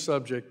 same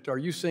subject. Are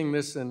you seeing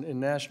this in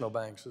national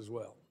banks as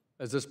well?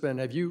 Has this been,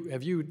 have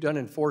you done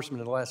enforcement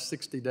in the last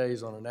 60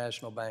 days on a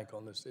national bank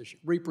on this issue?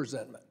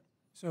 Representment.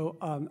 So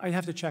I'd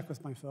have to check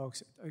with my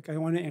folks. I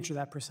want to answer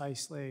that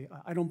precisely.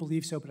 I don't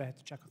believe so, but I have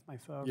to check with my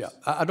folks. Yeah,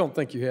 I don't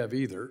think you have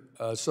either.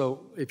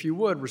 So if you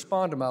would,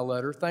 respond to my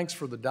letter. Thanks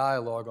for the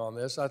dialogue on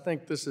this. I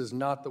think this is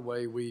not the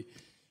way we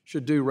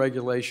should do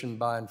regulation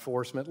by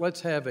enforcement.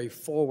 Let's have a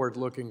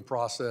forward-looking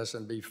process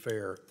and be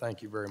fair.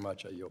 Thank you very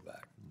much. I yield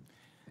back.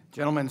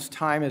 Gentleman's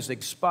time has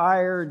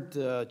expired.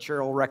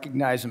 Chair will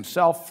recognize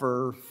himself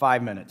for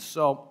 5 minutes.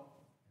 So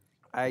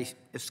I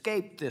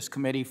escaped this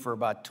committee for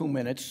about 2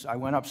 minutes. I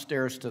went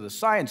upstairs to the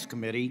Science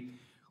Committee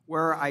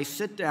where I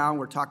sit down.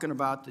 We're talking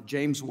about the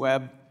James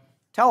Webb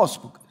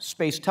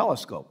Space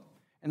Telescope.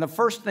 And the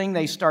first thing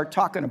they start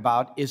talking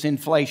about is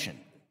inflation.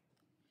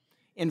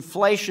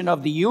 Inflation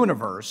of the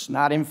universe,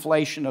 not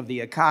inflation of the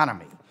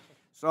economy.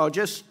 So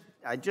just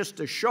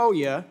to show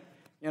you,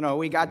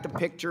 we got the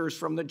pictures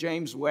from the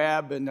James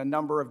Webb and a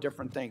number of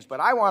different things. But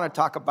I want to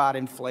talk about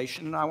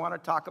inflation, and I want to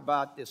talk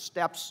about the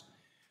steps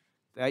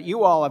that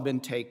you all have been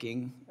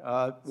taking,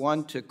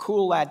 one, to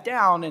cool that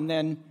down, and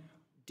then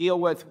deal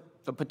with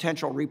the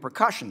potential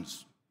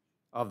repercussions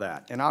of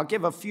that. And I'll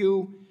give a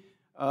few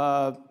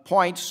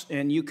points,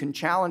 and you can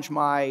challenge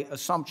my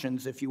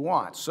assumptions if you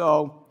want.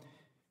 So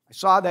I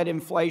saw that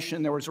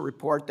inflation, there was a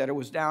report that it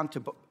was down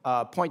to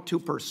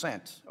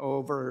 0.2%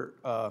 over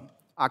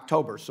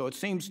October. So it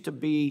seems to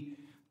be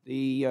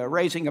the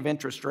raising of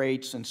interest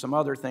rates and some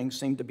other things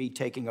seem to be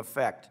taking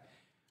effect.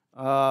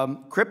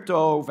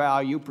 Crypto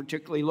value,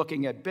 particularly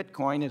looking at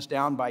Bitcoin, is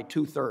down by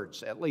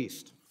 2/3 at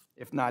least,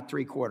 if not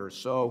 3/4.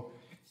 So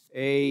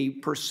a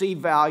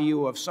perceived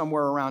value of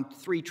somewhere around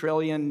 $3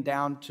 trillion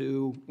down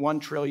to $1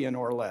 trillion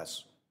or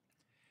less.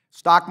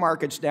 Stock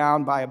market's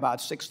down by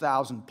about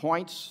 6,000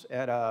 points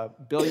at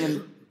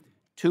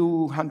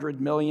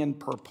 $1.2 billion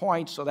per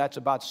point, so that's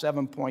about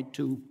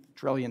 $7.2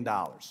 trillion.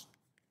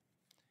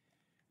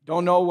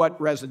 Don't know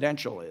what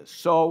residential is.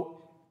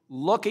 So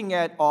looking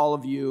at all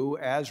of you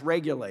as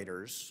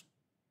regulators,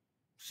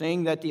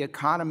 seeing that the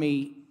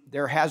economy,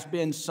 there has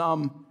been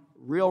some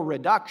real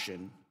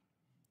reduction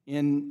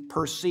in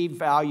perceived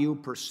value,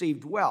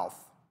 perceived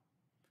wealth,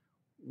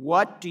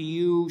 what do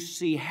you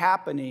see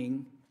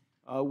happening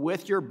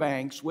with your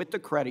banks, with the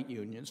credit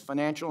unions,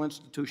 financial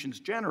institutions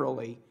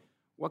generally?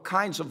 What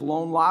kinds of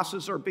loan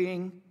losses are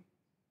being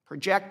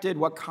projected?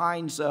 What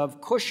kinds of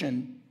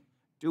cushion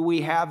do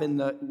we have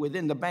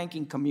within the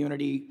banking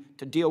community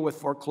to deal with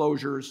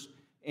foreclosures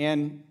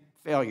and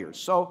failures?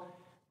 So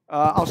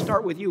I'll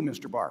start with you,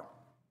 Mr. Barr.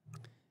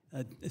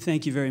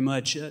 Thank you very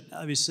much.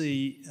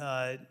 Obviously,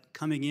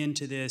 coming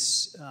into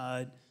this,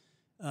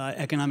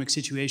 economic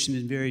situation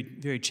has been very,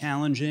 very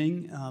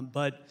challenging,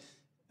 but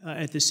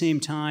at the same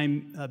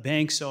time,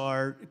 banks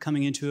are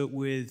coming into it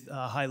with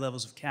high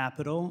levels of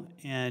capital,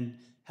 and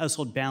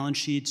household balance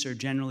sheets are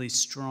generally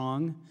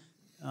strong,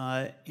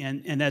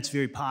 and that's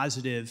very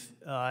positive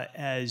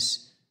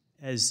as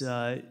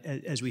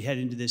we head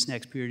into this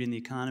next period in the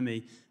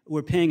economy.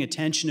 We're paying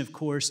attention, of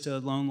course, to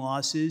loan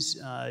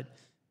losses.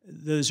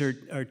 Those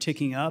are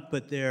ticking up,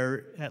 but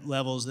they're at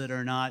levels that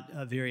are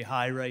not very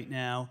high right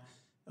now.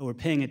 We're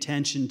paying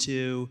attention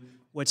to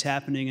what's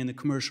happening in the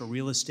commercial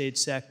real estate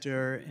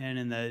sector and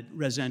in the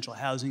residential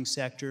housing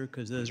sector,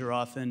 because those are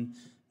often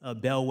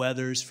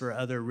bellwethers for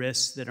other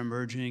risks that are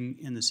emerging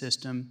in the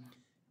system.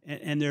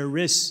 And there are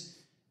risks,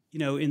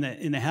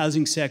 in the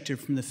housing sector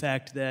from the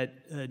fact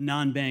that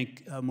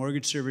non-bank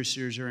mortgage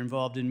servicers are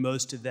involved in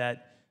most of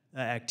that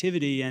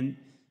activity, and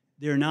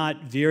they're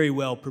not very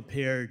well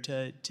prepared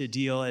to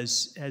deal,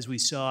 as we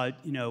saw,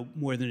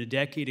 more than a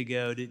decade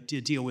ago,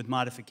 to deal with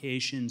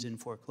modifications and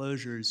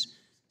foreclosures.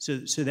 So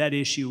that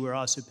issue we're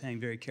also paying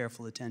very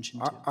careful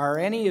attention to. Are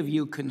any of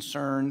you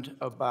concerned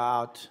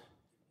about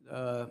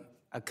a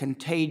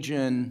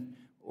contagion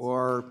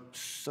or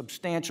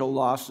substantial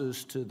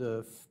losses to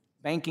the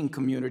banking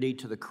community,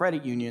 to the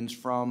credit unions,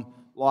 from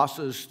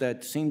losses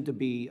that seem to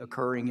be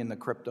occurring in the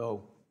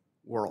crypto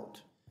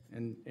world?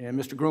 And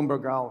Mr.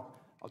 Gruenberg,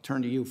 I'll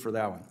turn to you for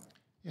that one.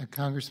 Yeah,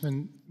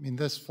 Congressman,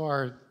 thus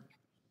far,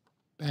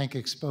 bank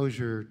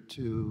exposure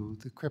to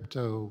the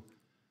crypto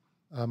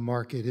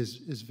market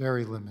is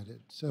very limited.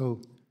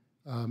 So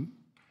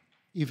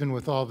even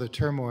with all the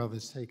turmoil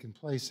that's taken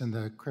place in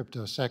the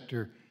crypto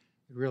sector,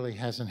 it really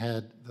hasn't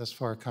had thus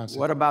far consequences.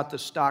 What about the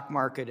stock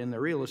market and the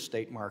real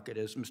estate market,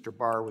 as Mr.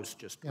 Barr was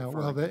just referring?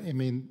 Yeah,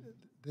 well,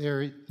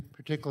 they're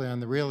particularly on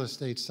the real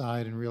estate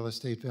side and real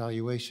estate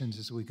valuations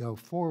as we go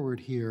forward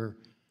here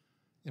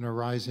in a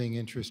rising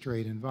interest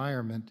rate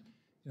environment,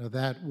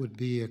 that would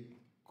be a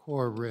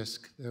core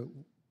risk that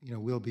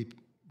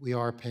we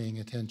are paying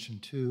attention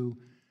to.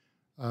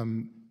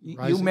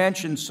 You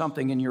mentioned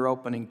something in your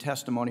opening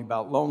testimony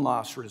about loan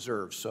loss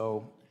reserves.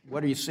 So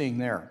what are you seeing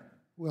there?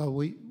 Well,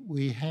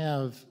 we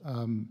have,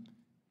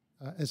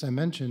 as I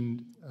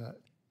mentioned,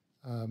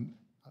 a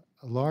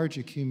large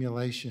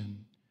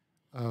accumulation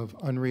of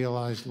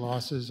unrealized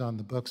losses on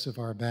the books of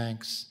our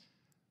banks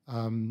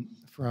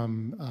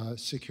from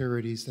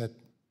securities that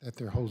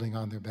they're holding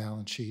on their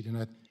balance sheet. And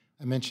I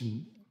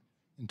mentioned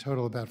in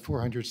total about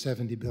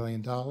 $470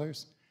 billion.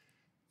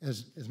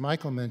 As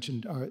Michael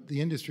mentioned, the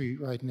industry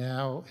right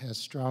now has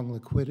strong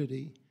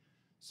liquidity,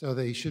 so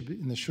they should be,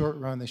 in the short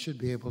run, they should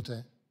be able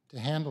to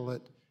handle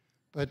it.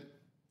 But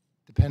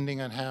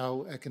depending on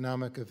how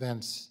economic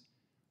events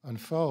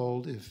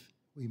unfold, if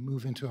we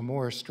move into a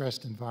more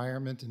stressed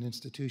environment and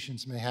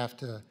institutions may have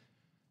to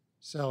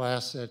sell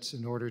assets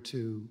in order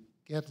to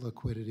get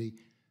liquidity,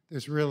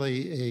 there's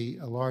really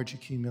a large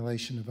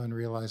accumulation of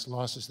unrealized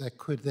losses that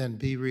could then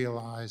be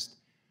realized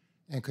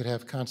and could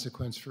have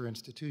consequence for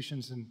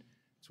institutions. And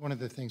it's one of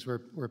the things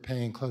we're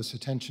paying close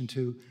attention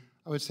to.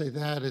 I would say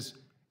that is,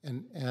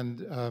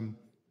 and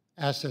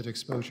asset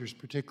exposures,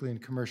 particularly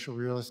in commercial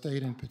real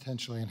estate and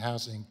potentially in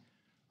housing,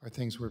 are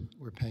things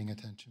we're paying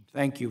attention to.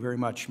 Thank you very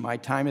much. My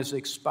time has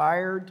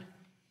expired.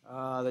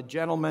 The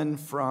gentleman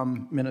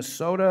from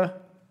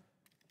Minnesota,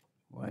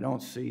 who I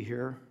don't see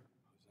here.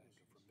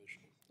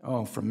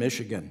 Oh, from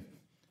Michigan.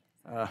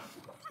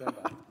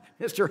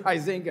 Mr.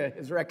 Huizinga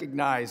is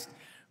recognized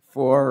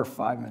for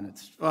 5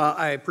 minutes. Well,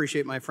 I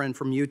appreciate my friend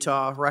from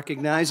Utah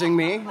recognizing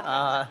me.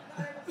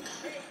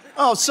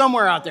 Oh,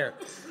 somewhere out there.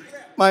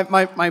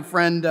 My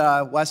friend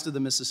west of the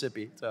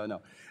Mississippi. So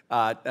no,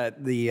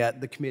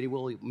 the committee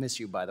will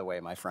miss you. By the way,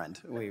 my friend,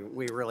 we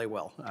really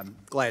will. I'm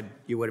glad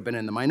you would have been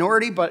in the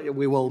minority, but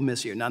we will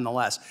miss you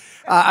nonetheless.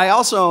 I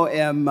also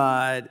am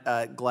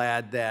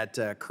glad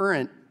that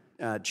current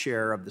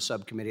chair of the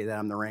subcommittee, that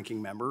I'm the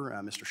ranking member,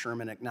 Mr.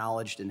 Sherman,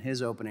 acknowledged in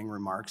his opening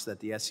remarks that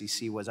the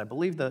SEC was, I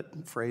believe the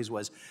phrase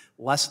was,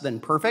 less than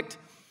perfect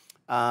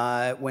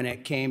when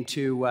it came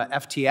to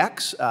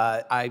FTX.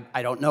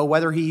 I don't know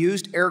whether he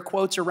used air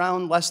quotes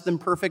around less than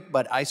perfect,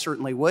 but I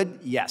certainly would.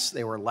 Yes,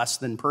 they were less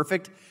than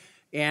perfect.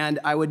 And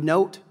I would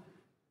note,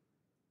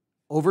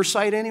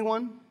 oversight,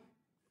 anyone?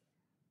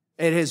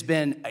 It has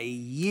been a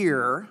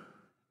year,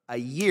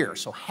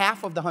 so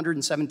half of the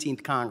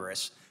 117th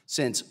Congress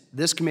since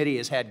this committee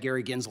has had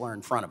Gary Gensler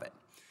in front of it.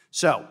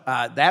 So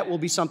that will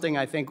be something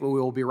I think we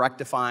will be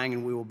rectifying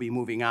and we will be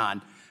moving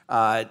on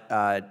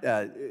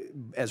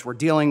as we're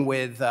dealing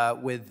with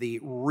the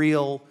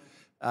real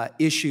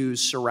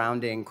issues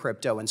surrounding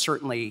crypto, and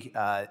certainly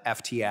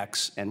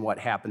FTX and what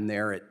happened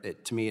there.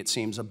 To me, it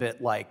seems a bit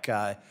like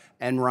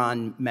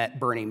Enron met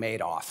Bernie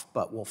Madoff,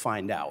 but we'll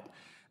find out.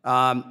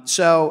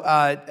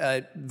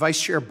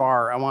 Vice Chair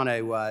Barr, I want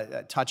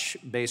to touch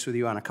base with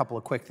you on a couple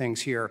of quick things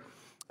here.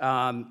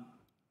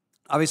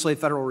 Obviously, the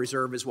Federal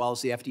Reserve, as well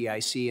as the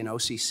FDIC and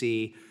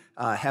OCC,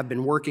 have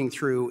been working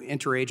through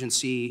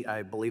interagency,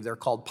 I believe they're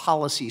called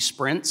policy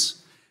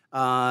sprints,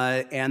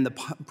 and the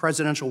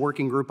Presidential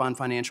Working Group on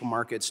Financial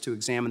Markets to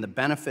examine the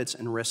benefits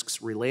and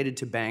risks related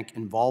to bank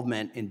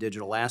involvement in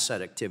digital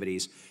asset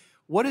activities.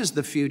 What is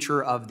the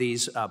future of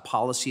these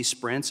policy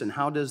sprints, and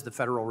how does the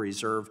Federal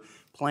Reserve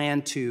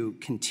plan to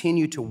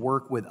continue to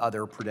work with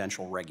other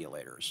prudential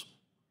regulators?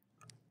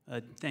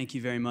 Thank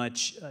you very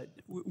much.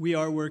 We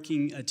are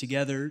working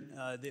together,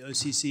 the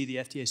OCC, the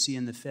FDIC,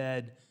 and the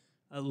Fed,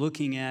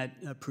 looking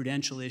at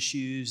prudential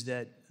issues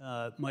that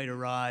might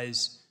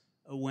arise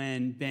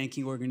when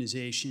banking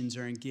organizations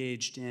are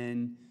engaged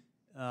in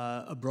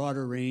a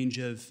broader range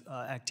of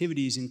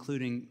activities,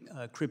 including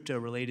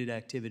crypto-related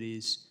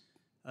activities.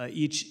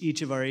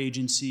 Each of our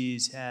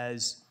agencies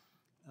has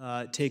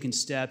taken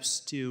steps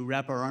to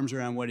wrap our arms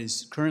around what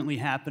is currently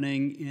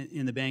happening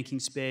in the banking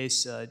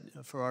space.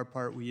 For our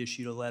part, we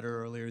issued a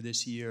letter earlier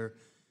this year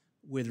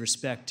with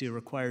respect to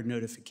required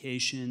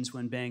notifications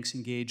when banks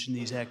engage in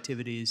these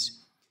activities.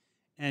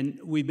 And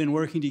we've been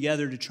working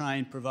together to try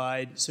and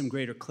provide some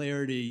greater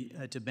clarity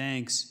to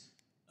banks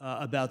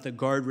about the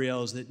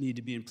guardrails that need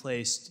to be in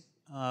place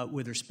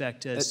with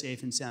respect to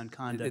safe and sound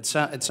conduct.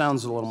 It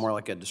sounds a little more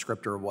like a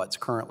descriptor of what's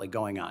currently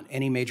going on.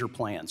 Any major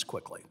plans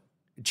quickly?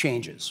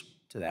 Changes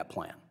to that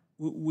plan?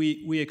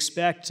 We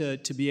expect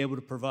to be able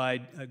to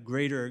provide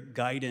greater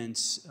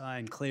guidance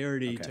and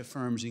clarity to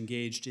firms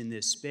engaged in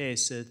this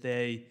space so that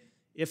they,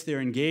 if they're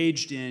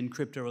engaged in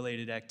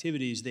crypto-related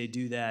activities, they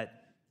do that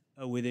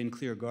within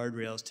clear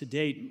guardrails. To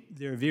date,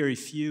 there are very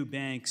few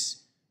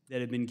banks that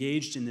have been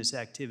engaged in this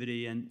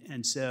activity,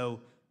 and so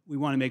we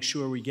want to make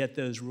sure we get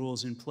those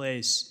rules in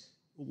place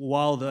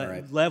while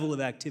the level of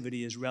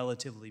activity is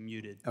relatively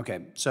muted.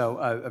 Okay, so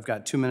I've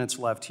got 2 minutes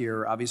left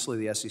here.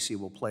 Obviously, the SEC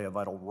will play a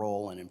vital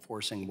role in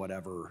enforcing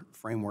whatever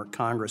framework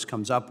Congress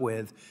comes up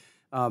with.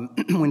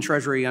 When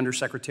Treasury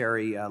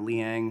Undersecretary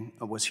Liang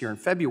was here in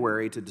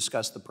February to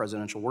discuss the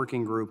Presidential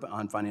Working Group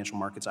on Financial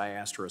Markets, I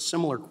asked her a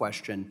similar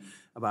question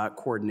about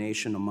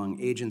coordination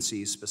among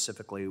agencies,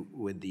 specifically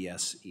with the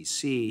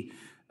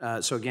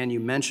SEC. So again, you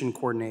mentioned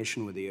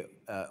coordination with the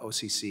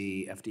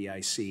OCC,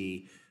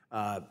 FDIC.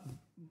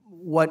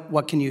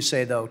 What can you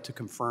say, though, to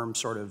confirm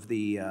sort of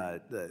the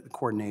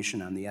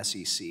coordination on the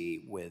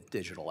SEC with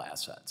digital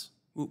assets?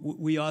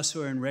 We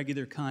also are in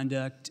regular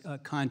contact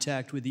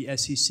with the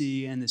SEC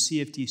and the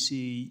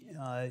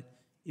CFTC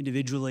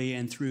individually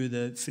and through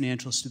the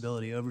Financial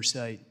Stability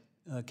Oversight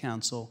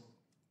Council.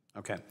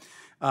 Okay.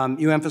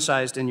 You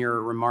emphasized in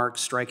your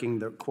remarks striking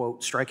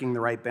the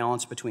right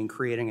balance between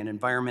creating an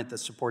environment that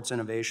supports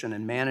innovation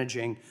and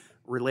managing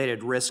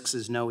related risks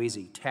is no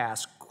easy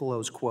task,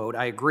 close quote.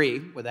 I agree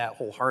with that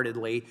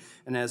wholeheartedly,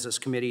 and as this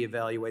committee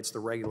evaluates the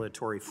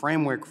regulatory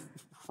framework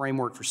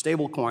for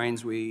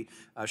stablecoins, we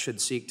should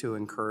seek to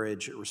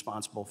encourage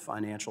responsible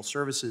financial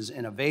services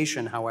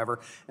innovation, however,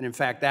 and in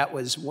fact, that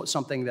was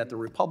something that the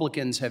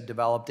Republicans have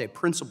developed a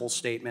principle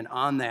statement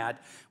on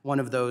that, one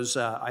of those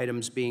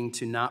items being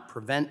to not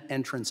prevent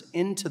entrance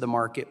into the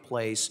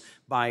marketplace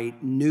by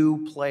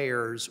new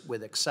players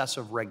with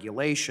excessive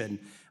regulation.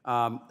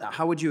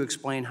 How would you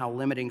explain how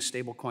limiting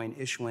stablecoin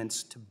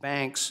issuance to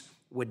banks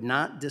would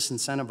not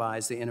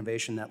disincentivize the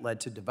innovation that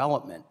led to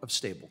development of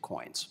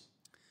stablecoins?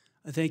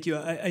 Thank you.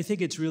 I think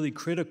it's really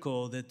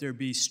critical that there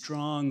be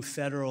strong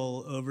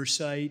federal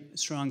oversight,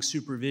 strong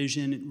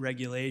supervision,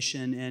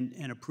 regulation,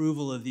 and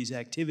approval of these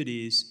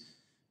activities,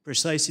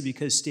 precisely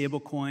because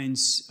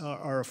stablecoins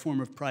are a form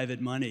of private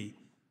money.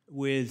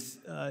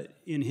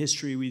 In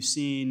history, we've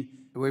seen...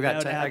 I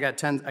got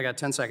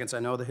 10 seconds. I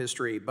know the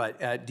history,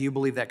 but do you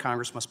believe that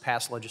Congress must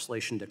pass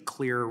legislation to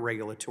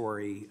clearly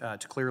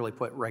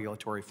put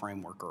regulatory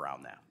framework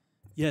around that?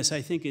 Yes,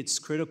 I think it's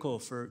critical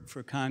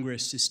for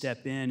Congress to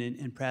step in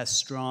and pass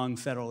strong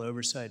federal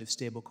oversight of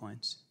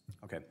stablecoins.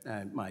 Okay,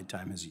 my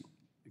time has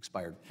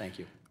expired. Thank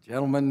you.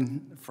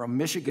 Gentleman from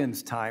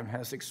Michigan's time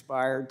has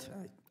expired.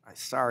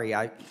 Sorry,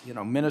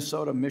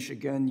 Minnesota,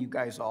 Michigan, you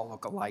guys all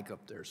look alike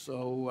up there.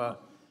 So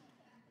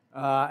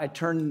I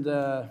turned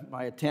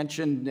my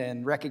attention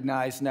and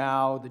recognize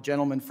now the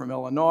gentleman from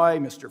Illinois,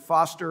 Mr.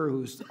 Foster,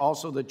 who's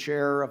also the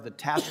chair of the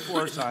Task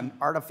Force on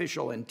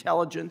Artificial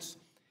Intelligence.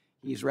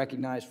 He's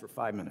recognized for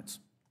 5 minutes.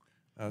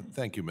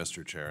 Thank you,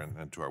 Mr. Chair,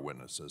 and to our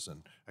witnesses.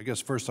 And I guess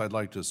first I'd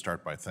like to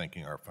start by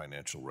thanking our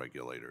financial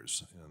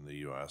regulators in the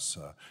U.S.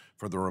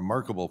 For the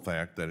remarkable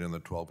fact that in the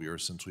 12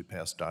 years since we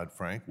passed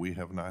Dodd-Frank, we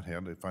have not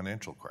had a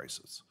financial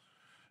crisis.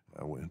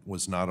 It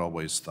was not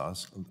always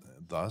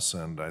thus,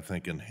 and I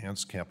think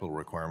enhanced capital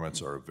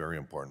requirements are a very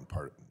important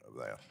part of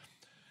that.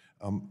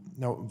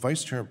 Now,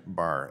 Vice Chair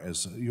Barr,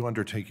 as you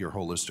undertake your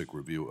holistic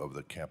review of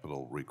the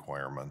capital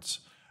requirements,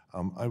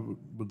 I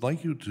would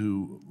like you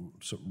to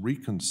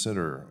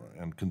reconsider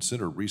and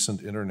consider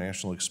recent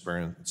international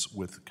experience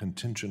with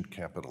contingent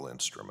capital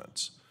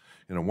instruments.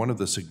 One of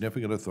the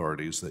significant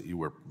authorities that you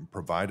were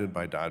provided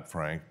by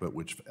Dodd-Frank, but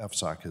which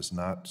FSOC has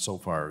not so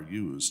far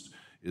used,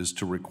 is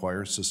to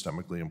require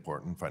systemically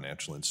important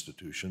financial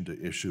institution to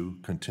issue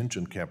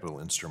contingent capital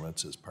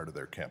instruments as part of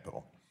their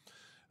capital.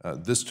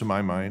 This, to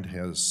my mind,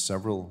 has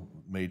several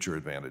major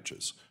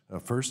advantages.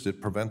 First,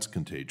 it prevents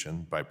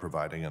contagion by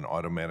providing an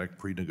automatic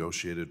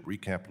pre-negotiated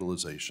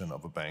recapitalization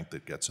of a bank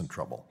that gets in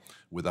trouble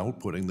without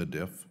putting the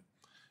DIF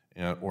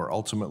or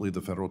ultimately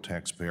the federal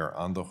taxpayer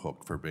on the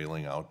hook for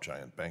bailing out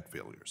giant bank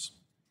failures.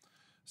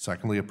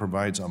 Secondly, it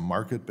provides a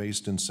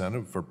market-based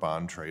incentive for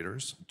bond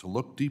traders to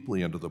look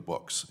deeply into the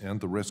books and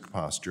the risk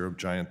posture of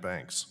giant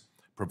banks,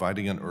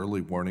 providing an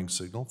early warning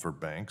signal for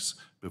banks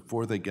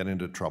before they get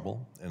into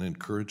trouble and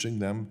encouraging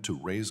them to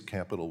raise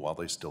capital while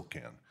they still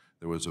can.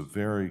 There was a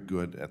very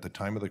good, at the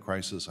time of the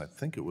crisis, I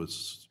think it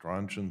was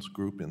Strongen's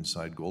group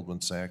inside Goldman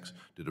Sachs,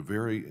 did a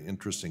very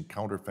interesting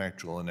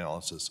counterfactual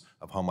analysis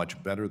of how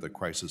much better the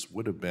crisis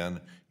would have been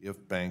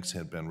if banks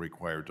had been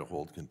required to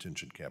hold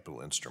contingent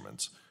capital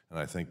instruments. And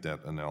I think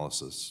that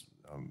analysis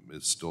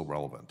is still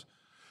relevant.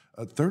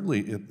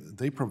 Thirdly,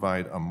 they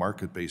provide a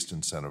market-based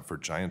incentive for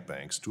giant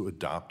banks to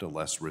adopt a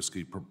less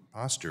risky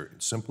posture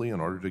simply in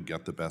order to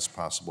get the best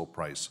possible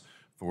price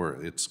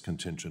for its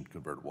contingent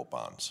convertible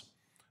bonds.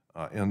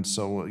 And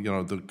so, you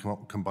know, the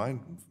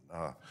combined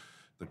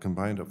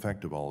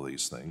effect of all of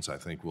these things, I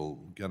think, will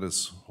get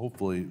us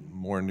hopefully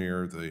more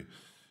near the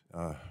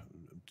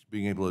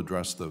being able to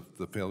address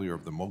the failure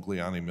of the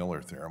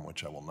Mogliani-Miller theorem,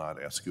 which I will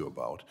not ask you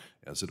about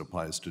as it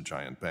applies to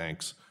giant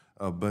banks.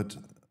 But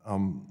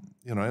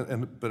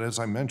as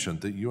I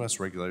mentioned, the U.S.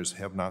 regulators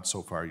have not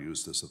so far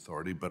used this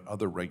authority, but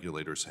other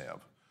regulators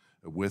have,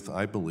 with,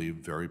 I believe,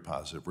 very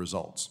positive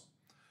results.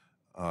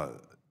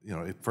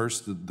 At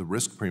first, the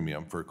risk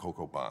premium for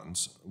COCO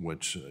bonds,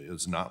 which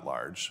is not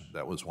large,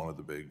 that was one of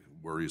the big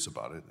worries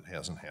about it. It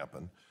hasn't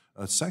happened.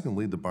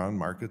 Secondly, the bond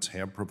markets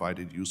have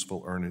provided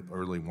useful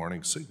early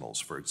warning signals,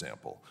 for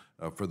example,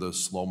 for the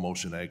slow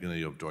motion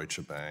agony of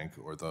Deutsche Bank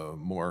or the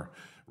more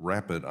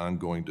rapid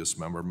ongoing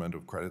dismemberment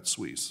of Credit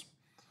Suisse.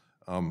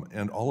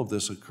 And all of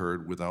this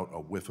occurred without a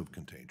whiff of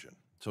contagion.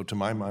 So to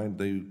my mind,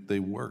 they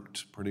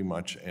worked pretty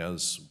much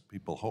as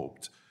people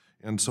hoped.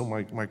 And so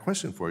my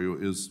question for you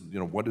is,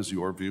 what is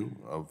your view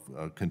of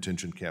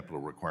contingent capital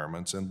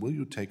requirements, and will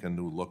you take a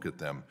new look at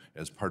them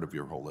as part of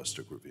your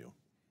holistic review?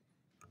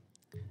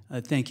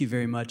 Thank you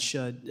very much,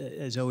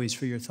 as always,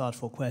 for your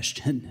thoughtful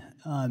question.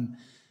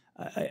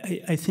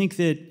 I think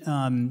that,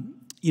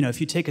 if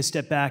you take a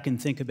step back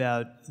and think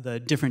about the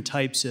different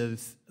types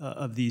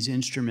of these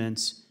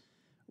instruments,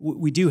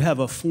 we do have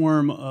a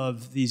form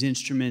of these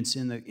instruments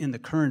in the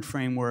current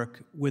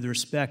framework with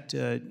respect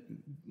to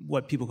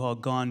what people call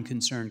gone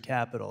concern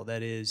capital.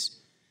 That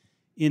is,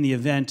 in the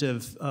event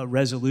of a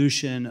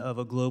resolution of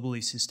a globally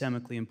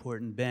systemically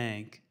important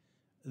bank,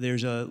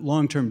 there's a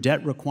long-term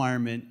debt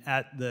requirement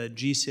at the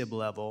GSIB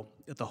level,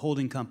 at the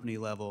holding company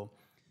level,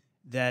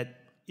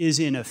 that is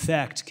in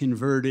effect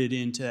converted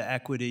into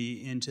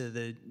equity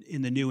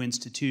in the new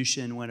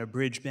institution when a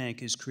bridge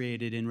bank is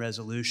created in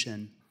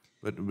resolution.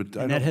 But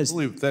I don't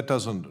believe that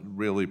doesn't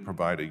really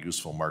provide a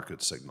useful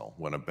market signal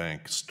when a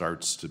bank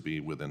starts to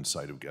be within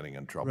sight of getting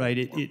in trouble. Right.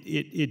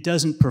 It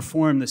doesn't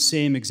perform the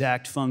same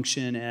exact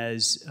function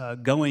as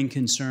going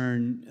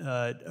concern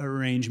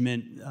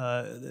arrangement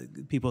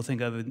people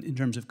think of in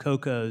terms of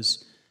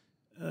COCOs.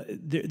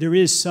 There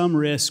is some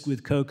risk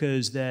with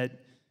COCOs that,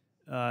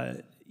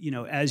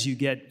 as you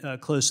get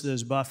close to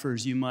those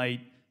buffers, you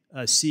might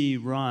see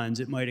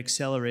runs. It might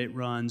accelerate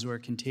runs or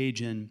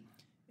contagion.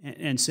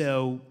 And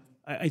so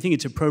I think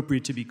it's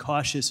appropriate to be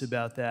cautious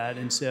about that.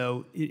 And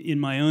so in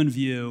my own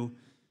view,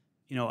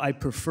 I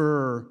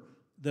prefer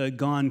the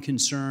gone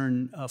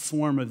concern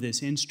form of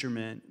this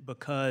instrument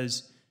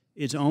because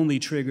it's only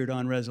triggered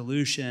on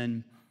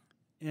resolution,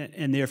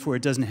 and therefore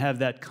it doesn't have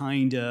that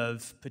kind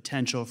of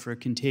potential for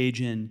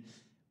contagion,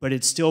 but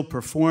it still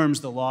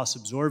performs the loss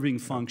absorbing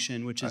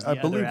function, which is the other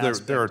aspect. I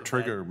believe there are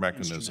trigger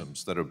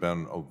mechanisms that have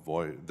been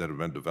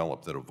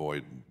developed that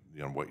avoid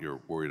what you're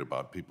worried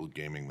about, people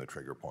gaming the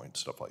trigger point,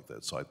 stuff like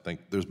that. So I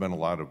think there's been a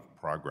lot of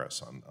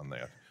progress on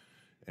that.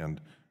 And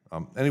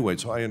anyway,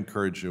 so I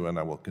encourage you, and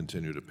I will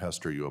continue to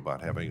pester you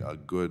about having a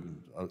good,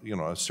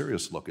 a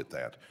serious look at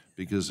that,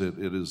 because it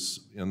is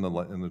in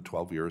the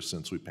 12 years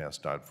since we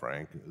passed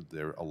Dodd-Frank,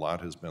 a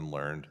lot has been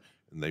learned,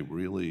 and they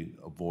really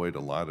avoid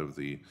a lot of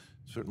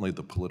certainly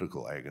the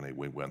political agony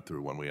we went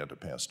through when we had to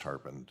pass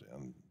TARP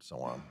and so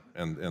on,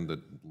 and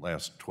the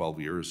last 12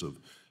 years of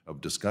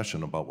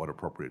discussion about what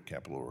appropriate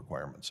capital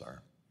requirements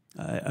are.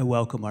 I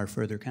welcome our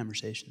further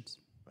conversations.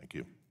 Thank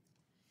you.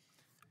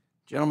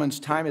 Gentleman's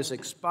time has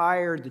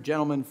expired. The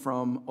gentleman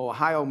from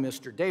Ohio,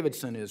 Mr.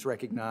 Davidson, is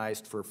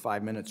recognized for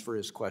 5 minutes for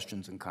his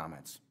questions and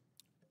comments.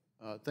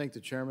 Thank the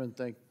chairman.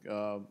 Thank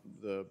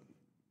the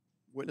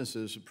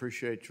witnesses.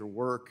 Appreciate your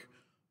work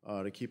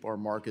to keep our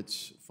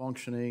markets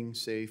functioning,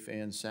 safe,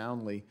 and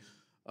soundly.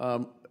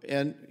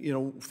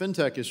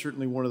 FinTech is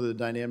certainly one of the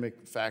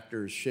dynamic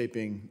factors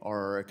shaping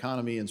our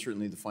economy and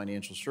certainly the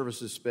financial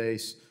services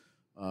space.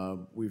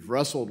 We've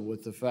wrestled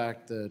with the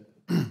fact that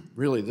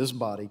really this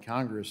body,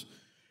 Congress,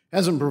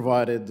 hasn't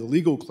provided the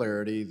legal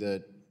clarity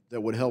that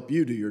would help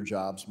you do your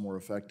jobs more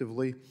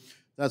effectively.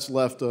 That's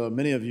left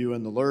many of you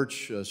in the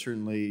lurch.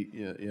 Certainly,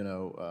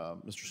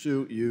 Mr.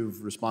 Sue,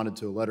 you've responded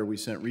to a letter we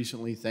sent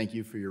recently. Thank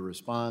you for your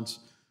response,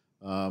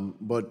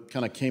 but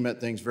kind of came at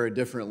things very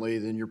differently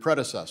than your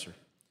predecessor,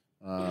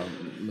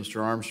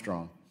 Mr.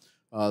 Armstrong.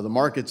 The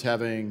market's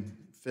having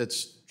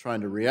fits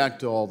trying to react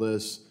to all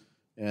this,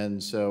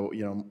 and so,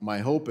 my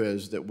hope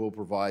is that we'll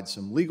provide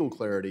some legal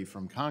clarity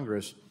from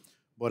Congress.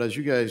 But as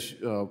you guys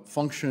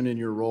function in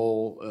your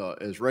role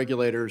as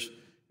regulators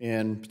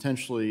and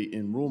potentially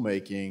in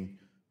rulemaking,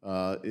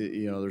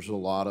 there's a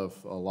lot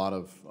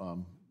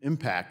of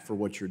impact for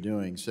what you're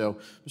doing. So,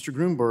 Mr.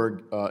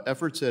 Gruenberg,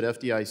 efforts at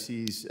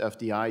FDIC's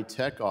FDI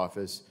Tech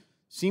Office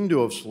seem to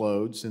have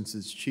slowed since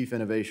its Chief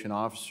Innovation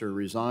Officer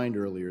resigned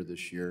earlier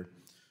this year,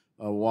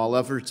 while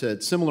efforts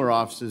at similar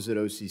offices at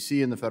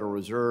OCC and the Federal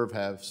Reserve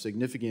have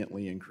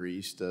significantly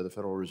increased. The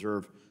Federal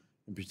Reserve,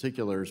 in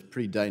particular, is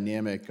pretty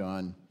dynamic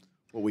on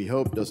what we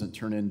hope doesn't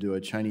turn into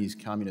a Chinese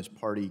Communist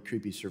Party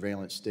creepy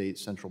surveillance state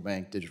central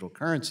bank digital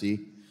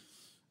currency.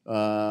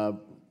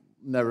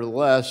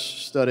 Nevertheless,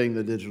 studying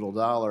the digital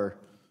dollar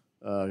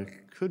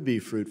could be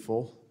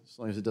fruitful as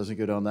long as it doesn't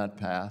go down that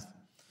path.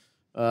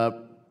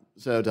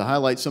 So to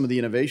highlight some of the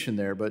innovation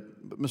there,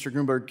 but Mr.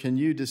 Gruenberg, can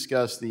you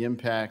discuss the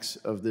impacts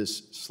of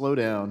this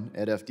slowdown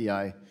at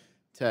FDI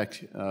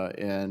Tech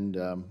and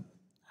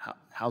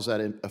how's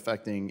that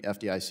affecting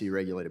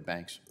FDIC-regulated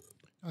banks?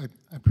 I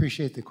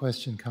appreciate the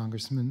question,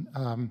 Congressman.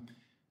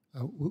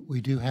 We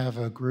do have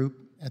a group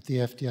at the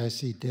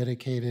FDIC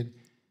dedicated,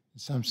 in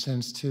some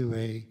sense, to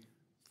a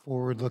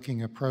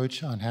forward-looking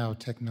approach on how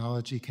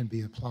technology can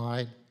be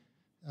applied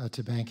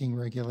to banking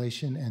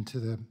regulation and to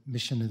the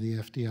mission of the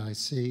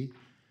FDIC.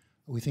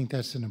 We think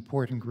that's an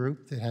important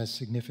group that has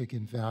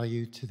significant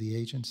value to the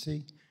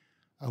agency.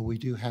 We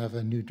do have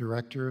a new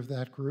director of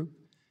that group,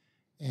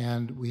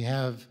 and we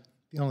have,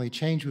 the only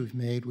change we've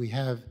made, we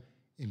have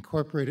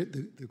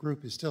incorporated, the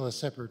group is still a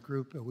separate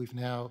group, but we've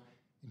now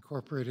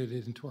incorporated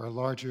it into our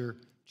larger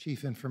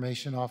Chief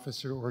Information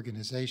Officer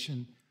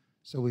organization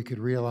so we could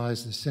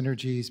realize the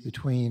synergies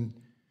between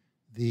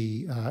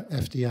the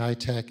FDI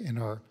Tech and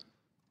our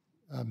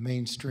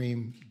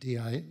mainstream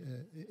DI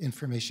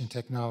information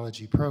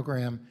technology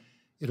program.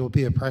 It'll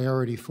be a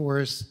priority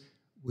for us.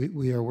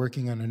 We are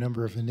working on a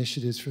number of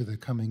initiatives for the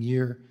coming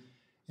year,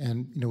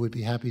 and we'd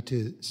be happy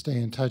to stay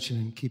in touch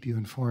and keep you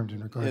informed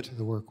in regard to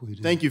the work we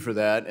do. Thank you for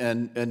that.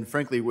 And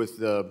frankly, with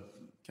the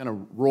kind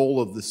of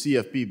role of the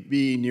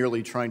CFPB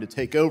nearly trying to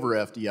take over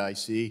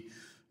FDIC,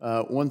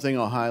 one thing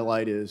I'll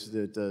highlight is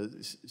that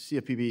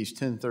CFPB's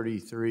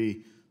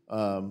 1033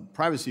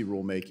 privacy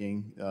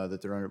rulemaking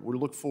that they're under, we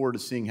look forward to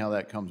seeing how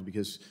that comes,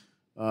 because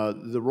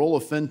the role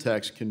of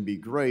fintechs can be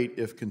great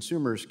if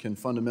consumers can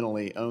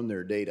fundamentally own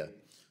their data.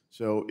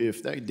 So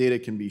if that data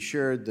can be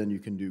shared, then you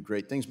can do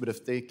great things. But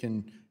if they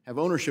can have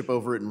ownership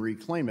over it and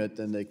reclaim it,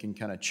 then they can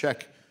kind of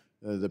check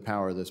the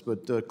power of this.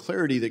 But the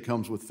clarity that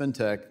comes with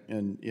fintech,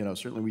 and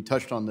certainly we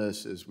touched on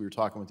this as we were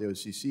talking with the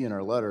OCC in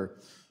our letter,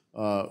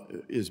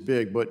 is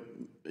big. But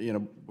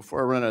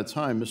before I run out of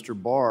time,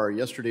 Mr. Barr,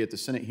 yesterday at the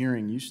Senate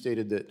hearing, you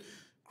stated that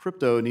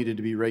crypto needed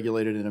to be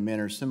regulated in a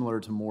manner similar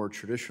to more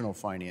traditional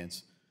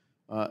finance.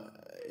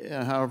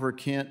 However,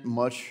 can't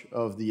much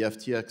of the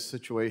FTX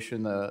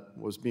situation that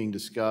was being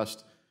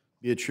discussed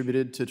be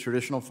attributed to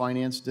traditional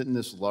finance? Didn't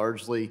this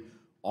largely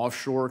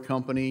offshore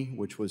company,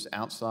 which was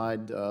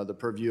outside the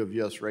purview of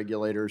U.S.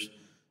 regulators,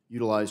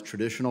 utilize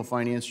traditional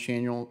finance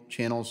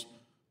channels,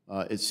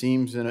 it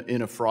seems,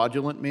 in a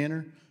fraudulent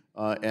manner?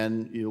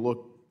 And you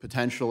look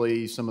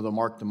potentially some of the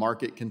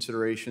mark-to-market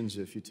considerations,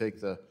 if you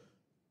take the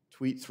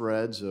tweet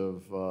threads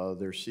of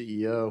their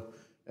CEO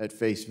at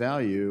face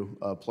value,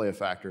 play a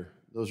factor.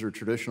 Those are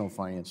traditional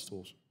finance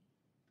tools.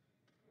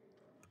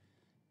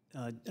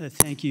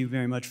 Thank you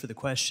very much for the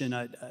question.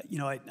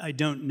 I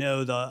don't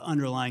know the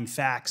underlying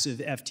facts of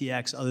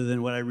FTX other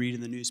than what I read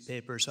in the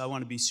newspaper, so I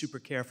want to be super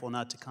careful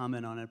not to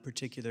comment on a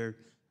particular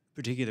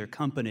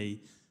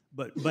company.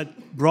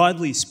 But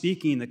broadly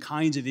speaking, the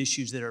kinds of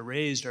issues that are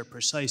raised are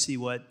precisely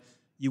what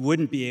you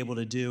wouldn't be able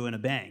to do in a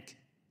bank.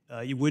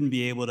 You wouldn't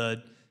be able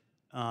to,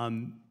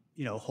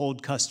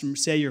 hold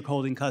say you're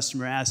holding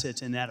customer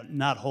assets and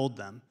not hold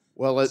them.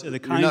 Well, so you're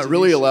not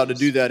really allowed to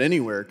do that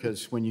anywhere,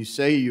 because when you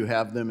say you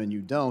have them and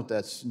you don't,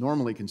 that's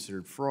normally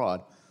considered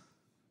fraud.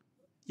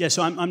 Yeah,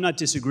 so I'm not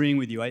disagreeing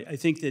with you. I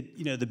think that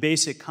the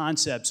basic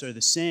concepts are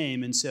the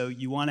same, and so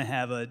you want to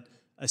have a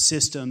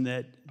system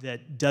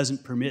that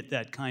doesn't permit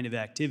that kind of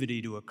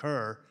activity to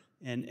occur,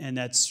 and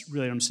that's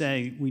really what I'm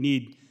saying. We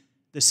need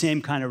the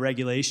same kind of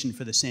regulation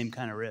for the same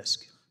kind of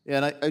risk.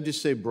 Yeah, and I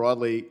just say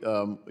broadly,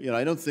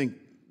 I don't think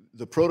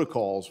the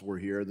protocols were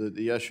here.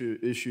 The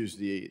issues,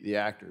 the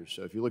actors.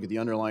 So if you look at the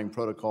underlying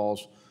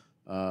protocols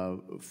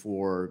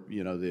for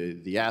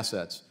the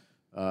assets,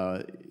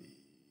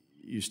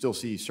 you still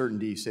see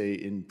certainty, say,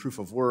 in proof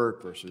of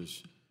work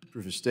versus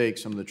proof of stake.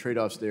 Some of the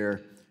trade-offs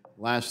there.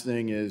 Last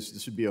thing is,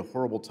 this would be a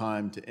horrible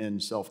time to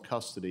end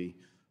self-custody.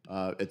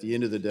 At the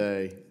end of the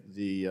day,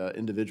 the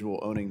individual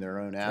owning their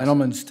own assets.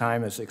 Gentleman's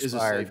time has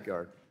expired. Is a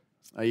safeguard.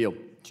 I yield.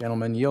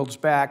 Gentleman yields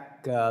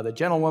back. The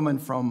gentlewoman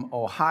from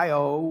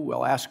Ohio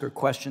will ask her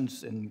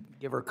questions and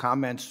give her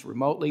comments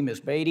remotely. Ms.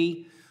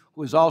 Beatty,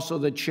 who is also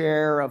the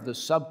chair of the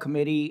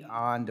Subcommittee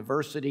on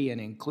Diversity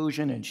and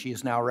Inclusion, and she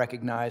is now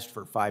recognized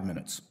for 5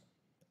 minutes.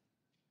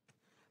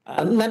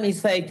 Let me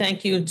say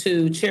thank you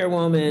to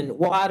Chairwoman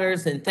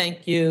Waters and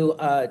thank you,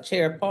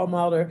 Chair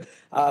Perlmutter,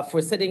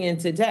 for sitting in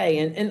today.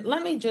 And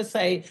let me just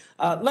say,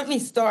 let me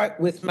start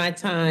with my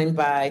time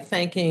by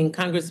thanking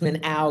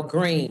Congressman Al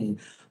Green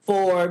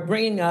for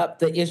bringing up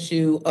the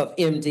issue of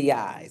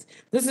MDIs.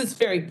 This is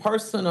very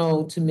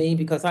personal to me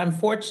because I'm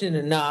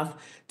fortunate enough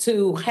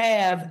to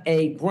have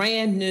a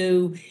brand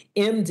new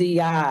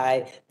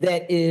MDI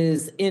that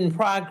is in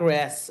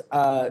progress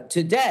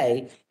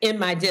today in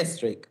my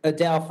district,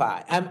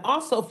 Adelphi. I'm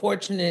also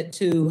fortunate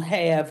to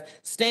have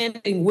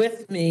standing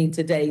with me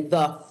today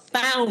the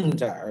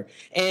founder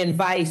and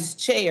vice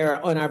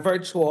chair on our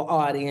virtual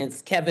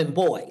audience, Kevin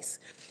Boyce.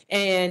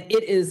 And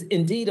it is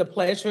indeed a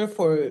pleasure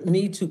for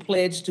me to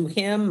pledge to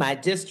him, my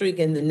district,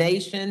 and the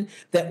nation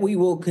that we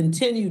will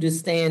continue to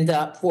stand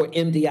up for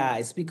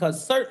MDIs,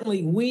 because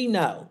certainly we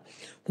know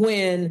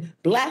when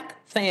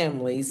Black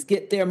families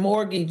get their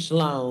mortgage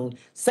loan,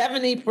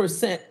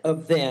 70%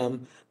 of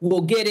them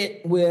will get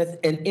it with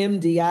an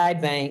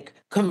MDI bank.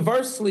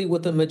 Conversely,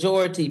 with a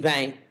majority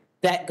bank,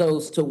 that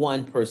goes to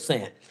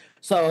 1%.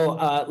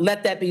 So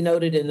let that be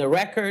noted in the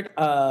record,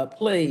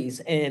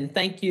 please. And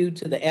thank you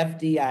to the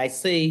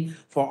FDIC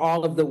for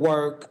all of the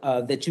work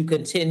that you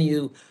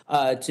continue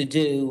to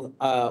do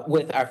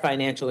with our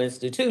financial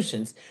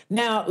institutions.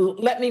 Now,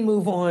 let me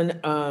move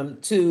on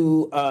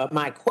to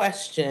my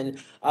question.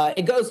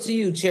 It goes to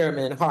you,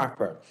 Chairman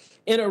Harper.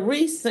 In a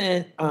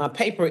recent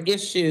paper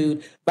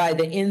issued by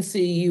the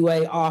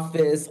NCUA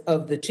Office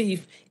of the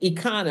Chief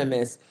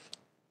Economist,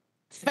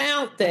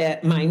 found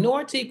that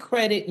minority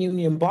credit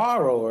union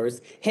borrowers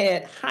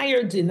had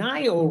higher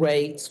denial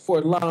rates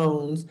for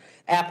loans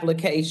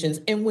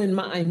applications. And when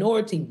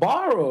minority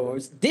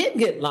borrowers did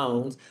get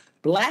loans,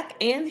 Black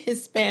and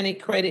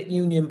Hispanic credit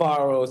union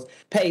borrowers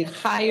paid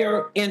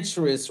higher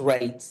interest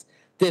rates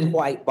than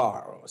white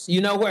borrowers.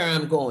 You know where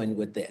I'm going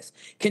with this.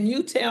 Can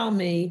you tell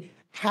me,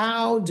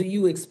 how do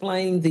you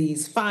explain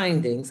these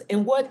findings,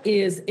 and what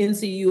is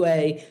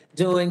NCUA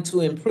doing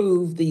to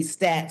improve these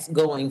stats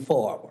going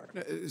forward?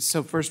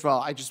 So first of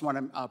all, I just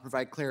want to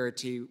provide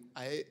clarity.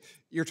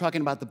 You're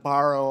talking about the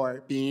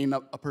borrower being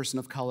a person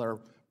of color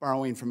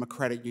borrowing from a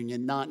credit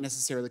union, not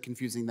necessarily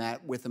confusing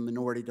that with a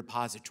minority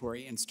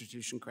depository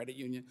institution credit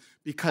union,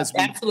 because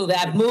absolutely,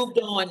 I've moved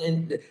on,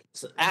 and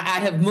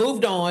I have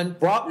moved on,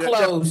 brought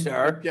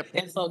closure,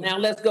 and so now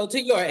let's go to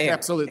your area.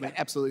 Absolutely,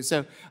 absolutely.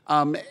 So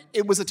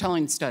it was a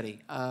telling study.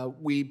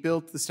 We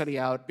built the study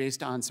out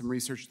based on some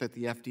research that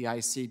the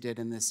FDIC did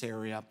in this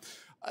area.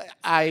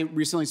 I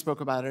recently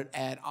spoke about it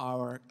at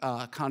our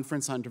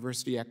conference on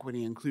diversity, equity,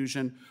 and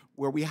inclusion,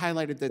 where we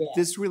highlighted that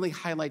this really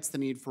highlights the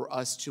need for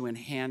us to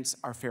enhance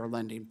our fair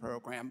lending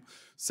program.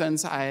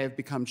 Since I have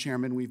become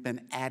chairman, we've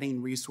been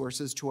adding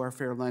resources to our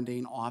fair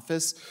lending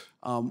office.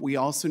 We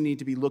also need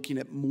to be looking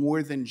at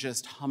more than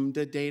just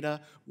HMDA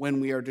data when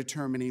we are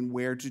determining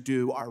where to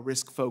do our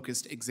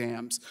risk-focused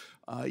exams.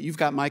 You've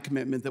got my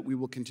commitment that we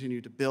will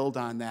continue to build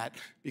on that,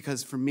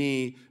 because for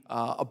me,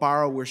 a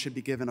borrower should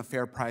be given a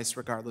fair price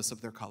regardless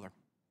of their color.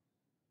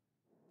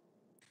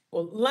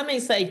 Well, let me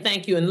say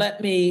thank you, and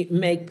let me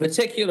make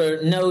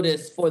particular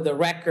notice for the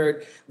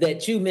record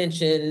that you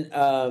mentioned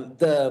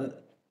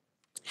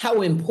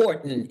how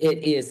important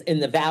it is in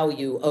the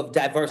value of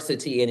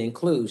diversity and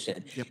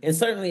inclusion. And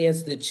certainly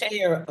as the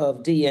chair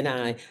of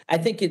D&I, I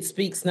think it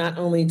speaks not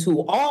only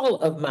to all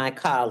of my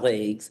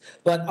colleagues,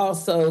 but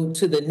also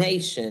to the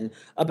nation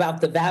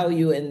about the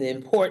value and the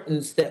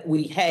importance that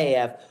we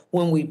have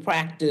when we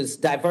practice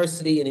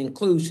diversity and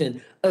inclusion,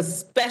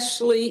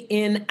 especially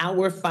in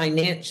our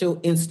financial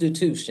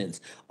institutions.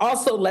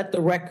 Also, let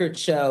the record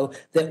show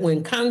that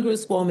when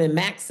Congresswoman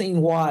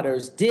Maxine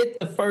Waters did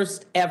the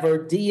first ever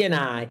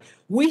D&I,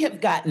 we have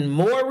gotten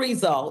more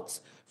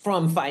results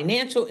from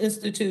financial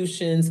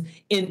institutions,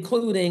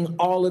 including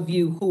all of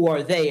you who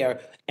are there.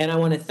 And I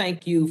want to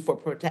thank you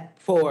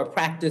for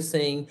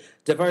practicing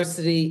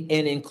diversity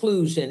and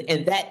inclusion.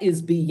 And that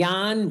is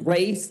beyond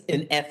race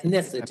and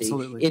ethnicity.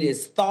 Absolutely. It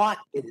is thought,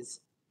 it is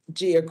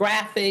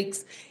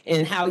geographics,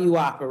 and how you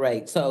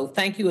operate. So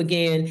thank you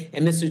again.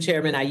 And Mr.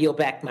 Chairman, I yield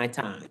back my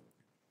time.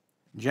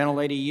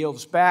 Gentlelady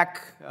yields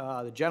back.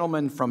 The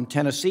gentleman from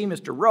Tennessee,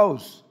 Mr.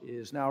 Rose,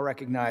 is now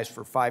recognized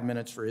for 5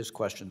 minutes for his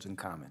questions and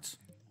comments.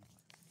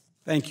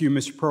 Thank you,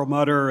 Mr.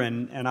 Perlmutter,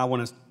 and I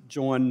want to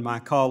join my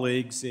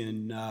colleagues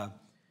in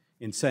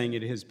saying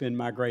it has been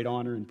my great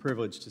honor and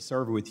privilege to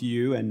serve with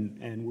you,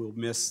 and we'll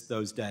miss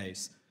those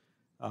days.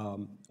 I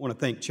want to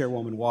thank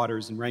Chairwoman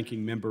Waters and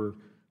Ranking Member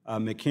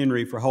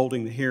McHenry for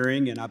holding the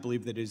hearing, and I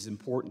believe that it is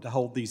important to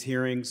hold these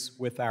hearings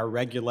with our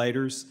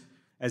regulators.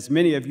 As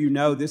many of you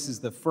know, this is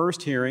the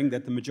first hearing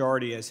that the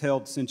majority has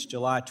held since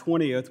July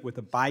 20th with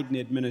a Biden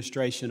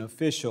administration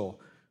official.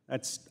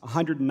 That's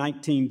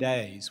 119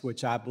 days,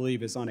 which I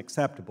believe is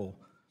unacceptable.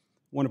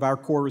 One of our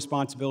core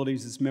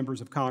responsibilities as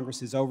members of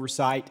Congress is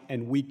oversight,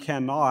 and we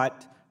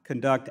cannot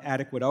conduct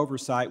adequate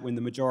oversight when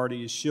the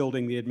majority is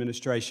shielding the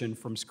administration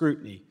from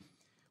scrutiny.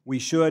 We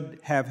should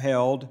have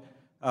held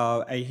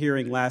a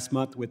hearing last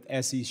month with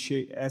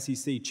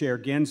SEC Chair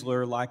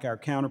Gensler, like our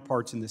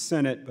counterparts in the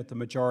Senate, but the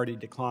majority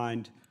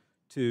declined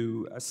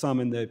to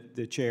summon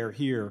the chair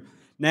here.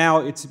 Now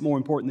it's more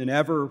important than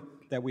ever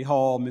that we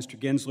haul Mr.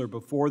 Gensler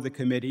before the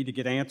committee to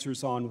get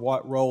answers on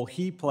what role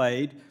he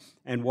played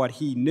and what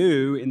he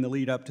knew in the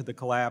lead up to the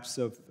collapse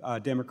of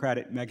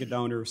Democratic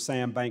megadonor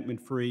Sam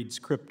Bankman-Fried's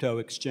crypto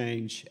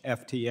exchange,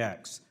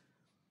 FTX.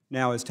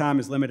 Now, as time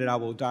is limited, I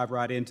will dive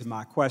right into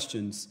my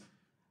questions.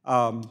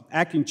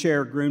 Acting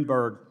Chair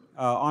Gruenberg,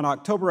 on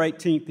October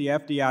 18th, the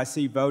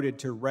FDIC voted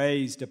to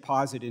raise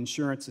deposit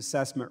insurance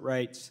assessment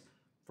rates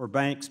for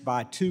banks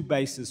by 2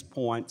 basis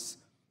points.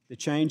 The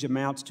change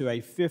amounts to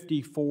a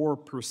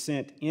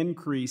 54%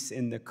 increase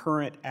in the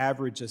current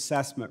average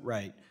assessment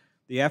rate.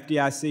 The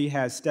FDIC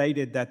has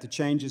stated that the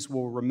changes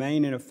will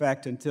remain in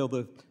effect until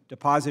the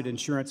Deposit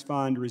Insurance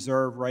Fund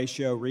reserve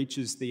ratio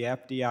reaches the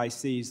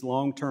FDIC's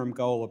long-term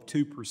goal of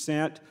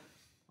 2%,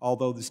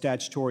 although the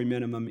statutory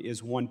minimum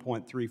is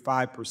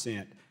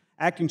 1.35%.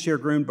 Acting Chair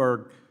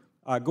Gruenberg,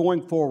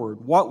 going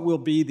forward, what will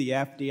be the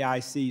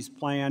FDIC's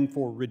plan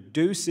for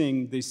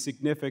reducing the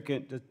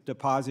significant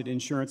Deposit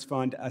Insurance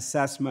Fund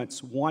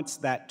assessments once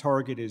that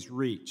target is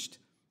reached,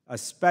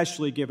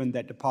 especially given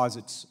that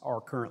deposits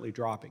are currently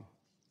dropping?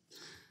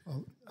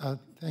 Well,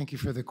 thank you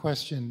for the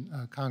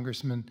question,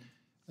 Congressman.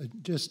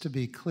 Just to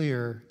be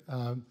clear,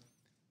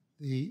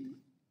 the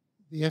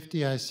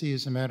FDIC,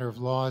 as a matter of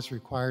law, is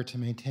required to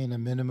maintain a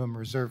minimum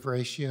reserve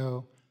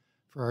ratio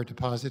for our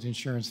deposit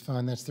insurance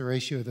fund. That's the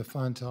ratio of the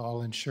fund to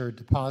all insured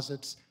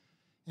deposits.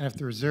 And if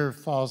the reserve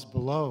falls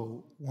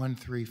below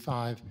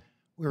 135,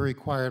 we're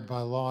required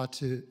by law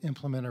to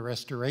implement a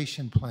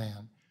restoration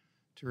plan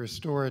to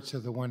restore it to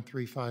the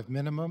 135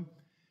 minimum.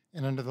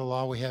 And under the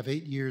law, we have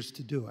 8 years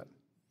to do it.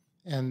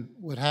 And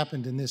what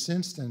happened in this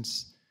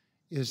instance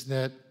is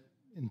that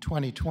in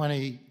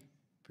 2020,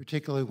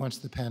 particularly once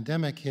the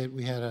pandemic hit,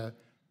 we had an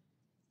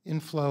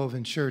inflow of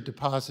insured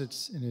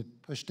deposits and it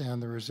pushed down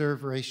the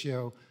reserve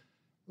ratio.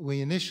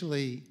 We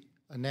initially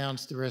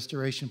announced the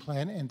restoration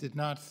plan and did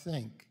not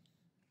think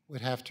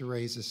we'd have to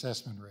raise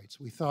assessment rates.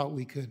 We thought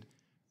we could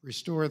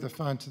restore the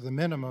fund to the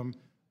minimum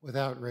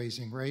without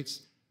raising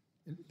rates.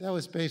 That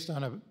was based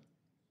on a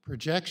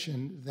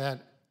projection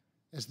that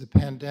as the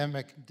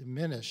pandemic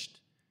diminished,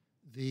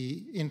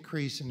 the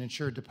increase in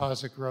insured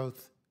deposit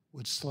growth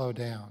would slow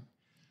down.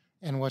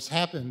 And what's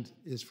happened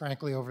is,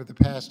 frankly, over the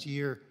past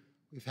year,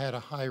 we've had a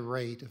high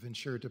rate of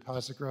insured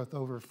deposit growth,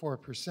 over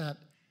 4%.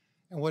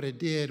 And what it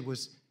did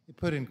was it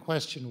put in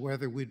question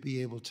whether we'd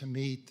be able to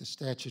meet the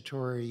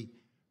statutory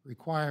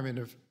requirement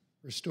of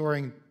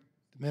restoring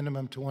the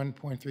minimum to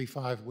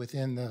 1.35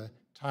 within the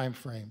time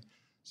frame.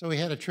 So we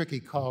had a tricky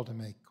call to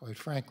make, quite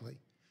frankly.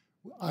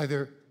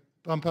 Either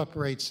bump up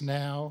rates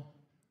now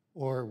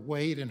or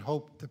wait and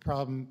hope the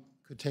problem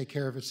could take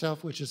care of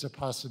itself, which is a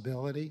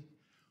possibility.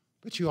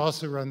 But you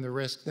also run the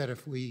risk that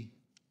if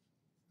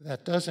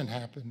that doesn't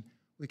happen,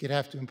 we could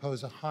have to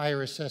impose a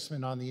higher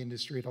assessment on the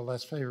industry at a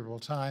less favorable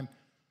time.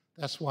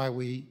 That's why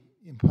we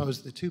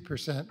imposed the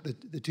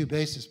 2%, the 2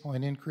 basis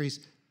point increase.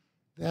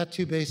 That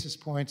 2 basis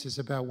points is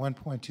about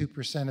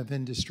 1.2% of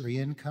industry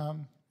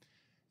income.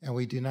 And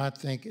we do not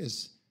think,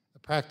 as a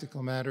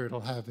practical matter,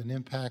 it'll have an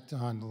impact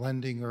on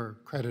lending or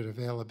credit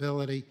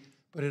availability,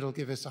 but it'll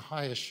give us a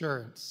high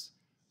assurance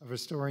of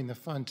restoring the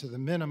fund to the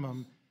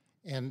minimum,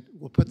 and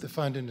will put the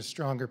fund in a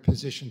stronger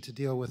position to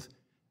deal with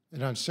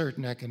an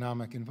uncertain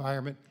economic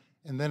environment.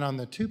 And then on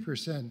the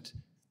 2%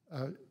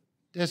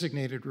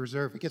 designated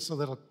reserve, it gets a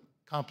little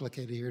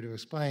complicated here to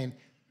explain.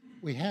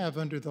 We have,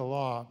 under the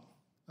law,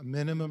 a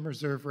minimum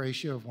reserve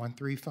ratio of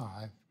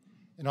 135,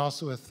 and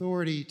also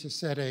authority to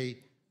set a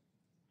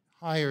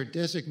higher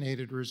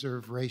designated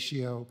reserve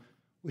ratio,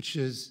 which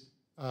is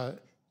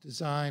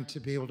designed to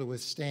be able to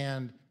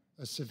withstand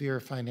a severe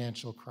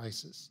financial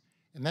crisis.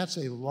 And that's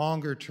a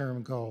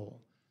longer-term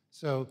goal.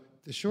 So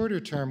the shorter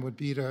term would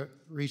be to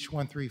reach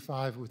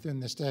 135 within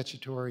the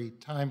statutory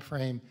time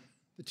frame.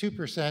 The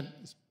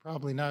 2% is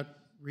probably not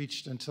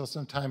reached until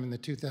sometime in the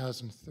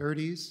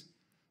 2030s,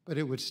 but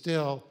it would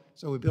still,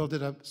 so we build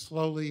it up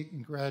slowly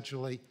and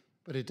gradually,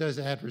 but it does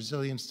add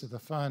resilience to the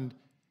fund.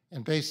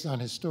 And based on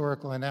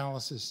historical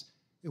analysis,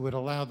 it would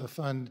allow the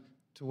fund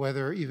to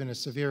weather even a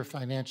severe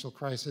financial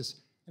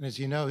crisis. And as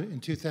you know, in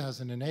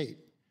 2008,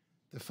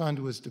 the fund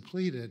was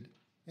depleted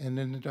and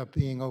ended up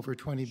being over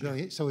 $20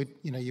 billion. So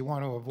you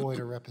want to avoid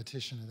a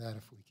repetition of that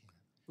if we can.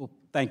 Well,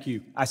 thank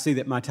you. I see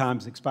that my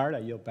time's expired. I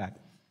yield back.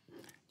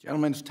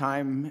 Gentleman's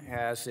time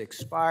has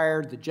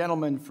expired. The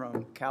gentleman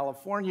from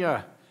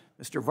California,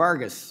 Mr.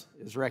 Vargas,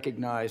 is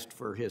recognized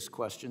for his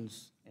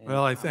questions.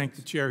 Well, I thank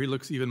the chair. He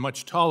looks even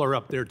much taller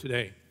up there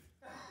today.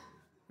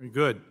 Very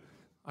good.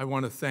 I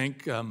want to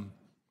thank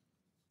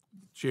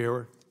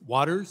Chair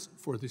Waters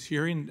for this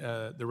hearing,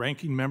 the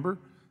ranking member,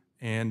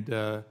 and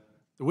the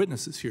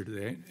witnesses here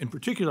today. In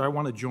particular, I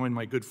want to join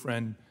my good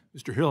friend,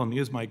 Mr. Hill, and he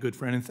is my good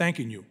friend, and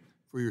thanking you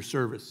for your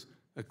service.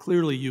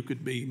 Clearly, you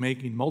could be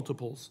making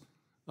multiples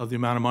of the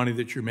amount of money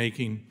that you're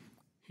making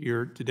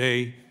here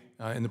today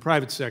in the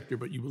private sector,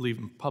 but you believe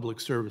in public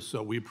service,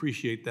 so we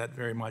appreciate that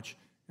very much,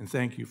 and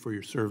thank you for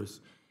your service.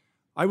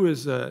 I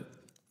was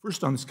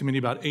first on this committee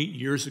about 8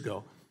 years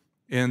ago,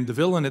 and the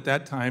villain at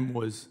that time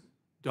was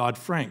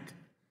Dodd-Frank.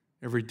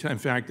 Every time, in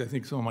fact, I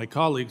think some of my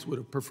colleagues would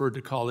have preferred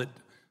to call it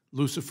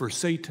Lucifer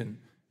Satan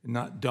and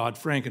not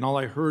Dodd-Frank, and all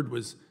I heard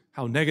was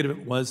how negative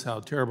it was, how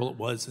terrible it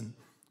was, and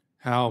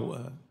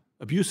how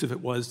abusive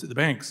it was to the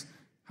banks.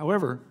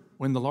 However,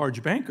 when the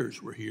large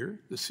bankers were here,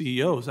 the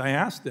CEOs, I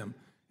asked them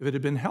if it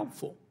had been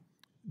helpful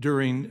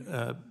during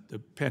the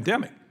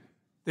pandemic.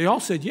 They all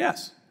said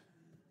yes.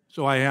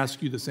 So I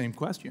ask you the same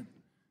question.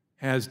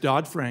 Has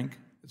Dodd-Frank,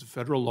 as a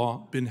federal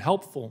law, been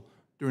helpful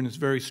during this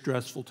very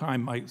stressful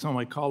time? Some of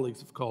my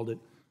colleagues have called it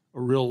a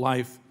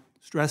real-life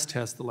stress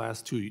test the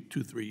last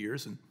 2-3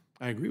 years, and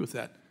I agree with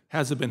that.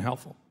 Has it been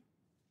helpful?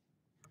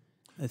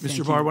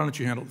 Mr. Barr, why don't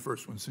you handle the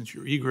first one, since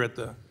you're eager at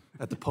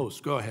the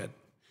post. Go ahead.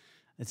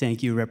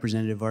 Thank you,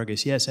 Representative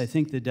Vargas. Yes, I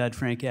think the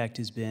Dodd-Frank Act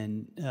has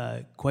been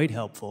quite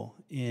helpful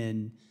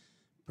in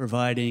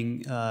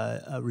providing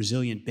a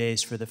resilient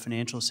base for the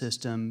financial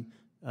system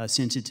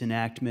since its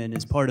enactment.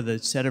 As part of the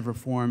set of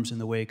reforms in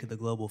the wake of the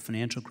global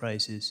financial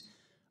crisis,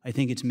 I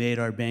think it's made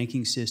our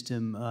banking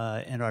system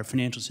and our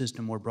financial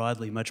system more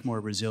broadly much more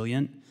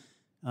resilient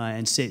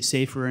and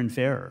safer and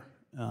fairer.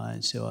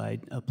 So I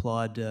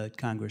applaud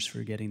Congress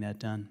for getting that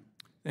done.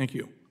 Thank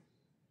you.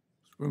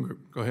 Gruenberg,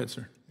 go ahead,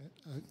 sir.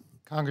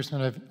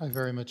 Congressman, I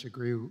very much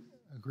agree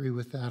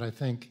with that. I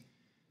think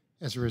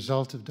as a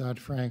result of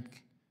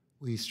Dodd-Frank,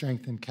 we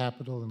strengthened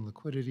capital and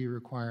liquidity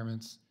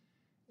requirements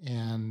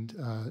and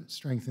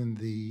strengthened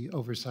the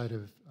oversight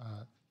of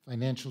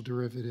financial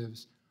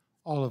derivatives,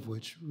 all of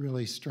which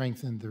really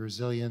strengthened the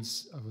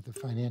resilience of the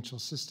financial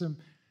system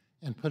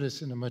and put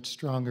us in a much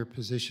stronger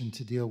position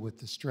to deal with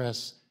the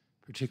stress,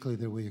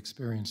 particularly that we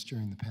experienced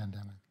during the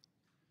pandemic.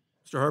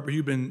 Mr. Harper,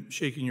 you've been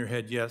shaking your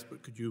head yes,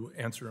 but could you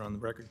answer on the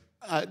record?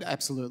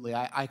 Absolutely.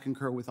 I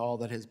concur with all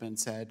that has been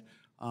said.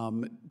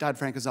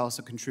 Dodd-Frank has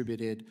also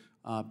contributed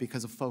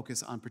because of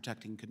focus on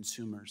protecting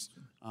consumers.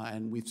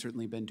 And we've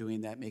certainly been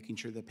doing that, making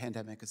sure that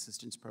pandemic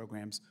assistance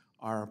programs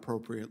are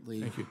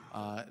appropriately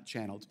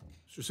channeled.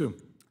 Mr. Sue.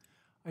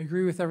 I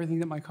agree with everything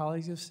that my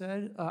colleagues have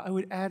said. I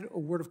would add a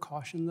word of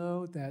caution,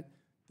 though, that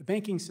the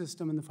banking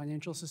system and the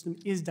financial system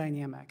is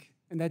dynamic,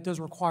 and that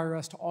does require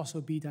us to also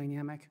be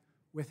dynamic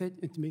with it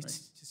and to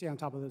stay on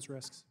top of those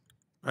risks.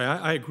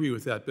 I agree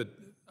with that, but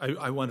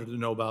I wanted to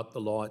know about the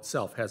law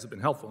itself. Has it been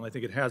helpful? And I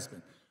think it has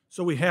been.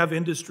 So we have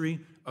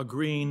industry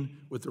agreeing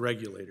with the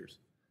regulators.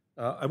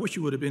 I wish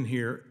you would have been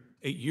here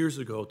 8 years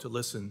ago to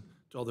listen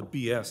to all the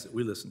BS that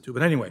we listened to.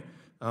 But anyway,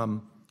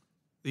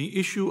 the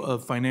issue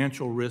of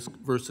financial risk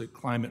versus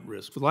climate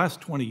risk. For the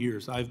last 20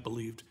 years, I've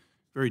believed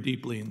very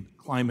deeply in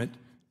climate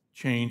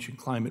change and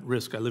climate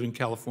risk. I live in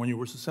California.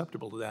 We're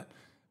susceptible to that.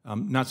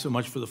 Not so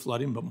much for the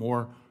flooding, but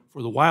more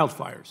for the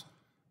wildfires.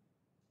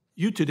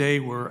 You today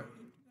were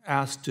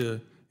asked to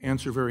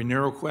answer very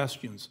narrow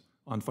questions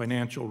on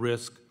financial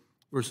risk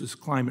versus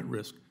climate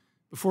risk.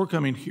 Before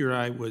coming here,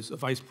 I was a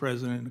vice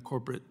president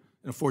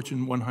in a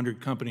Fortune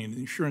 100 company in the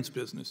insurance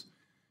business.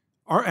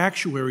 Our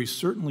actuaries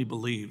certainly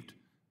believed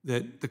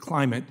that the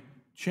climate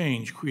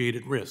change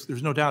created risk.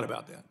 There's no doubt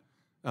about that.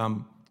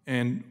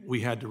 And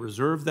we had to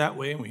reserve that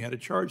way, and we had to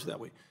charge that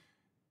way.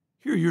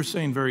 Here you're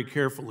saying very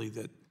carefully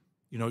that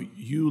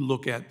you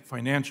look at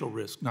financial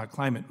risk, not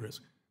climate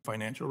risk,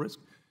 financial risk.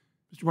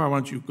 Mr. Barr, why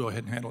don't you go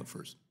ahead and handle it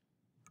first?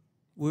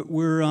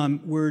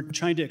 We're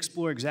trying to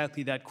explore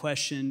exactly that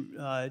question,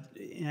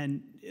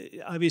 and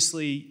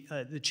obviously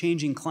the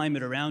changing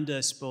climate around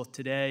us, both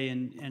today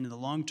and in the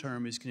long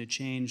term, is going to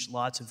change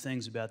lots of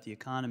things about the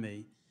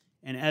economy.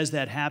 And as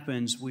that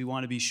happens, we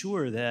want to be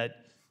sure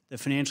that the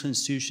financial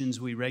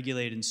institutions we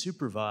regulate and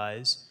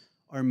supervise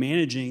are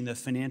managing the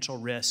financial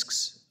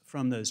risks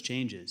from those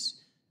changes.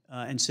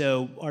 And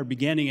so our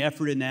beginning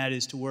effort in that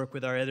is to work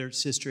with our other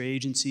sister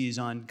agencies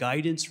on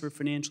guidance for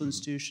financial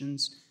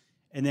institutions,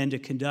 and then to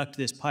conduct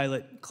this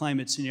pilot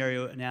climate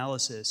scenario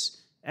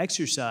analysis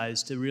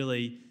exercise to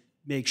really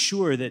make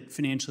sure that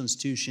financial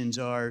institutions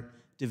are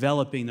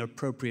developing the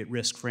appropriate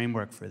risk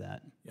framework for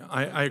that. Yeah,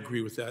 I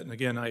agree with that. And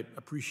again, I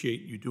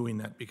appreciate you doing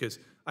that because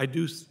I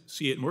do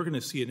see it, and we're going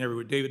to see it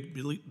everywhere. David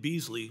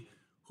Beasley,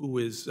 who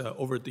is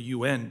over at the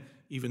UN,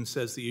 even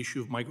says the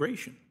issue of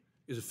migration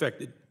is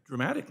affected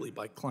dramatically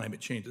by climate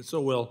change, and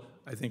so will,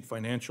 I think,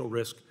 financial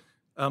risk.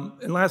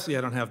 And lastly,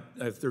 I have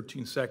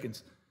 13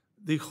 seconds.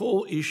 The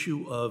whole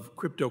issue of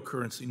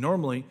cryptocurrency.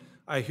 Normally,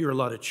 I hear a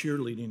lot of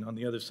cheerleading on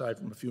the other side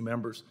from a few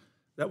members.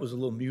 That was a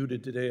little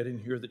muted today. I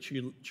didn't hear the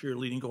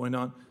cheerleading going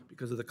on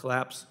because of the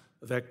collapse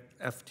of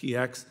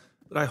FTX.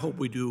 But I hope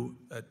we do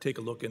take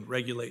a look and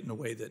regulate in a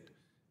way that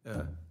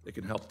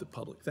can help the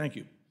public. Thank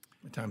you.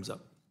 My time's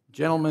up.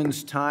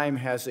 Gentleman's time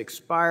has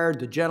expired.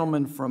 The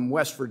gentleman from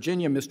West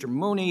Virginia, Mr.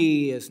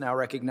 Mooney, is now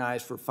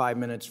recognized for 5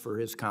 minutes for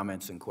his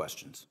comments and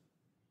questions.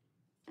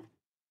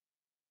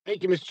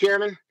 Thank you, Mr.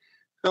 Chairman.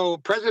 So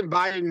President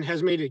Biden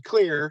has made it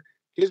clear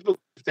his belief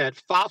that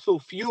fossil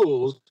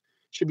fuels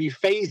should be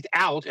phased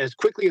out as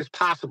quickly as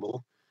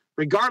possible,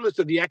 regardless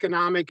of the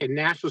economic and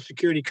national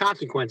security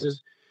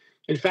consequences.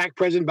 In fact,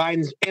 President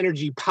Biden's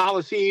energy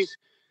policies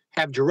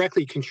have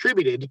directly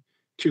contributed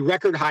to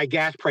record high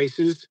gas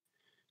prices.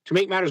 To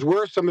make matters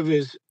worse, some of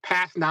his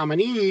past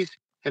nominees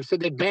have said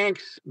that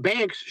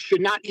banks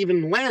should not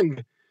even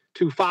lend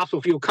to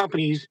fossil fuel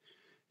companies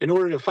in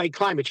order to fight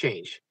climate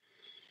change.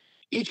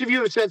 Each of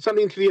you have said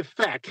something to the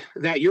effect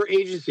that your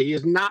agency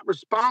is not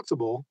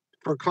responsible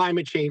for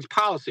climate change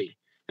policy,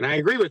 and I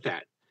agree with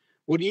that.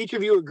 Would each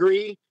of you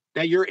agree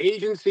that your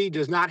agency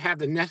does not have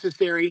the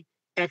necessary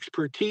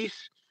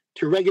expertise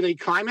to regulate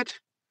climate?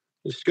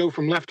 Let's go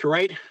from left to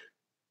right.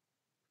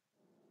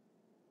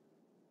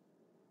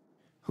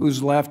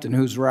 Who's left and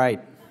who's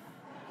right?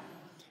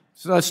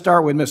 So let's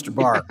start with Mr.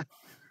 Barr.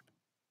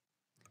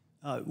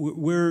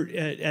 We're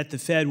at the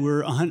Fed,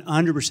 we're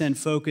 100%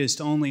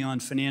 focused only on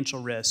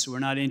financial risks. We're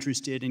not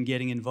interested in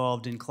getting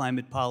involved in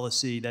climate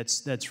policy.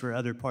 That's for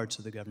other parts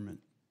of the government.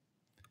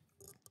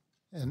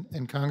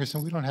 And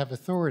Congressman, we don't have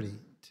authority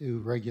to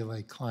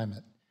regulate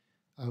climate.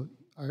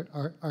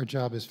 Our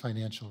job is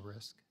financial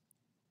risk.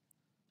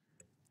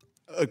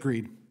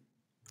 Agreed.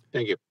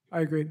 Thank you.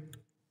 I agree.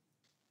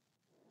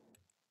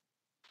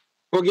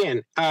 Well,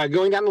 again,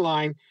 going down the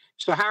line,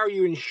 so how are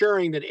you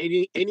ensuring that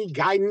any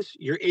guidance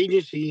your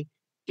agency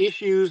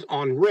issues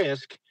on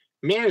risk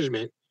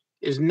management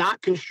is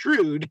not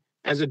construed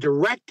as a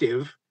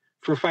directive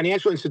for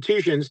financial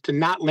institutions to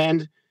not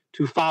lend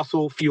to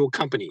fossil fuel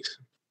companies?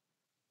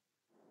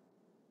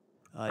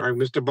 All right,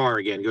 Mr. Barr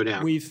again, go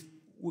down.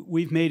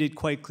 We've made it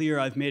quite clear,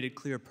 I've made it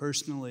clear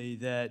personally,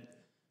 that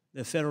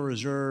the Federal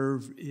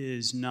Reserve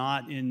is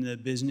not in the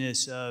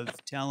business of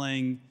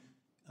telling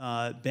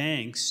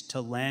banks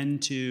to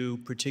lend to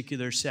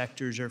particular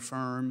sectors or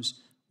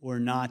firms or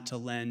not to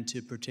lend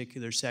to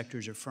particular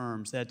sectors or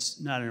firms. That's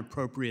not an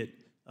appropriate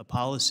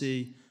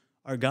policy.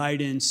 Our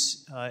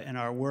guidance and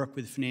our work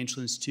with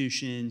financial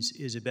institutions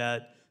is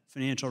about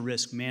financial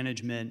risk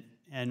management,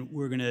 and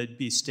we're going to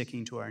be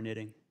sticking to our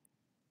knitting.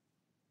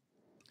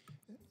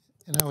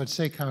 And I would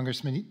say,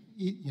 Congressman,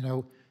 you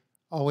know,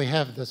 all we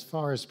have thus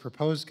far is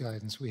proposed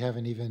guidance. We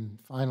haven't even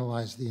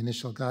finalized the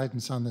initial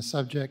guidance on the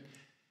subject.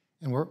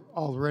 And we're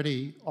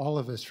already, all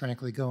of us,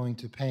 frankly, going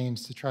to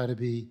pains to try to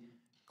be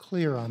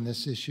clear on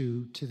this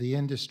issue to the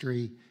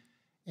industry.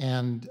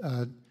 And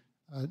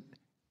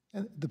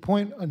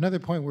another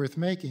point worth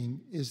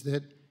making is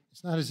that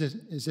it's not as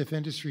if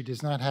industry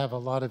does not have a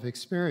lot of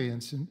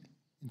experience in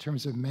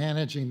terms of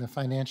managing the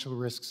financial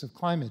risks of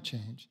climate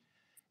change.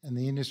 And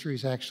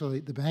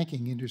the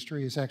banking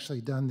industry has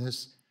actually done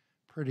this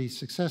pretty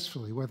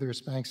successfully, whether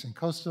it's banks in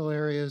coastal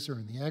areas or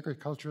in the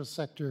agricultural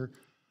sector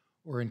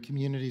or in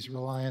communities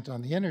reliant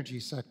on the energy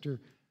sector.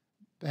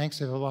 Banks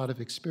have a lot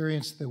of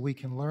experience that we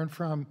can learn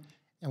from,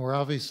 and we're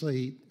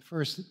obviously,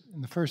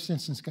 in the first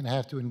instance, going to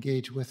have to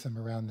engage with them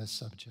around this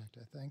subject,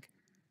 I think.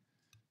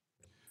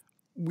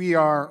 We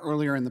are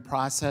earlier in the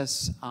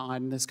process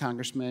on this,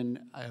 Congressman.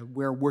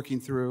 We're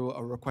working through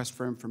a request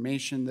for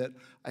information that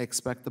I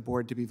expect the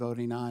board to be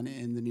voting on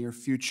in the near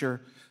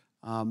future.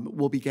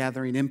 We'll be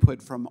gathering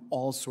input from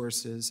all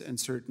sources and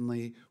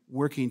certainly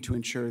working to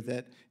ensure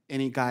that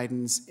any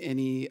guidance,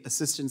 any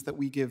assistance that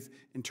we give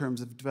in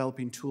terms of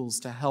developing tools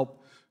to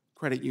help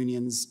credit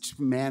unions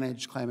to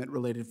manage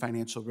climate-related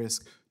financial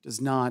risk does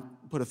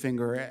not put a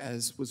finger,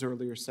 as was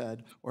earlier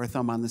said, or a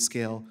thumb on the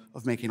scale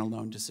of making a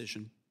loan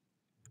decision.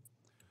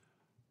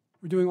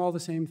 We're doing all the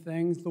same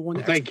things. The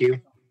one. Thank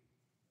you.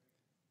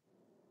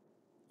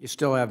 You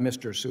still have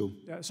Mr. Sue.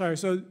 Yeah, sorry.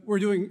 So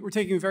we're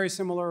taking a very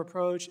similar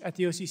approach at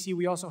the OCC.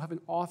 We also have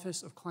an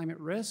Office of Climate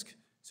Risk.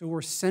 So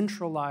we're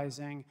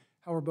centralizing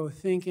how we're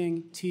both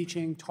thinking,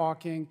 teaching,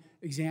 talking,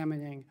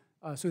 examining,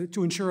 so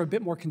to ensure a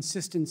bit more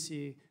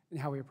consistency in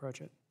how we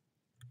approach it.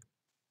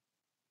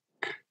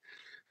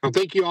 Well,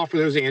 thank you all for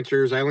those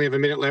answers. I only have a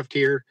minute left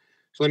here.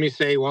 So let me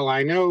say, while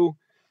I know,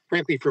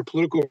 frankly, for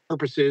political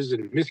purposes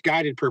and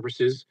misguided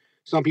purposes,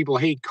 some people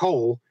hate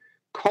coal.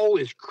 Coal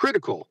is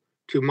critical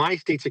to my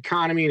state's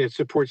economy, and it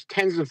supports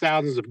tens of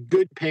thousands of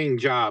good-paying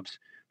jobs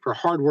for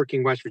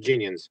hardworking West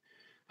Virginians.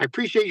 I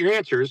appreciate your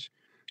answers.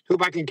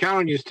 Hope I can count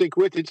on you to stick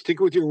with it, stick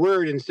with your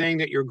word in saying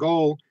that your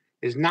goal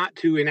is not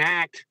to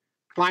enact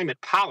climate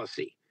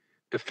policy.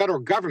 The federal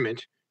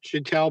government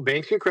should tell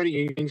banks and credit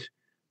unions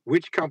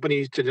which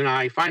companies to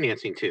deny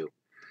financing to.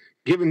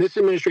 Given this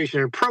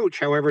administration approach,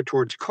 however,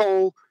 towards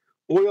coal,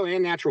 oil,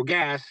 and natural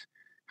gas,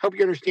 help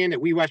you understand that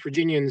we West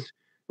Virginians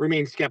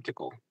remain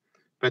skeptical.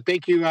 But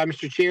thank you,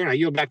 Mr. Chair, and I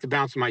yield back the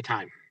balance of my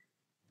time.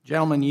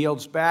 Gentleman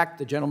yields back.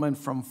 The gentleman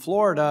from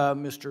Florida,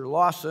 Mr.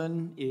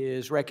 Lawson,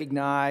 is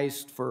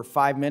recognized for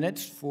 5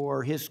 minutes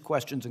for his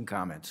questions and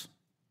comments.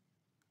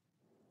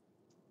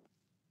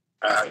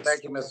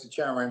 Thank you, Mr.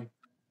 Chairman,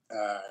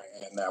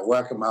 and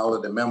welcome all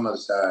of the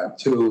members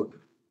to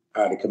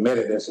the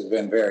committee. This has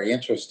been very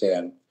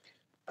interesting.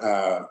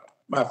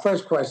 My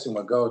first question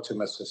will go to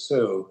Mr.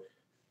 Sue.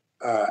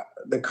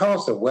 The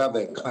cost of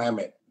weather and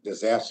climate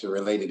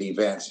disaster-related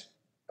events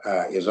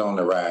is on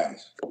the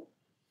rise.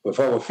 With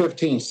over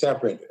 15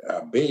 separate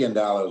 $1 billion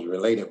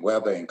related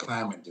weather and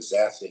climate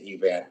disaster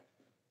event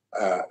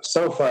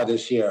so far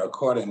this year,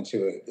 according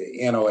to the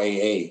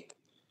NOAA,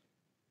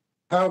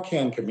 how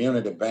can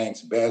community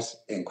banks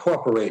best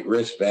incorporate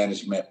risk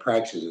management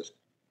practices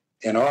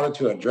in order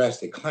to address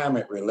the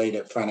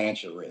climate-related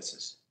financial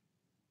risks?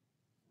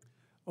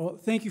 Well,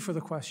 thank you for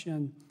the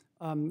question.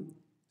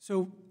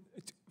 So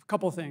a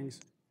couple of things.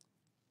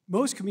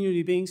 Most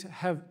community banks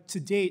have to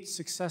date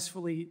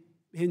successfully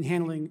in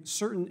handling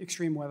certain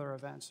extreme weather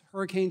events.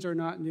 Hurricanes are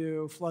not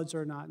new, floods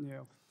are not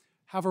new.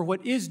 However,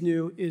 what is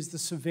new is the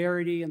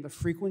severity and the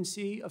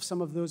frequency of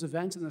some of those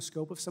events and the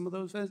scope of some of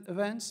those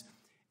events.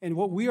 And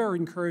what we are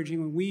encouraging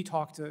when we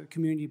talk to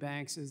community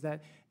banks is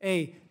that,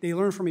 A, they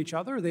learn from each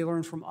other, they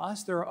learn from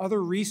us. There are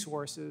other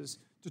resources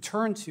to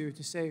turn to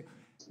say,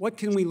 what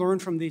can we learn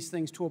from these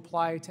things to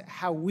apply to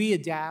how we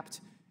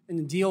adapt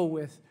and deal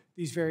with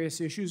these various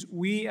issues?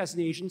 We, as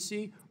an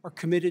agency, are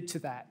committed to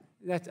that.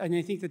 And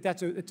I think that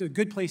that's a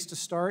good place to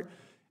start.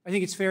 I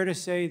think it's fair to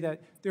say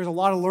that there's a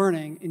lot of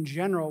learning in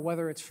general,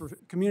 whether it's for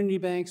community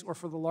banks or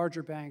for the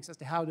larger banks, as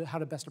to how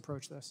to best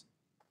approach this.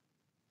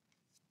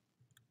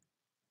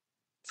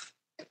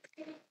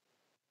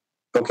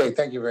 Okay,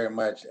 thank you very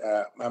much.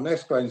 My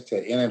next question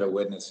to any of the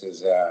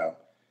witnesses,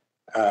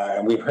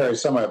 and we've heard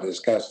some of it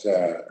discussed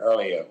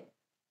earlier,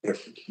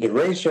 the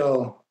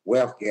racial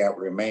wealth gap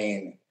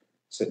remains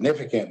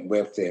significant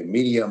with the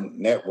median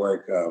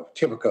network of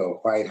typical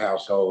white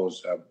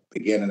households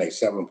beginning at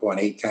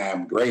 7.8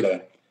 times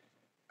greater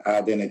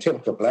than a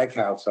typical black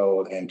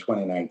household in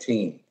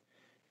 2019.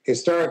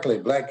 Historically,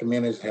 black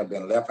communities have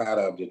been left out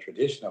of the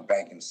traditional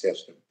banking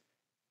system.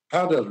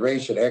 How does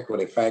racial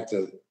equity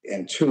factor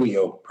into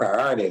your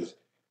priorities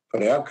for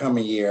the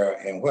upcoming year,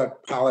 and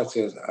what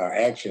policies or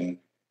action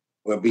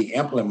will be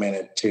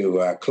implemented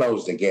to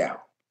close the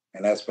gap?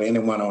 And that's for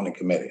anyone on the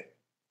committee.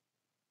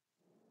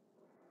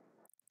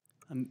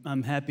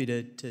 I'm happy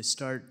to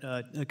start,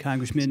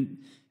 Congressman.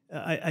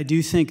 I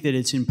do think that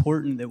it's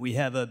important that we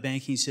have a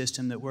banking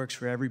system that works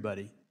for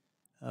everybody.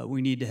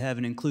 We need to have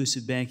an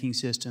inclusive banking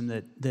system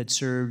that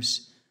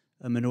serves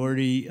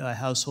minority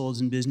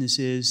households and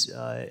businesses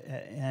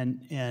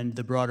and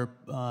the broader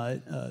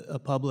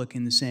public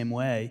in the same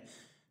way.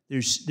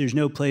 There's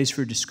no place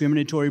for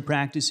discriminatory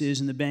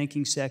practices in the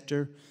banking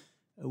sector.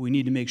 We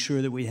need to make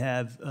sure that we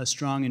have a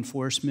strong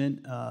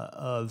enforcement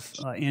of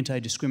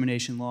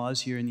anti-discrimination laws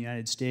here in the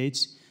United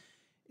States,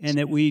 and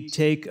that we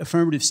take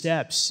affirmative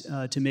steps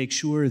to make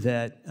sure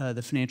that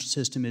the financial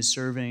system is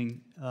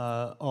serving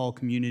all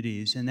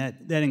communities. And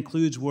that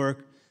includes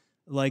work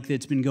like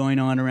that's been going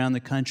on around the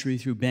country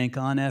through Bank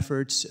On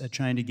efforts,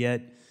 trying to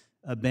get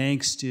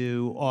banks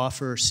to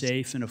offer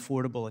safe and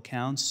affordable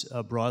accounts,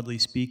 broadly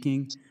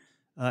speaking.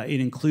 It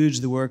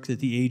includes the work that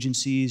the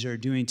agencies are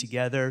doing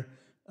together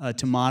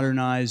to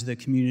modernize the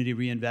Community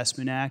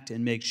Reinvestment Act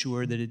and make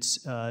sure that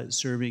it's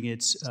serving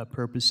its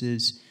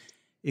purposes.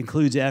 It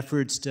includes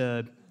efforts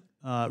to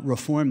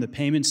reform the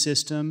payment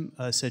system,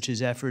 such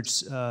as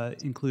efforts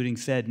including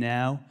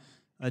FedNow,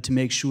 to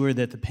make sure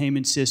that the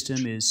payment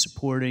system is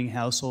supporting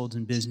households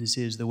and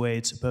businesses the way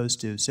it's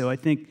supposed to. So I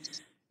think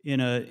in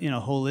a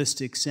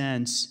holistic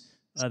sense,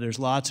 there's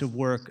lots of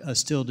work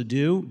still to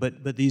do,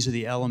 but these are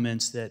the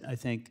elements that I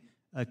think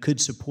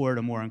could support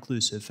a more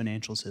inclusive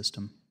financial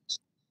system.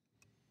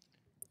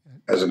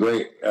 That's a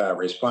great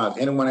response.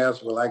 Anyone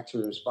else would like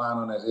to respond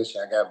on this issue?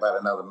 I got about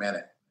another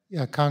minute.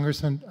 Yeah,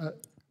 Congressman,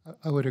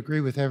 I would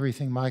agree with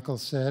everything Michael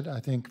said. I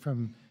think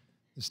from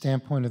the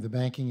standpoint of the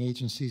banking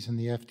agencies and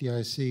the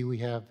FDIC, we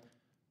have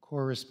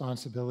core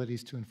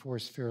responsibilities to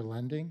enforce fair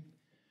lending.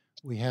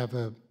 We have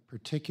a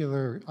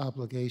particular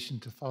obligation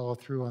to follow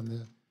through on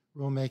the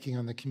rulemaking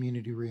on the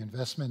Community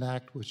Reinvestment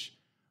Act, which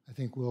I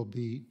think will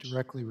be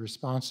directly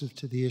responsive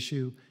to the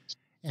issue.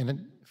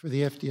 And for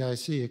the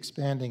FDIC,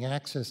 expanding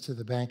access to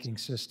the banking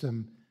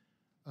system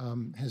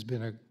has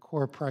been a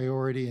core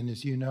priority. And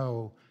as you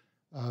know,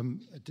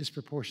 a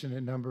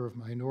disproportionate number of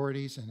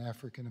minorities and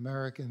African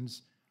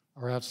Americans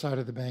are outside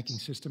of the banking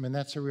system, and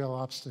that's a real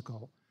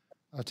obstacle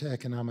to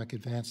economic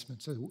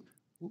advancement. So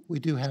we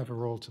do have a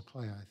role to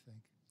play, I think.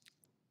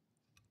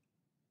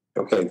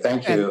 Okay,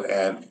 thank you.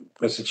 And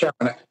Mr.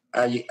 Chairman,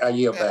 I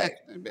yield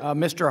back.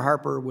 Mr.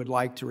 Harper would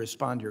like to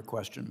respond to your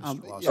question,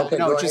 Mr. Lawson. Okay,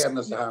 go ahead,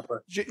 Mr.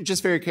 Harper.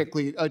 Just very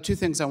quickly, two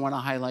things I want to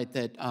highlight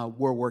that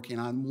we're working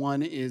on.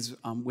 One is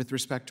with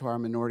respect to our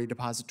Minority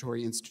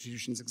Depository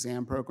Institutions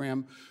exam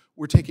program,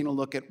 we're taking a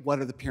look at what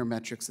are the peer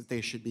metrics that they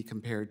should be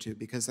compared to,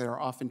 because there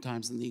are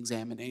oftentimes in the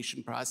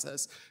examination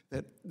process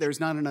that there's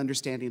not an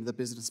understanding of the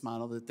business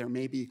model, that there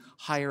may be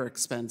higher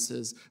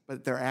expenses,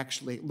 but they're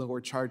actually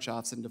lower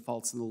charge-offs and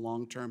defaults in the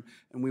long term,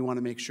 and we want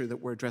to make sure that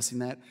we're addressing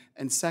that.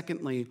 And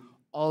secondly,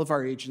 all of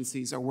our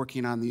agencies are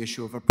working on the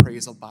issue of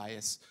appraisal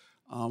bias.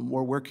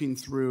 We're working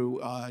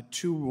through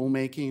two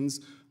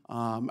rulemakings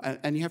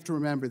And you have to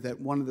remember that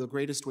one of the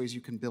greatest ways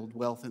you can build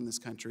wealth in this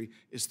country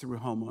is through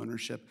home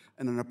ownership,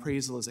 and an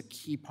appraisal is a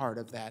key part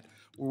of that.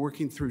 We're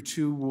working through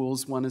 2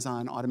 rules. One is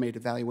on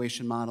automated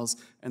valuation models,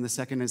 and the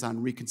second is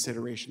on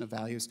reconsideration of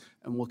values,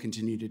 and we'll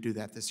continue to do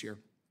that this year.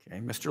 Okay,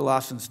 Mr.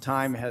 Lawson's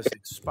time has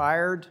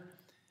expired.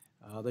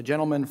 The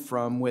gentleman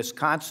from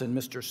Wisconsin,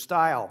 Mr.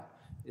 Stile,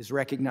 is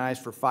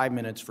recognized for 5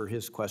 minutes for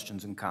his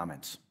questions and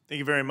comments. Thank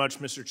you very much,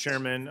 Mr.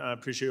 Chairman.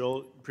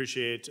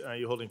 Appreciate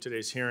you holding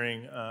today's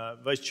hearing.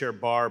 Vice Chair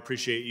Barr,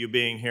 appreciate you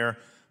being here.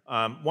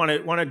 Want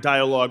to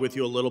dialogue with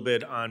you a little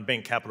bit on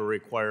bank capital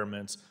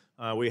requirements.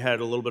 We had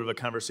a little bit of a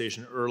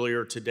conversation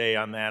earlier today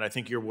on that. I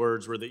think your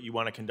words were that you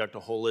want to conduct a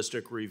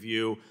holistic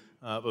review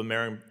of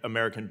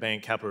American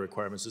bank capital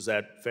requirements. Is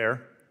that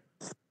fair?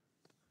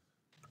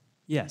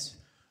 Yes.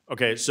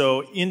 Okay,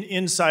 so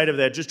inside of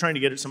that, just trying to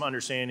get some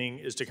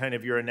understanding as to kind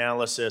of your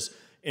analysis.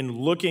 In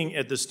looking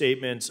at the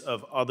statements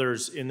of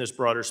others in this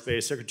broader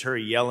space,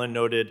 Secretary Yellen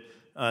noted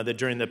that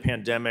during the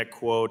pandemic,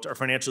 quote, our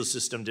financial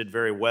system did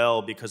very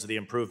well because of the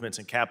improvements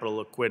in capital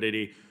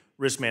liquidity,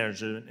 risk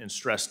management, and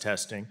stress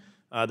testing.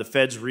 The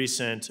Fed's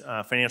recent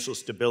financial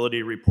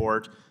stability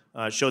report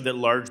showed that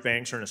large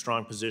banks are in a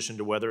strong position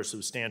to weather a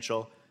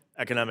substantial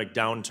economic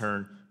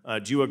downturn.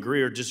 Do you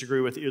agree or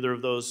disagree with either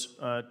of those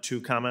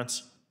 2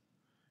 comments?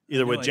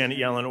 Either with Janet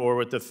Yellen or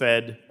with the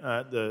Fed,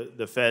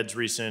 the Fed's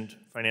recent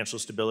financial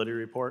stability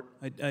report?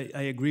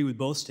 I agree with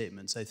both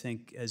statements. I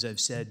think, as I've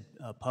said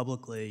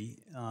publicly,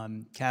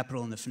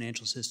 capital in the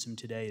financial system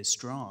today is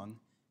strong,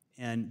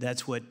 and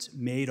that's what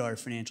made our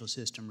financial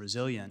system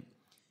resilient.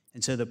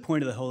 And so the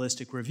point of the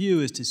holistic review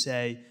is to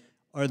say,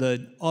 are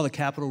all the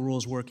capital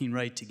rules working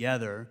right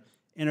together,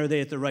 and are they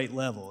at the right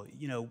level?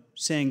 You know,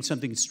 saying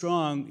something's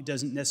strong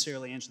doesn't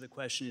necessarily answer the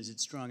question, is it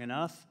strong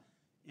enough?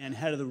 And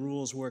how do the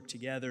rules work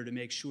together to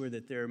make sure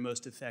that they're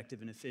most effective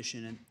and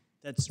efficient? And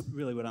that's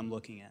really what I'm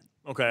looking at.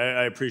 Okay,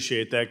 I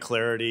appreciate that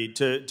clarity.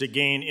 To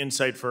gain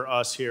insight for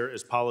us here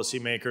as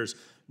policymakers,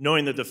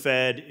 knowing that the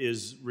Fed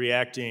is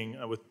reacting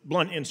with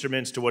blunt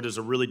instruments to what is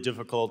a really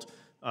difficult,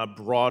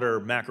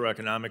 broader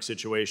macroeconomic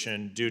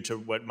situation due to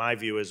what my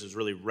view is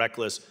really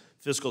reckless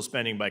fiscal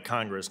spending by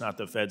Congress, not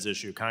the Fed's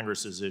issue,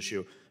 Congress's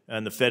issue.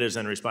 And the Fed is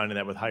then responding to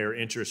that with higher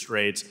interest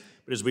rates.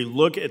 But as we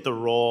look at the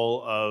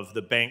role of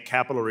the bank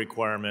capital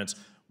requirements,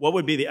 what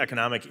would be the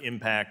economic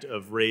impact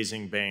of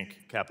raising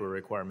bank capital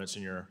requirements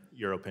in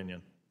your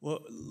opinion? Well,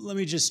 let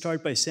me just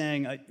start by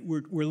saying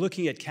we're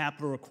looking at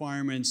capital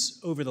requirements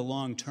over the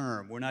long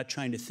term. We're not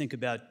trying to think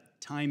about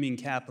timing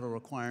capital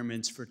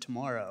requirements for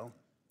tomorrow.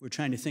 We're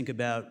trying to think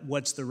about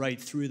what's the right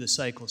through the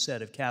cycle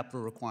set of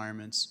capital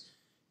requirements.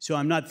 So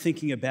I'm not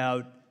thinking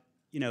about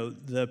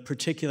the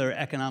particular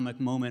economic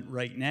moment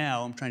right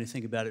now. I'm trying to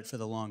think about it for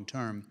the long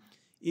term.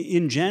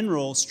 In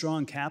general,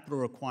 strong capital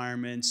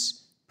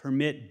requirements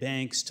permit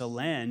banks to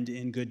lend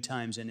in good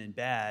times and in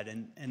bad,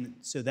 and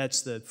so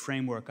that's the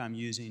framework I'm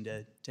using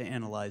to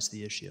analyze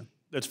the issue.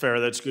 That's fair.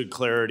 That's good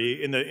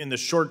clarity. In the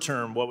short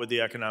term, what would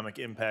the economic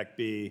impact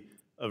be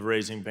of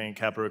raising bank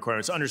capital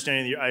requirements? I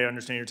understand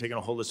you're taking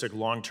a holistic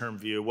long-term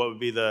view. What would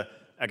be the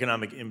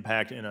economic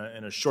impact in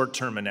a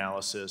short-term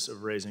analysis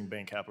of raising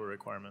bank capital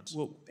requirements?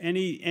 Well,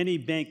 any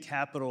bank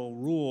capital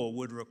rule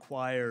would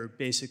require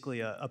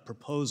basically a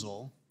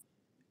proposal,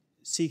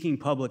 seeking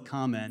public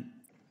comment,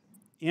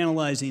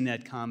 analyzing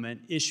that comment,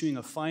 issuing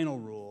a final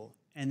rule,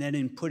 and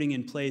then putting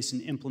in place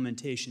an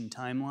implementation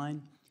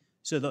timeline.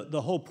 So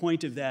the whole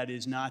point of that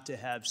is not to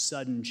have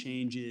sudden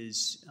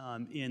changes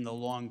in the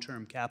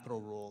long-term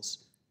capital rules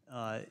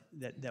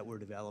that we're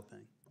developing.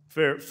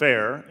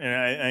 Fair, and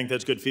I think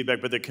that's good feedback,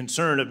 but the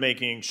concern of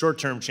making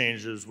short-term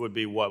changes would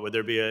be what? Would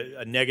there be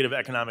a negative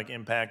economic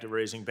impact of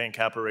raising bank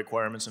capital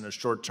requirements in a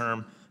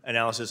short-term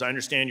analysis? I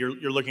understand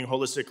you're looking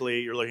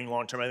holistically, you're looking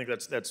long-term. I think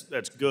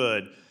that's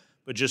good,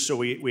 but just so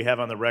we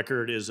have on the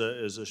record, is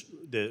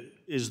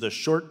the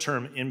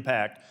short-term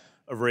impact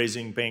of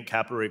raising bank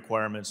capital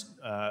requirements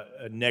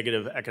a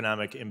negative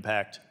economic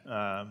impact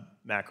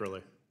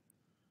macroly?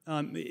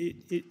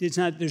 There's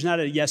not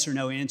a yes or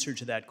no answer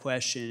to that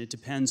question. It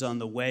depends on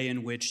the way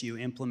in which you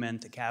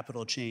implement the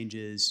capital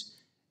changes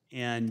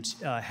and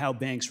how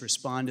banks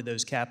respond to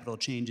those capital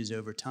changes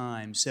over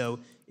time. So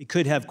it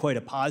could have quite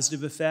a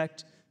positive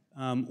effect,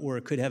 or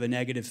it could have a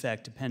negative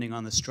effect depending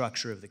on the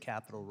structure of the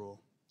capital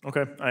rule.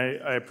 Okay,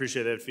 I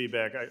appreciate that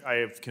feedback. I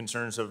have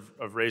concerns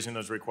of raising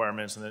those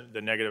requirements and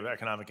the negative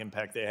economic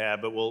impact they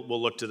have, but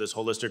we'll look to this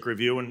holistic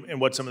review and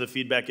what some of the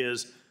feedback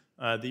is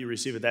that you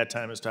receive at that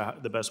time as to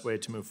the best way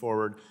to move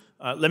forward.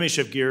 Let me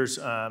shift gears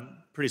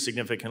pretty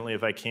significantly,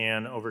 if I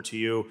can, over to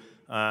you,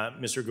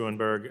 Mr.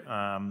 Gruenberg,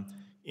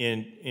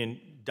 and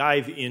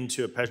dive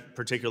into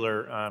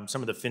particular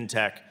some of the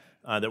fintech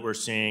that we're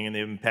seeing and the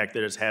impact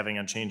that it's having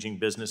on changing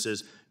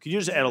businesses. Could you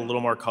just add a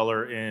little more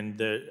color in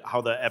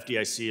how the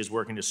FDIC is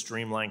working to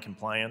streamline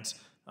compliance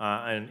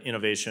and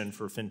innovation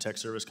for fintech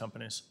service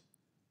companies?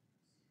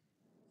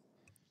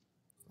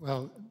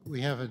 Well,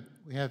 we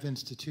have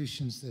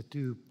institutions that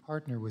do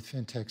partner with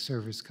fintech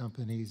service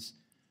companies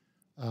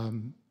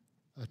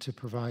to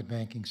provide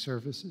banking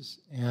services,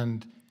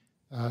 and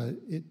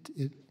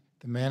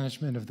The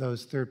management of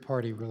those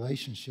third-party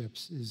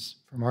relationships is,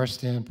 from our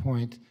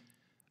standpoint,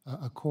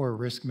 a core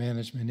risk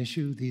management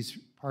issue. These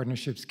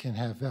partnerships can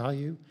have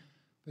value,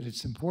 but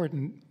it's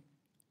important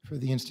for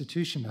the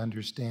institution to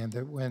understand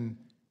that when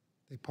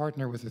they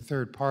partner with a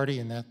third party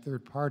and that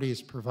third party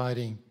is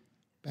providing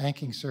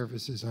banking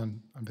services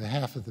on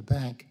behalf of the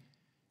bank,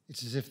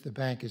 it's as if the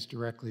bank is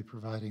directly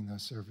providing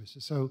those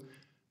services. So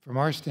from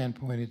our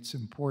standpoint, it's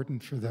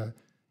important for the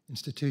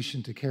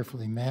institution to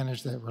carefully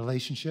manage that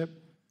relationship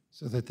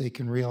so that they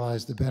can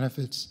realize the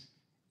benefits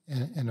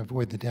and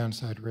avoid the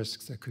downside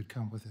risks that could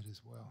come with it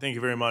as well. Thank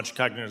you very much.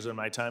 Cognizant of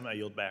my time, I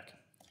yield back.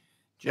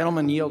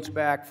 Gentleman yields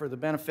back. For the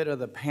benefit of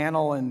the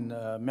panel and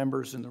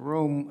members in the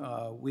room,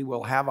 we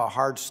will have a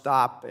hard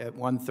stop at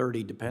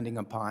 1:30, depending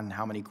upon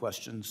how many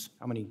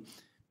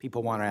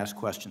people want to ask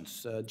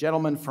questions.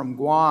 Gentleman from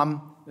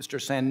Guam,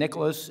 Mr. San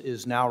Nicolas,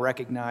 is now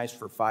recognized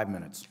for 5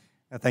 minutes.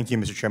 Thank you,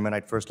 Mr. Chairman.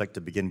 I'd first like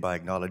to begin by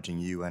acknowledging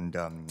you and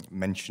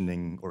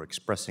mentioning or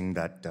expressing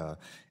that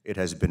it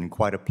has been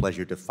quite a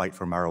pleasure to fight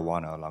for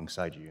marijuana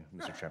alongside you,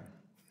 Mr. Chairman.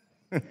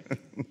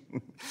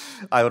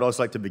 I would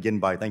also like to begin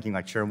by thanking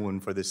our Chairwoman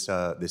for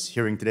this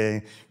hearing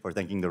today, for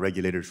thanking the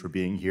regulators for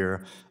being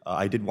here.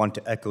 I did want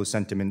to echo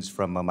sentiments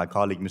from my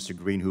colleague, Mr.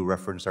 Green, who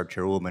referenced our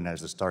Chairwoman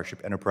as the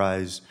Starship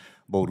Enterprise,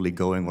 boldly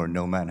going where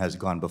no man has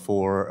gone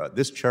before.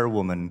 This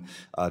Chairwoman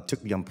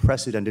took the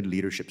unprecedented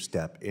leadership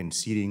step in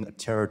ceding a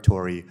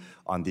territory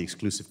on the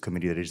exclusive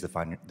committee that is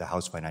the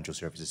House Financial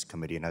Services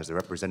Committee. And as the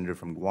representative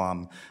from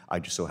Guam, I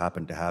just so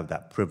happened to have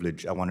that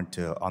privilege. I wanted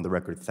to, on the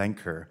record, thank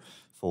her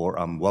for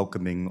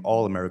welcoming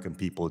all American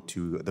people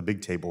to the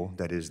big table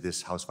that is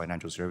this House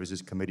Financial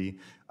Services Committee.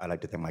 I'd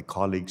like to thank my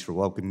colleagues for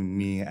welcoming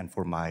me and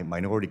for my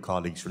minority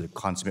colleagues for their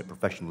consummate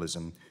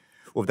professionalism.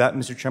 With that,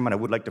 Mr. Chairman, I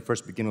would like to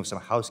first begin with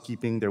some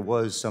housekeeping. There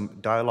was some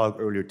dialogue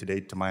earlier today,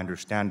 to my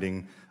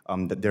understanding,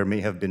 that there may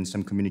have been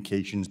some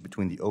communications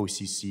between the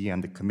OCC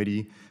and the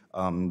committee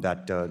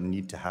that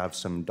need to have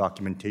some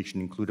documentation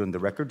included in the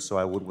record. So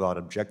I would, without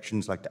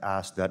objections, like to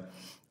ask that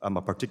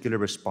a particular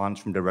response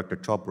from Director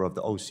Chopra of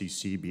the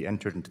OCC be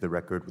entered into the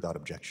record without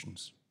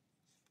objections.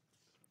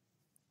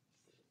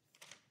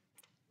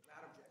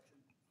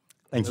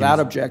 Thank you. Without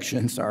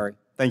objection, sorry.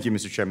 Thank you,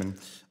 Mr. Chairman.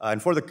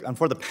 And for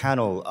the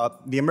panel,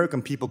 the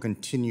American people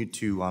continue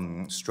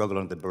to struggle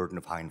under the burden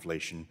of high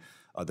inflation.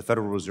 The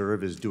Federal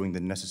Reserve is doing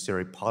the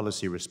necessary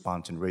policy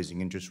response in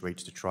raising interest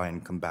rates to try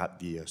and combat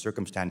the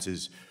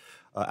circumstances.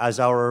 As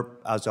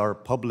our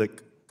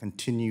public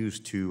continues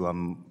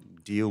to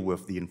deal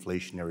with the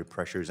inflationary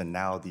pressures and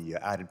now the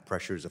added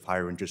pressures of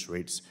higher interest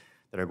rates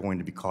that are going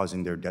to be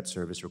causing their debt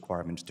service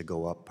requirements to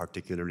go up,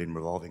 particularly in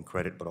revolving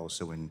credit, but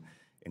also in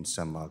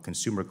some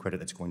consumer credit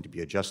that's going to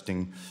be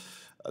adjusting.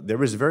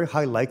 There is a very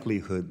high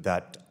likelihood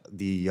that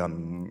the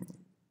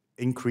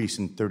increase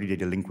in 30-day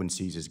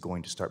delinquencies is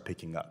going to start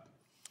picking up,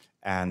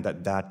 and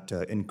that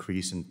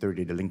increase in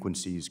 30-day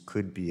delinquencies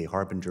could be a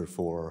harbinger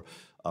for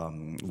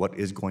what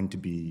is going to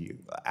be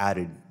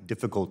added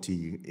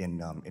difficulty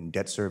in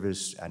debt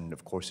service and,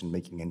 of course, in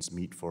making ends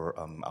meet for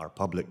our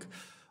public.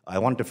 I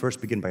wanted to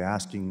first begin by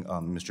asking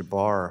Mr.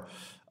 Barr,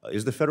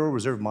 is the Federal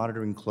Reserve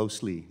monitoring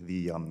closely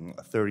the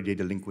 30-day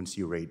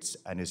delinquency rates,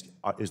 and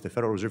is the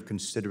Federal Reserve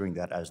considering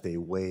that as they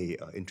weigh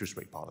interest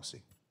rate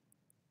policy?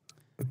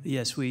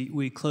 Yes,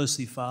 we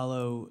closely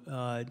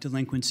follow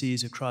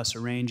delinquencies across a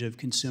range of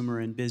consumer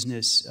and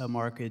business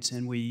markets,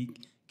 and we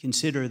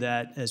consider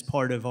that as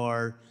part of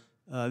our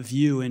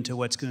view into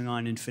what's going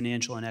on in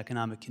financial and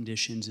economic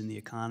conditions in the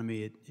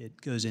economy.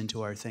 It goes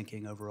into our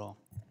thinking overall.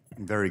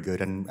 Very good.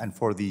 And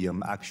for the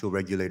actual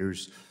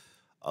regulators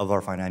of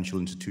our financial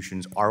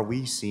institutions, are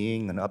we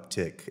seeing an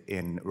uptick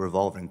in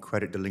revolving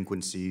credit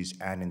delinquencies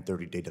and in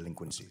 30-day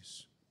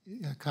delinquencies?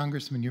 Yeah,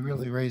 Congressman, you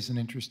really raise an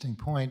interesting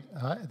point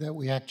that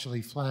we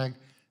actually flagged.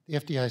 The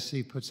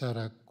FDIC puts out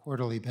a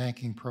quarterly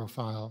banking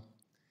profile,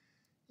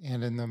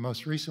 and in the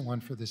most recent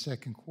one for the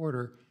second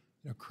quarter,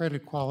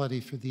 credit quality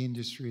for the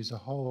industry as a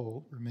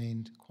whole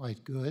remained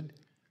quite good,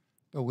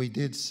 but we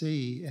did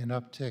see an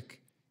uptick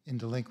in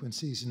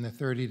delinquencies in the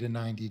 30 to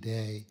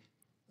 90-day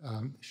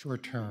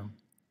short-term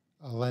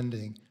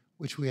lending,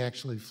 which we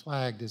actually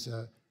flagged as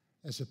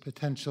a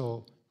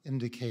potential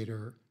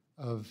indicator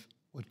of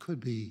what could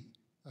be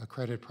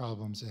credit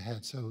problems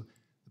ahead. So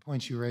the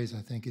points you raise,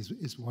 I think,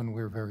 is one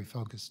we're very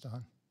focused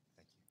on.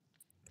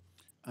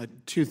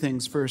 Two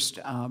things. First,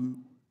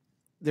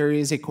 there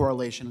is a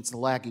correlation, it's a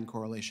lagging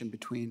correlation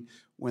between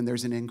when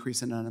there's an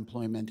increase in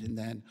unemployment and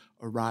then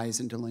a rise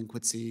in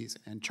delinquencies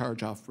and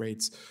charge-off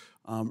rates.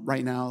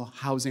 Right now,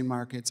 housing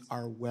markets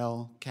are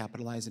well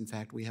capitalized. In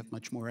fact, we have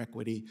much more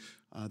equity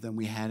than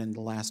we had in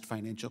the last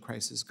financial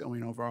crisis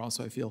going overall,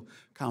 so I feel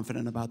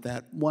confident about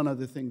that. One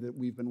other thing that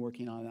we've been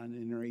working on an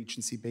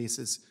interagency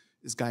basis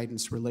is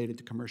guidance related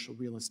to commercial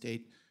real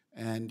estate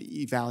and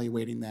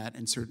evaluating that,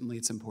 and certainly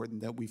it's important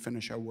that we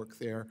finish our work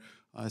there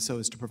so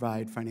as to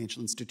provide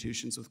financial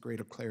institutions with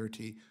greater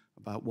clarity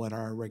about what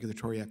our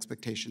regulatory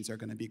expectations are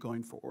going to be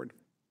going forward.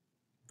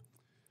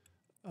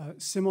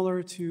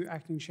 Similar to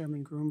Acting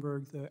Chairman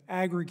Gruenberg, the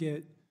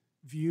aggregate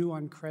view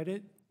on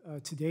credit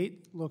to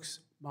date looks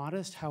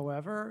modest.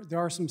 However, there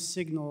are some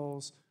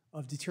signals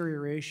of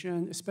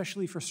deterioration,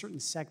 especially for certain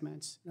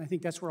segments. And I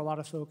think that's where a lot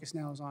of focus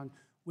now is on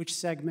which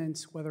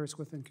segments, whether it's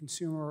within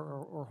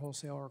consumer or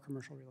wholesale or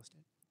commercial real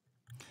estate.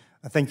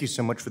 Thank you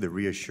so much for the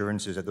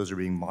reassurances that those are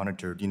being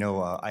monitored. You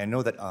know, I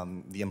know that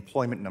the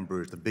employment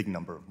number is the big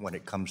number when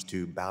it comes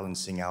to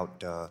balancing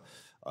out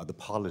the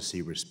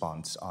policy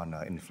response on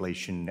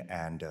inflation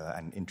and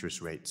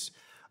interest rates.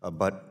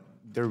 But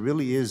there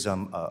really is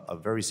a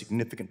very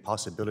significant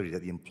possibility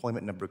that the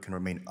employment number can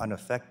remain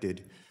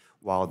unaffected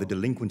while the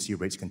delinquency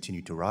rates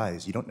continue to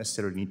rise. You don't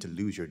necessarily need to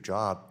lose your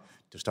job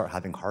to start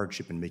having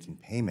hardship in making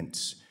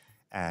payments.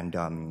 And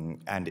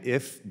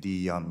if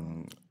the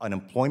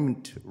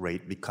unemployment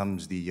rate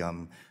becomes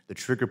the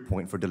trigger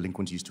point for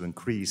delinquencies to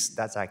increase,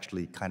 that's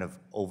actually kind of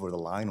over the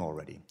line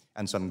already.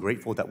 And so I'm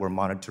grateful that we're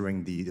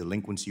monitoring the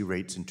delinquency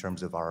rates in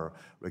terms of our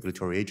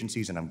regulatory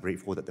agencies, and I'm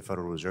grateful that the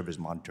Federal Reserve is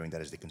monitoring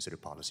that as they consider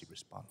policy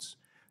response.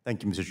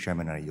 Thank you, Mr.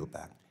 Chairman, and I yield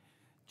back.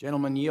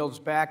 Gentleman yields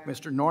back.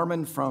 Mr.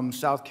 Norman from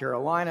South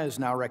Carolina is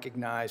now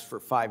recognized for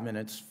 5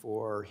 minutes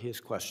for his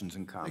questions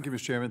and comments. Thank you,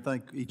 Mr. Chairman.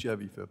 Thank each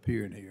of you for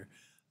appearing here.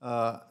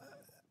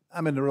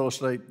 I'm in the real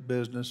estate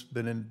business,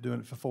 been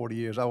doing it for 40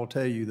 years. I will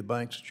tell you, the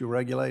banks that you're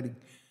regulating,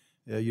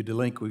 your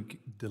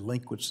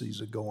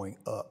delinquencies are going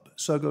up.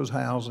 So goes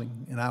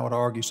housing, and I would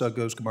argue so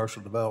goes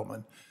commercial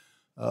development,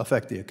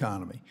 affect the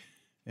economy.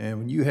 And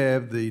when you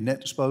have the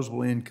net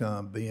disposable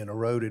income being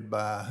eroded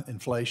by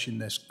inflation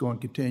that's going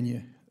to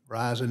continue,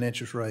 rising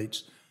interest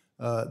rates,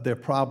 there are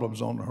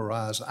problems on the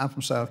horizon. I'm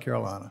from South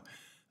Carolina.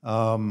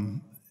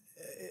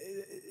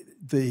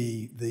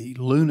 The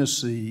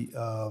lunacy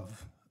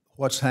of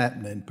what's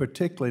happening,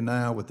 particularly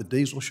now with the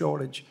diesel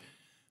shortage,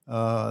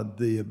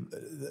 to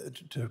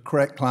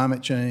correct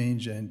climate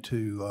change and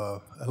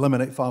to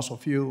eliminate fossil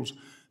fuels,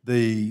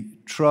 the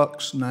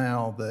trucks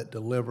now that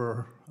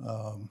deliver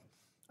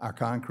our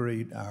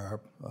concrete, our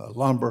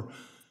lumber,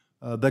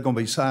 they're going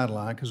to be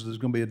sidelined because there's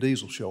going to be a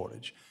diesel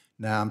shortage.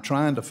 Now, I'm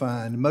trying to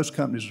find, most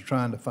companies are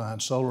trying to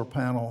find solar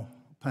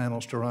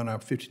panels to run our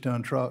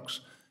 50-ton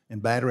trucks,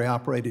 and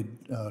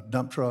battery-operated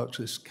dump trucks.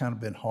 It's kind of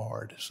been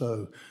hard.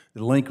 So the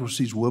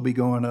delinquencies will be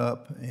going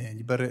up, and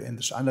you better, and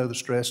I know the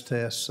stress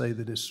tests say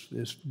that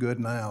it's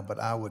good now, but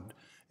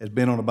it's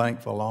been on the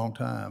bank for a long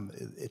time,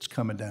 it's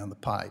coming down the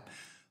pipe.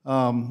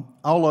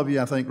 All of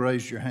you, I think,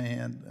 raised your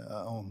hand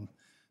on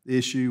the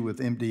issue with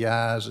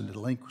MDIs and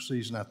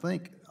delinquencies, and I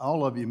think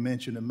all of you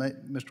mentioned, and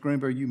Mr.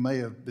 Gruenberg, you may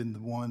have been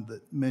the one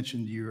that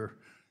mentioned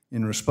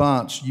in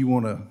response, you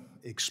want to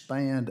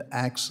expand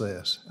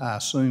access, I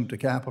assume, to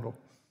capital.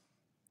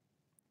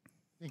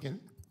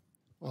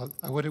 Well,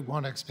 I wouldn't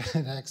want to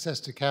expand access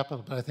to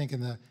capital, but I think in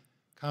the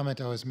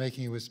comment I was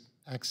making, it was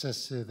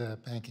access to the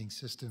banking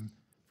system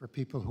for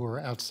people who are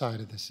outside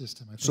of the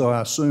system. So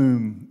I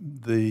assume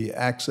the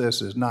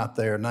access is not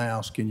there now.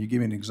 So can you give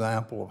me an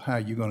example of how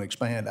you're going to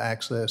expand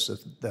access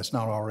that's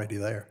not already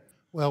there?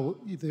 Well,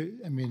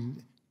 I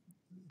mean,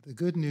 the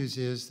good news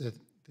is that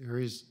there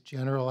is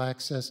general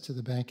access to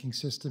the banking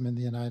system in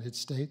the United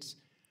States.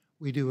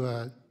 We do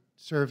a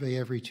survey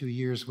every 2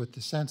 years with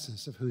the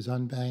census of who's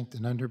unbanked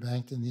and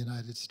underbanked in the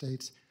United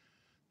States.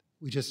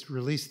 We just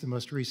released the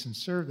most recent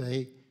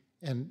survey,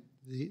 and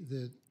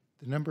the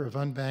number of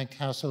unbanked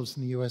households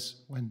in the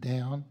U.S. went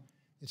down.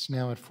 It's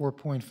now at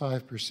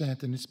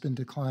 4.5%, and it's been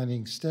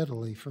declining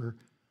steadily for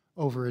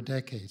over a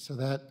decade. So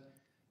that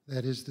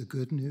is the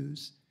good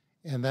news,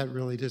 and that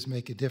really does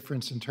make a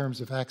difference in terms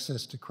of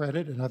access to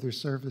credit and other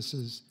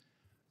services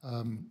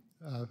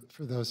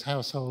for those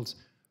households.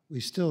 We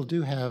still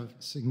do have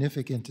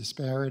significant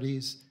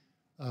disparities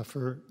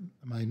for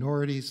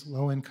minorities,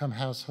 low-income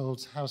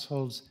households,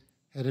 households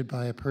headed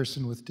by a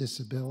person with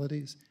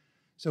disabilities.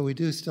 So we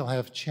do still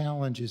have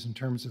challenges in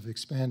terms of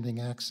expanding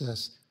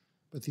access,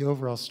 but the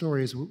overall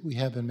story is we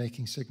have been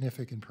making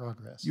significant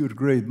progress. You would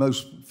agree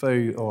most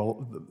failure,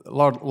 or a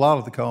lot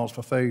of the cause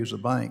for failures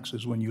of banks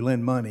is when you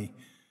lend money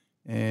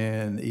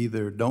and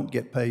either don't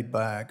get paid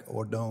back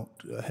or don't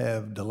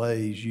have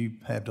delays, you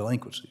have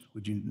delinquencies.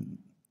 Would you?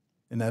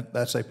 And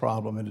that's a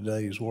problem in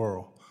today's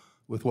world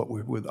with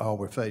with all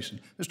we're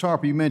facing. Mr.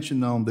 Harper, you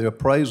mentioned on the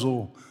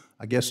appraisal,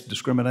 I guess,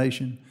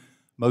 discrimination.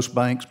 Most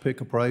banks pick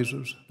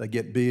appraisers. They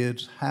get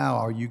bids. How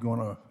are you going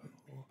to,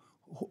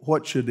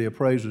 what should the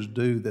appraisers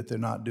do that they're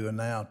not doing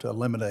now to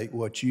eliminate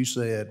what you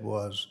said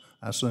was,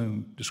 I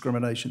assume,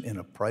 discrimination in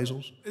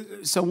appraisals?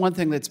 So one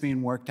thing that's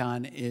being worked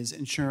on is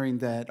ensuring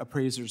that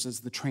appraisers,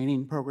 as the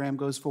training program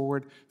goes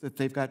forward, that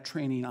they've got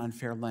training on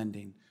fair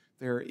lending.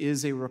 There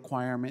is a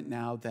requirement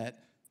now that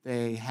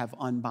they have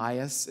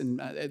unbiased and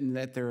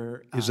that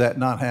they're... Is that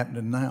not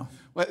happening now?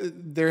 Well,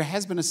 there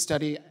has been a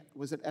study,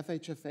 was it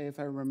FHFA, if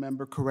I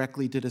remember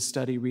correctly, did a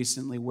study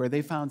recently where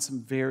they found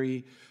some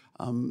very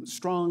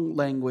strong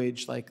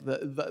language, like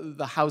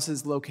the house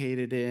is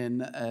located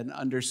in an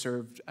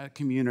underserved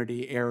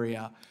community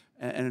area,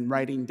 and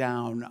writing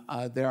down,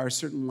 there are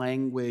certain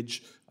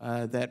language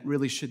that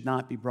really should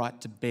not be brought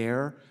to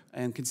bear,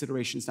 and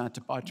considerations not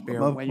to brought to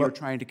bear when you're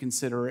trying to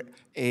consider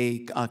a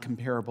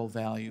comparable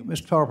value.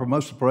 Mr. Harper,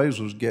 most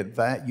appraisals get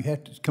value. You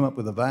have to come up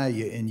with a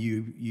value, and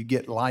you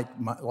get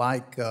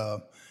like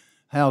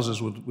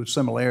houses with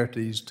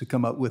similarities to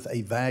come up with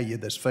a value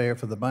that's fair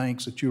for the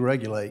banks that you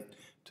regulate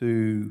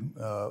to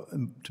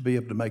be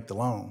able to make the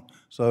loan.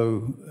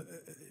 So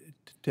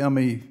tell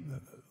me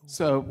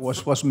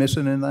what's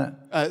missing in that?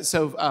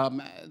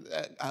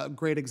 A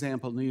great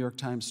example, New York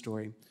Times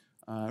story.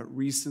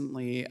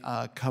 Recently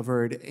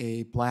covered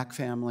a black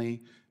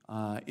family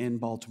in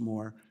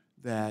Baltimore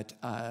that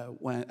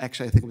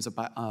actually I think it was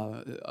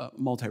a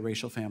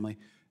multiracial family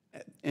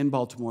in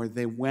Baltimore.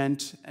 They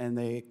went and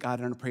they got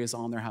an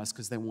appraisal on their house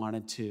because they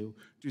wanted to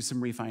do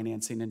some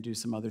refinancing and do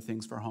some other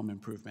things for home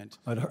improvement.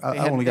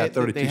 I only got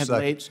 32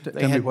 seconds.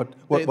 Tell me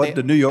what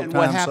the New York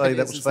Times say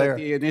that was fair.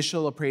 The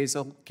initial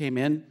appraisal came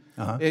in.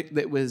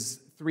 It was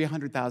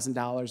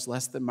 $300,000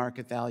 less than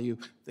market value.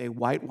 They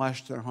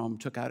whitewashed their home,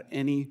 took out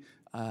any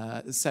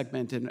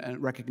segment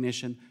and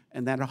recognition,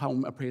 and that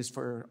home appraised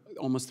for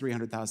almost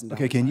 $300,000.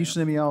 Okay, can you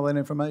send me all that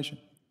information?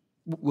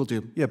 Will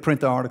do. Yeah, print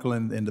the article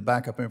and the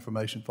backup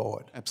information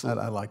for it.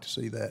 Absolutely. I'd like to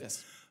see that.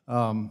 Yes.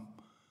 I'm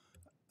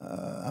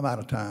out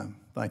of time.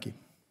 Thank you.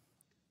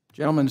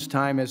 Gentleman's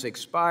time has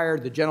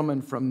expired. The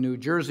gentleman from New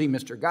Jersey,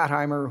 Mr.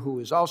 Gottheimer, who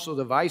is also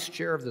the Vice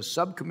Chair of the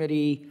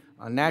Subcommittee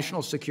on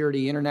National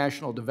Security,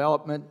 International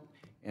Development,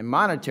 and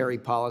Monetary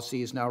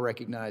Policy, is now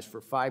recognized for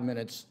 5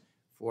 minutes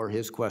for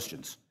his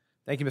questions.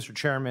 Thank you, Mr.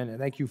 Chairman, and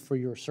thank you for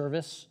your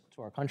service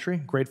to our country.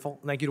 Grateful.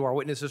 Thank you to our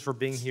witnesses for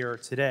being here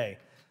today.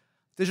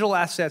 Digital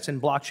assets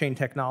and blockchain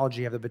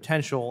technology have the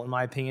potential, in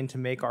my opinion, to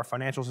make our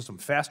financial system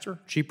faster,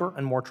 cheaper,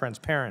 and more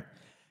transparent.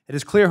 It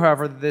is clear,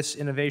 however, that this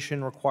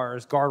innovation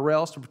requires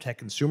guardrails to protect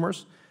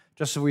consumers,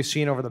 just as we've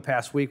seen over the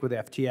past week with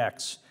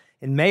FTX.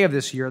 In May of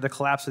this year, the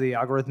collapse of the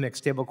algorithmic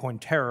stablecoin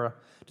Terra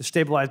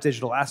destabilized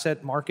digital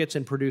asset markets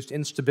and produced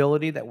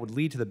instability that would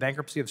lead to the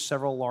bankruptcy of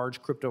several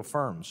large crypto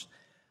firms.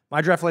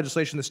 My draft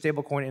legislation, the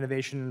Stablecoin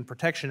Innovation and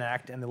Protection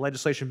Act, and the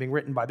legislation being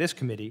written by this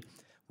committee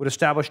would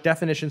establish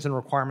definitions and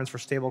requirements for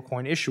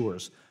stablecoin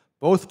issuers.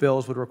 Both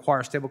bills would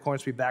require stablecoins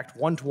to be backed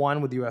one-to-one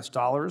with US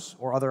dollars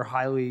or other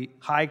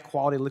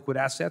high-quality liquid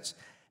assets,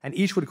 and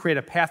each would create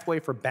a pathway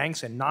for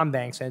banks and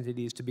non-banks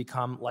entities to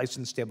become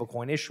licensed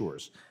stablecoin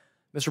issuers.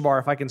 Mr. Barr,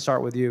 if I can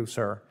start with you,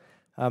 sir.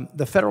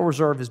 The Federal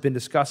Reserve has been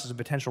discussed as a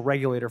potential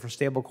regulator for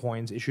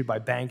stablecoins issued by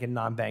bank and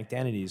non-banked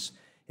entities.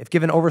 If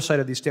given oversight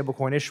of these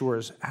stablecoin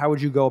issuers, how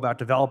would you go about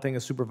developing a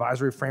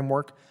supervisory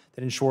framework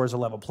that ensures a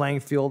level playing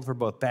field for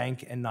both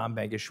bank and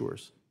non-bank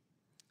issuers?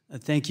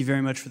 Thank you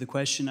very much for the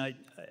question.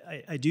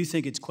 I do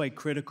think it's quite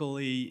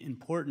critically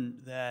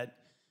important that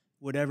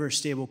whatever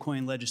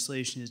stablecoin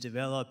legislation is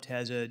developed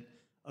has a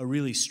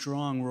really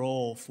strong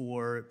role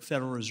for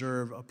Federal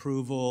Reserve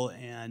approval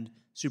and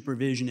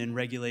supervision and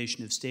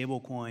regulation of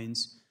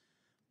stablecoins,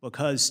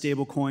 because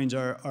stablecoins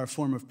are a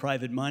form of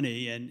private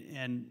money,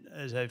 and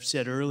as I've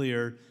said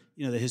earlier,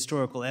 the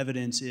historical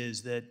evidence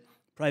is that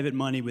private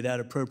money without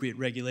appropriate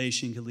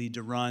regulation can lead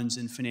to runs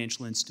and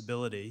financial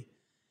instability.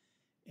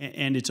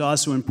 And it's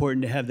also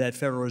important to have that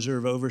Federal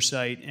Reserve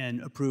oversight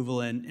and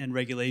approval and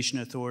regulation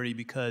authority,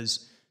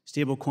 because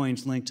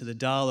stablecoins linked to the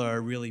dollar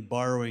are really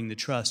borrowing the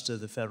trust of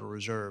the Federal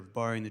Reserve,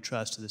 borrowing the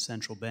trust of the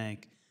central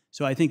bank.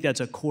 So I think that's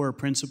a core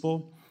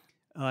principle.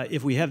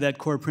 If we have that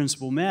core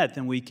principle met,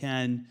 then we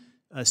can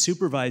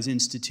supervise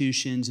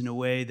institutions in a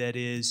way that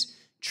is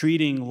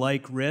treating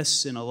like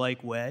risks in a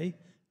like way,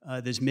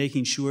 that's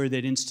making sure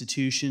that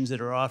institutions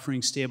that are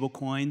offering stable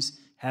coins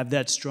have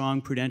that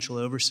strong prudential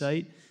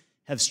oversight,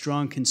 have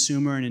strong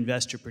consumer and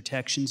investor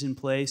protections in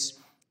place,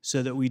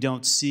 so that we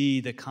don't see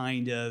the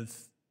kind of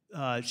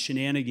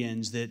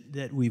shenanigans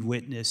that we've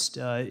witnessed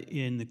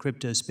in the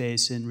crypto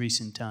space in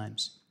recent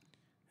times.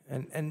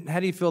 And how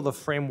do you feel the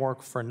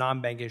framework for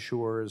non-bank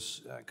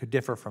issuers could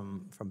differ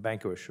from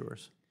bank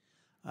issuers?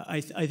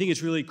 I think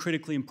it's really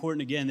critically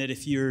important, again, that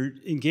if you're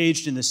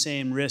engaged in the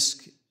same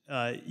risk,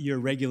 you're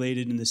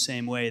regulated in the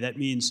same way. That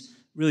means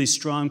really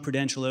strong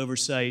prudential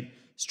oversight,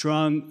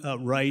 strong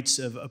rights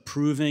of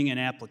approving an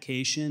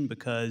application,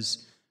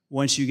 because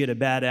once you get a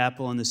bad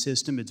apple in the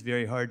system, it's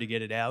very hard to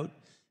get it out.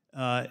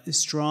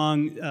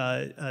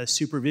 Strong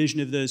supervision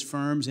of those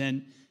firms,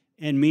 and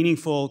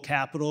meaningful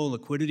capital,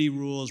 liquidity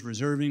rules,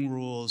 reserving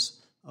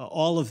rules,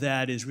 all of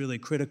that is really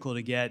critical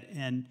to get.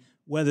 And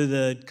whether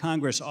the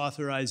Congress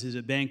authorizes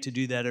a bank to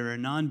do that or a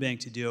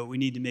non-bank to do it, we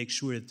need to make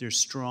sure that there's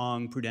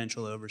strong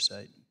prudential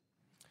oversight.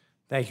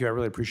 Thank you. I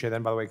really appreciate that.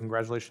 And by the way,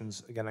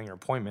 congratulations again on your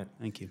appointment.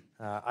 Thank you.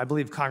 I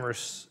believe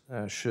Congress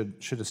should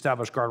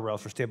establish guardrails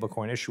for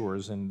stablecoin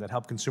issuers and that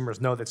help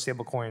consumers know that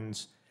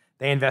stablecoins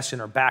they invest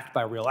in are backed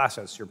by real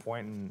assets, to your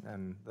point,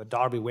 and the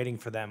dollar will be waiting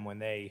for them when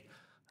they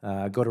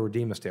go to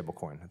redeem a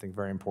stablecoin. I think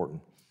very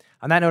important.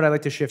 On that note, I'd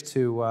like to shift to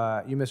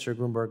you, Mr.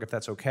 Gruenberg, if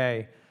that's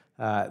okay.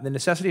 The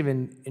necessity of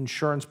an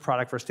insurance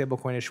product for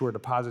stablecoin issuer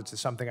deposits is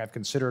something I've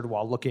considered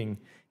while looking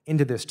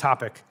into this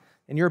topic.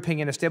 In your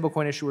opinion, if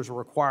stablecoin issuers are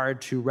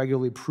required to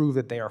regularly prove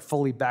that they are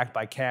fully backed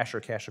by cash or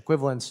cash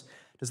equivalents,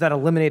 does that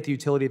eliminate the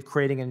utility of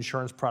creating an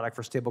insurance product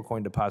for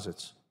stablecoin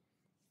deposits?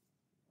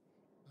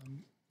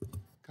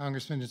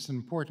 Congressman, it's an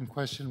important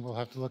question. We'll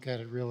have to look at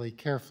it really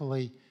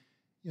carefully.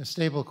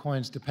 Stable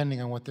coins,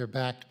 depending on what they're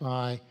backed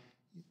by,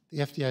 the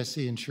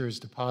FDIC insures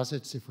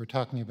deposits. If we're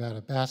talking about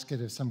a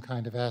basket of some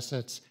kind of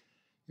assets,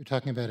 you're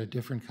talking about a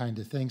different kind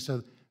of thing.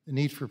 So the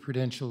need for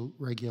prudential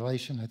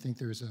regulation, I think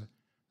there's a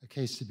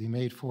case to be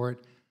made for it.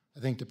 I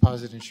think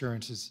deposit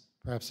insurance is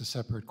perhaps a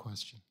separate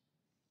question.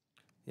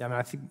 Yeah, I mean,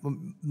 I think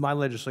my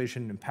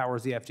legislation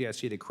empowers the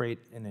FDIC to create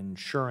an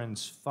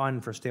insurance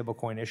fund for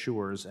stablecoin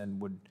issuers,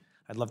 and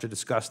I'd love to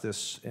discuss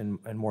this in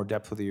more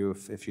depth with you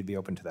if you'd be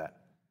open to that.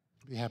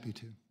 I'd be happy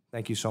to.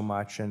 Thank you so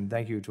much, and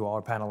thank you to all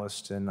our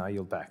panelists, and I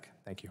yield back.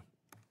 Thank you.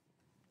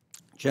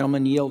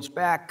 Gentleman yields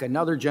back.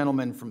 Another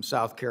gentleman from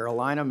South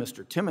Carolina,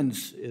 Mr.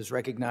 Timmons, is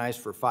recognized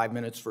for 5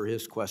 minutes for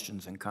his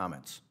questions and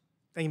comments.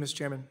 Thank you, Mr.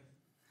 Chairman.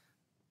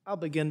 I'll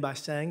begin by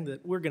saying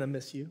that we're going to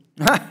miss you.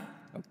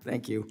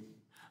 Thank you.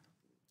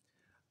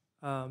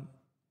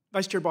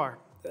 Vice Chair Barr,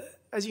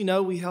 as you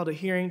know, we held a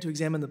hearing to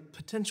examine the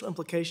potential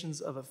implications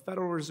of a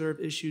Federal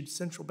Reserve-issued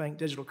central bank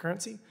digital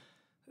currency.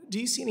 Do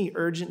you see any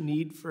urgent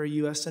need for a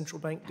U.S. central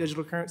bank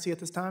digital currency at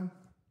this time?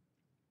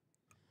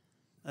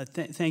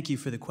 Thank you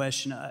for the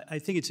question. I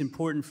think it's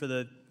important for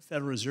the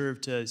Federal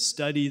Reserve to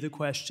study the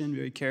question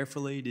very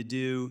carefully, to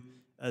do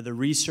the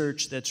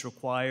research that's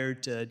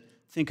required, to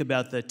think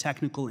about the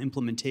technical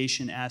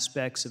implementation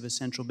aspects of a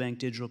central bank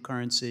digital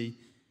currency,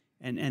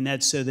 and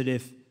that's so that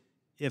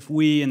if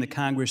we and the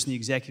Congress and the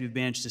executive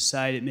branch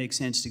decide it makes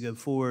sense to go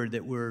forward,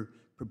 that we're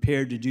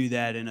prepared to do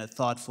that in a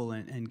thoughtful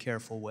and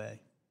careful way.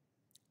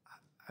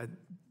 I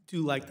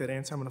do like that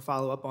answer. I'm going to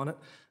follow up on it.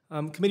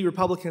 Committee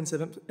Republicans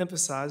have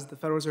emphasized the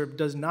Federal Reserve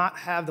does not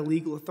have the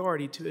legal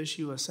authority to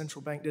issue a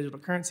central bank digital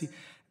currency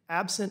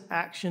absent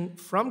action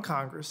from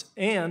Congress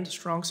and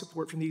strong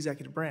support from the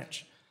executive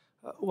branch.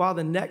 While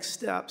the next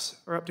steps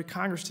are up to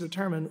Congress to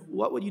determine,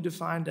 what would you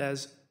define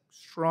as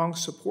strong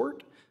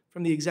support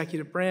from the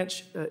executive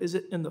branch? Is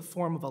it in the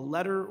form of a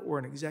letter or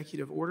an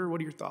executive order? What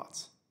are your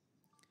thoughts?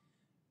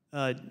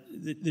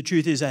 The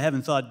truth is I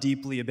haven't thought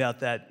deeply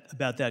about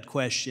that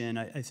question.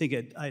 I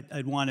think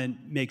I'd want to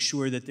make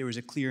sure that there was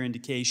a clear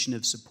indication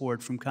of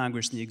support from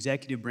Congress and the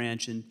executive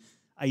branch, and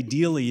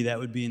ideally that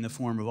would be in the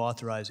form of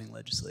authorizing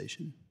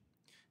legislation.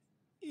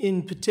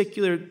 In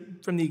particular,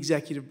 from the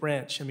executive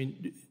branch, I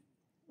mean,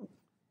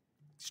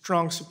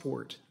 strong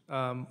support.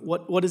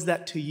 What is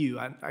that to you?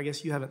 I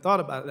guess you haven't thought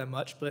about it that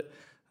much, but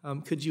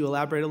could you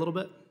elaborate a little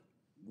bit?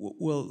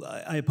 Well,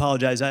 I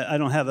apologize. I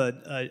don't have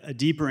a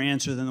deeper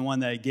answer than the one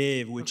that I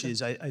gave, which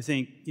is I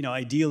think,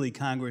 ideally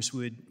Congress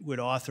would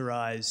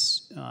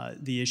authorize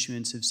the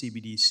issuance of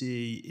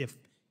CBDC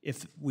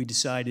if we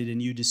decided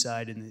and you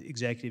decided and the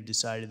executive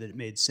decided that it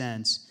made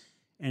sense.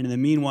 And in the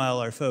meanwhile,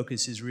 our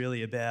focus is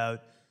really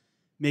about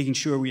making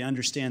sure we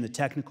understand the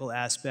technical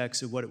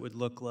aspects of what it would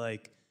look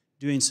like,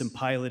 doing some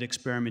pilot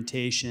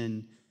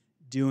experimentation,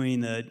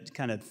 doing the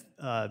kind of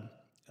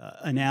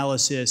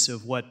analysis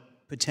of what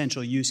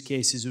potential use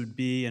cases would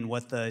be and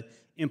what the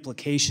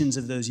implications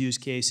of those use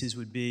cases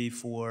would be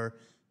for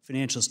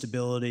financial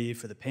stability,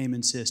 for the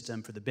payment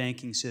system, for the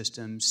banking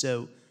system.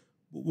 So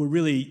we're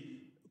really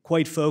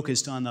quite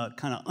focused on the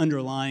kind of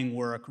underlying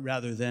work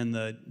rather than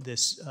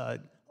this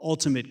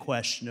ultimate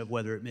question of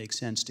whether it makes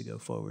sense to go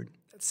forward.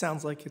 It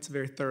sounds like it's a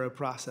very thorough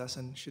process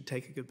and should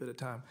take a good bit of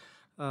time.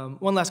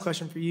 One last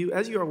question for you.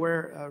 As you are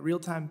aware,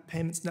 real-time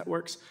payments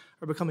networks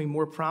are becoming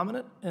more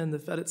prominent, and the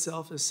Fed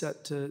itself is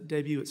set to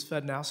debut its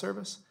FedNow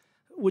service.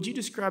 Would you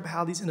describe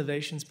how these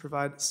innovations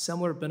provide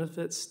similar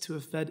benefits to a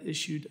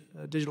Fed-issued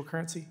digital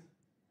currency?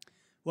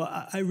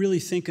 Well, I really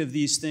think of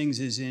these things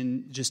as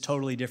in just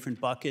totally different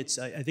buckets.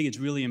 I think it's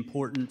really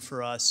important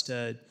for us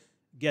to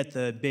get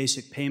the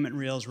basic payment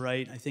rails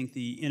right. I think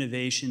the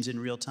innovations in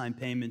real-time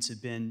payments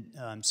have been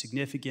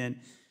significant.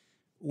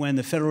 When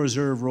the Federal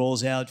Reserve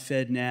rolls out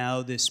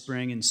FedNow this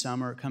spring and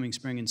summer, coming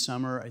spring and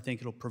summer, I think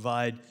it'll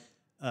provide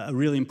a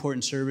really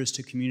important service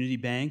to community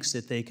banks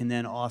that they can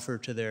then offer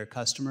to their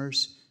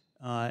customers,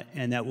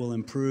 and that will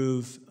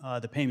improve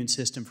the payment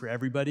system for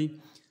everybody.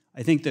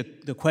 I think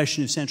the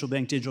question of central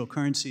bank digital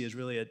currency is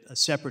really a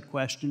separate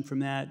question from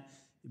that.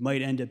 It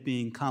might end up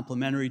being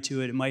complementary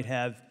to it. It might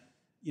have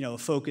a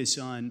focus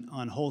on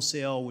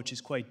wholesale, which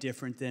is quite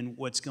different than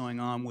what's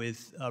going on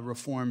with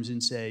reforms in,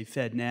 say,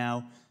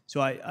 FedNow. So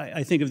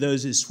I think of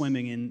those as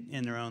swimming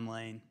in their own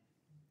lane.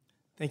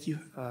 Thank you.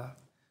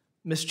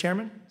 Mr.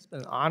 Chairman, it's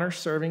been an honor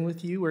serving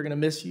with you. We're going to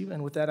miss you,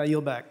 and with that, I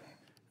yield back.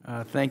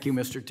 Thank you,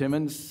 Mr.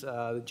 Timmons.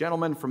 The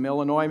gentleman from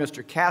Illinois,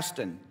 Mr.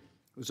 Kasten,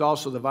 who's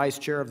also the vice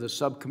chair of the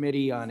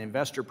Subcommittee on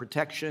Investor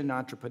Protection,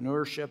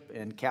 Entrepreneurship,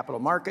 and Capital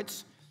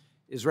Markets,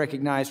 is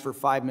recognized for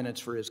 5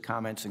 minutes for his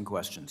comments and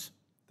questions.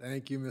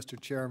 Thank you, Mr.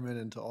 Chairman,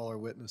 and to all our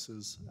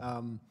witnesses.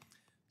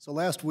 So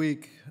last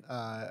week,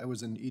 I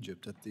was in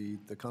Egypt at the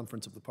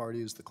Conference of the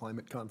Parties, the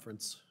climate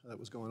conference that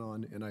was going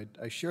on, and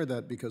I share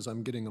that because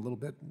I'm getting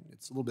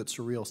it's a little bit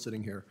surreal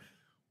sitting here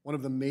one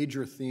of the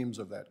major themes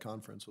of that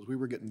conference was we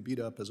were getting beat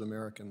up as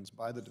Americans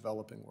by the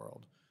developing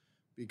world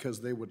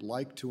because they would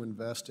like to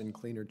invest in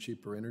cleaner,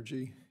 cheaper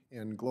energy,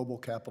 and global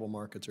capital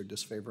markets are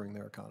disfavoring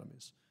their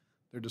economies.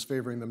 They're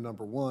disfavoring them,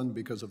 number one,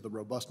 because of the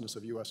robustness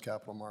of U.S.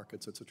 capital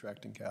markets, it's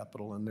attracting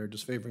capital, and they're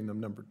disfavoring them,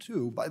 number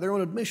two, by their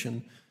own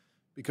admission,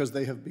 because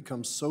they have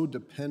become so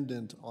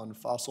dependent on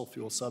fossil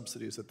fuel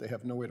subsidies that they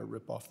have no way to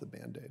rip off the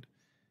Band-Aid.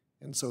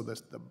 And so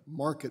the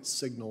market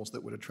signals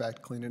that would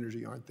attract clean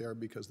energy aren't there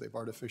because they've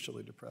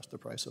artificially depressed the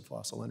price of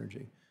fossil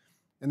energy.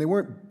 And they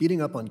weren't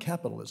beating up on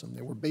capitalism.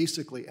 They were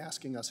basically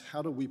asking us,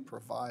 how do we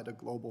provide a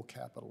global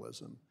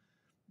capitalism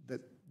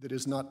that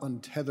is not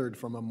untethered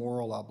from a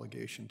moral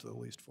obligation to the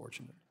least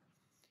fortunate?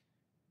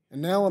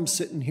 And now I'm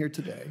sitting here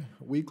today,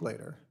 a week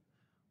later,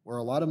 where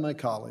a lot of my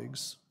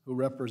colleagues who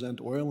represent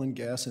oil and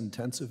gas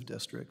intensive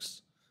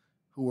districts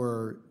who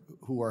are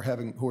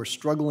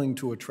struggling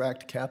to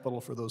attract capital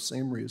for those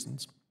same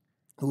reasons,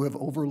 who have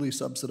overly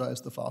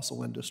subsidized the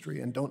fossil industry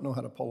and don't know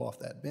how to pull off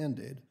that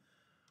Band-Aid,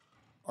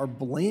 are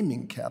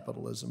blaming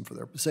capitalism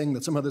for saying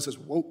that somehow this is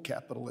woke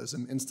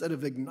capitalism, instead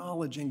of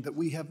acknowledging that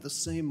we have the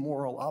same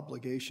moral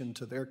obligation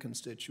to their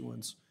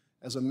constituents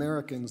as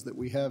Americans that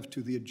we have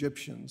to the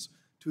Egyptians,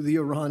 to the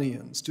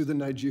Iranians, to the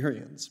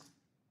Nigerians.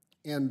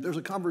 And there's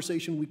a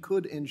conversation we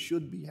could and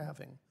should be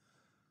having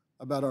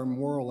about our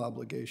moral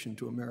obligation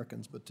to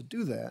Americans. But to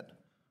do that,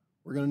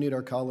 we're going to need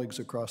our colleagues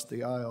across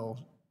the aisle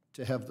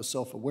to have the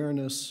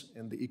self-awareness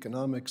and the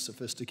economic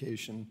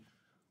sophistication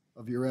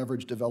of your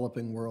average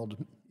developing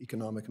world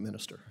economic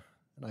minister.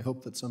 And I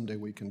hope that someday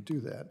we can do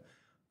that.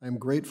 I'm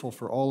grateful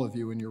for all of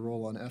you in your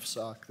role on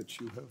FSOC that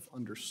you have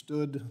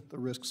understood the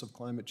risks of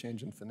climate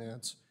change in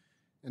finance.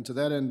 And to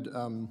that end,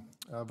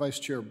 Vice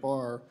Chair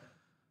Barr,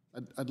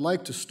 I'd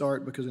like to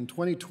start because in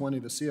 2020,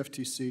 the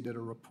CFTC did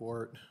a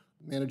report,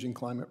 Managing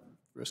Climate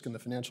Risk in the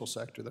Financial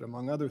Sector, that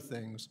among other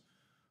things,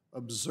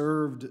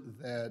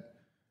 observed that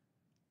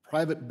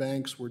private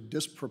banks were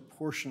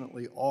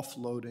disproportionately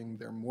offloading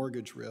their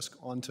mortgage risk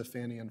onto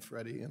Fannie and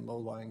Freddie in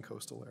low-lying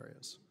coastal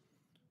areas.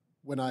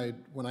 When I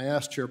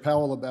asked Chair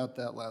Powell about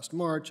that last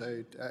March,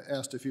 I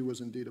asked if he was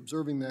indeed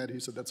observing that.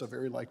 He said that's a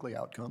very likely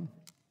outcome.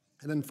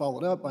 And then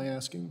followed up by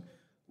asking,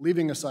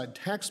 leaving aside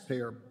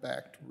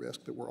taxpayer-backed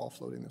risk that we're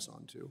offloading this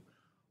onto,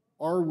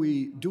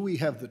 do we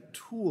have the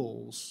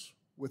tools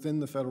within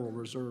the Federal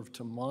Reserve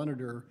to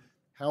monitor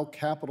how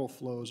capital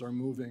flows are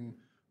moving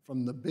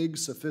from the big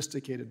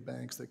sophisticated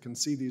banks that can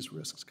see these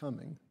risks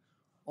coming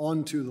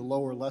onto the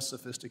lower, less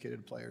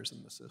sophisticated players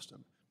in the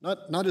system?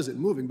 Not is it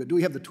moving, but do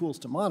we have the tools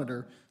to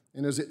monitor?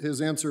 And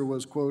his answer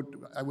was,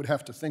 quote, I would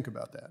have to think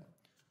about that.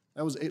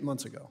 That was 8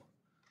 months ago.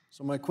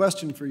 So my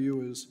question for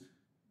you is,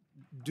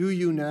 do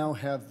you now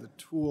have the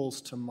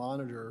tools to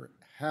monitor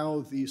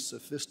how these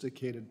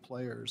sophisticated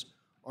players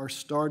are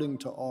starting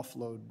to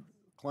offload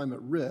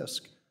climate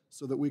risk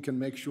so that we can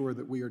make sure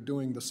that we are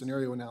doing the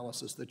scenario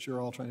analysis that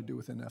you're all trying to do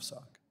within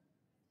FSOC?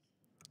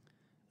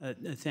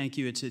 Thank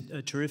you. It's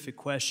a terrific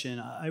question.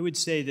 I would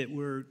say that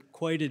we're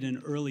quite at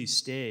an early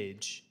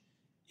stage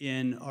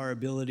in our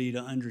ability to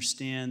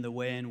understand the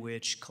way in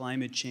which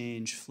climate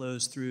change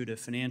flows through to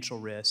financial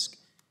risk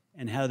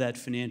and how that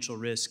financial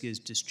risk is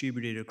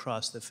distributed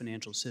across the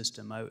financial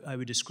system. I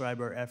would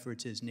describe our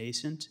efforts as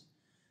nascent.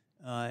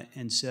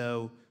 And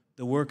so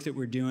the work that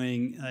we're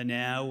doing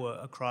now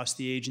across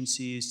the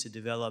agencies to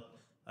develop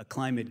a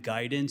climate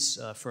guidance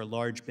for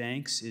large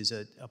banks is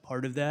a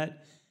part of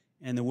that.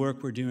 And the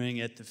work we're doing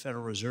at the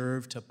Federal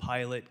Reserve to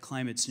pilot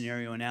climate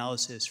scenario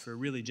analysis for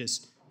really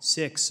just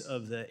 6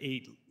 of the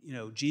 8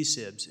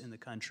 GSIBs in the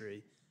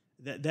country,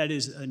 that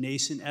is a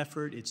nascent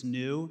effort. It's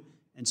new.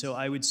 And so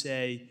I would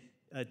say,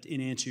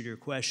 in answer to your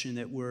question,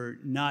 that we're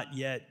not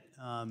yet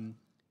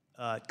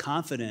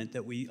confident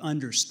that we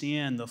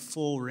understand the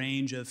full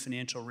range of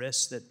financial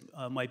risks that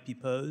might be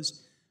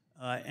posed,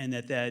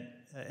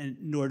 and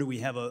nor do we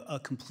have a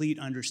complete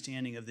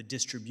understanding of the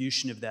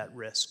distribution of that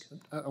risk.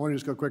 I want to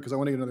just go quick because I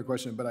want to get another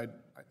question, but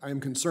I am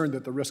concerned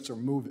that the risks are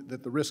moving,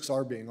 that the risks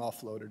are being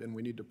offloaded, and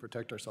we need to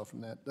protect ourselves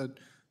from that.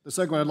 The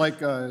second one, I'd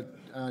like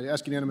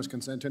ask unanimous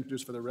consent to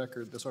introduce for the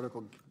record this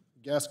article,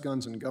 Gas,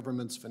 Guns, and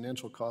Government's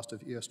Financial Cost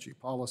of ESG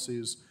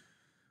Policies.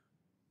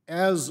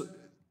 As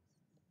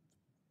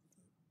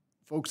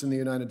folks in the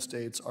United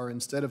States are,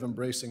 instead of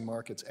embracing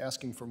markets,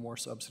 asking for more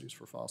subsidies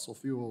for fossil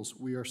fuels,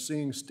 we are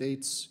seeing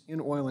states in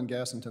oil and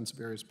gas intensive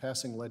areas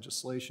passing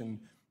legislation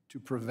to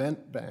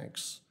prevent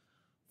banks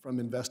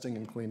from investing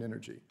in clean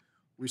energy.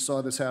 We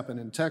saw this happen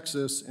in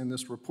Texas in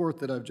this report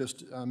that I've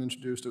just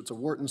introduced. It's a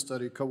Wharton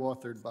study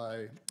co-authored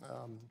by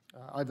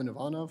Ivan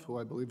Ivanov, who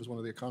I believe is one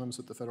of the economists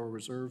at the Federal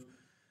Reserve,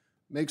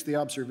 makes the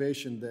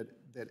observation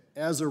that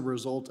as a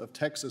result of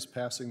Texas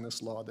passing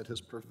this law that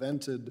has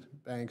prevented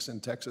banks in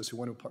Texas who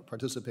want to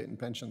participate in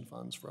pension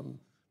funds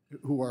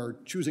who are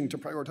choosing to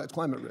prioritize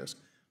climate risk,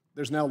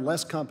 there's now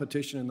less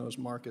competition in those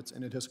markets,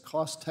 and it has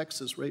cost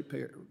Texas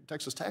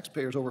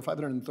taxpayers over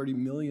 $530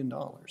 million.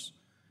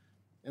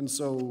 And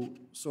so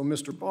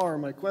Mr. Barr,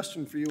 my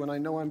question for you, and I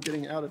know I'm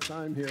getting out of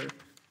time here,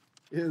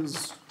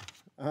 is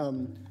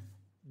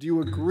Do you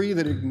agree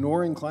that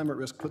ignoring climate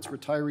risk puts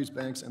retirees,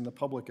 banks, and the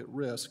public at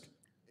risk?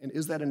 And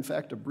is that in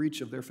fact a breach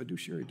of their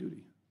fiduciary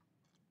duty?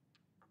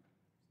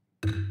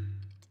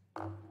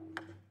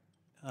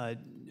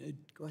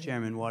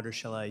 Chairman Waters,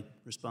 shall I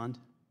respond?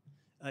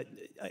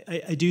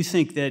 I do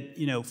think that,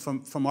 you know,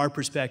 from our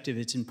perspective,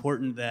 it's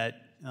important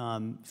that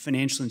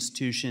financial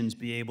institutions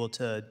be able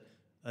to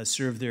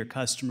serve their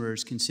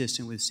customers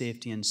consistent with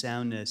safety and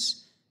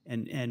soundness,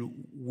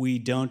 and we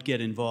don't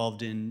get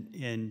involved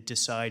in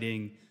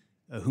deciding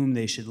whom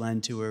they should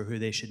lend to or who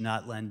they should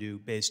not lend to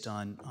based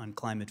on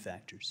climate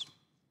factors.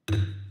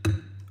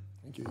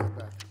 Thank you. You're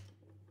back.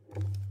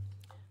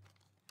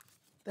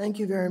 Thank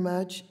you very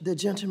much. The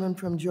gentleman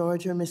from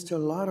Georgia, Mr.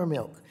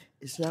 Laudermilk,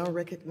 is now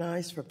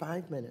recognized for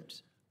 5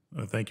 minutes.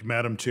 Thank you,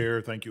 Madam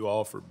Chair. Thank you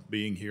all for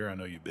being here. I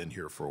know you've been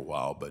here for a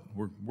while, but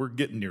we're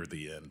getting near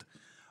the end.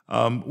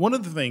 One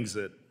of the things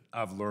that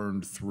I've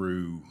learned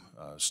through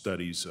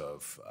studies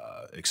of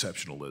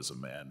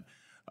exceptionalism and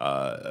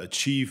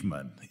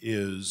achievement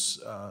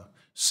is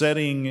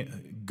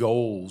setting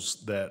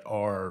goals that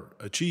are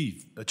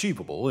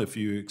achievable. If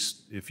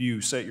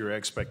you set your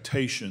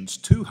expectations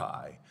too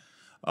high,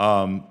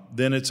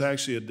 then it's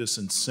actually a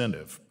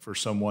disincentive for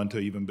someone to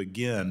even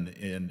begin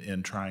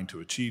in trying to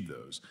achieve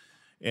those.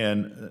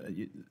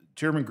 And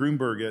Chairman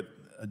Gruenberg, at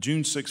a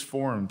June 6th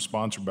forum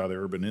sponsored by the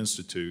Urban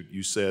Institute,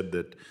 you said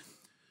that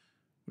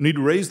we need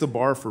to raise the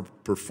bar for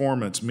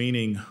performance,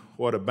 meaning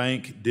what a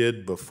bank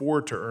did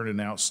before to earn an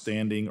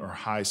outstanding or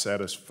high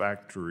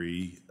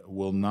satisfactory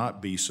will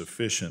not be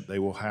sufficient. They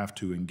will have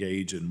to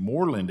engage in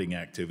more lending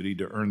activity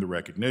to earn the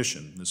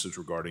recognition. This is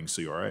regarding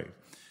CRA.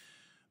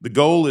 The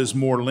goal is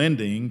more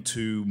lending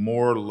to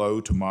more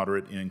low to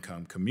moderate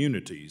income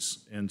communities.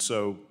 And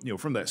so, you know,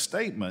 from that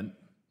statement,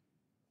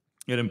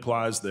 it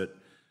implies that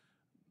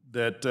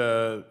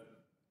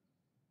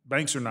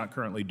banks are not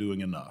currently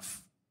doing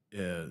enough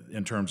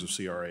in terms of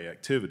CRA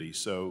activity.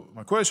 So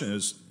my question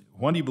is,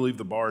 when do you believe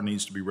the bar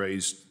needs to be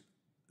raised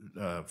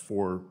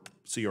for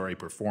CRA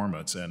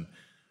performance? And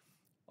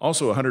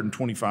also a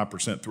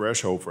 125%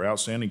 threshold for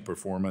outstanding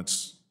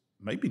performance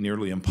may be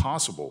nearly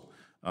impossible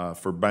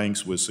for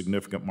banks with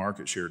significant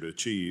market share to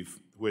achieve,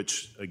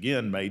 which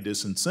again may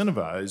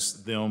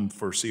disincentivize them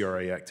for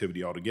CRA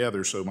activity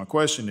altogether. So my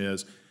question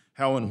is,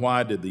 how and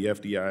why did the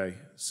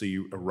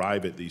FDIC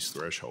arrive at these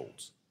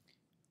thresholds?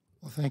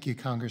 Well, thank you,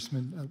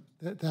 Congressman.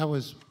 That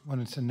was when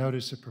it's a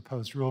notice of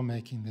proposed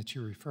rulemaking that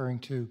you're referring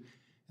to,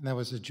 and that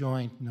was a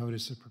joint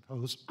notice of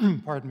proposed,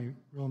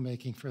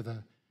 rulemaking for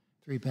the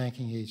three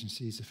banking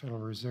agencies, the Federal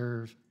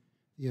Reserve,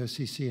 the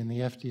OCC, and the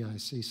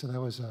FDIC. So that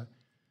was a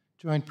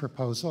joint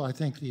proposal. I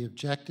think the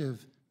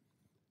objective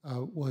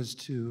was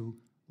to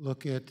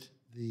look at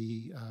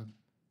the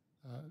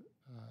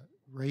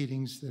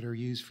ratings that are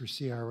used for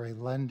CRA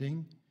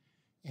lending,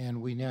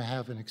 and we now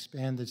have an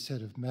expanded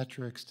set of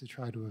metrics to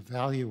try to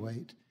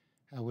evaluate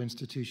how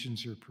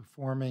institutions are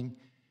performing.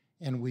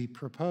 And we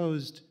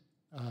proposed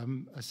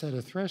a set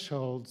of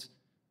thresholds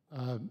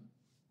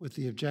with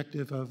the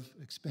objective of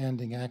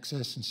expanding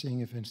access and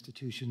seeing if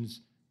institutions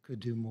could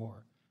do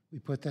more. We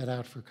put that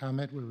out for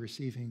comment.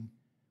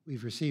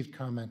 We've received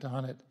comment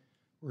on it.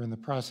 We're in the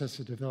process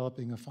of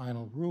developing a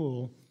final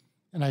rule.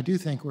 And I do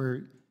think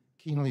we're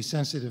keenly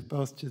sensitive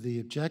both to the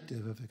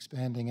objective of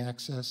expanding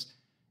access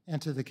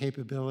and to the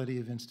capability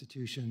of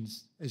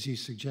institutions, as you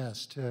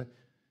suggest, to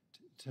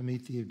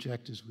meet the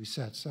objectives we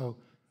set. So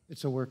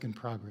it's a work in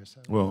progress.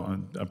 Well,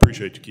 I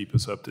appreciate you keep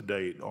us up to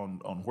date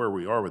on where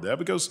we are with that,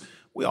 because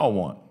we all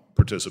want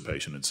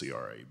participation in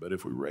CRA, but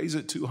if we raise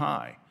it too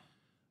high,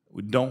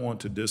 we don't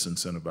want to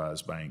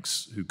disincentivize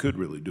banks who could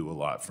really do a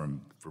lot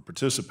for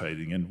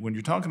participating. And when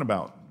you're talking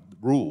about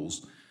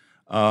rules,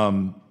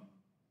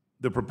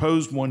 the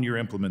proposed one-year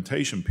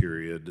implementation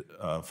period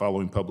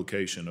following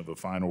publication of a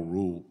final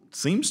rule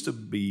seems to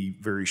be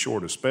very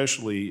short,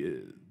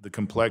 especially the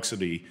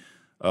complexity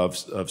of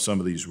some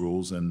of these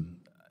rules. And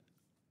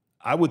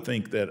I would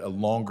think that a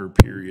longer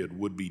period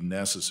would be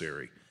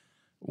necessary.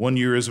 1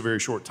 year is a very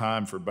short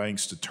time for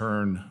banks to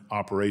turn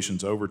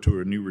operations over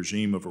to a new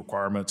regime of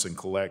requirements and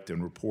collect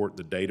and report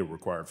the data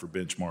required for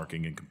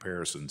benchmarking and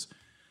comparisons.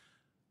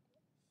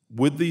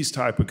 With these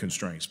type of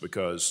constraints,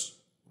 because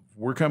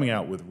we're coming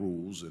out with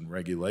rules and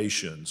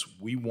regulations,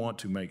 we want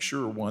to make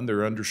sure, one,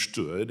 they're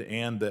understood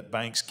and that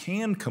banks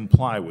can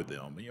comply with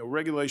them. You know,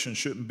 regulation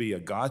shouldn't be a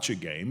gotcha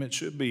game. It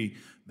should be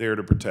there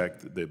to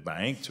protect the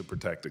bank, to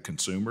protect the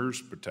consumers,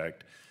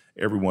 protect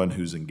everyone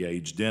who's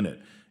engaged in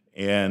it.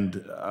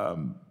 And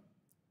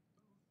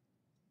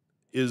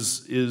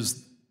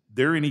is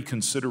there any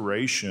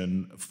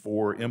consideration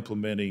for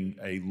implementing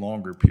a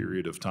longer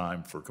period of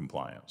time for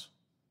compliance?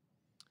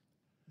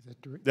 Is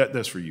that direct?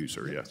 That's for you,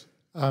 sir, yes.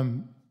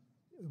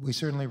 We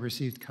certainly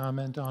received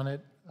comment on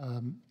it,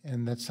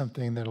 and that's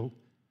something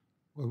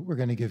we're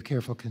going to give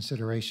careful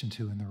consideration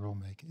to in the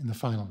rulemaking, in the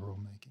final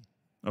rulemaking.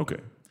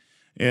 Okay.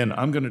 And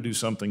I'm going to do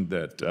something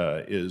that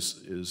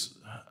is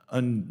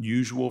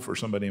unusual for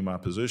somebody in my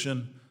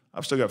position.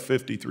 I've still got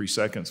 53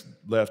 seconds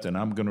left, and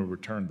I'm going to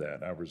return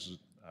that.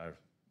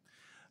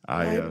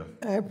 I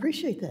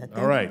appreciate that.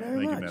 All right. Thank you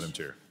very Thank much. you, Madam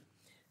Chair.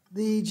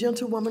 The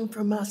gentlewoman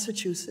from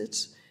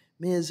Massachusetts,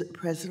 Ms.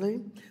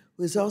 Presley,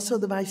 who is also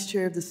the Vice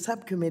Chair of the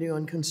Subcommittee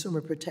on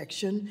Consumer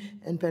Protection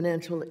and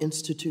Financial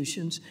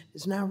Institutions,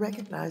 is now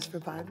recognized for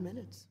 5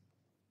 minutes.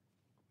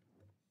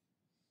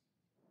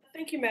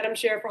 Thank you, Madam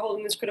Chair, for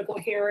holding this critical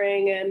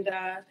hearing, and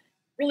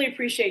really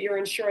appreciate your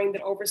ensuring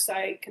that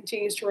oversight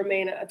continues to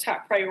remain a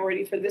top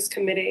priority for this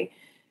committee.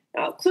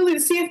 Clearly, the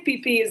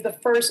CFPB is the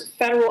first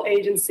federal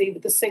agency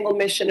with the single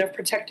mission of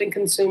protecting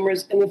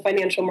consumers in the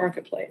financial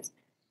marketplace.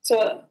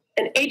 So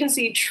an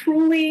agency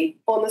truly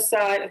on the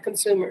side of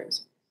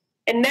consumers.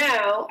 And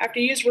now, after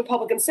years of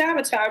Republican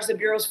sabotage, the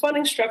Bureau's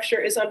funding structure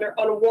is under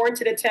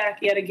unwarranted attack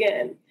yet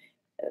again.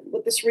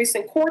 With this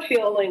recent court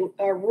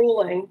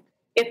ruling,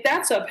 if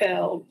that's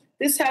upheld,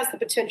 this has the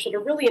potential to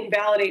really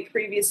invalidate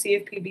previous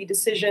CFPB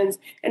decisions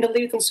and to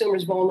leave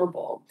consumers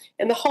vulnerable.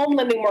 In the home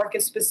lending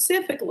market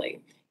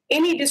specifically,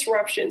 any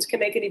disruptions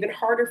can make it even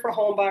harder for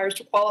home buyers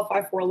to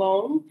qualify for a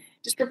loan,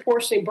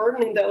 disproportionately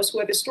burdening those who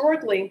have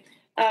historically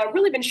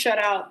really been shut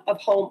out of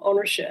home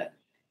ownership,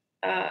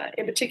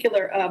 in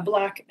particular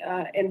Black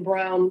and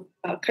Brown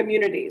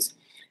communities.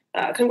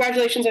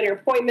 Congratulations on your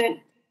appointment.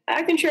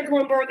 Acting Chair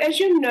Gruenberg, as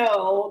you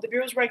know, the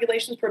Bureau's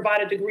regulations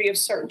provide a degree of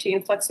certainty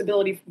and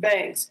flexibility for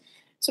banks.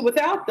 So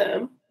without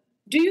them,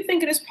 do you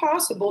think it is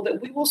possible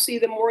that we will see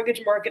the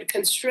mortgage market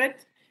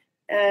constrict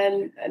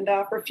and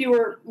offer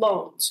fewer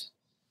loans?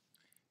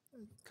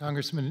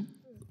 Congresswoman,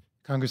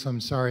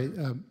 sorry.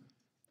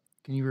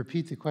 Can you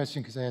repeat the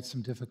question, because I had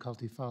some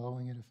difficulty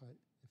following it,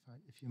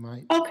 if you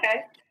might?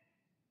 Okay.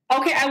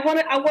 I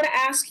want to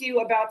ask you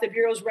about the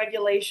Bureau's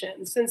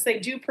regulations, since they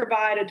do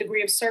provide a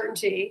degree of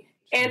certainty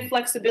and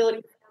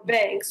flexibility for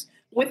banks.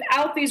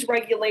 Without these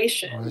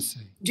regulations,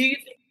 do you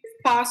think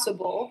it's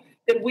possible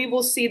that we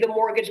will see the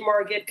mortgage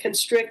market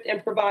constrict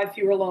and provide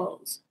fewer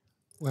loans?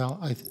 Well,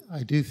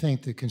 I do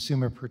think the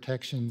consumer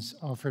protections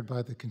offered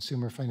by the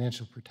Consumer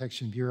Financial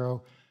Protection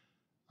Bureau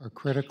are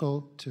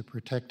critical to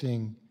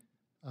protecting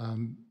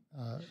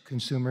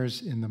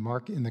consumers in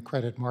the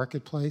credit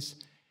marketplace.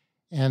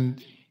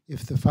 And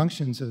if the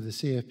functions of the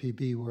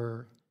CFPB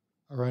are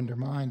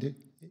undermined,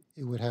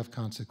 it would have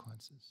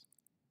consequences.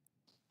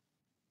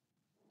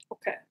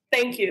 Okay,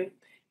 thank you.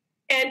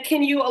 And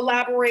can you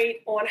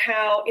elaborate on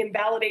how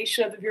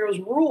invalidation of the Bureau's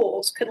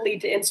rules could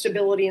lead to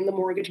instability in the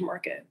mortgage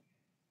market?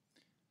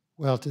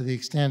 Well, to the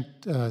extent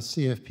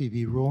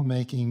CFPB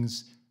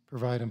rulemakings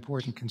provide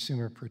important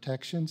consumer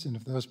protections, and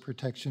if those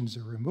protections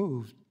are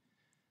removed,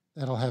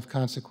 that'll have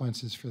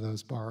consequences for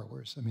those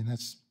borrowers. I mean,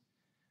 that's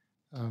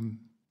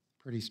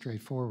pretty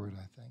straightforward,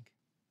 I think.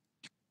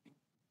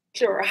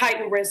 Sure, a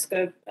heightened risk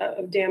of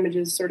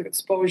damages, sort of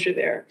exposure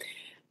there.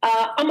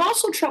 I'm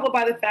also troubled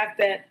by the fact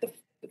that the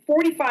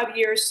 45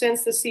 years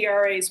since the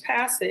CRA's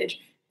passage,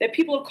 that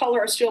people of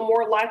color are still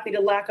more likely to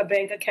lack a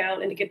bank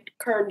account and to get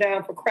turned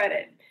down for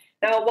credit.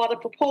 Now, while the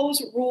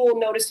proposed rule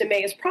noticed in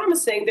May is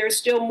promising, there's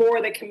still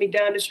more that can be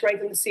done to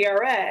strengthen the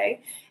CRA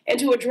and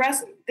to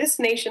address this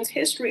nation's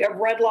history of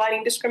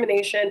redlining,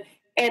 discrimination,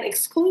 and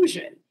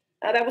exclusion.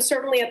 That was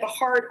certainly at the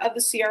heart of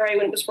the CRA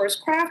when it was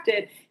first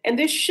crafted, and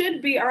this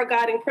should be our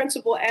guiding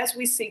principle as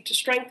we seek to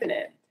strengthen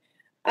it.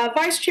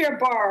 Vice Chair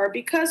Barr,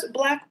 because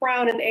Black,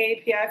 Brown, and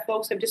AAPI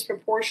folks have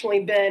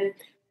disproportionately been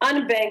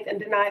unbanked and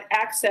denied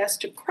access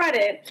to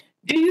credit,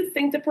 do you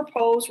think the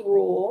proposed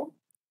rule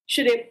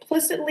should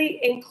implicitly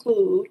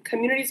include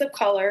communities of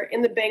color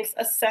in the bank's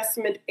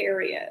assessment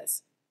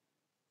areas?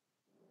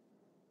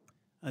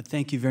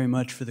 Thank you very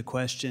much for the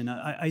question.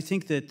 I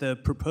think that the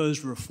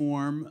proposed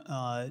reform,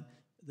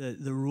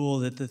 the rule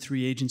that the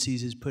three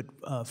agencies has put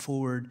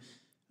forward,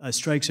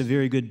 strikes a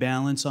very good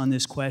balance on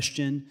this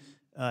question.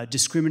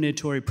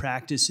 Discriminatory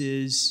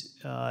practices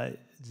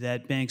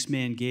that banks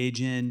may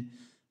engage in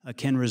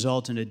can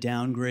result in a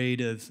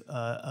downgrade of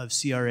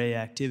CRA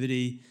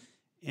activity.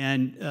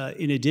 And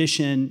in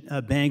addition,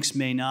 banks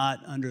may not,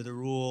 under the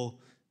rule,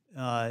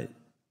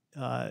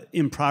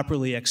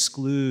 improperly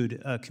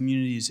exclude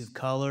communities of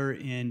color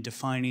in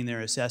defining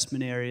their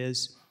assessment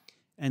areas.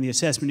 And the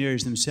assessment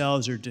areas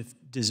themselves are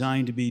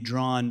designed to be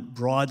drawn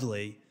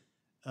broadly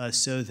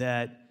so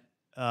that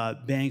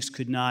banks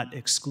could not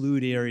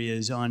exclude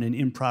areas on an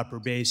improper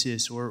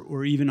basis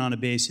or even on a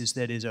basis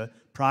that is a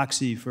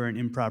proxy for an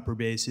improper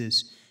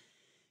basis.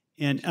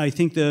 And I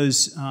think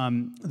those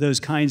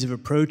kinds of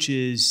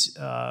approaches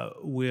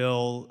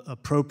will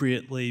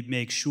appropriately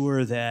make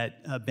sure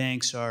that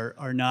banks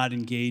are not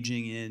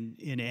engaging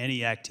in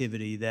any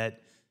activity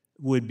that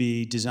would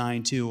be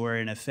designed to or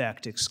in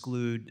effect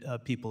exclude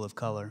people of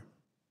color.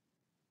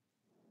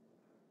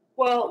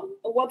 Well,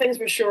 one thing's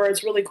for sure,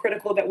 it's really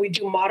critical that we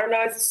do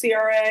modernize the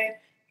CRA.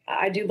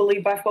 I do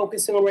believe by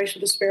focusing on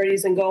racial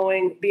disparities and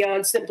going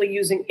beyond simply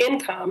using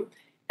income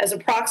as a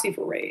proxy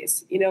for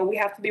race. You know, we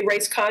have to be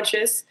race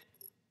conscious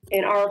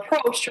in our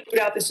approach to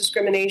root out this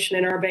discrimination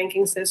in our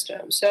banking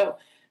system. So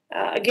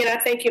again, I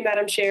thank you,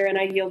 Madam Chair, and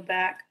I yield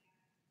back.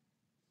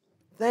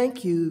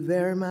 Thank you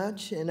very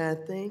much. And I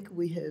think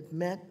we have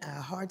met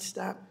our hard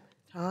stop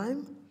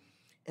time.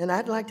 And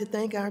I'd like to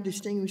thank our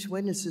distinguished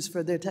witnesses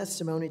for their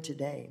testimony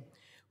today.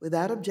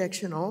 Without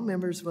objection, all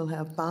members will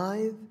have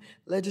 5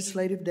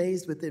 legislative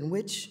days within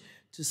which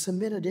to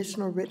submit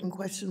additional written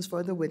questions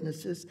for the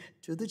witnesses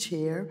to the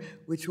chair,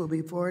 which will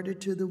be forwarded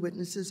to the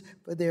witnesses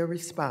for their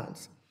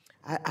response.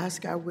 I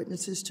ask our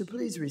witnesses to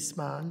please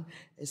respond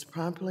as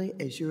promptly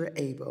as you're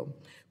able.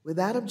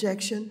 Without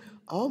objection,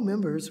 all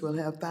members will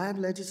have 5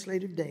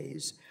 legislative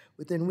days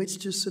within which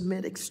to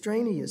submit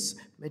extraneous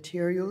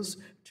materials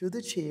to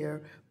the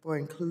chair for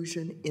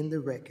inclusion in the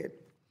record.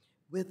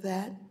 With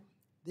that,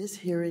 this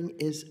hearing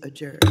is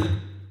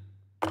adjourned.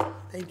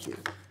 Thank you.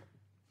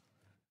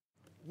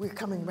 We're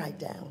coming right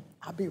down.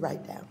 I'll be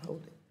right down.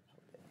 Hold it.